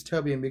 Toby eats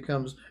Tubby and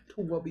becomes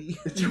Twubby.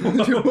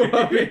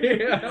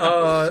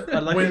 I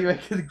like when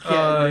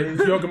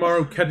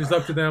Hirokimaru catches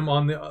up to them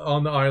on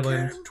the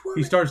island.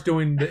 He starts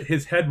doing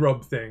his head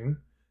rub thing.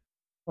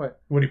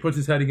 What? When he puts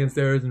his head against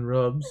theirs and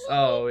rubs.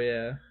 Oh,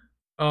 yeah.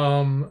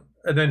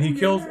 And then he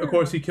kills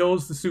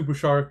the super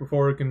shark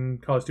before it can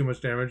cause too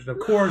much damage. And of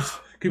course,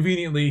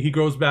 conveniently, he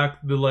grows back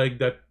the leg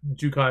that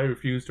Jukai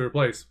refused to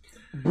replace.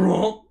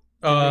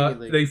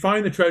 They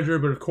find the treasure,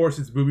 but of course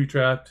it's booby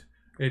trapped.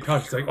 And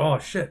Itachi's like, "Oh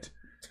shit!"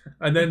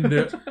 And then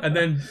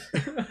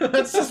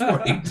that's just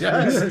what he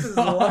does. That's his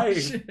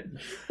life.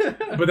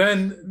 But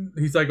then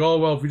he's like, "Oh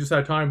well, if we just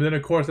had time." But then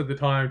of course at the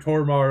time,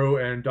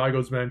 Torimaru and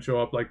Daigo's men show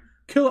up, like,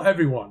 kill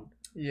everyone.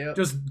 Yeah.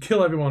 Just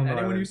kill everyone.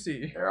 Anyone you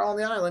see. They're all on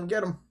the island.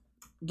 Get them.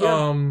 We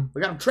got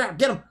them trapped.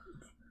 Get them.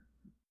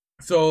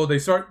 So they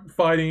start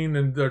fighting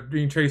and they're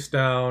being chased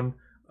down.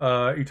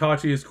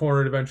 Itachi is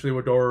cornered eventually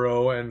with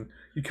Dororo, and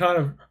he kind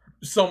of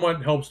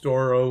somewhat helps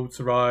Dororo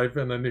survive,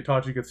 and then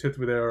Itachi gets hit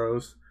with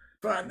arrows.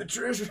 Find the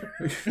treasure.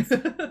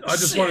 I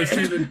just want to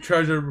see the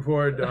treasure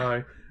before I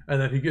die. And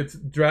then he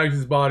drags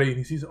his body, and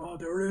he sees, oh,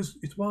 there it is,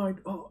 it's mine.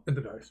 Oh, and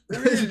then dies.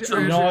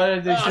 You know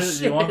what?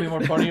 You want to be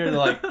more funnier? They're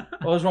like,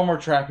 oh, there's one more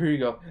trap. Here you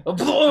go.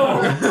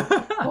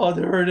 Oh,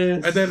 there it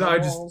is. And then I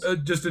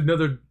just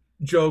another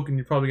joke, and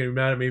you're probably gonna be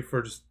mad at me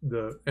for just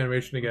the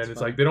animation again.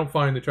 It's like they don't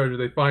find the treasure;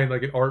 they find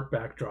like an art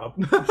backdrop.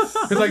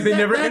 Because like they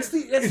never. It's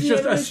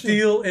just a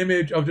still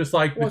image of just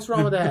like what's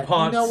wrong with that? The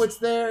pots. You know it's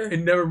there.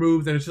 It never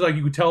moves, and it's just like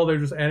you could tell they're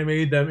just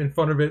animated them in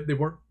front of it. They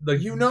weren't like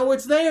you know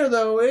it's there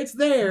though. It's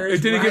there.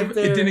 It's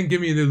it didn't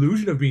give me the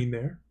illusion of being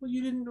there. Well,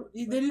 you didn't.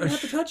 They didn't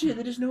have to touch it.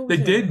 They just know. They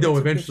did know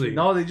eventually.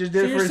 No, they just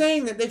did. So you're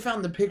saying that they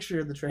found the picture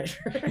of the treasure?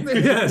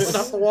 Yes,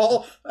 off the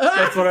wall.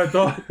 That's what I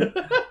thought.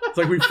 It's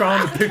like we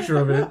found a picture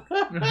of it.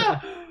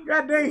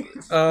 God dang.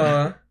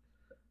 The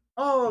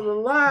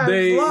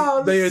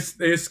lives.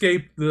 They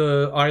escape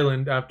the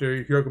island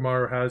after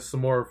Hirokimaru has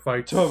some more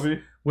fights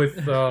with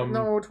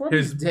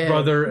his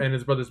brother and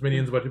his brother's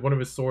minions, but one of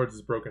his swords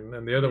is broken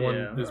and the other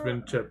one has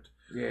been chipped.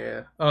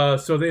 Yeah.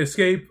 So they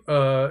escape.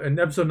 And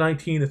episode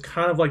 19 is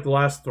kind of like the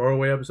last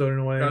throwaway episode in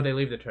a way. Oh, they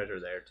leave the treasure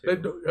there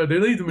too. They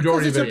leave the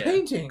majority of it. It's a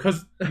painting.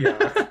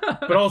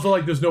 But also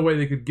like there's no way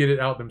they could get it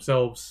out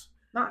themselves.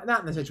 Not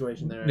in the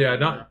situation there. Yeah,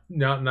 not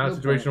in that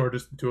situation or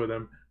just the two of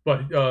them.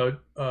 But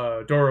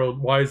Dororo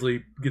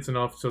wisely gets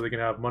enough so they can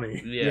have money.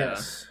 Yeah.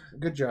 Yes.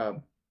 Good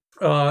job.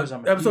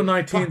 Episode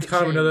 19 is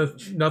kind of another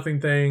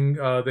nothing thing.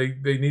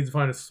 They need to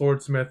find a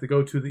swordsmith. They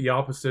go to the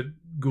opposite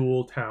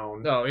ghoul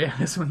town. Oh yeah,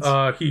 this one's.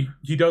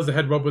 He does the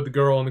head rub with the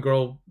girl, and the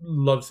girl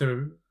loves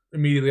him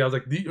immediately. I was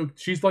like,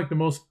 she's like the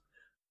most.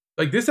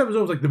 Like this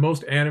episode was like the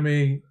most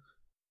anime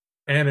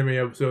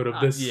episode of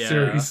this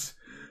series,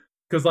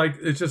 because like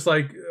it's just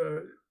like.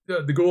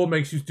 The goal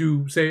makes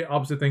you say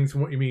opposite things from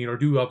what you mean, or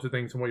do opposite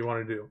things from what you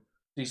want to do.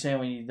 So you're saying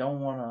when you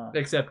don't want to...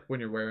 Except when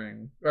you're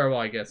wearing... Or, well,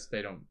 I guess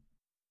they don't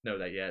know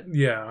that yet.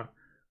 Yeah.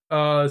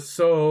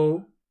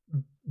 So,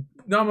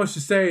 not much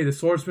to say. The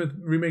swordsmith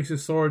remakes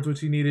his swords,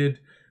 which he needed.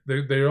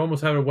 They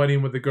almost have a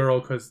wedding with the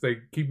girl, because they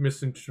keep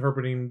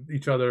misinterpreting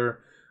each other.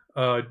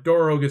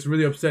 Dororo gets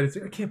really upset. It's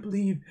like, I can't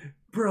believe,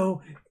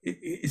 bro,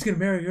 he's gonna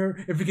marry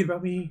her and forget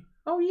about me.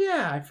 Oh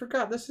yeah, I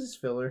forgot this is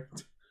filler.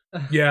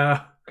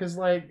 Yeah. Because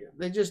like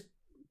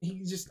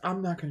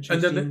I'm not gonna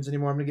chase demons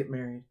anymore. I'm gonna get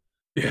married.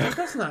 Yeah. Like,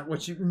 that's not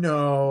what you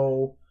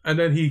know. And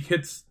then he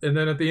hits, and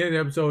then at the end of the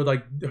episode,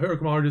 like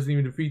Hirokimaru doesn't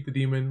even defeat the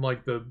demon.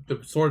 Like the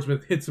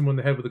swordsmith hits him on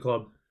the head with a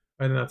club,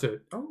 and then that's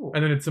it. Oh.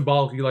 And then it's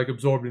symbolically like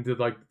absorbed into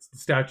like the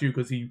statue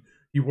because he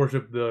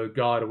worshipped the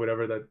god or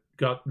whatever that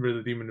got rid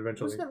of the demon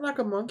eventually. Wasn't it like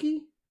a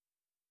monkey?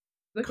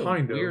 Like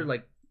Kind a of. weird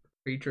like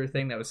creature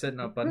thing that was sitting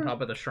up on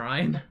top of the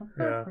shrine.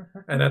 Yeah.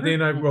 And at the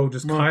end, I wrote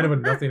just kind of a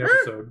nothing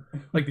episode.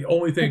 Like the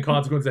only thing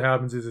consequence that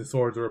happens is his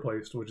swords are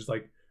replaced, which is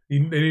like they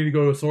need to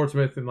go to a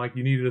swordsmith, and like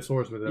you needed a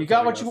swordsmith. You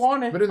got what you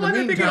wanted. But in the I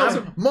think it meantime,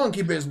 also-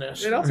 monkey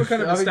business. It also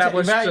kind of I mean,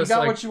 established Matt, you just got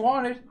like, what you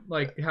wanted.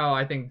 like how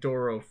I think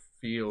Doro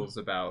feels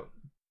about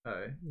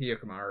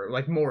Hirokimaru,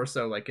 like more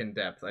so like in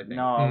depth. I think.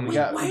 No, we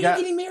got. Why We are you got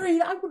getting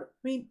married?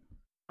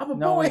 I'm a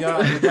no, boy. we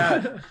got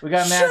Shut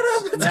Matt's,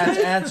 up, Matt's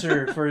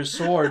answer for his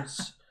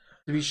swords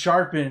to be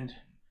sharpened.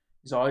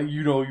 He's all,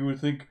 you would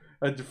think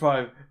after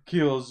 5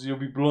 kills you'll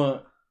be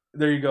blunt.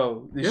 There you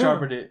go. They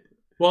sharpened it.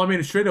 Well, I mean,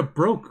 it straight up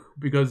broke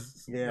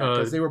because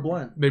because they were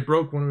blunt. they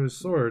broke one of his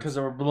swords. Because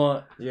they were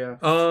blunt. Yeah.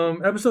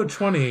 Episode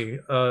 20.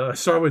 I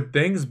start with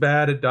things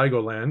bad at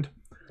Daigo Land.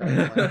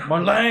 My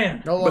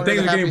land. No But longer things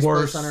the are getting happiest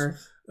worse. place on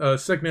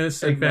Earth.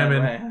 Sickness and Eggman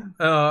famine.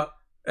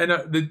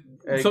 land.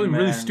 Something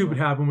really Eggman. stupid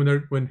happened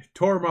when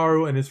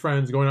Torimaru and his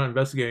friends going out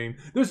investigating.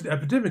 There's an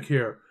epidemic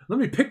here. Let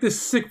me pick this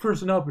sick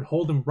person up and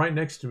hold him right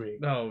next to me.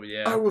 Oh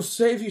yeah. I will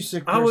save you,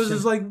 sick person. I was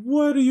just like,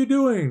 what are you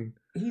doing?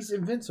 He's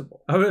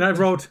invincible. I mean, I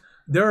wrote,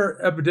 there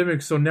are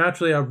epidemics, so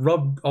naturally I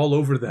rubbed all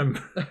over them.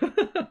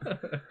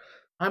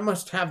 I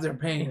must have their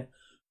pain.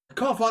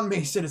 Cough on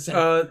me, citizen.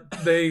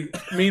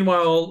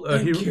 Meanwhile,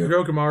 Thank you.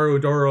 Hirokimaru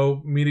and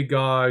Dororo meet a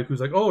guy who's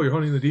like, oh, you're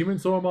hunting the demon?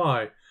 So am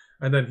I.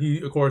 And then he,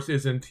 of course,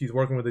 isn't. He's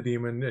working with the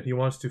demon, and he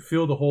wants to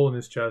fill the hole in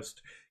his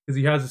chest because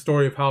he has a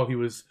story of how he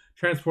was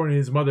transporting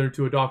his mother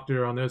to a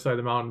doctor on the other side of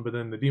the mountain, but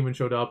then the demon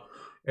showed up,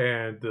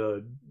 and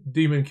the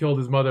demon killed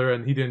his mother,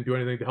 and he didn't do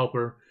anything to help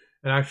her.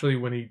 And actually,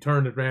 when he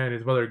turned and ran,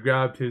 his mother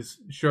grabbed his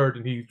shirt,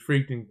 and he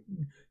freaked and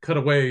cut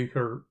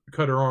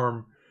her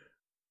arm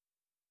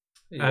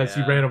as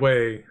he ran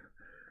away.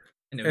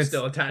 And it was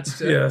still attached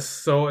to. Yes.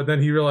 So and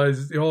then he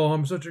realized, oh,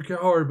 I'm such a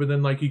coward. But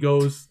then, like, he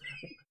goes.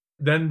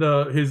 Then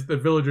the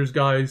villagers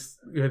guys,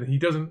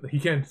 he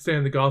can't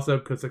stand the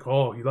gossip because like,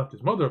 oh, he left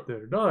his mother up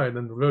there to die. And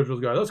then the villagers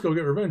guy, let's go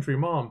get revenge for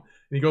your mom.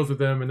 And he goes with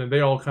them, and then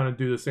they all kind of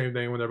do the same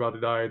thing when they're about to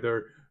die.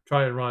 They're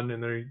trying to run,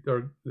 and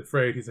they're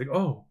afraid. He's like,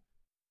 oh,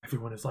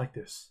 everyone is like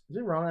this. Is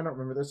it wrong? I don't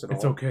remember this at all.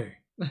 It's okay.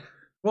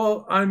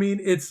 Well, I mean,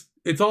 it's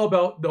all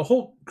about the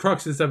whole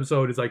crux of this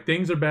episode is like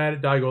things are bad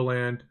at Daigo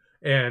Land,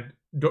 and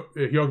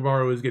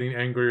Hirokimaru is getting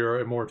angrier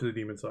and more to the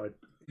demon side.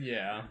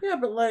 Yeah. Yeah,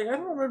 but like I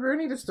don't remember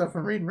any of the stuff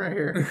I'm reading right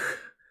here.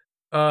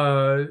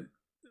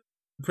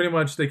 Pretty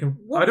much they can.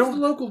 What was the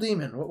local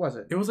demon? What was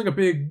it? It was like a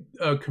big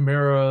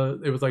chimera.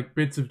 It was like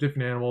bits of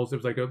different animals. It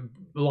was like a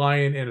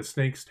lion and a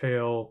snake's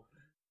tail,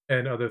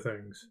 and other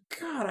things.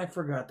 God, I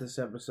forgot this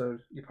episode.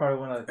 You probably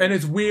want to. And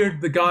it's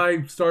weird. The guy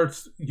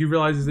he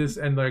realizes this,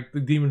 and like the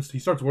demons, he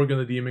starts working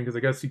on the demon because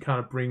I guess he kind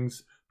of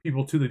brings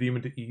people to the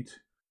demon to eat.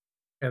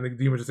 And the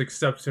demon just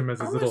accepts him as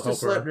his little I must have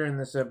slept helper. during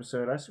this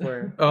episode. I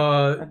swear.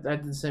 I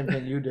did the same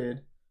thing you did.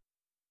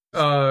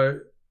 I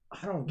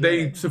don't.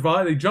 They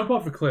survive. They jump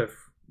off a cliff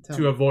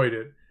to avoid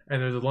it,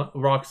 and there's a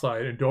rock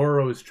slide, and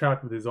Dororo is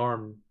trapped with his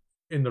arm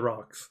in the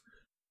rocks,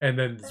 and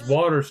then this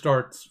water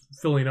starts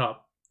filling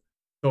up.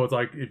 So it's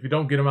like if you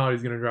don't get him out,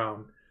 he's gonna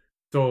drown.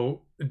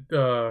 So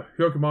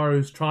Hirokimaru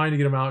is trying to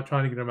get him out,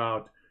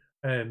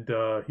 and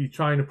he's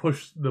trying to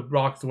push the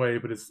rocks away,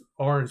 but his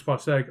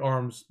prosthetic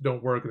arms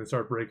don't work, and they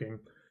start breaking.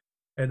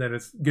 And then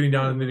it's getting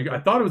down, and then I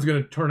thought it was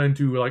going to turn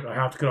into like, I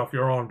have to cut off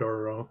your arm,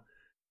 Dororo,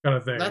 kind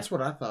of thing. That's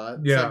what I thought.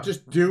 It's Yeah. like,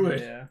 just do it.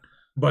 Yeah.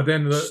 But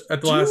then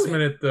at the last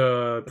minute,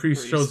 the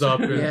priest shows up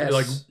and Yes.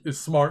 like is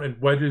smart and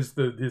wedges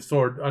his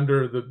sword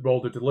under the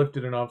boulder to lift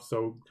it enough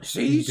so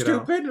See, he can get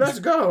out. stupid. Let's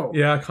go.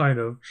 Yeah, kind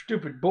of.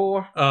 Stupid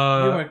boy.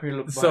 You make me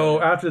look So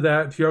bad. after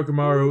that,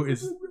 Hirokimaru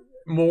is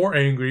more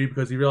angry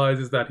because he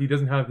realizes that he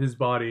doesn't have his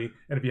body,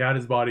 and if he had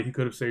his body, he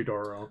could have saved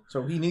Dororo.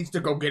 So he needs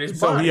to go get his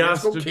So body. he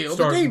has Let's go to kill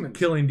start the demons.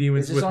 killing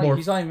demons with more.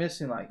 He's only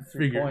missing like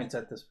 3 figures. points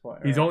at this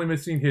point. He's right? only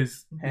missing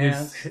his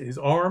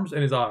arms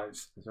and his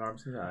eyes. His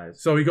arms and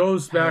eyes. So he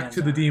goes back Hands,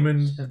 to the eyes,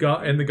 demon and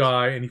and the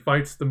guy, and he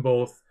fights them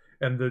both.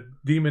 And the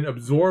demon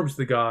absorbs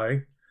the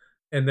guy,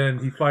 and then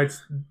he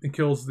fights and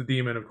kills the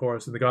demon, of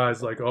course. And the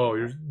guy's like, "Oh,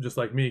 you're just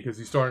like me," because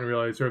he's starting to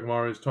realize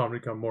Hirokimaru is trying to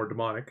become more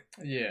demonic.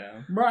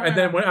 Yeah. And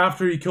then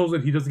after he kills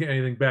it, he doesn't get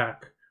anything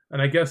back.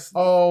 And I guess,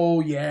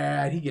 Oh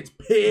yeah, he gets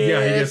pissed.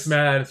 yeah, he gets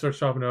mad and starts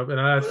chopping up. And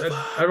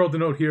I wrote the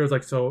note here. It's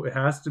like, so it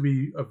has to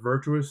be a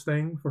virtuous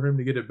thing for him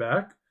to get it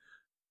back,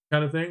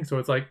 kind of thing. So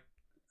it's like,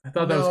 I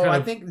thought that was kind I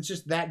of. think it's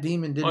just that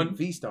demon didn't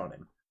feast on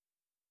him.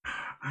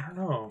 I don't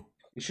know.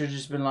 You should have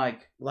just been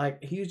like,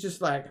 he's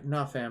just like,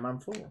 nah, fam, I'm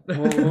full.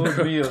 what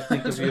would Mio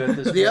think of you at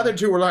this point? The other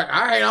two were like,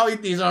 all right, I'll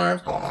eat these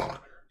arms. You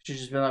should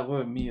just been like, what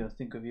would Mio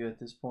think of you at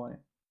this point?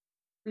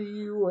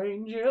 You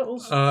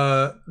angels.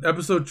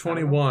 Episode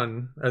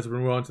 21, as we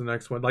move on to the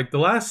next one. Like,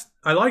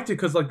 I liked it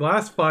because, like, the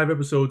last 5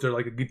 episodes are,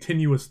 like, a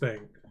continuous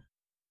thing.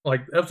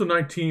 Like, episode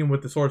 19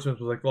 with the swordsmith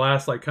was, like, the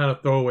last, like, kind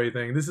of throwaway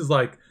thing. This is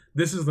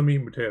the meat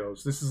and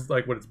potatoes. This is,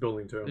 like, what it's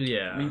building to.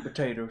 Yeah. Meat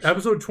potatoes.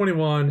 Episode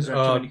 21,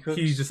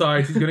 he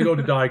decides he's gonna go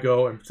to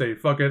Daigo and say,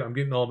 fuck it, I'm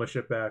getting all my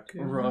shit back.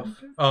 Rough.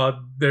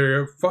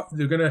 They're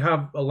gonna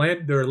have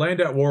their land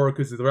at war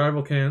because the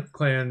rival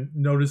clan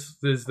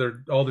notices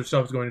all their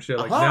stuff's going to shit.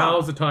 Like,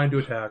 now's the time to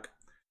attack.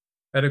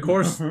 And of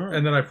course,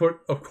 and then I put,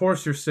 of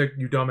course you're sick,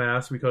 you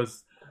dumbass,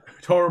 because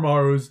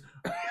Toromaru's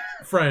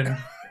friend,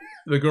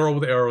 the girl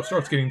with the arrow,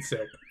 starts getting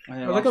sick.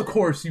 I was like, of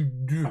course you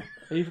do.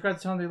 Hey, you forgot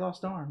to tell them they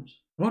lost arms.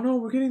 Well, no,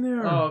 we're getting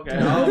there. Oh, okay.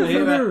 I'm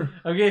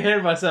getting ahead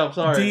of myself.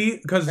 Sorry.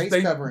 Because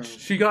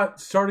she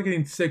started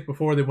getting sick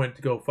before they went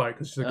to go fight.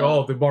 Because she's like,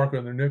 the marker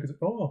on their neck is like,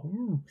 Dororo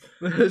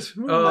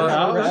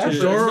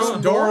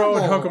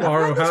and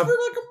Hakumaru have for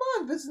like a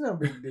month. It's no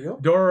big deal.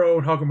 Dororo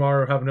and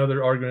Hakumaru have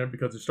another argument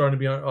because they're starting to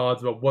be on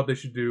odds about what they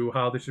should do,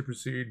 how they should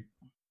proceed.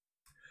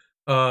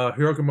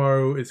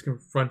 Hirokimaru is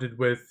confronted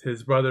with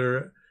his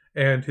brother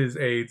and his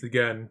aides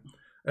again.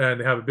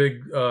 And they have a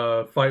big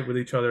fight with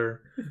each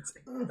other.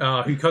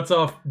 He cuts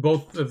off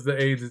both of the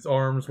aides'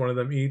 arms, one of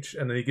them each,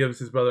 and then he gives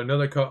his brother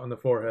another cut on the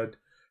forehead.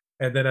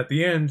 And then at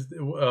the end,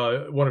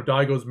 one of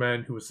Daigo's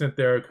men, who was sent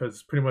there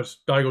because pretty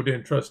much Daigo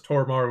didn't trust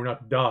Toromaru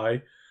not to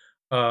die,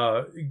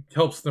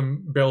 helps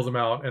them, bails them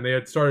out. And they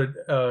had started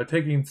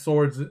taking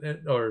swords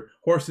or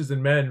horses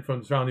and men from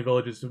the surrounding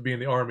villages to be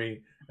in the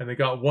army. And they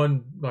got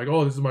one, like,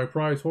 oh, this is my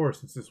prize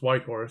horse. It's this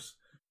white horse.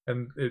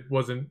 And it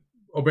wasn't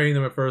obeying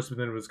them at first, but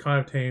then it was kind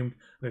of tamed.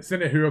 And they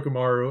sent it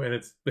Hirokimaru,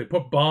 and they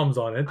put bombs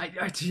on it.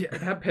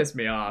 That pissed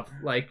me off.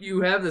 Like, you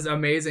have this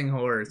amazing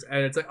horse,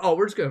 and it's like, oh,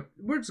 we're just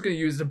gonna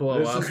use it to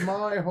blow up. This is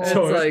my horse.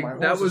 So it's like, my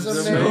that horse was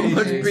is so amazing.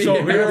 much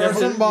So Here are here's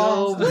some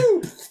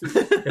bombs.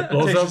 It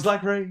blows up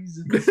like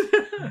raisins.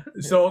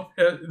 So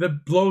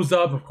that blows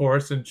up, of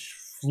course, and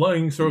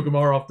flings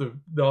Hirokimaru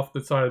off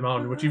the side of the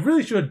mountain, which he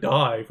really should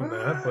die from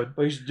that.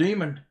 But he's a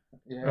demon.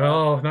 Yeah.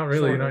 Oh, not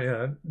really, Sort of. not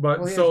yet. But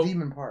Well, he has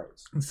demon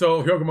parts.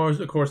 So Hirokimaru,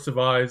 of course,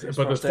 survives,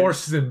 but the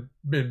horse is in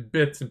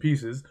bits and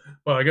pieces.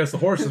 But I guess the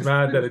horse is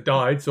mad that it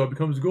died, so it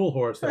becomes a ghoul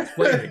horse that's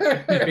flaming.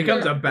 It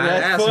becomes a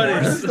badass funny.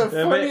 This is horse.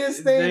 the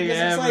funniest thing.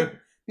 It's like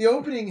the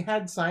opening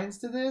had signs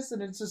to this,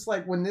 and it's just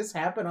like when this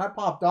happened, I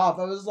popped off.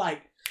 I was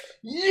like,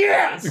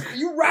 "Yes,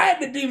 you ride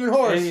the demon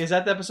horse." Hey, is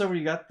that the episode where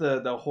you got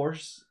the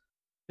horse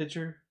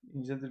picture?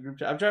 He's in the group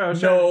chat.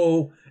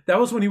 No, that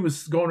was when he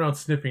was going around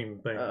sniffing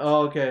things.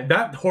 Oh, okay.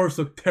 That horse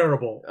looked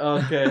terrible.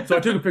 Okay. So I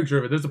took a picture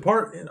of it. There's a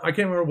part, I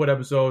can't remember what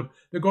episode.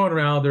 They're going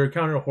around, they're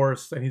encountering a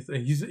horse, and he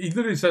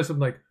literally says something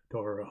like,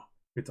 Dororo,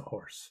 it's a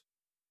horse.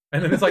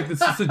 And then it's like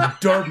this is a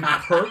dark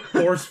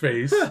horse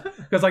face.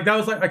 Because like that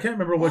was like, I can't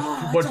remember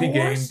what he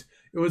gained.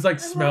 It was like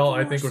smell,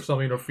 I think, or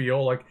something, or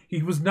feel. Like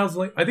he was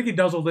nuzzling. I think he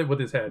nuzzled it with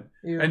his head.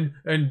 Yeah.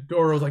 And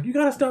Dororo's like, you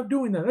gotta stop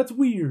doing that. That's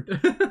weird.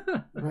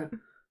 But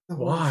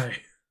Why?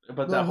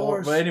 But that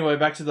horse. But anyway,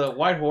 back to the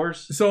white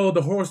horse. So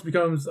the horse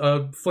becomes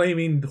a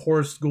flaming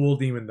horse ghoul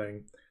demon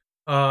thing.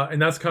 And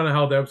that's kind of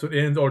how the episode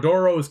ends. Or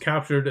Dororo is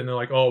captured, and they're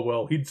like, oh,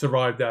 well, he'd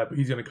survived that, but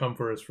he's going to come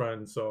for his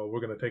friend, so we're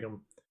going to take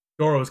him.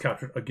 Dororo is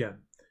captured again.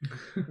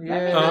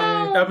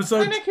 yeah.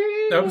 Episode...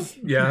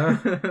 yeah.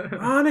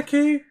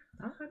 Anarchy!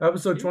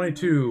 Episode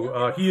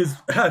 22. He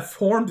has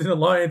formed an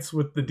alliance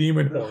with the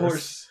demon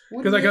horse.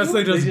 Because I guess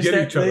they just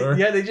get each other.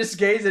 They just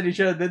gaze at each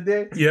other, did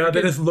they? Yeah,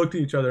 they just looked at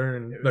each other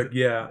and like,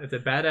 yeah. It's a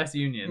badass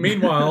union.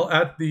 Meanwhile,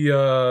 at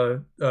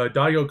the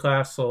Daigo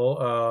Castle,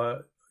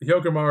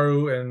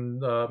 Hirokimaru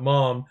and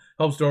Mom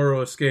helps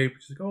Dororo escape.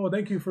 She's like, oh,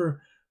 thank you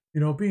for,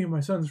 being my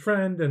son's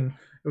friend, and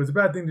it was a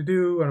bad thing to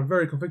do, and I'm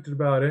very conflicted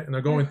about it. And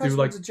they're going through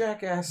like a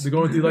jackass. they're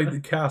going through like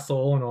the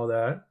castle and all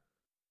that.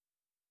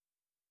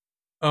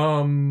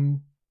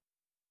 And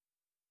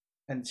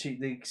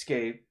they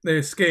escape. They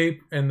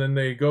escape, and then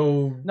they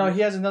go. No,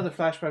 he has another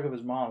flashback of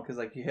his mom because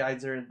like he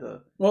hides her in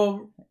the.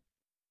 Well,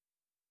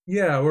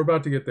 yeah, we're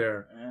about to get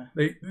there.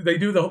 Yeah. They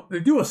do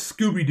a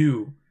Scooby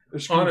Doo.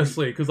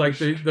 Honestly, because like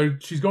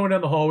she's going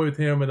down the hallway with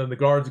him, and then the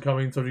guards are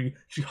coming, so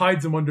she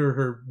hides him under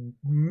her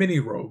mini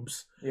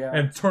robes,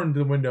 and turns to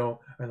the window,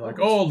 and they're like,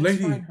 "Oh,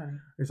 lady," fine,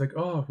 it's like,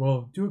 "Oh,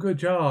 well, do a good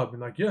job,"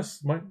 and like,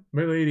 "Yes, my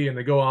lady," and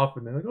they go off,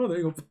 and they're like, "Oh, there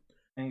you go,"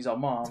 and he's all,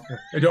 "Mom,"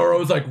 and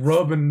Dororo's like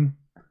rubbing,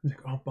 he's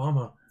like, "Oh,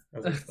 Mama," I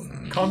was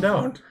like, "Calm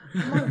down."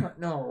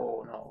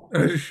 No.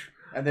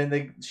 And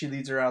then she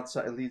leads him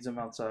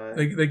outside.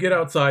 They get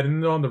outside,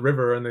 and they're on the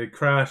river, and they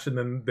crash, and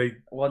then they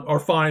are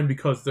fine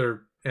because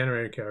they're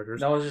animated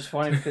characters. That was just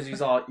funny because he's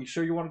all, "You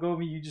sure you want to go with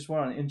me? You just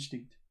went on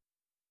instinct."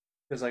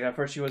 Because like at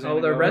first she wasn't. Oh,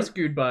 they're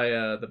rescued by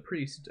the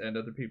priest and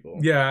other people.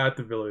 Yeah, at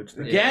the village.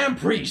 The damn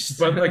priest.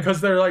 But like,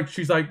 because they're like,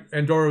 she's like,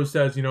 and Dororo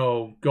says,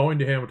 going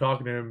to him or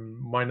talking to him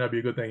might not be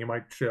a good thing. He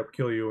might straight up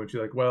kill you. And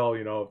she's like, well,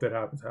 if that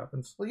happens,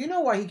 happens. Well, you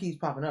know why he keeps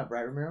popping up,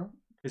 right, Ramiro?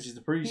 Because he's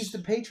the priest. He's the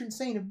patron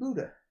saint of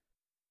Buddha.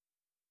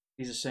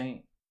 He's a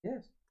saint.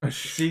 Yes.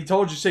 See, he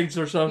told you saints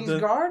or something. He's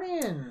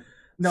guardian.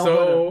 No,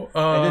 so,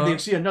 and then they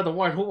see another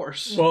white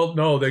horse. Well,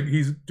 no,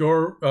 he's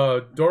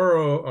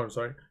Dororo. I'm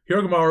sorry,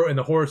 Hirogaru and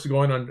the horse are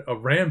going on a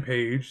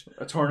rampage,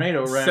 A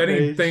tornado rampage.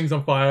 setting things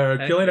on fire,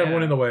 killing yeah.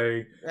 everyone in the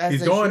way. As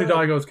He's they going to should.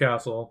 Daigo's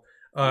castle.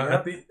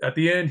 Yep. At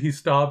the end, he's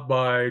stopped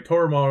by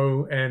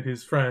Torimaru and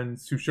his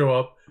friends who show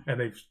up, and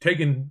they've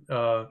taken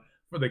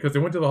because they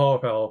went to the Hall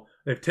of Hell.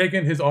 They've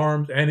taken his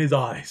arms and his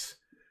eyes.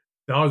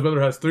 Now his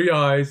brother has 3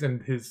 eyes,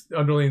 and his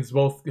underlings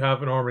both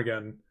have an arm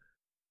again.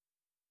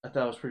 I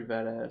thought it was pretty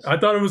badass. I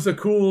thought it was a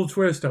cool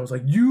twist. I was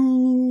like,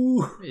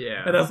 you.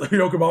 Yeah. And that's like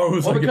Hirogaru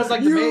was well, like, because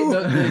like you.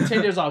 the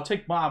intent is, I'll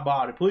take my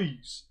body,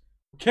 please.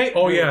 Okay.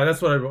 Oh yeah,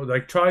 that's what I wrote.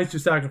 Like tries to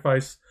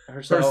sacrifice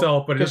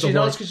herself, but it she doesn't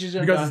knows work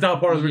because it's not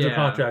part of the original Yeah.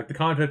 contract. The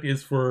contract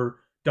is for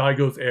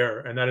Daigo's heir,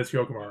 and that is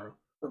Hirogaru.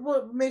 But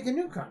what, make a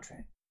new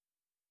contract.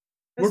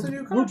 That's the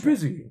new We're contract.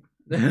 busy.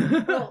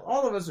 Well,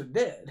 all of us are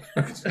dead.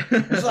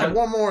 There's like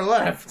one more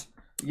left.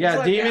 Yeah, It's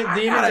like, demons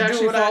I gotta do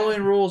actually what I-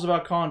 following rules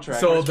about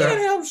contracts. So I can't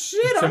help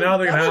shit. So now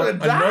they're gonna have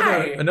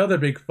die. another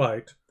big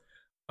fight,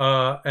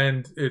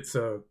 and it's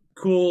a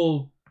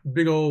cool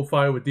big old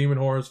fight with Demon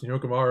Horse and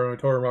Hirogaru and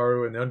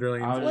Torimaru and the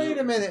underlings. Wait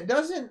a minute.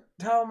 Doesn't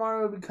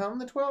Taomaru become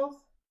the 12th?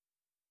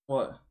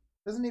 What?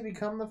 Doesn't he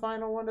become the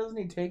final one? Doesn't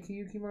he take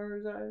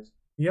Yukimaru's eyes?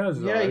 He has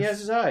his Yeah, eyes. he has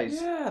his eyes.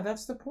 Yeah,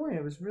 that's the point.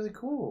 It was really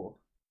cool.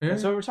 Yeah.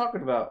 That's what we're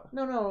talking about.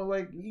 No,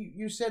 like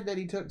you said that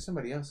he took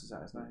somebody else's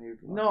eyes, not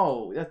Yukimaru.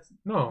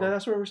 No,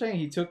 that's what we're saying.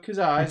 He took his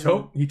eyes.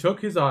 He took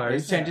his eyes.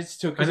 His attendants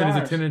took And his then his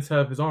arms. attendants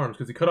have his arms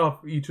because he cut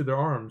off each of their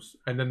arms,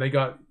 and then they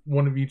got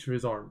one of each of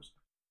his arms.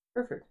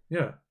 Perfect.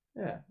 Yeah,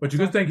 Yeah. but you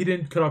could think he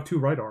didn't cut off 2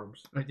 right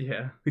arms.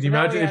 Yeah. Could you So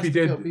now imagine if has he to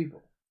did? kill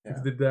people. If Yeah.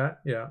 he did that,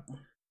 yeah.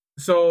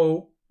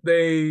 So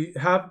they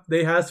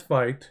has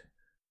fight.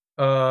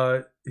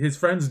 His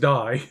friends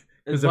die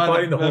because they're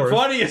fighting the horse. The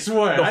funniest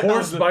one. The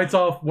horse bites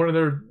off one of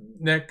their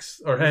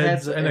necks or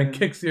heads, and then and-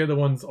 kicks the other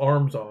one's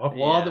arms off.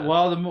 While Yeah.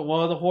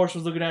 the horse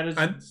was looking at his.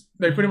 And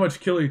they pretty much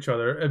kill each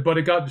other, but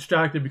it got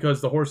distracted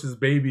because the horse's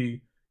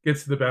baby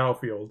gets to the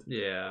battlefield,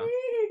 Yeah.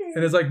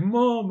 and it's like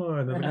mama,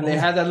 and, then, and they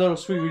had that little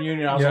sweet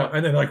reunion. I was yeah, like,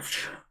 and then like.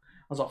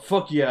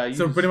 fuck yeah. you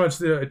So just- pretty much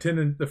the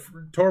attendant,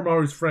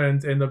 Torimaru's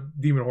friends and the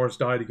demon horse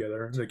die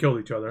together. They killed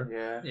each other.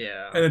 Yeah.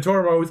 Yeah. And then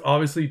Torimaru was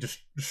obviously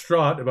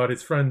distraught about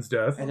his friend's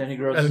death. And then he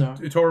grows And his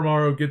then arm.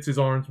 Torimaru gets his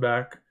arms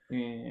back.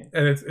 Yeah.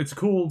 And it's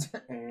cool.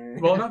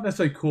 Well, not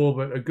necessarily cool,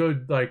 but a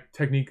good like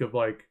technique of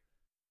like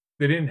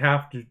they didn't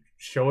have to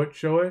show it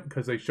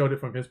because they showed it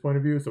from his point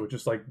of view. So it's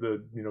just like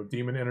the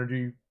demon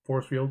energy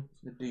force field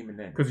The demon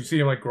then. because you see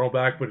him like grow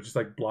back, but it's just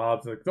like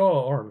blobs like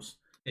arms.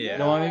 Yeah. You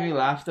know what made me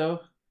laugh though?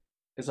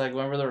 It's like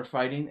whenever they were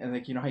fighting, and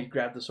like how he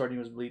grabbed the sword and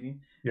he was bleeding,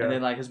 Yeah. and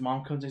then like his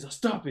mom comes in, he's like,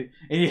 "Stop it!"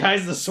 and he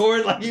hides the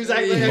sword like he was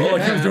acting Yeah. Well,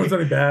 like he was like doing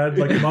something bad,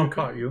 like your mom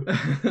caught you.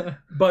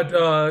 But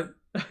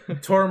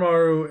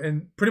Torimaru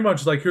and pretty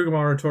much like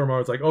Hirogaru and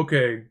Torimaru is like,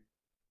 okay,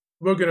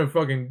 we're gonna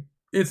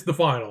it's the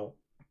final,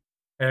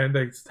 and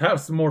they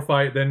have some more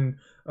fight. Then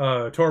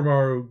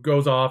Torimaru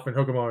goes off, and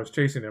Hirogaru is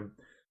chasing him.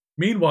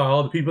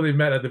 Meanwhile, the people they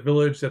met at the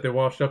village that they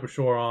washed up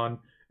ashore on,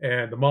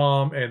 and the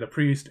mom and the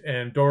priest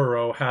and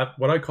Dororo have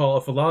what I call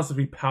a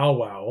philosophy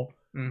powwow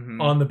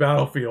Mhm. on the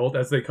battlefield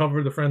as they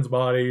cover the friends'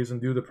 bodies and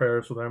do the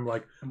prayers for them.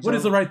 Like, what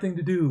is the right thing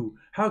to do?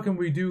 How can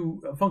we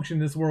function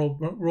in this world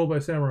ruled by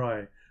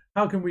samurai?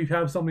 How can we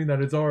have something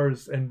that is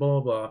ours and blah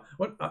blah blah?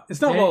 What?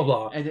 It's not blah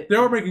blah. and They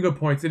are making good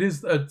points. It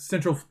is a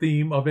central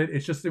theme of it.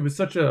 It's just it was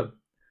such a.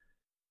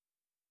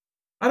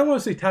 I don't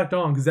want to say tacked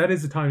on because that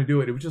is the time to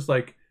do it. It was just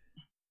like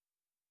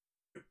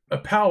a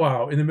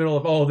powwow in the middle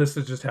of all this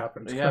that just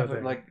happened. Yeah, kind of but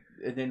thing. like,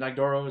 and then like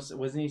Dororo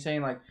wasn't he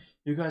saying like,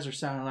 "You guys are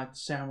sounding like the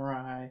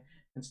samurai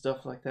and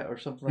stuff like that," or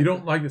something? You like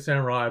don't that. like the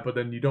samurai, but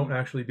then you don't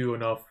actually do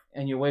enough.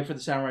 And you wait for the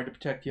samurai to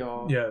protect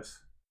y'all. Yes.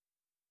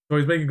 So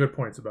he's making good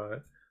points about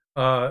it.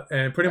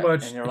 And pretty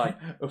much And you're like,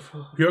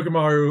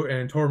 Hyokimaru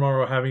and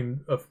Torimaru are having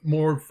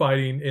more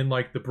fighting in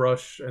like the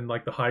brush and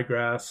like the high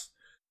grass.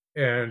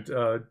 And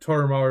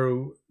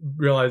Torimaru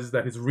realizes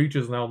that his reach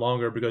is now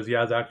longer because he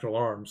has actual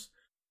arms.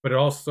 But it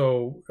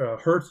also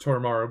hurts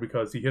Torimaru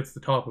because he hits the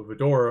top of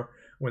Fedora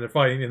when they're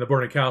fighting in the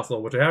burning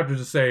castle, which I have to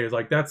just say is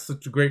like that's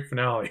such a great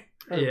finale.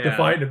 Yeah. To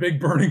fight in a big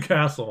burning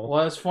castle.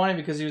 well, it's funny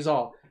because he was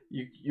all,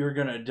 "You're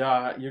gonna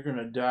die. You're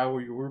gonna die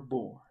where you were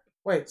born."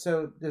 Wait,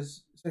 so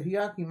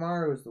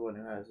Hyakimaru is the one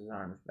who has his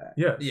arms back.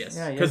 Yes. Yes.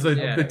 Yeah, Because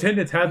Yeah. the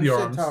attendants had the You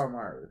arms. said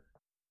Tamaru.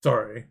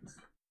 Sorry.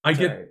 I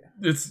Sorry. get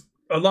it's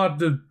a lot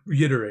to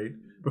reiterate.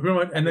 But pretty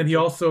much, and then he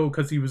also,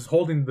 because he was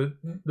holding the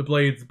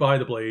blades by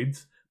the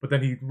blades, but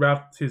then he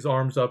wrapped his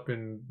arms up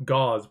in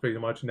gauze pretty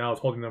much, and now is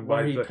holding them by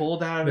Where he the...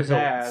 pulled out of the his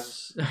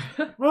hilts.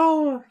 ass.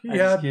 Well, he I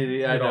just had...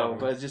 kidding, I it know, on.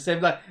 but it just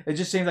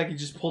seemed like he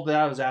just pulled it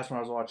out of his ass when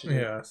I was watching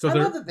it. Yeah, so I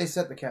there... love that they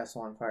set the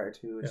castle on fire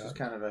too. It's Yeah. just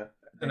kind of a.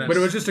 And But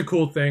it was just a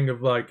cool thing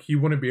of, like, he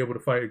wouldn't be able to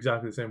fight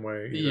exactly the same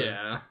way. either.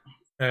 Yeah.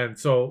 And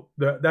so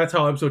that's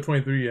how episode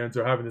 23 ends.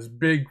 They're having this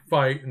big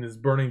fight in this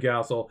burning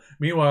castle.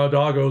 Meanwhile,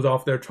 Doggo's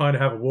off there trying to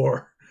have a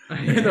war.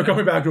 And they're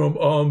coming back to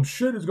him.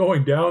 Shit is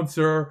going down,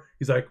 sir.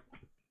 He's like,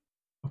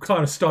 I'm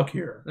kind of stuck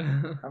here.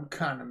 I'm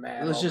kind of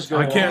mad. Let's just the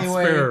go I time. can't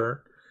Anyway, spare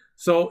her.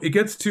 So it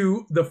gets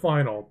to the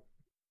final.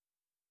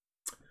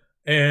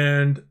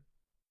 And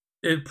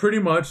it pretty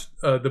much,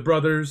 the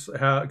brothers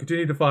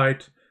continue to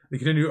fight. They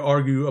continue to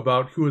argue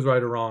about who is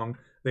right or wrong.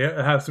 They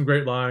have some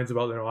great lines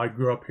about, I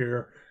grew up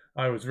here.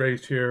 I was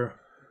raised here.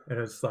 And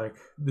it's like,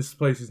 this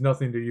place is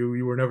nothing to you.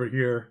 You were never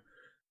here.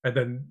 And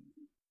then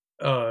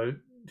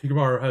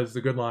Hikamaru has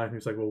the good line.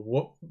 He's like,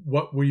 well,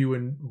 what were you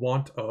in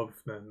want of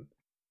then?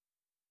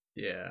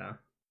 Yeah.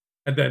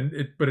 And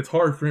then but it's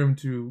hard for him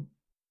to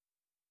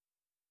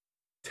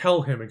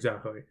tell him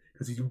exactly,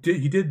 because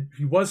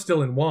he was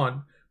still in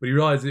want, but he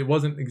realized it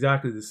wasn't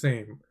exactly the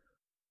same.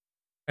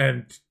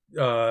 And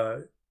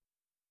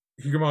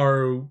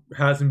Hikamaru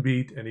has him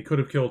beat, and he could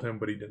have killed him,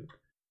 but he didn't,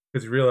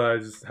 because he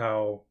realized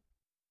how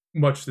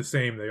much the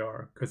same they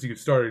are, because he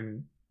was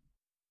starting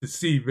to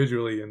see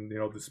visually, and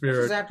the This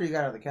spirit. is after you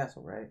got out of the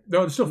castle, right?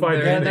 No, they're still fighting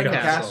They're in the in the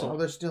castle. castle. Oh,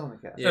 they're still in the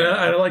castle.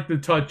 Yeah. And I like the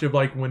touch of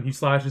like when he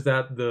slashes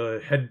at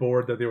the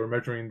headboard that they were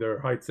measuring their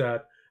heights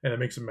at, and it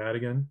makes him mad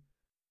again.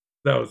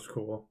 That was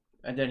cool.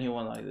 And then he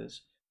went like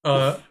this.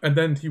 And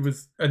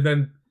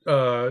then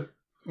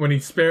when he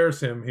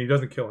spares him, he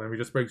doesn't kill him. He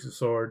just breaks his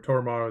sword.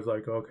 Toramaru is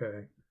like,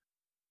 okay,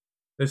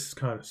 this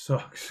kind of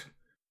sucks.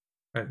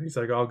 And he's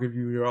like, I'll give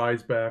you your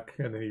eyes back.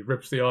 And then he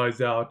rips the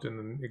eyes out, and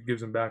then it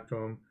gives them back to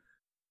him.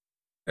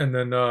 And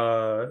then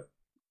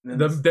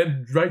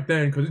then right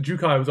then, because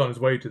Jukai was on his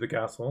way to the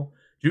castle,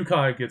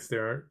 Jukai gets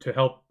there to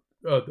help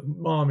the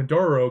mom and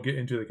Dororo get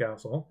into the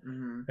castle,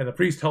 and the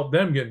priest helped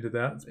them get into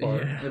that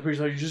spot. Yeah. The priest's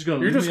like, you're just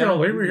gonna You're just gonna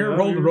leave me here,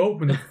 roll the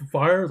rope, and the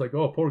fire is like,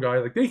 oh, poor guy.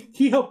 Like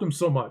he helped him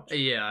so much.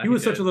 Yeah. He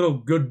was such did. a little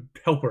good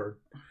helper.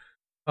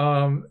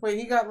 Wait,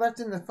 he got left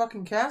in the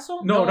fucking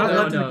castle? No, not no,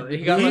 left no. in-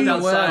 He got left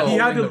outside. He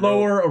had holding to the rope.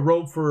 lower a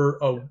rope for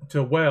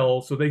to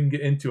well so they can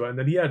get into it, and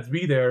then he had to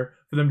be there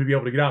for them to be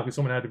able to get out because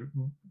someone had to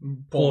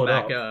pull it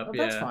back up. up. Oh,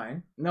 Yeah. that's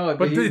fine. No,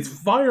 But it's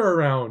fire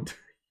around.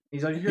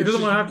 he's like, He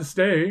doesn't want to have to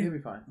stay. He'll be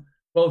fine.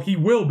 Well, he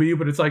will be,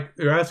 but it's like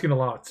they're asking a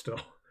lot still.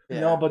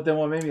 No, but then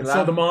what made me laugh?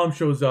 So the mom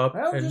shows up.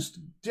 Well, and, just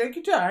take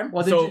your time.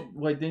 Well, So-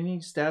 didn't he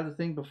stab the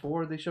thing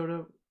before they showed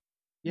up?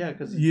 Yeah,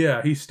 because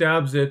yeah, he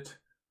stabs it.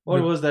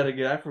 what was that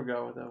again? I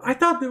forgot what that was. I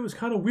thought that was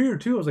kind of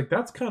weird too. I was like,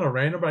 that's kind of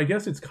random, but I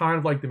guess it's kind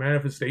of like the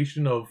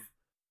manifestation of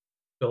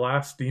the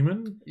last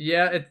demon.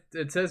 Yeah,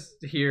 it says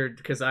here,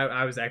 because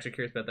I was actually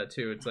curious about that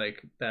too. It's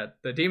like that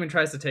the demon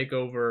tries to take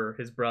over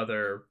his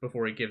brother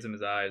before he gives him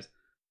his eyes.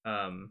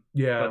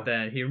 Yeah. But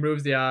then he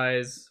removes the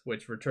eyes,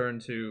 which return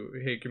to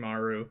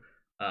Hikimaru.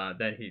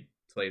 Then he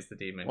slays the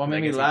demon. What I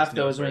made me guess laugh just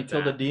though knows is when where he it's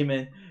killed the at. demon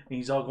and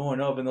he's all going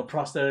up and the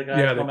prosthetic eyes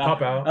Yeah, they come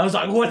pop out. I was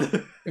like, what?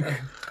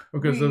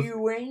 Because of,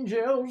 You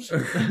angels.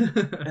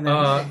 And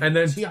then, and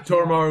then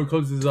Toramaru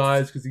closes his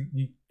eyes because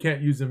he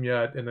can't use them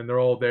yet, and then they're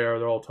all there,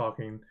 they're all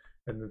talking,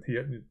 and then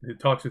he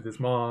talks with his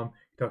mom,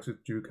 he talks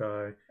with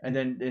Jukai, and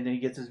then he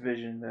gets his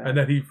vision. and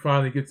then he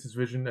finally gets his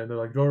vision, and they're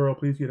like, Dororo,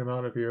 please get him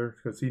out of here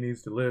because he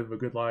needs to live a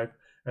good life.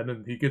 And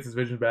then he gets his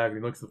vision back, and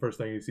he looks. The first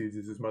thing he sees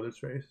is his mother's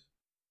face,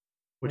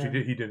 which he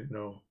didn't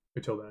know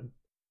until then.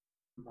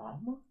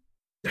 Mama?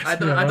 I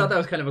thought that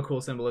was kind of a cool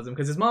symbolism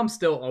because his mom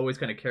still always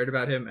kind of cared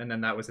about him, and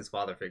then that was his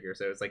father figure,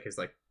 so it was like his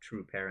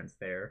true parents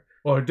there.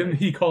 Well, didn't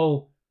he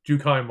call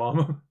Jukai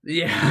Mama?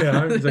 Yeah.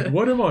 Yeah, he's like,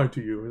 what am I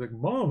to you? He's like,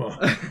 Mama.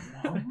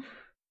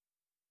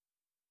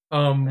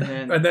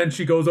 And then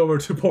she goes over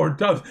to poor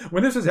Dove.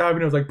 When this was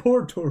happening, I was like,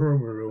 poor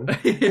Toramaru.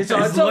 It's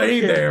He's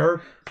laying okay.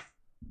 there,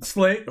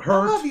 I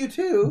hurt, love you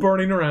too.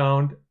 burning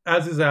around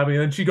as is happening.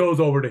 And then she goes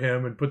over to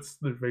him and puts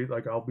the face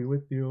like, I'll be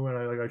with you.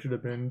 And I should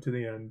have been to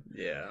the end.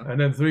 Yeah. And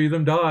then three of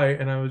them die.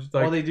 And I was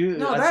like, well, they do.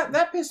 No,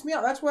 that pissed me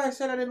off. That's what I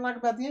said I didn't like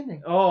about the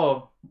ending.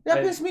 Oh,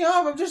 That pissed me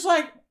off. I'm just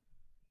like,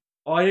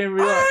 I didn't all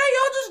realize.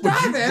 right, y'all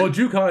just die then. well,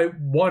 Jukai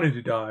wanted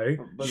to die.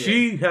 But-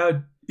 She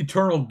had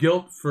eternal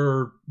guilt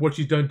for what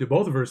she's done to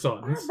both of her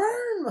sons.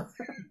 Burn.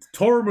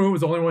 Toramaru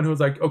was the only one who was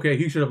like, okay,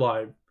 he should have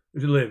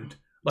lived.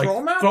 Like, Throw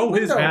him out throw the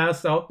his window.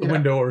 ass out the Yeah.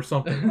 window or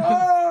something.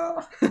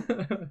 Oh.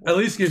 At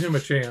least give him a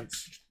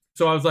chance.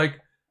 So I was like,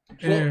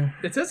 Well,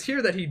 it says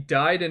here that he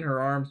died in her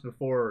arms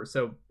before,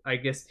 so I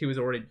guess he was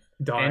already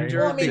dying.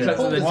 injured Well, I mean, he because of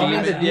pulled the his demon.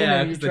 eyes out. Yeah,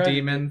 He because the tried to-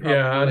 demon.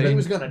 Yeah, probably- and he then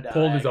was gonna die.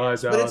 pulled his I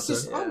eyes guess. out. But it's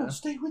just, Yeah. I'm gonna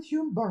stay with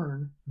you and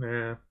burn.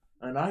 Yeah.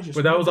 And I just.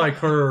 But that was like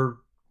her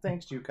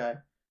Thanks,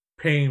 Jukai.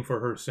 paying for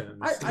her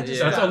sins. I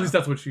just. Yeah. At least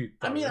that's what she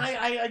thought. I mean,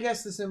 I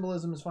guess the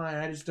symbolism is fine.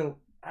 I just don't.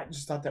 I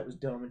just thought that was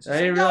dumb. It's just I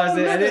didn't like, realize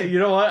no, they. I living. didn't, you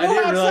know what? I Go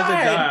didn't realize they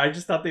outside. died. I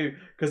just thought they,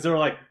 because they were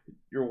like,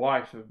 your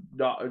wife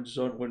and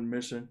son went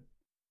missing,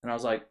 and I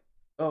was like,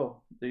 oh,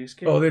 they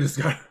escaped. Oh, they just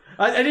got.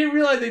 I didn't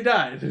realize they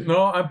died.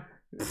 No, I'm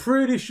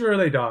pretty sure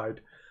they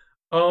died.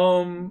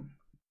 No,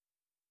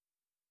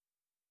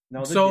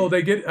 So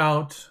they get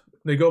out.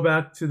 They go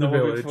back to the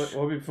village. What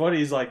would be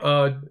funny is like,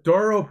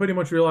 Dororo pretty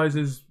much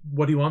realizes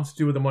what he wants to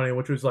do with the money,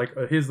 which was like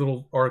his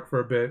little arc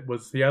for a bit.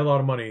 Was he had a lot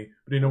of money,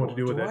 but he didn't know what to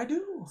do with it. I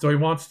do? So he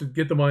wants to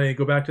get the money,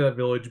 go back to that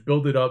village,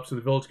 build it up so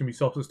the village can be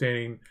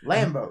self-sustaining,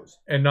 Lambos.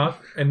 and not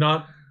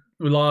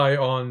rely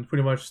on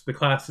pretty much the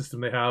class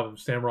system they have of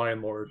samurai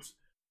and lords,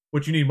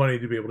 which you need money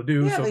to be able to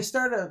do. Yeah, so they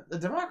start a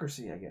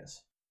democracy, I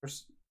guess.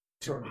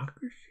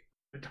 democracy.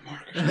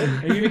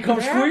 And you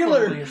become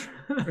Squealer.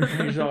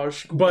 He's all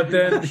But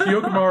then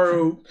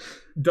Hyokomaru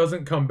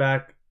doesn't come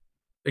back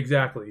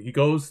exactly. He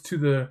goes to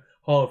the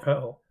Hall of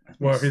Hell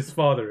where his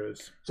father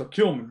is. So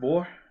kill me,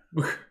 boy.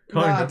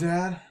 Nah,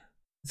 Dad.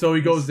 So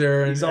he goes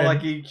there and He's all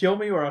like, "You kill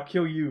me or I'll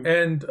kill you."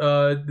 And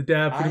the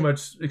dad pretty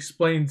much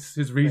explains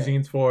his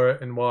reasonings for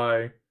it and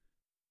why,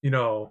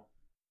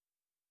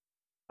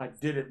 I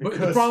did it But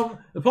because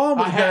the problem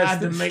with I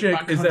had to that make shtick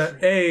my is that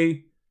country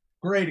A,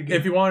 great again.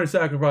 if he wanted to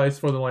sacrifice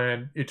for the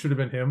land, it should have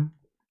been him.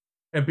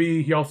 And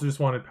B, he also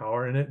just wanted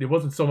power in it. It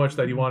wasn't so much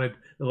that he wanted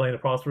the land to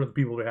prosper and the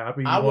people to be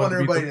happy. I want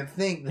everybody to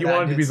think that he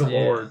wanted to be the something.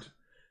 Lord. So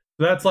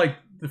that's like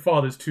the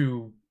father's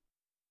true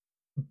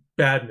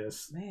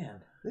badness.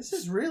 Man, this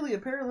is really a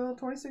parallel to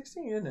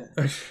 2016, isn't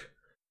it?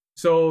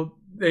 So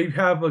they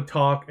have a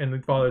talk, and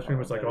the father's pretty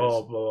much like,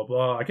 "Oh, blah blah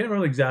blah." I can't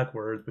remember the exact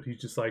words, but he's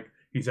just like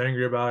he's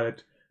angry about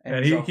it,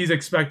 and he's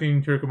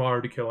expecting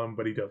Hirokomaru to kill him,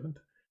 but he doesn't.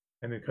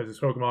 And then because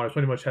Hirokomaru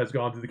pretty much has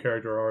gone through the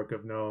character arc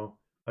of no,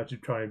 I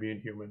should try and be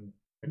inhuman,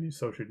 and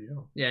so should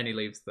you. Yeah, and he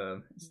leaves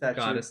the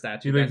Statue.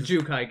 statue that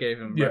Jukai gave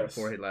him right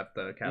before he left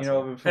the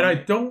castle. And I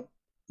don't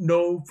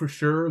know for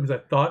sure because I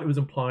thought it was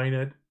implying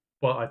it,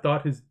 but I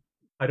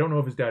don't know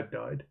if his dad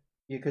died.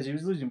 Yeah, because he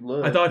was losing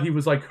blood. I thought he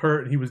was like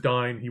hurt and he was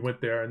dying. He went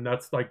there, and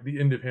that's like the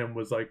end of him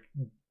was like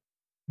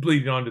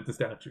bleeding onto the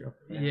statue.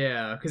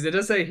 Yeah, because it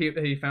does say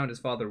he found his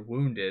father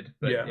wounded.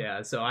 But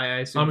yeah, so I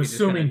assume I'm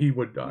assuming he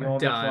would die.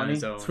 Die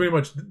so it's pretty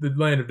much the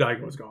land of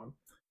Daigo was gone.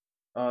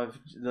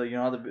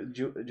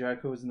 The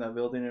Jacko was in that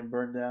building and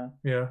burned down.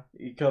 Yeah,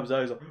 he comes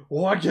out. He's like,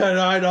 "Why can't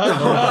I not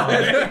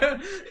die?"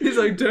 He's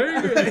like,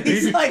 "Dang it!"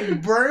 He's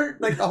like burnt.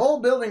 Like the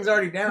whole building's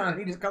already down.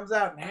 He just comes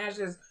out and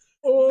ashes.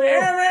 Oh,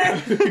 damn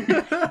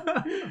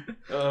it!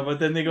 But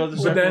then they go to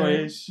separate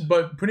ways.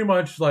 But pretty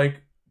much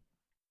like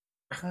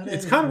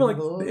it's kind of like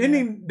the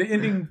ending. The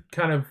ending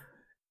kind of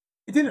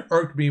it didn't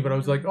irk me, but I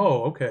was like,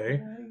 "Oh,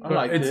 okay." I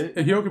liked it.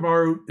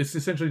 Hyokomaru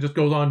essentially just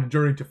goes on a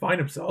journey to find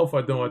himself.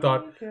 I thought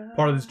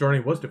part of this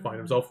journey was to find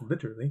himself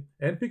literally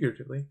and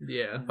figuratively.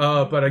 Yeah.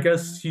 But I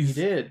guess he's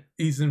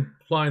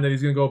implying that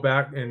he's going to go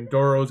back and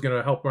Dororo's going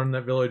to help run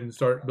that village and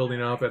start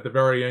building up. At the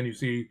very end, you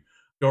see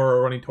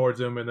Dororo running towards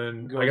him, and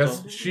then I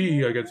guess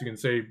you can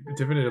say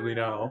definitively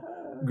now,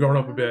 grown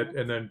up a bit,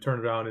 and then turn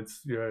around.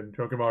 It's and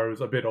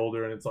Hyokomaru's a bit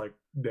older, and it's like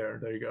there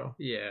you go.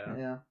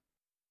 Yeah.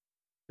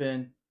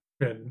 Finn.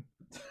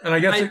 And I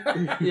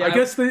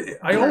guess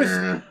I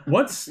always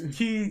once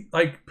he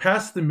like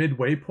passed the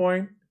midway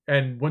point,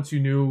 and once you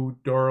knew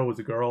Dororo was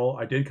a girl,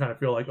 I did kind of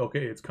feel like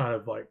okay, it's kind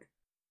of like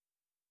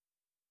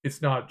it's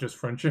not just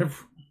friendship,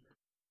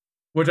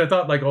 which I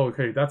thought like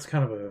okay, that's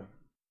kind of a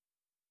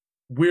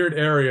weird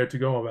area to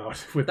go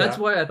about with that's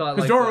why I thought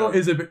because like Dororo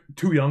is a bit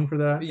too young for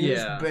that.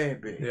 Yeah,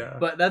 baby. Yeah,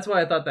 but that's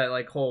why I thought that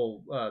like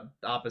whole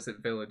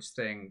opposite village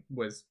thing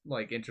was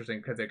like interesting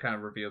because it kind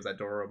of reveals that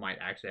Dororo might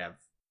actually have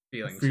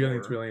feelings.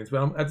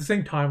 But at the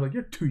same time, like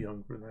you're too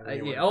young for that.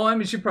 Anyway. Yeah. Oh, I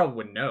mean, she probably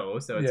would know.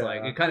 So it's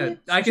like it kind of.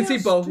 I can see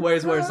both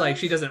ways where it's like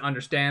she doesn't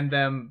understand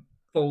them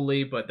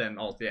fully, but then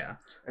also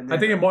I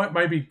think it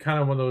might be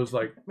kind of one of those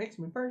like makes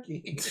me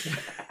perky.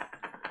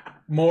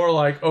 More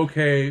like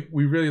okay,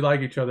 we really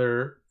like each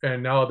other,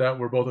 and now that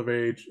we're both of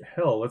age,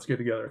 hell, let's get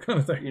together, kind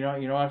of thing. You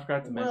know, I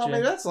forgot to mention. Well,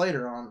 maybe that's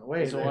later on.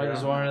 Is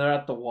when they're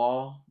at the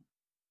wall,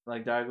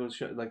 like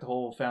Daigo's like the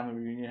whole family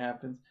reunion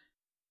happens.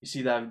 You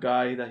see that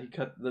guy that he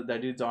cut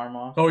that dude's arm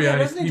off. Oh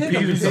yeah, he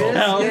pees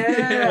himself.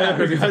 Yeah,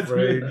 because he's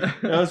afraid.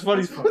 That was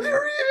funny.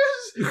 There he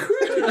is.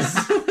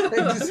 It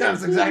just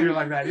sounds exactly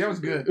like that. That was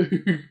good.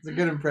 It's a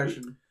good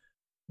impression.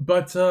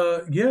 But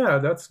yeah,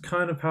 that's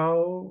kind of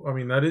how. I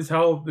mean, that is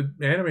how the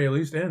anime at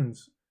least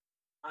ends.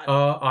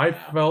 I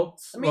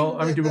felt. Do we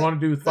want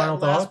to do final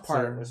thoughts? Last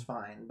part was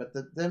fine, but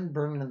them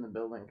burning in the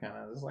building kind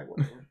of was like,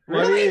 whatever.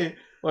 Really?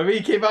 Well,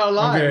 he came out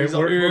alive. Okay,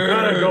 we're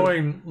kind of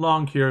going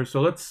long here, so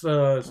let's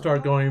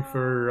start going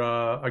for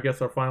I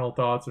guess our final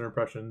thoughts and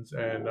impressions.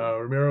 And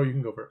Ramiro, you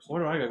can go first. What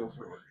do I gotta go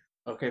for?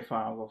 Okay,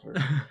 fine, I'll go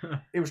first.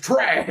 It was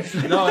trash.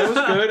 No, it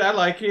was good. I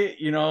like it.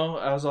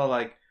 I was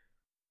like,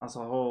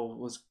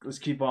 oh, let's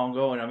keep on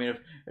going. I mean,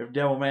 if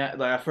Devilman,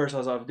 like at first I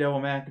was like, if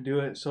Devilman can do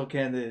it, so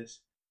can this.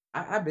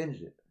 I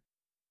binged it.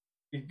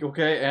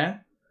 Okay, and?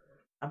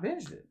 I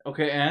binged it.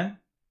 Okay, and?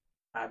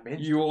 I binged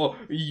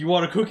it. You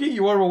want a cookie?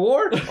 You want a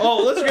reward?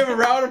 Oh, let's give a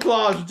round of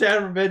applause for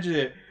Tanner for binging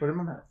it. Put it in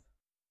my mouth.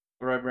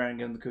 All right, Brandon,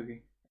 give him the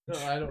cookie. No,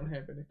 I don't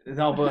have any.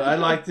 No, but I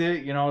liked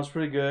it. It was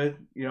pretty good.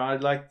 I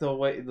liked the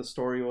way the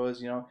story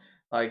was.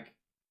 Like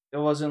it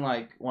wasn't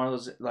like one of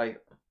those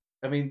like.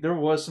 I mean, there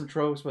was some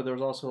tropes, but there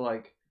was also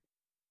like.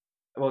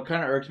 What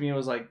kind of irked me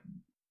was like,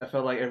 I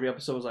felt like every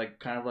episode was like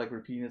kind of like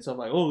repeating itself.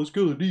 Like, oh, let's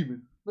kill the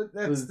demon. But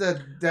that's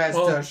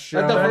the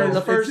show.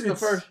 The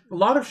first. A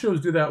lot of shows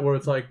do that where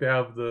it's like they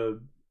have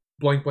the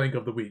blank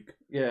of the week.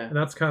 Yeah, and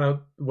that's kind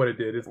of what it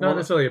did. It's not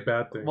necessarily a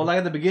bad thing. Well, like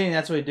at the beginning,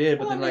 that's what it did.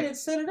 But then, it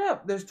set it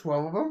up. There's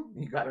 12 of them.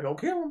 You gotta go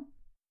kill them.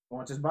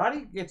 Wants his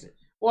body, gets it.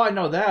 Well, I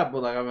know that,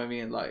 but like I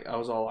mean, like I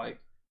was all like,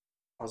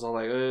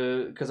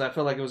 because I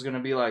felt like it was gonna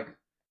be like,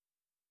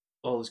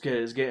 oh, let's get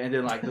it, and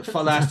then like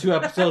the last 2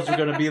 episodes were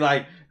gonna be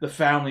like the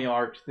family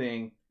arc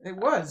thing. It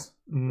was.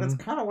 That's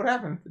kind of what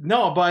happened.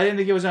 No, but I didn't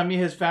think it was gonna meet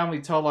his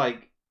family till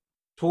like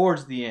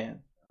towards the end.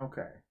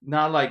 Okay.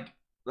 Not like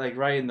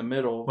right in the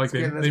middle. Like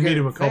they meet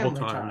him a couple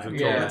times.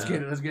 Yeah, let's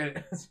get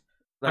it.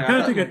 Like, I kind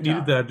of think it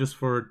needed that just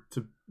for it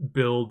to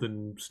build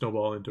and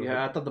snowball into it.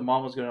 Yeah, I thought the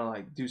mom was gonna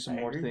like do some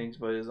more things,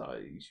 but it's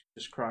like she's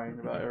just crying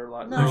about her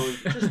like No,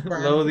 just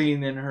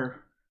loathing in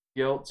her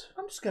guilt.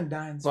 I'm just gonna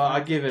die. But I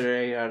give it an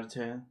 8 out of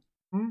 10.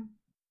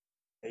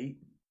 8.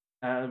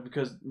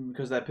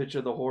 Because that picture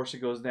of the horse, it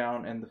goes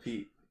down and the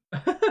feet.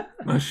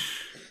 Hey,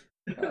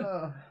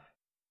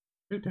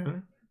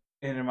 Tanner.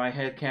 And in my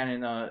head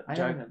canon,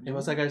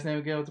 what's that guy's name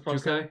again with the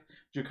first guy?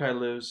 Jukai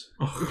lives.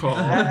 Oh.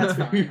 That's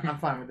fine. I'm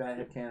fine with that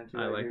headcanon too.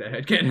 I like that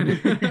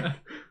headcanon.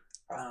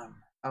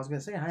 I was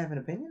gonna say I have an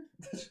opinion.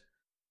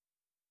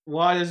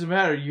 Why does it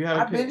matter? You have.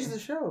 I binged the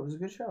show. It was a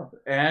good show.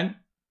 And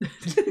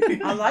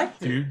I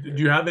liked it.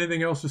 Do you have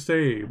anything else to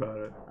say about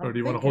it, or do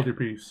you want to hold your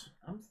peace?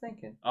 I'm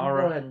thinking. All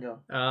right. right. Go ahead and go.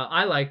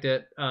 I liked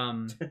it.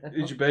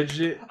 Did you binge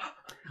it?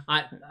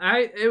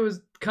 It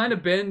was kind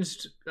of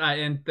binged,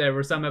 and there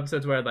were some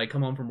episodes where I'd like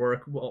come home from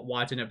work,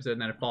 watch an episode,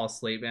 and then I'd fall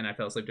asleep, and I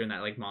fell asleep during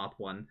that like moth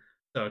one.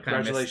 So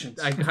Congratulations.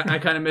 I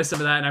kind of missed some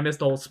of that, and I missed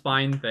the whole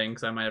spine thing,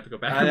 so I might have to go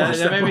back.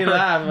 That made me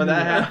laugh when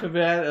that happened,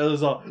 man. It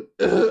was all.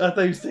 I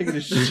thought he was taking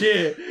a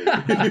shit.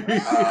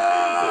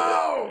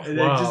 And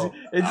Wow.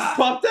 it just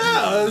popped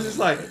out. I was just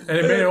like, And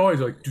it made it always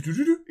like.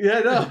 yeah,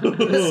 no.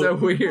 It's so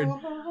weird.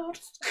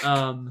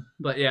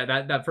 But yeah,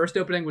 that first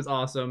opening was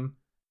awesome.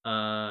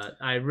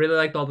 I really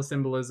liked all the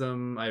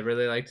symbolism. I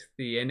really liked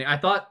the ending.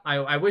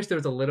 I wish there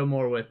was a little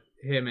more with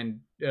him and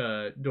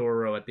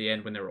Dororo at the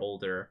end when they were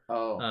older.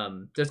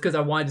 Oh. Just because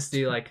I wanted to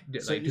see like do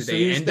So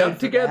they end up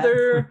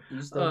together?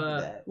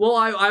 That? Well,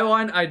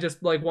 I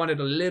just like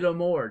wanted a little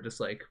more. Just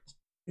like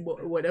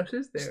what else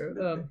is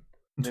there?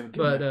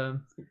 But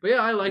yeah,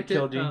 I liked it.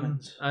 Kill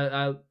demons.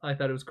 I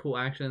thought it was cool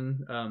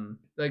action.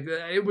 Like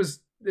it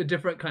was a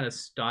different kind of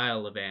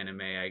style of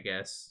anime, I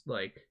guess.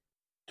 Like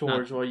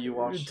towards what you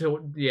watched.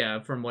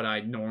 From what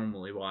I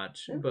normally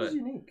watch. It but was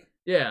unique.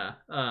 yeah,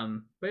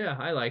 but yeah,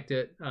 I liked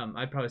it.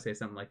 I'd probably say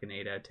something like an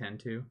 8 out of 10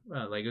 too.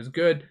 Like it was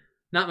good.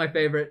 Not my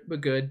favorite,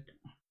 but good.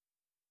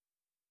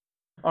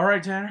 All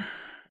right, Tanner.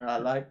 I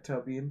like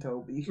Tubby and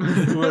Toby.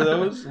 Who are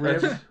those?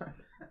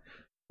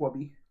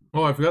 Wubby.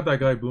 Oh, I forgot that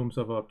guy blew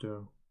himself up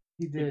too.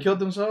 He did. He killed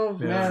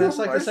himself? Yeah. Man, that's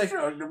like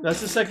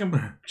that's the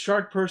second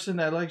shark person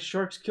that likes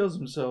sharks kills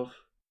himself.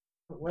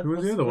 Who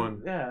was the other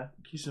one? Yeah.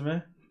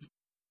 Kisame.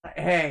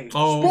 Hey.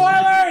 Oh.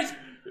 Spoilers!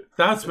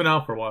 That's been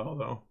out for a while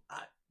though.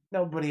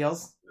 Nobody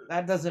else.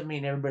 That doesn't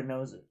mean everybody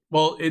knows it.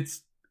 Well,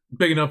 it's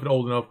big enough and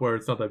old enough where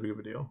it's not that big of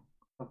a deal.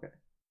 Okay.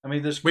 I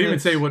mean, there's. We didn't even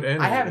say what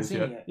anime I haven't it is seen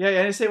yet. it yet. Yeah,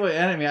 I didn't say what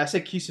anime. I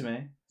said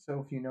Kisame.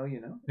 So if you know,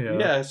 you know.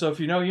 Yeah. So if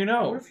you know, you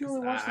know. What if you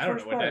only watched the I don't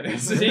first know what part? that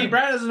is. See,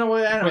 Brad doesn't know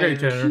what anime Okay,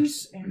 is. Tanner.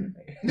 Peace anime.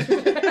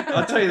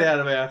 I'll tell you the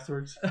anime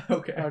afterwards.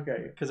 Okay.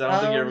 Okay. Because I don't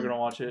think you're ever going to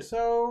watch it.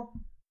 So,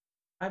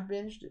 I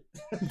binged it.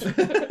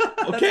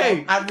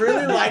 Okay. I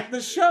really like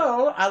the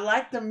show. I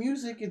like the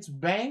music. It's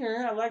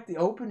banger. I like the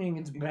opening.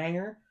 It's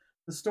banger.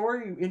 The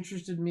story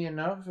interested me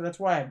enough. That's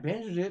why I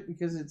binged it,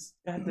 because it's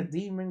got the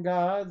demon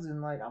gods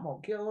and like I'm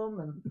gonna kill them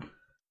and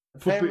the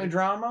family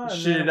drama. And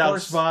Shit then, of out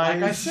course,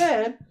 spies. like I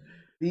said,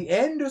 the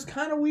end was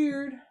kind of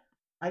weird.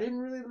 I didn't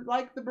really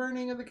like the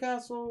burning of the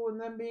castle and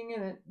them being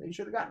in it. They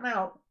should have gotten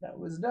out. That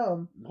was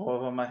dumb.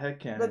 Well, on my head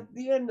canon. But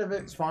the end of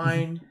it's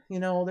fine. You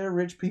know, they're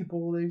rich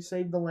people. They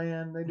save the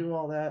land. They do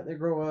all that. They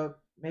grow up.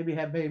 Maybe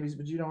have babies,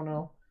 but you don't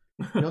know.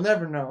 You'll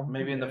never know.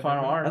 Maybe in the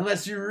final arc.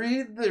 Unless you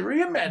read the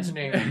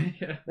reimagining.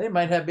 Yeah. They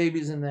might have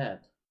babies in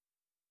that.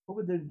 What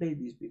would their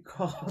babies be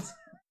called?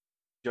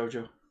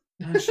 Jojo.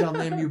 I shall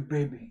name you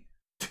baby.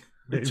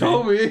 Maybe.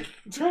 Toby.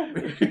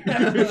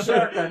 The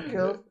shark got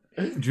killed.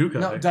 Jukai.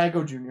 No,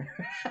 Daigo Jr.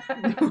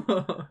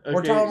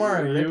 Or Okay,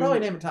 Talamaru. They probably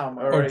name it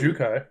Talamaru. Or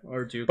Jukai.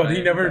 Or Jukai. But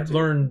he never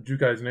learned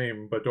Jukai's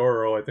name, but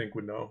Dororo, I think,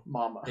 would know.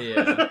 Mama.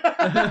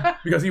 Yeah.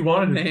 Because he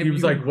wanted it. Name He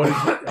was you. like, "What is?"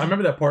 I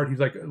remember that part. He's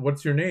like,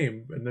 "What's your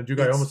name?" And then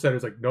Jukai almost said,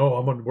 "It's like, no,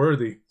 I'm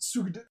unworthy."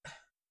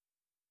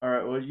 All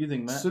right, what do you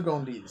think, Matt?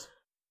 Sugondis.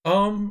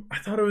 I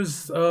thought it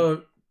was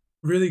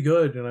really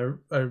good, and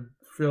I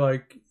feel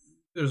like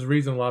there's a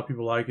reason a lot of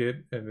people like it,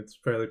 and it's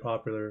fairly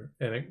popular.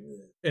 And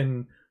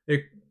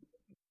it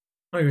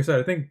like I said,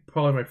 I think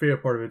probably my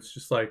favorite part of it's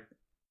just like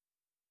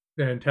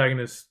the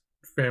antagonist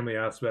family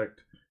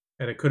aspect,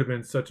 and it could have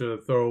been such a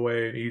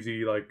throwaway and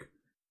easy, like,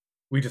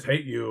 we just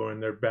hate you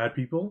and they're bad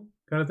people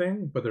kind of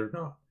thing, but they're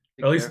not.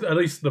 At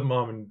least the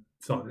mom and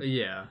son.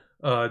 Yeah.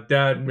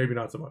 Dad maybe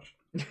not so much.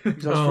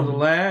 Just for the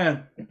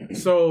land.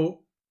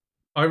 So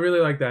I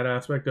really like that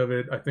aspect of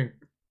it. I think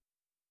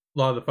a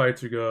lot of the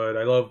fights are good.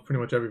 I love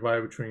pretty much every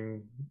fight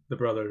between the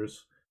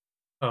brothers.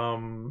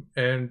 And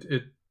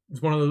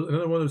it's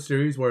another one of those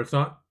series where it's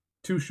not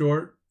too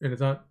short and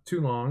it's not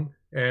too long,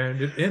 and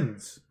it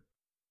ends.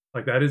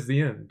 Like, that is the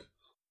end.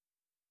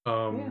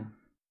 Yeah.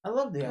 I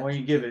love the. When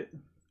you give it,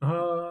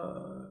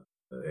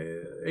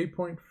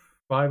 8.5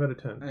 out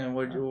of 10. and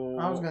what?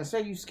 I was gonna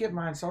say you skipped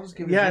mine, so I'll just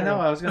give it. Yeah, a 0.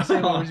 no, I was gonna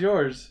say what was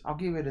yours. I'll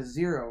give it a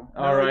 0.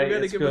 All right, you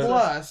gotta that's give it good.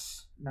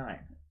 Plus 9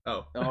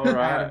 Oh. All out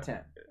right, of 10.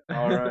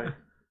 all right.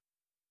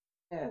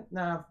 Yeah,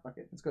 nah, fuck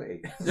it. Let's go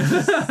 8.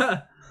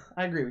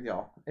 I agree with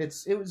y'all.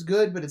 It was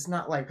good, but it's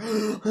not like.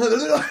 I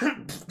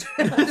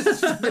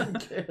just didn't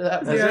care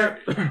that much. Yeah,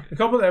 a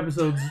couple of the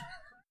episodes.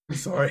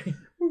 Sorry,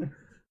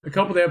 a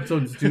couple of the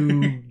episodes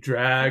do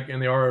drag,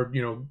 and they are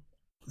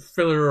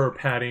filler or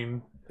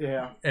padding,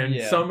 Yeah. and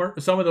Yeah. some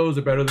of those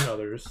are better than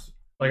others.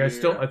 Like I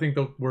Yeah. think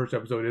the worst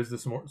episode is the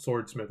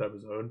swordsmith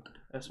episode.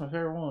 That's my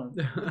favorite one.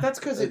 But that's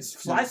because it's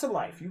slice of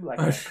life. You like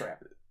that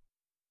crap.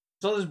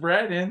 So does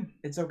Brandon.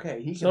 It's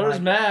okay. He can So does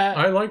like Matt.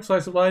 I like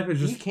slice of life. It's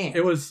just He can't.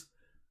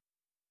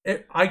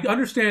 I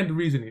understand the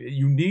reasoning.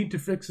 You need to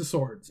fix the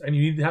swords, and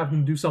you need to have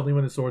them do something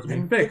when the swords are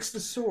being and fix fixed. the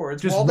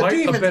swords Just while the write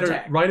demons a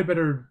attack.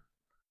 better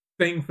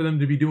thing for them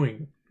to be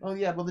doing. Oh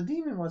yeah, well the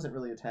demon wasn't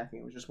really attacking.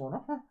 It was just going.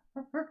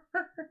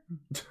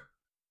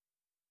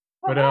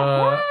 But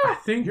I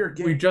think You're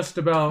gay. we just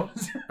about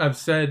have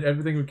said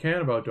everything we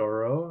can about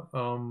Dororo.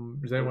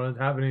 Does anyone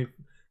have any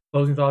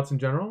closing thoughts in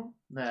general?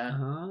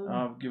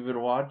 Nah. Give it a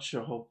watch.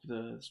 I hope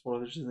the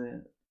spoilers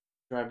didn't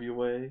drive you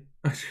away.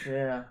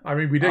 Yeah. I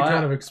mean, we did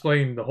kind of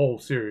explain the whole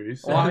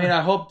series. Well, I mean,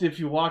 I hope if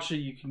you watch it,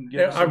 you can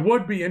get. I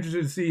would be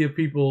interested to see if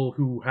people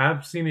who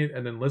have seen it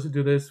and then listen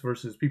to this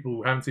versus people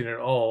who haven't seen it at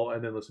all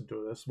and then listen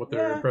to this, what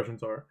their Yeah.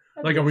 impressions are.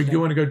 That'd Like, be are we interesting.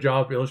 doing a good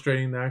job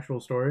illustrating the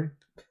actual story?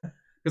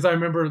 Because I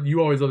remember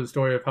you always told the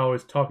story of how I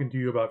was talking to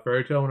you about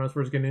Fairy Tale when I was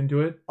first getting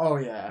into it, Oh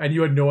yeah. and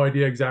you had no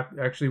idea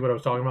actually what I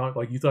was talking about.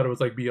 Like, you thought it was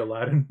like be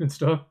Aladdin and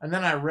stuff. And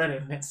then I read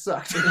it and it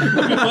sucked. Why do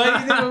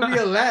you think it would be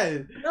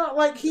Aladdin? No,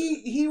 like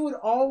he would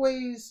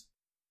always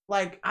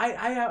like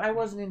I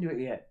wasn't into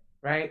it yet,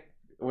 right?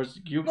 Was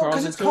you No, crossed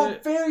because it's into called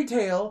it? Fairy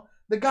Tale.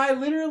 The guy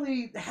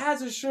literally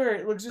has a shirt.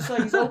 It looks just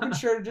like he's open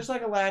shirt, just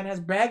like Aladdin. Has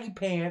baggy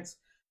pants.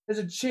 There's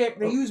a chick.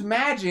 They use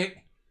magic.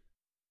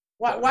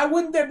 Why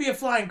wouldn't there be a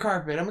flying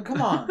carpet? I mean,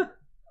 come on.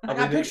 Like,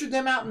 I pictured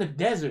them out in the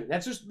desert.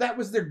 That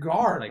was their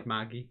guard. Like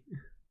Magi.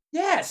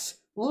 Yes,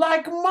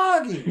 like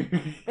Magi.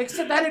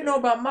 Except I didn't know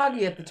about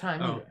Magi at the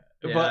time Oh. either.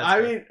 Yeah, But that's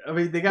I fair.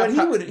 mean, they got.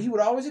 But he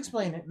would always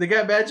explain it. They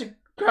got magic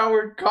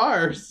powered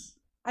cars.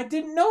 I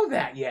didn't know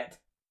that yet.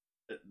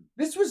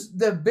 This was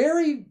the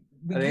very I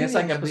beginning think it's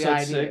like of the episode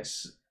idea.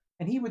 6.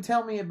 And he would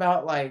tell me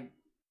about like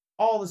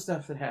all the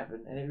stuff that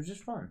happened, and it was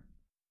just fun.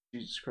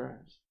 Jesus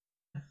Christ.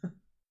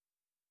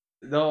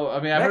 No, I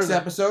mean, I Next heard.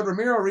 episode,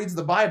 Ramiro reads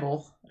the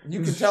Bible. And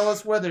you can tell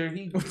us whether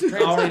he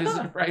translated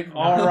it right. or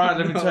All not. right,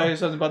 let me tell you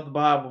something about the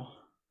Bible.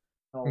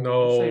 Oh,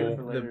 No. save it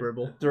for The later.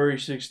 Bribble.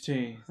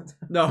 3:16.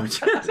 No.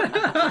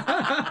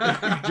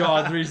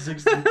 John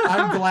 3:16.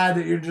 I'm glad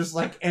that you're just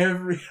like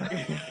every.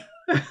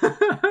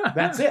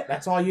 That's it.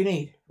 That's all you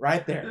need,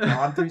 right there.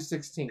 John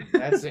 3:16.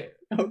 That's it.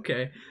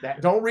 Okay.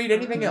 Don't read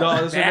anything else.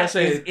 No, that's what I That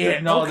say. is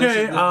it. No, this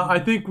Okay, is- I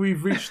think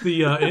we've reached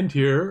the end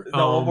here.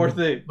 No, one more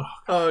thing.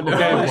 Oh no.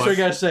 Okay, what? that's what I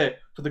gotta say.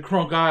 For the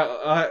Crunk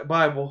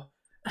Bible,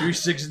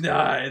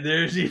 369.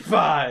 There's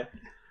E5.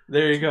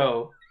 There you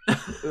go.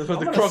 For I'm the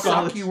gonna Crunk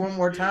suck you one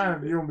more time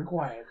if you don't be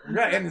quiet. We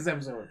gotta end this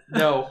episode.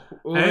 No.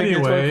 We'll make it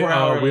Anyway, 24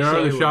 hours. we are the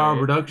Anyway, Shower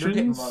we're getting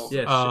Productions. low.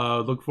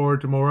 Yes. Look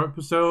forward to more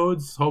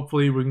episodes.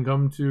 Hopefully, we can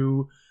come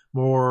to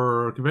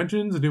more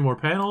conventions and do more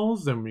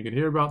panels, and we can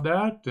hear about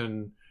that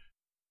and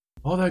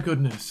all that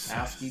goodness.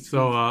 ASCII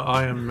So,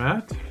 I am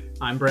Matt,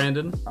 I'm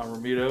Brandon. I'm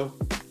Ramiro.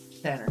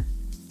 Tanner.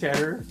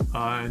 Tanner.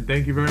 and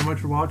thank you very much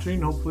for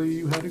watching. Hopefully,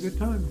 you had a good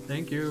time.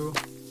 Thank you.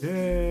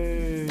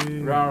 Yay!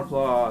 Round of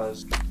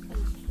applause.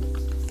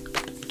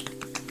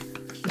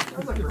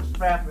 Sounds like we're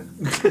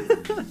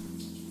fapping.